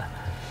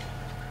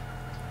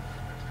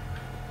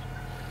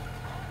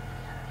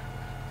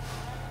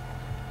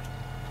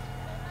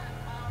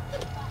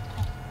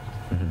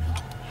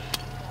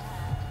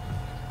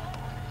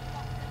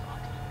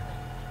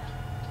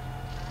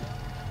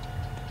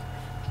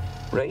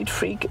 Raid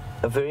Freak,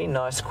 a very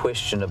nice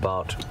question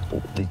about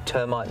the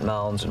termite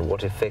mounds and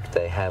what effect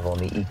they have on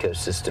the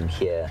ecosystem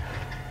here.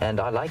 And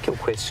I like your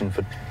question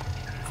for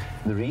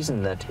the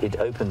reason that it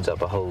opens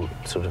up a whole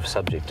sort of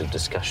subject of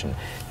discussion.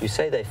 You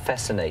say they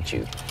fascinate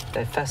you.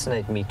 They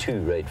fascinate me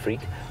too, Raid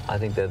Freak. I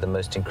think they're the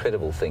most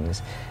incredible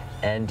things.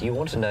 And you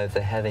want to know if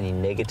they have any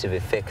negative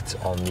effects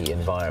on the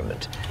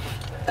environment.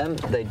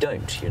 They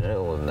don't, you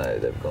know. Well, no,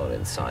 they've gone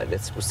inside. We'll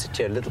sit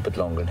here a little bit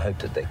longer and hope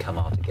that they come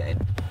out again.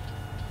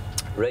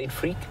 Raid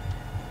freak,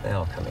 they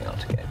are coming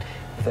out again.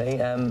 They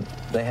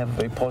have a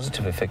very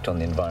positive effect on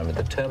the environment.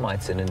 The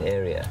termites in an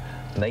area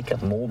make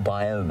up more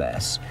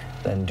biomass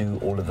than do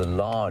all of the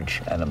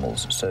large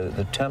animals. So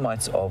the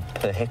termites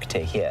per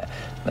hectare here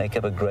make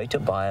up a greater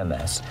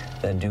biomass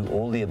than do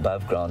all the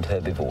above ground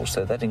herbivores.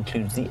 So that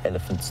includes the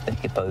elephants, the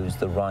hippos,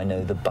 the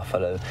rhino, the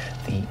buffalo,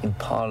 the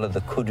impala,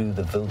 the kudu,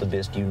 the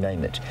wildebeest, you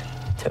name it.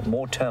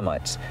 More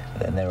termites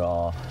than there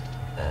are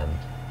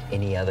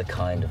any other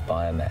kind of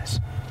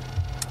biomass.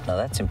 Now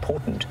that's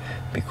important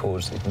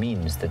because it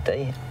means that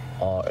they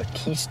are a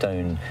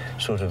keystone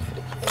sort of,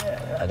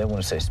 I don't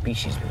want to say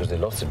species because there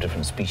are lots of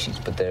different species,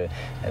 but they're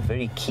a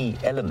very key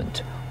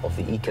element of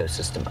the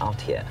ecosystem out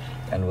here.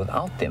 And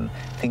without them,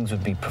 things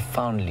would be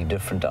profoundly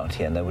different out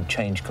here and they would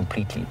change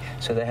completely.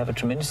 So they have a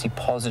tremendously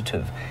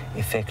positive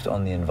effect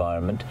on the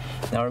environment.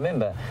 Now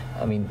remember,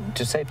 I mean,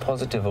 to say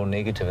positive or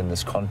negative in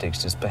this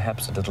context is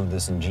perhaps a little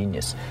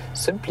disingenuous,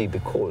 simply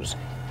because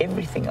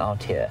everything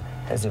out here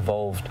has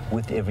evolved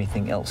with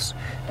everything else.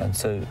 And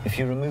so if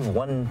you remove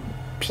one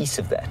piece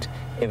of that,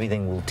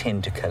 everything will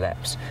tend to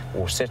collapse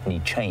or certainly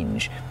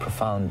change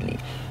profoundly.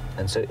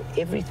 And so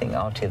everything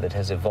out here that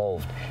has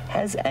evolved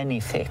has an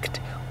effect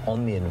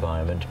on the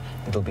environment.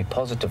 It'll be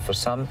positive for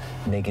some,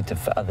 negative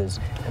for others,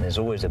 and there's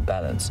always a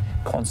balance,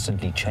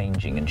 constantly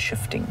changing and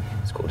shifting.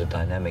 It's called a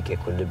dynamic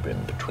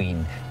equilibrium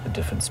between the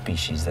different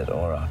species that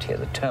are out here.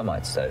 The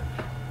termites, though,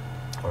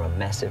 are a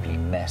massively,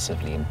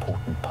 massively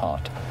important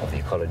part of the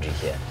ecology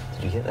here.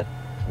 Did you hear that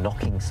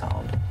knocking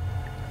sound?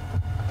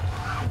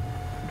 I'm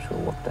not sure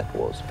what that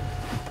was.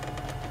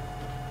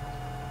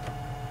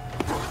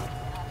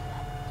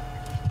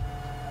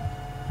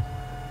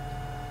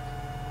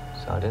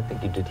 So I don't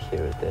think you did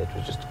hear it there. It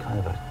was just kind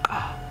of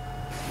a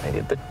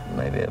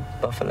maybe a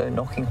buffalo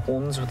knocking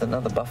horns with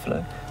another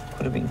buffalo.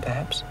 Could have been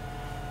perhaps.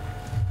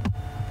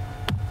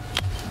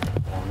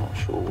 But I'm not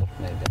sure what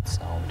made that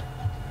sound.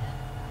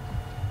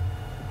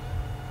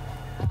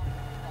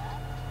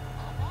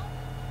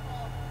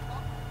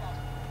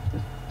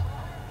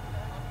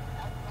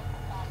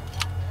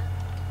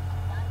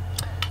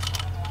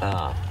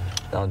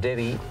 Now,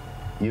 Debbie,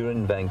 you're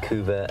in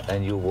Vancouver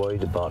and you're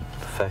worried about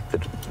the fact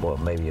that, well,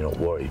 maybe you're not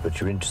worried, but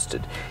you're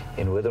interested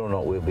in whether or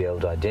not we'll be able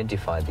to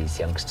identify these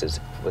youngsters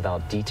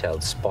without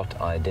detailed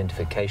spot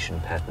identification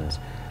patterns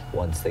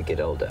once they get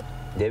older.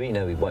 Debbie,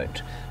 no, we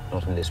won't,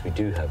 not unless we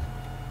do have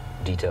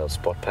detailed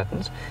spot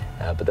patterns.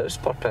 But those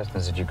spot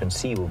patterns that you can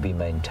see will be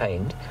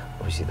maintained.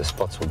 Obviously, the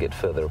spots will get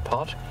further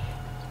apart.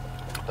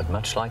 But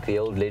much like the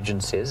old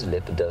legend says, a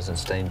leopard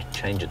doesn't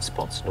change its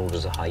spots, nor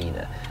does a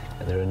hyena.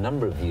 And there are a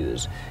number of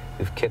viewers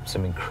who've kept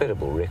some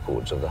incredible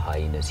records of the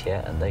hyenas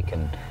here, and they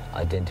can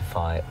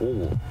identify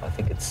all, I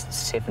think it's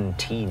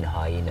 17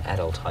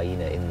 adult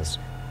hyena in this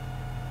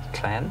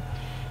clan.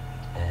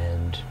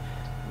 And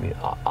I mean,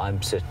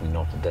 I'm certainly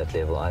not at that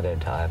level. I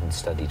haven't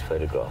studied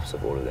photographs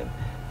of all of them,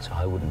 so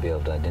I wouldn't be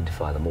able to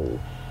identify them all.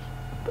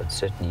 But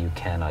certainly you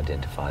can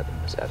identify them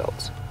as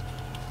adults.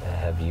 They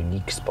have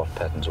unique spot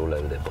patterns all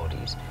over their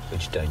bodies,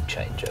 which don't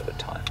change over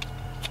time.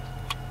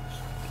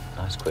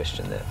 Nice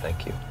question there,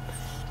 thank you.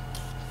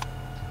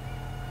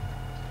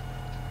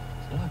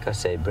 Like I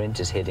say, Brent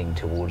is heading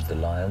towards the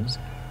lions.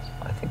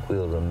 I think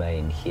we'll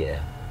remain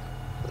here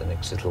for the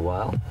next little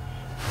while.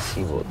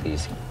 See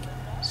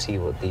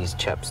what these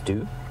chaps do.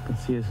 You can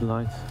see his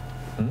lights.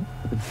 Hmm?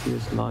 You can see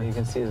his lights. You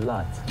can see his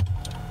lights.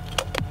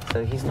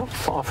 So he's not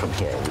far from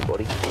here,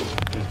 everybody.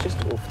 He's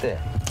just off there.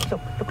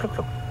 Look.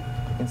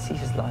 You can see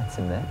his lights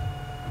in there.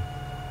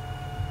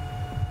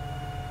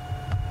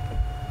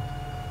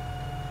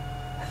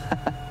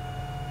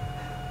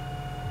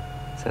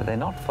 So they're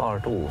not far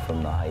at all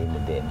from the hyena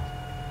den.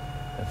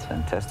 That's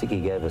fantastic. He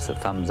gave us a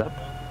thumbs up.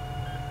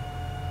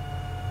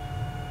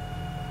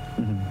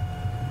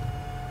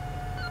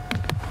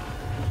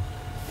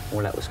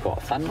 Well, that was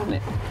quite fun, wasn't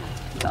it?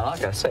 Now,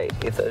 like I say,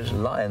 if those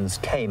lions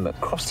came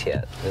across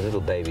here, the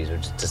little babies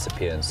would just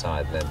disappear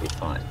inside and they'd be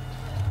fine.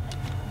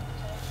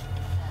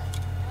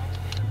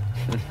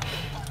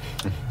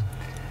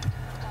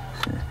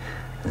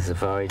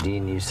 Safari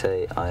Dean, you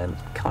say, I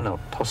cannot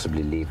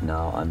possibly leave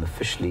now. I'm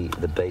officially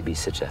the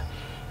babysitter.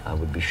 I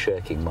would be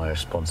shirking my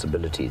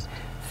responsibilities.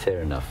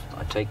 Fair enough.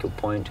 I take your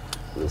point.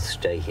 We'll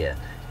stay here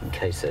in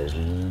case those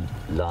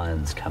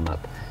lions come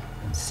up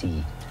and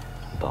see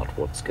about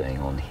what's going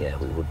on here.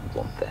 We wouldn't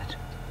want that.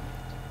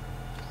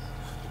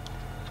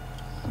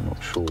 I'm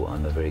not sure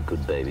I'm a very good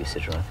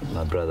babysitter. I think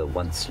my brother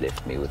once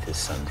left me with his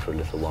son for a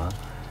little while,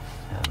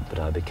 but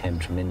I became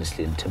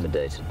tremendously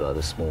intimidated by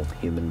the small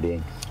human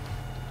being.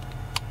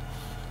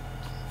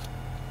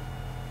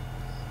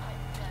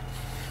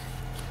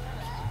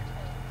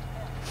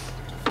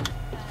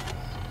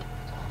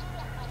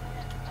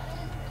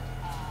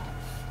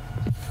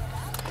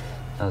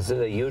 Now,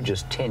 Zilla, you're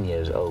just 10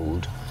 years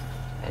old,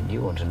 and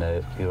you want to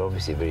know, you're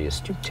obviously a very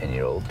astute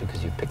 10-year-old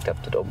because you picked up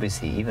that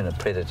obviously even a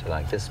predator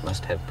like this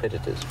must have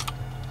predators.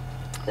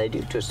 They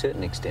do to a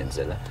certain extent,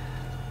 Zilla.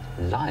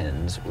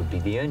 lions would be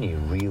the only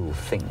real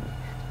thing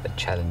that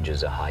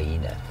challenges a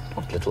hyena.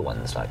 Not little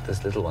ones like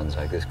this. Little ones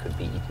like this could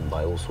be eaten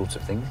by all sorts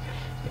of things.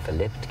 If a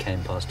leopard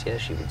came past here,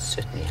 she would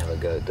certainly have a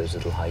go at those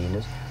little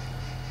hyenas.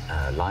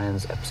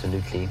 Lions,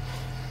 absolutely.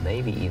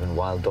 Maybe even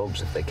wild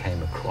dogs if they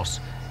came across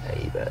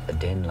a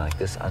den like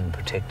this,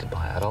 unprotected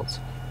by adults.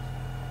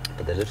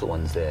 But the little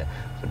ones there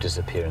would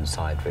disappear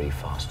inside very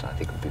fast. I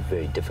think it would be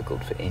very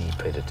difficult for any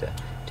predator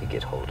to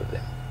get hold of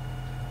them.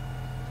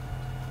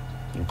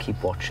 You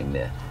keep watching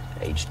there,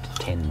 aged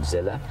 10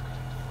 Zella.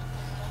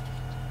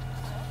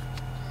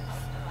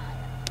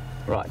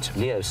 Right,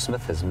 Leo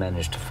Smith has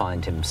managed to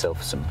find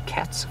himself some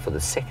cats for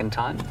the second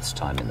time, this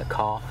time in the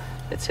car.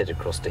 Let's head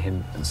across to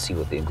him and see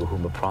what the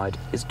Ngahuma Pride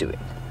is doing.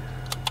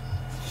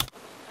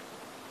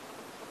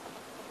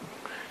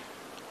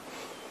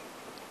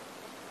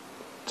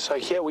 So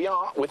here we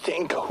are with the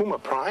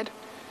Ngahuma Pride.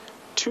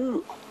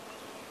 Two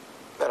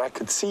that I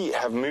could see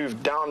have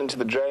moved down into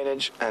the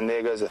drainage, and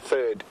there goes a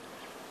third.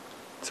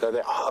 So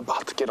they are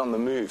about to get on the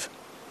move.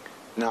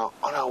 Now,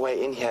 on our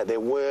way in here,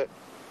 there were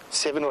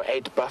 7 or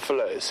 8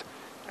 buffaloes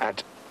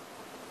at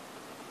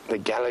the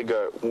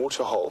Gallagher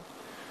waterhole.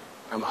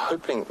 I'm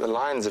hoping the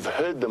lions have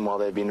heard them while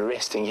they've been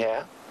resting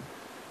here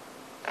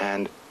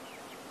and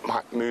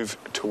might move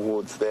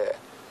towards there.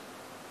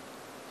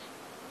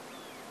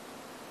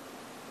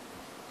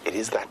 It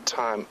is that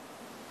time,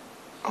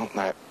 aren't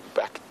they?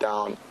 Back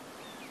down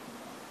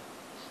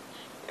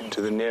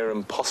into the near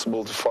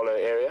impossible to follow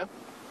area.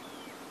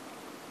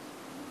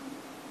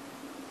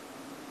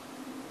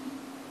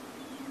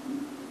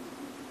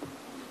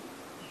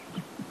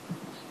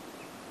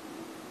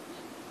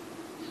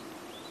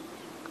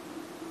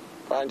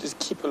 Brian, just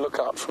keep a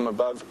lookout from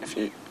above if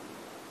you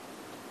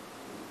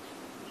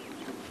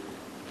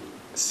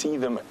see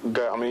them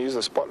go. I'm going to use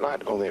the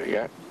spotlight. Oh, there we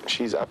go.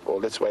 She's up. Or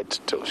let's wait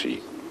till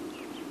she...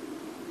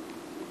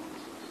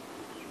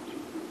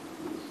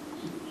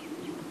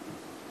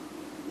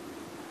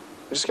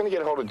 I'm just going to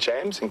get a hold of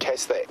James in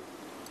case they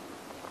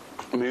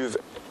move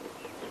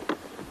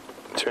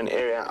to an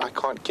area I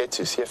can't get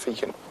to. See if he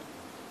can...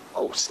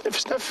 Oh, sniff,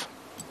 sniff.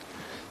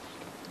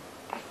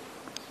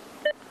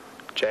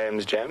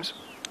 James.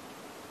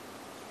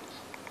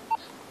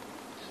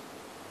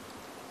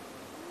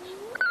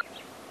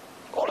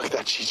 Oh, look at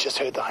that. She's just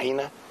heard the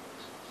hyena.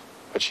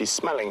 But she's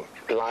smelling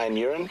lion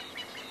urine,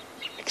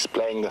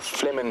 explaining the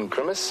phlegm and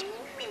grimace.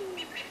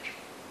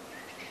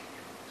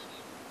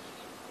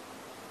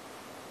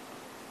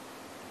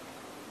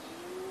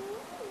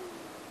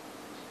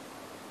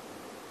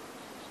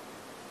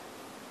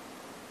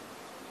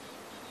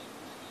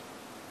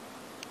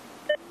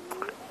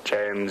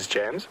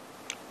 James.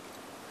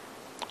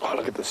 Oh,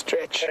 look at the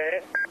stretch.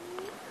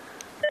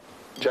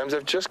 James,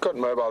 they've just got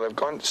mobile. They've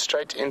gone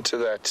straight into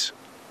that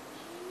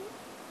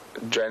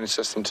drainage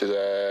system to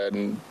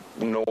the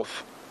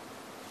north.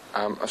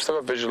 I've still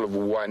got a visual of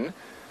 1.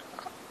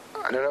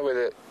 I don't know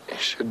whether you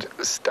should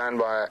stand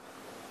by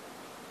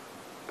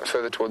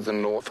further towards the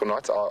north or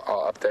not.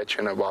 I'll update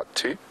you in about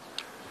 2.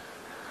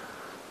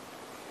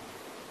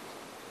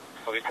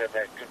 So we said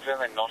that confirm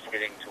they're not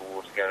heading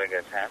towards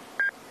Gallagher's hand.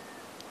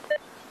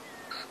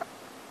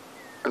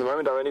 At the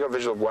moment, I've only got a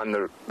visual of 1.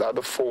 The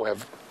other 4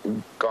 have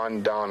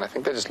gone down. I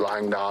think they're just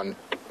lying down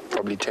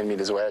probably 10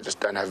 meters away. I just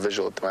don't have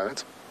visual at the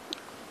moment.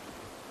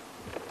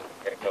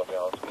 Okay, copy.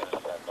 I'll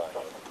stand by.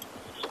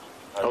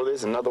 Oh,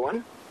 there's another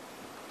one.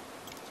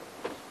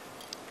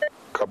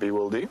 Copy,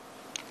 will do.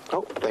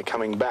 Oh, they're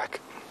coming back.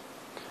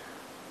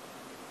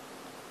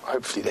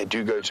 Hopefully they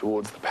do go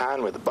towards the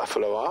pan where the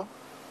buffalo are.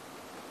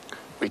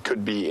 We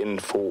could be in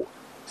for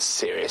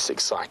serious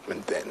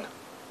excitement then.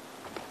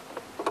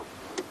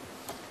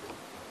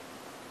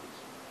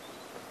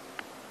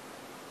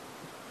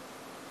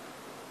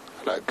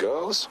 Hello,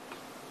 girls.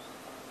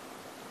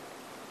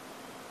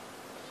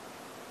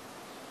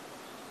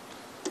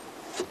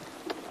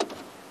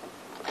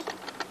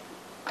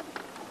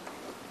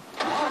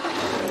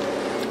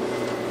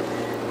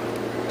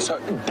 So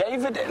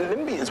David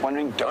Limby is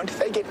wondering, don't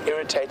they get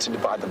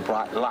irritated by the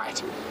bright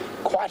light?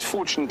 Quite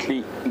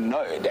fortunately,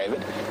 no,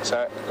 David.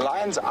 So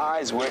lions'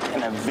 eyes work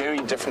in a very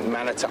different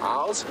manner to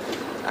ours,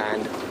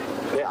 and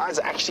their eyes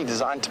are actually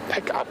designed to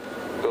pick up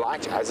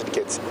light as it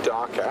gets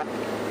darker.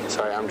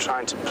 So I'm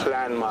trying to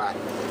plan my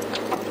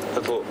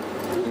little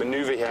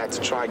maneuver here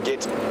to try and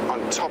get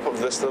on top of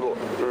this little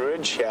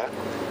ridge here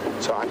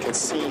so I can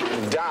see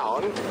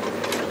down.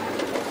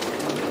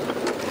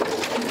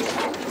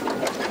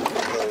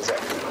 There's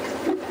that.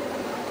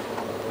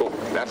 Oh,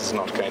 that's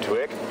not going to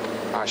work.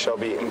 I shall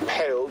be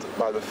impaled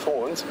by the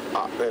thorns.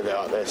 Ah, there they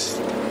are. There's...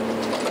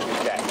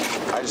 Okay,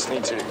 I just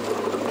need to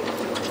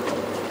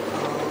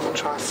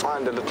try and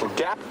find a little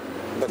gap,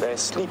 but they're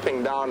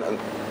sleeping down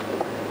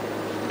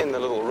in the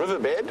little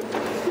riverbed.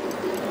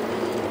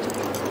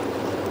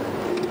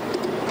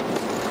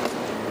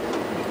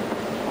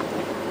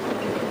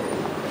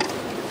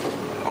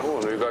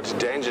 Oh, we've got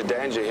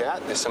danger here.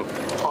 There's some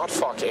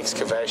aardvark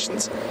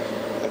excavations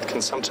that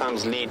can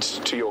sometimes lead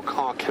to your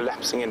car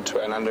collapsing into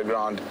an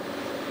underground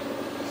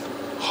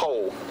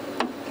hole.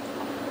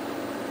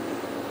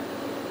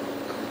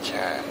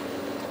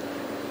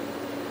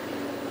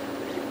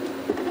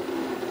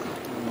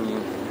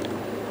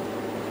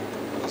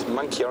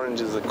 monkey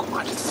oranges are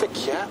quite thick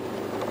here.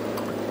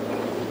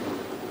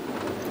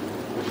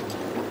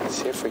 Let's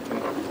see if we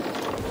can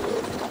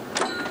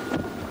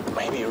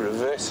maybe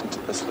reverse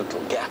into this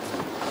little gap.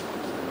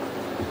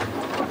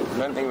 I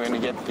don't think we're going to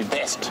get the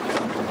best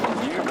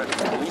view, but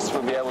at least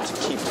we'll be able to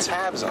keep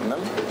tabs on them.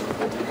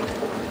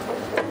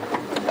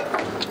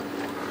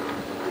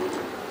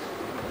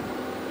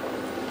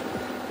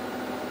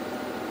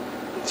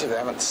 See if they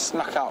haven't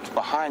snuck out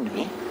behind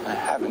me. I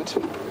haven't.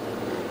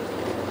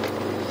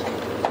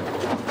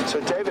 So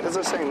David, as I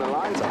was saying, the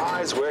lion's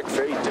eyes work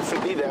very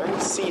differently. They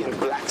only see in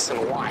blacks and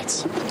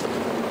whites.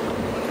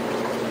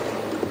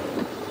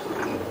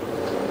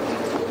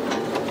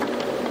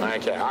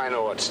 Okay, I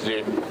know what to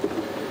do.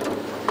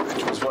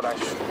 Which was what I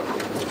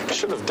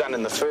should have done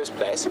in the first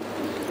place.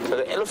 So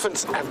the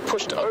elephants have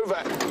pushed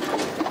over.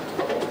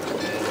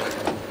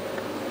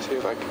 See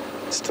if I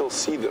can still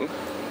see them.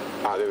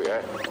 Ah, there we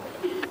go.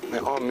 They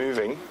are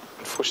moving.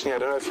 Unfortunately, I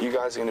don't know if you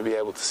guys are going to be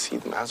able to see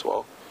them as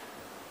well.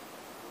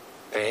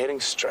 They're heading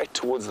straight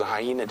towards the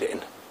hyena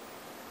den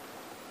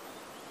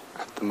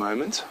at the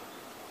moment.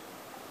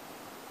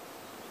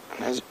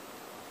 And as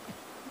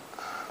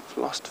I've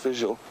lost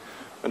visual.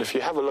 But if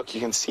you have a look, you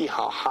can see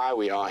how high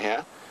we are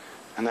here.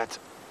 And that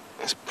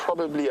is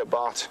probably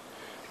about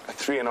a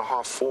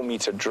 3.5, 4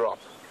 meter drop.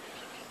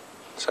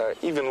 So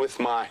even with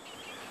my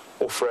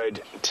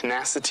off-road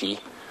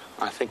tenacity,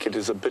 I think it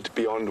is a bit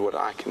beyond what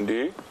I can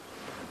do.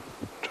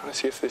 I'm trying to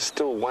see if there's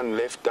still one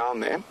left down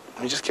there.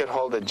 Let me just get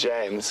hold of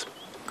James.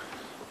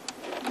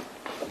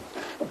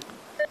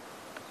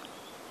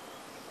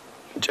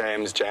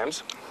 James.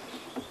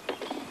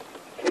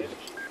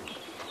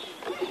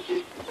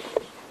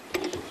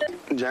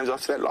 James,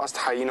 after that last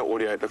hyena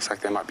audio, it looks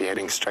like they might be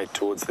heading straight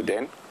towards the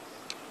den.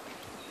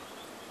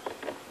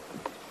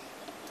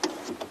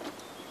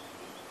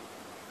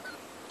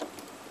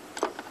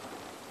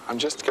 I'm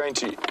just going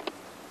to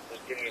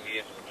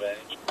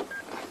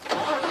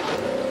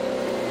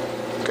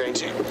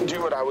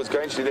do what I was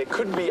going to do. There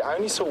could be, I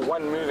only saw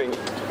one moving,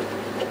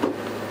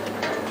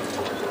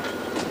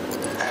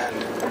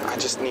 and I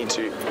just need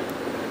to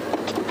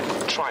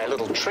try a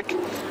little trick.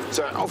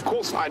 So, of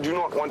course, I do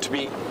not want to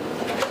be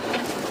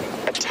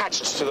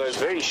attached to those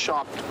very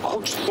sharp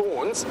oak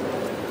thorns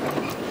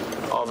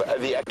of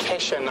the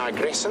Acacia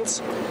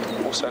nigrescens,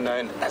 also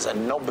known as a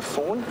knob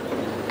thorn.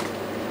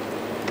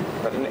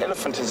 But an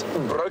elephant has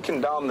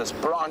broken down this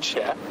branch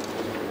here,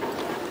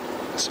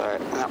 so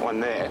that one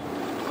there.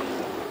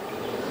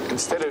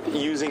 Instead of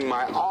using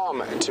my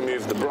arm to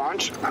move the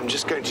branch, I'm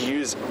just going to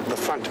use the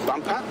front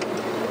bumper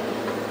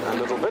a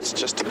little bit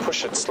just to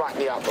push it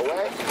slightly out the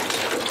way.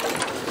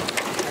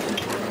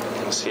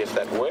 We'll see if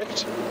that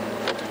worked.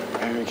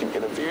 Maybe we can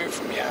get a view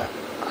from here.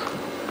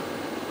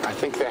 I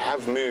think they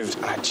have moved,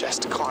 and I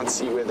just can't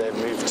see where they've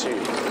moved to.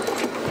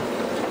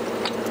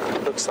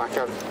 It looks like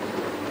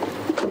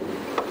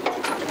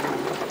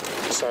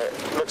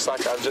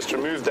I've just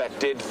removed that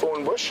dead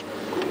thorn bush.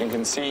 You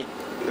can see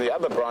the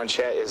other branch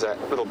here is a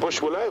little bush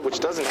willow, which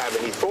doesn't have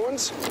any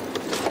thorns.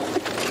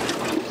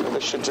 So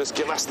this should just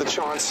give us the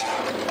chance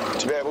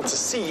to be able to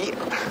see.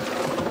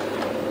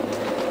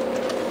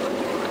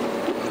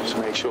 Just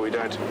make sure we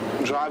don't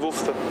drive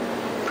off the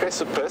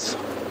precipice.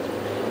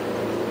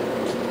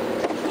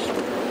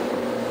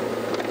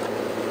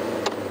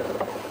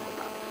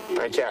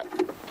 Okay,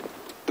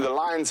 the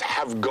lions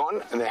have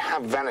gone and they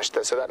have vanished.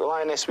 So that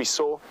lioness we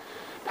saw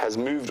has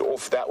moved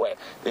off that way.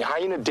 The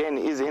hyena den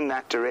is in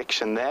that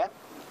direction there.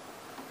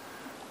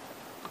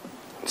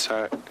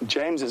 So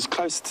James is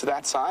close to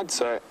that side,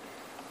 so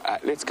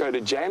let's go to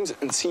James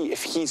and see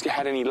if he's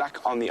had any luck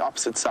on the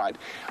opposite side.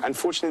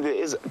 Unfortunately, there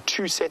is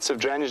 2 sets of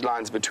drainage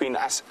lines between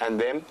us and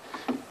them.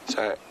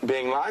 So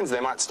being lions,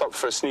 they might stop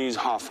for a snooze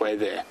halfway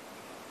there.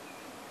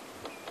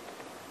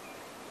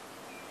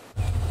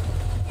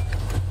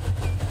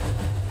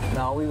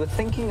 Now, we were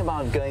thinking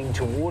about going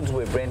towards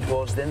where Brent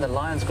was, then the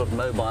lions got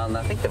mobile, and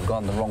I think they've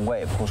gone the wrong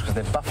way, of course, because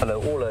there's buffalo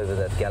all over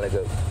that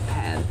Gallagher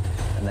pan,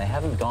 and they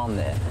haven't gone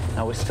there.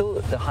 Now,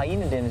 the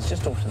hyena den is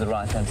just off to the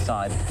right-hand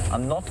side.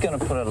 I'm not going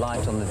to put a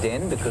light on the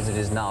den because it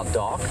is now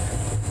dark,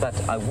 but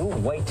I will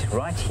wait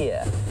right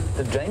here.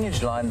 The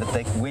drainage line that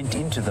they went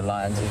into the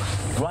lions is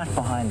right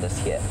behind us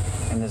here,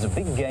 and there's a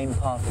big game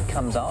path that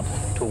comes out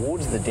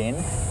towards the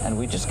den, and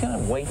we're just going to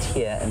wait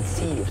here and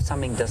see if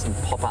something doesn't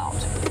pop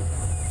out.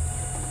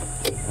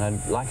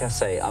 And like I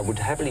say, I would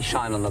happily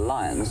shine on the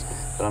lions,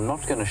 but I'm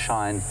not going to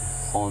shine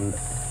on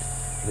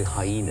the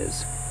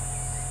hyenas,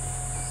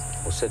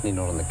 or certainly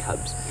not on the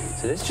cubs.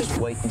 So let's just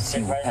wait and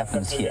see what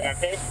happens here. I'm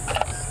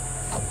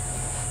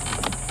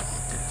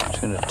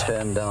just going to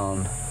turn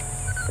down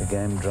the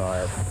game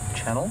drive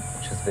channel,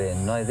 which is there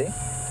now there.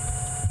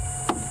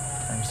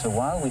 And so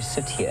while we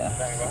sit here,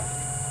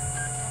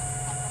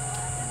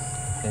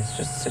 let's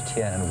just sit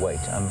here and wait.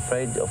 I'm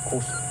afraid, of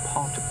course,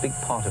 a big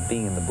part of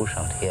being in the bush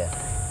out here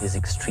is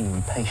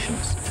extreme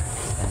patience,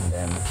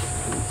 and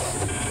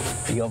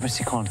we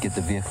obviously can't get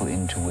the vehicle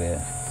into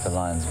where the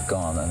lions have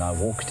gone, and I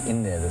walked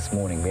in there this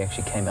morning. We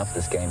actually came up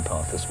this game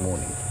path this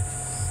morning.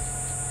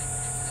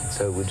 So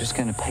So we're just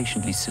going to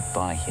patiently sit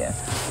by here.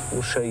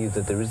 We'll show you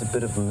that there is a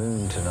bit of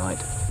moon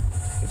tonight.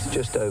 It's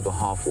just over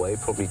halfway,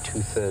 probably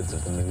 2/3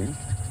 of the moon.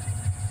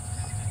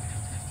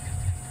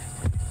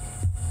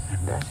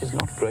 And that is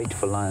not great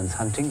for lions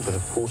hunting, but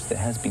of course there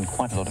has been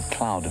quite a lot of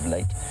cloud of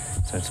late,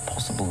 so it's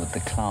possible that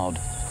the cloud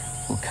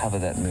will cover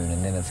that moon,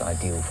 and then it's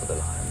ideal for the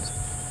lions.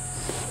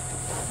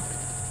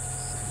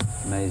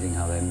 Amazing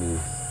how they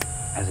move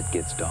as it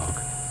gets dark.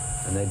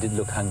 And they did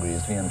look hungry,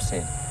 as Liam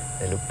said.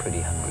 They look pretty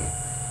hungry.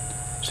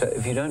 So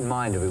if you don't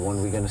mind,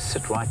 everyone, we're going to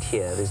sit right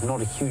here. There's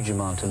not a huge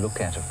amount to look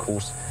at, of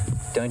course.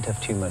 Don't have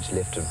too much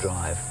left of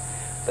drive.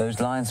 Those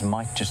lions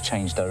might just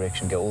change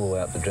direction, go all the way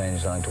up the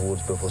drainage line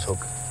towards Buffalo's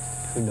Hook.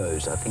 Who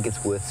knows? I think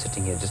it's worth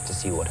sitting here just to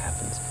see what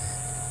happens.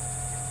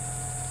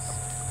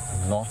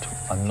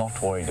 I'm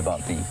not worried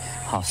about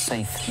how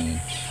safe the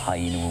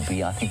hyena will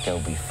be. I think they'll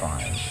be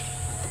fine.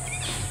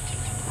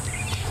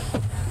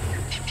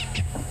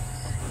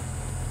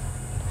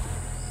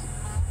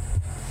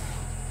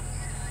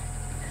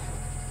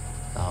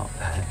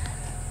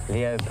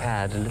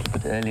 Leopard, a little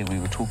bit earlier we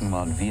were talking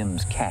about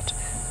Wiem's cat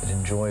that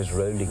enjoys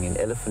rolling in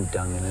elephant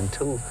dung, and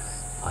until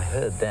I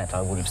heard that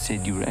I would have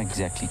said you were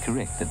exactly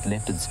correct, that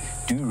leopards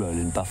do roll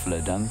in buffalo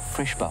dung,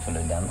 fresh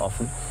buffalo dung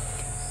often.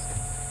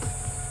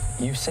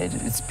 You said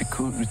it's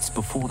because it's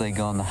before they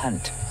go on the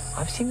hunt.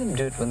 I've seen them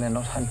do it when they're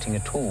not hunting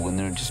at all, when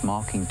they're just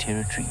marking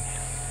territory.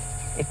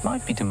 It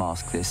might be to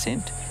mask their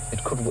scent.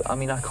 It could, I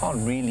mean, I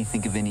can't really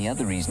think of any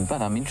other reason,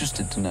 but I'm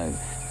interested to know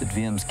that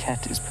Wiem's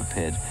cat is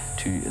prepared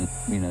to,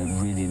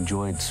 really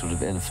enjoy sort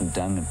of elephant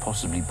dung and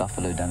possibly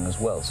buffalo dung as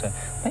well. So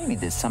maybe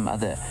there's some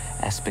other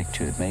aspect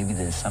to it. Maybe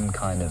there's some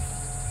kind of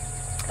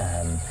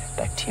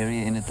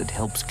bacteria in it that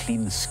helps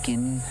clean the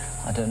skin.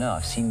 I don't know.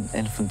 I've seen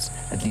elephants,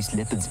 at least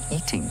leopards,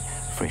 eating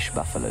fresh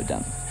buffalo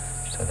dung.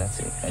 So that's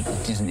it.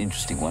 It is an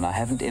interesting one. I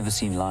haven't ever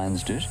seen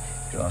lions do it.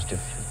 You asked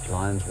if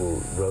lions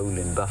will roll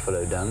in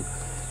buffalo dung.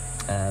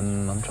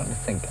 I'm trying to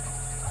think.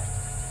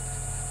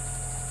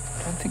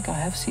 I don't think I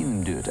have seen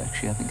them do it,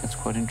 actually. I think that's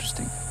quite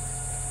interesting.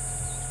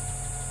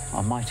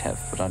 I might have,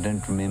 but I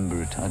don't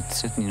remember it. It's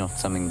certainly not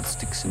something that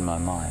sticks in my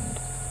mind.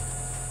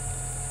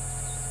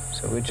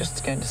 So we're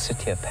just going to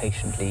sit here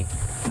patiently.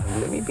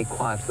 And let me be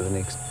quiet for the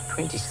next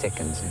 20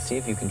 seconds and see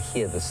if you can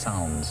hear the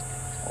sounds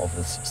of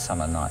this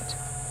summer night.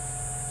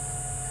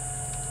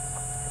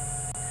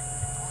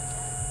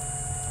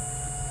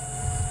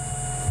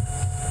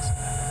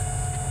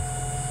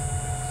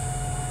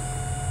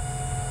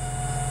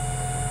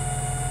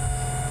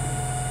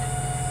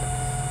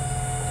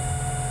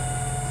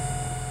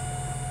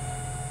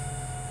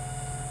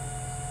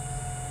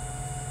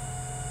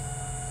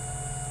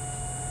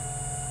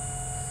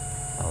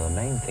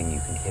 The main thing you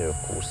can hear, of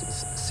course,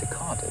 is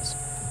cicadas.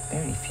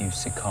 Very few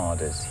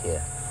cicadas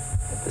here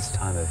at this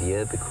time of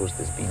year because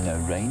there's been no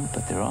rain,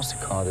 but there are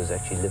cicadas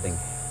actually living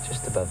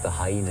just above the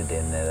hyena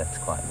den there. That's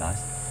quite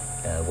nice.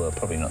 Well,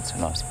 probably not so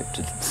nice if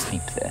to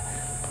sleep there.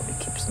 Probably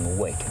keeps them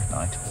awake at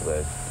night,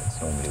 although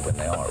that's normally when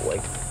they are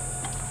awake.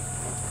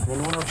 And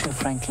then one or two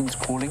francolins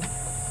calling.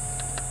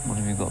 What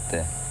have you got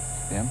there,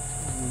 Liam?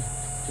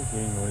 Just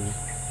hearing noises.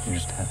 You're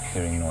just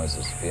hearing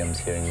noises. Liam's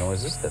hearing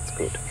noises. That's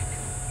good.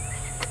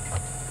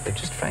 They're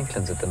just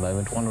francolins at the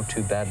moment, one or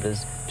two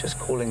babblers, just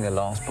calling their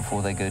last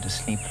before they go to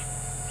sleep.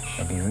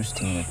 They'll be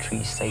roosting in a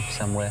tree, safe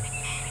somewhere.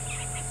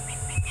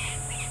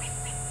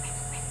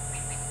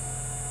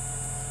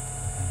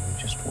 And we'll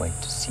just wait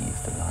to see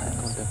if the lions...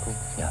 Contact call.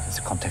 Yeah, there's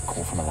a contact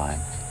call from a lion.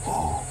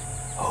 Oh.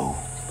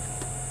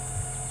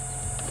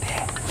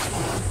 There.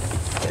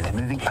 They're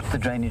moving up the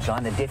drainage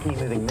line. They're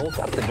definitely moving north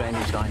up the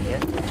drainage line here.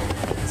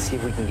 Let's see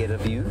if we can get a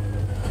view.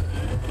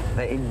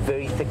 They're in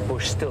very thick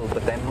bush still,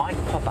 but they might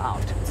pop out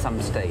at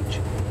some stage.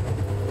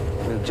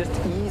 We'll just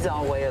ease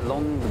our way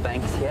along the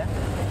banks here.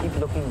 Keep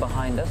looking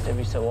behind us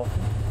every so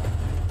often.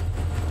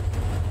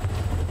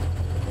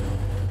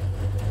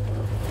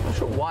 I'm not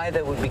sure why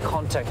there would be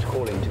contact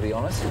calling, to be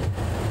honest,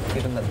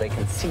 given that they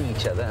can see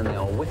each other and they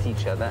are with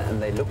each other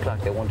and they look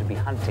like they want to be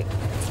hunting.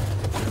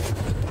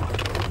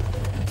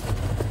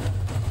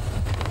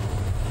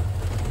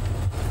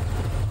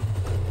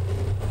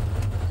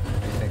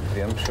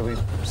 Should we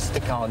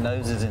stick our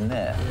noses in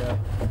there? Yeah.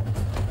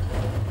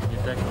 You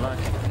take a look.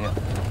 Yeah.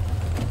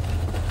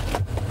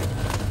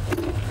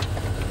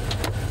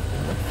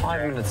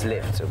 5 minutes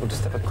left, so we'll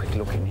just have a quick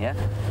look in here.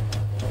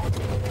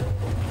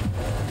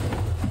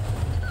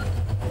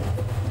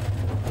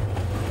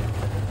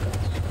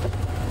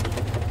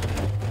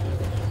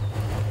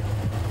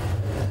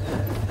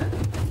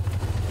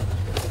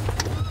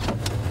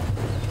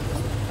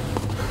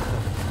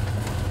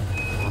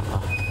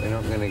 We're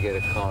not going to get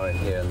a car in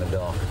here in the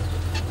dark.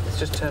 Let's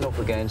just turn off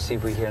again, see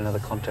if we hear another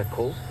contact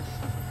call.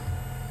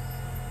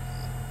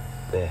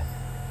 There.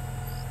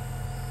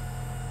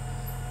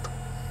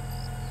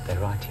 They're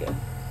right here.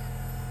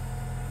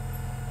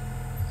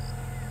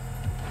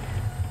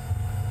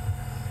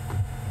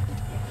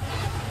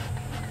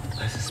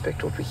 I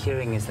suspect what we're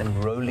hearing is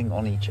them rolling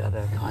on each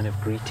other, kind of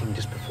greeting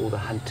just before the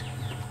hunt.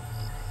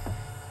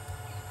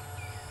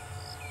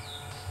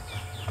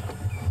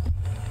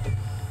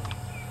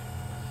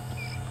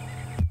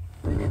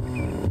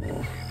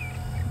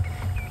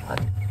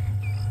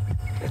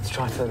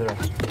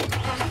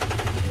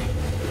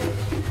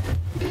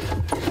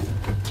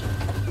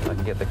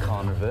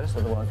 car in reverse,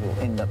 otherwise we'll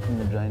end up in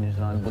the drainage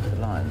line with the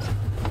lions.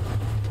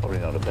 Probably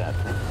not a bad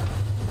thing.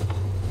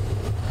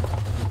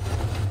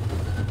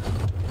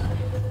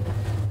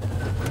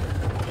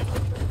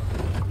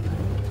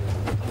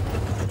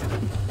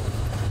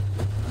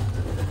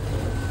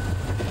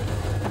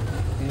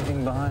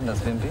 Anything behind us,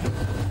 Vimpy?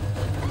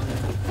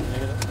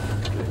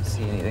 Don't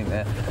see anything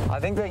there. I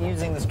think they're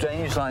using this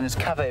drainage line as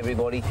cover,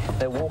 everybody.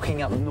 They're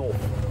walking up north.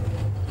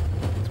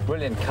 It's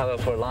brilliant cover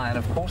for a lion,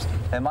 of course.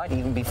 They might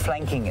even be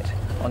flanking it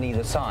on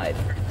either side,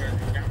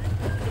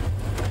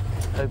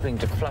 hoping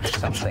to flush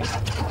something.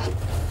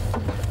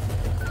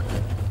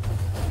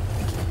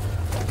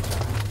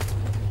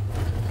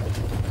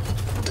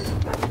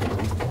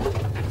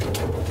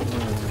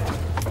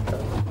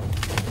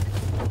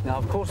 Now,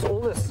 of course,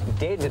 all this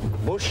dead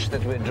bush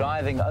that we're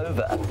driving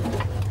over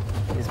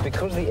is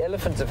because the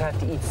elephants have had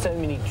to eat so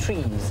many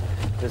trees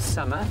this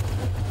summer.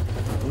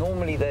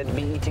 Normally they'd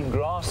be eating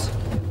grass.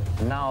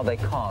 Now they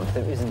can't.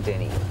 There isn't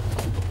any.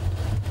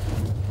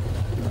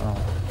 Oh.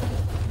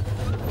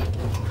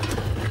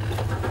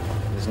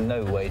 There's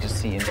no way to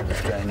see into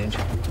this drainage.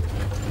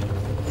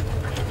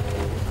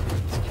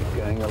 Let's keep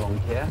going along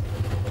here.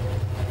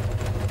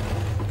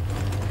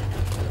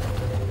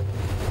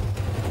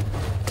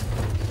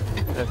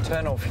 Let's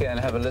turn off here and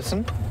have a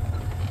listen.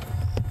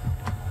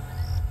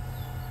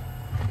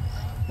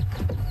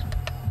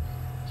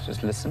 Let's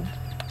just listen.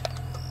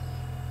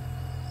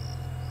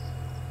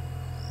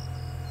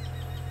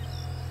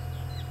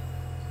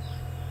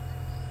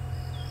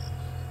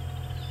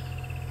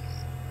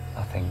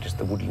 Nothing, just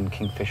the woodland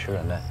kingfisher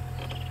and a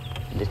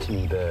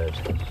litany bird.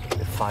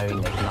 They're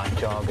firing their night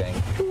jar going.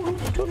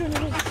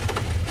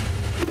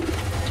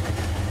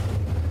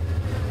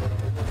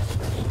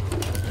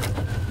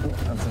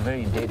 That's a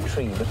very dead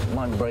tree, but it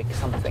might break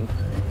something.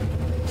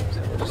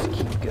 So we'll just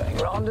keep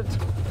going around it.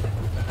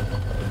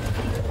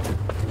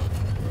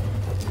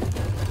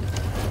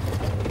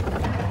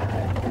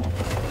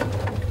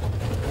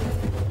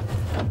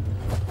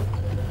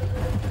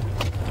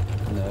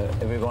 No,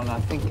 everyone, I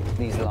think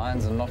these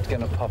lions are not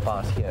going to pop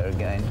out here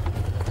again.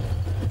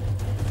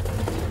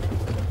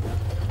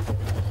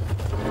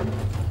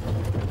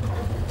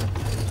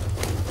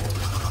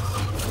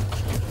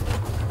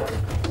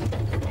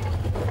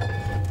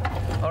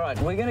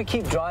 We're going to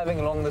keep driving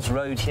along this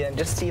road here and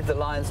just see if the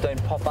lions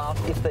don't pop out.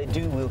 If they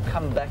do, we'll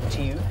come back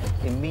to you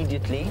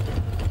immediately.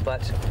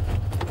 But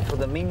for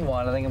the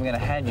meanwhile, I think I'm going to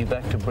hand you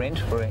back to Brent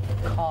for a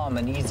calm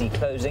and easy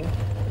closing.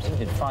 But he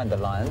did find the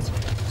lions,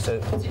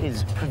 so it's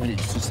his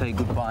privilege to say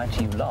goodbye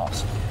to you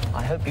last.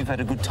 I hope you've had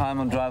a good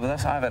time on Drive With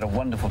Us. I've had a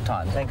wonderful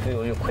time. Thank you for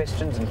all your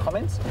questions and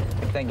comments.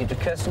 Big thank you to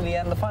Kirsten,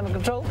 Leanne, the final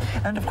control,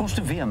 and of course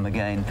to Viam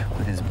again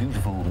with his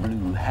beautiful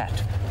blue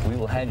hat. We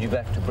will hand you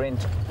back to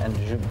Brent and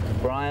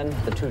Brian,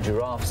 the two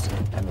giraffes,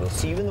 and we'll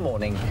see you in the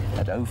morning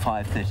at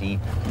 05:30.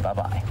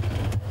 Bye-bye.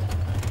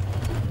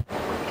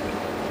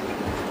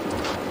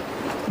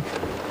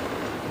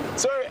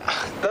 So,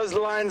 those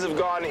lions have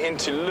gone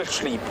into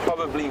literally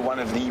probably one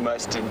of the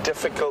most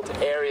difficult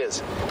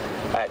areas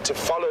to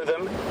follow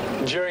them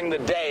during the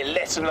day,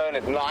 let alone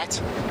at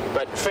night.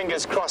 But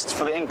fingers crossed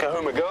for the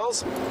Nkahuma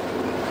girls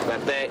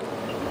that they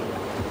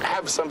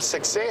have some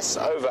success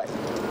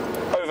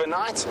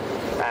overnight.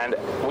 And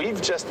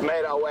we've just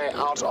made our way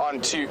out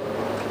onto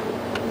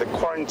the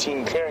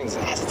quarantine clearings.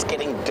 As it's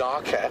getting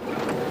darker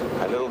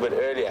a little bit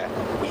earlier,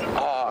 we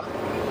are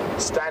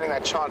standing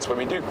that chance when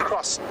we do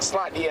cross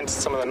slightly into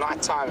some of the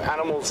nighttime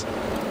animals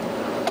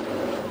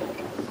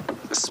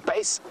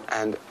space.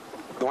 And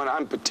the one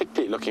I'm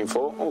particularly looking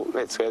for, oh,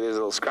 let's go, there's a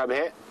little scrub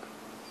here.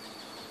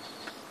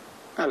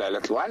 Hello,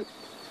 little one.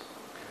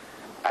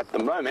 At the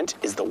moment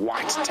is the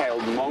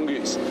white-tailed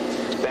mongoose.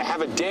 They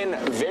have a den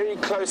very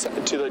close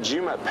to the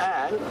Juma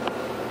Pan.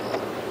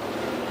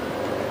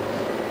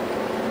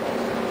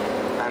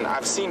 And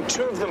I've seen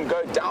two of them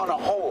go down a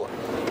hole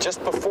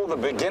just before the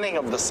beginning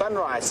of the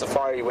sunrise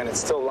safari when it's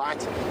still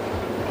light.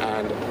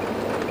 And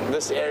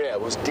this area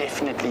will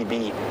definitely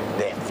be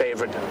their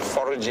favorite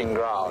foraging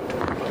ground.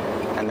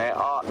 And they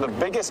are the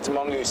biggest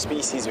mongoose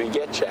species we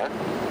get here.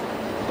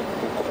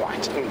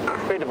 Quite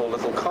incredible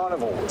little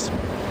carnivores.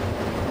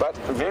 But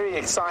very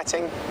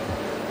exciting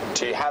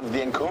to have the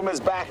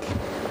Nkuhumas back.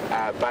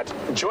 But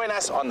join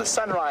us on the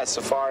sunrise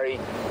safari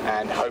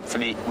and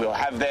hopefully we'll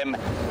have them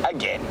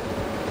again.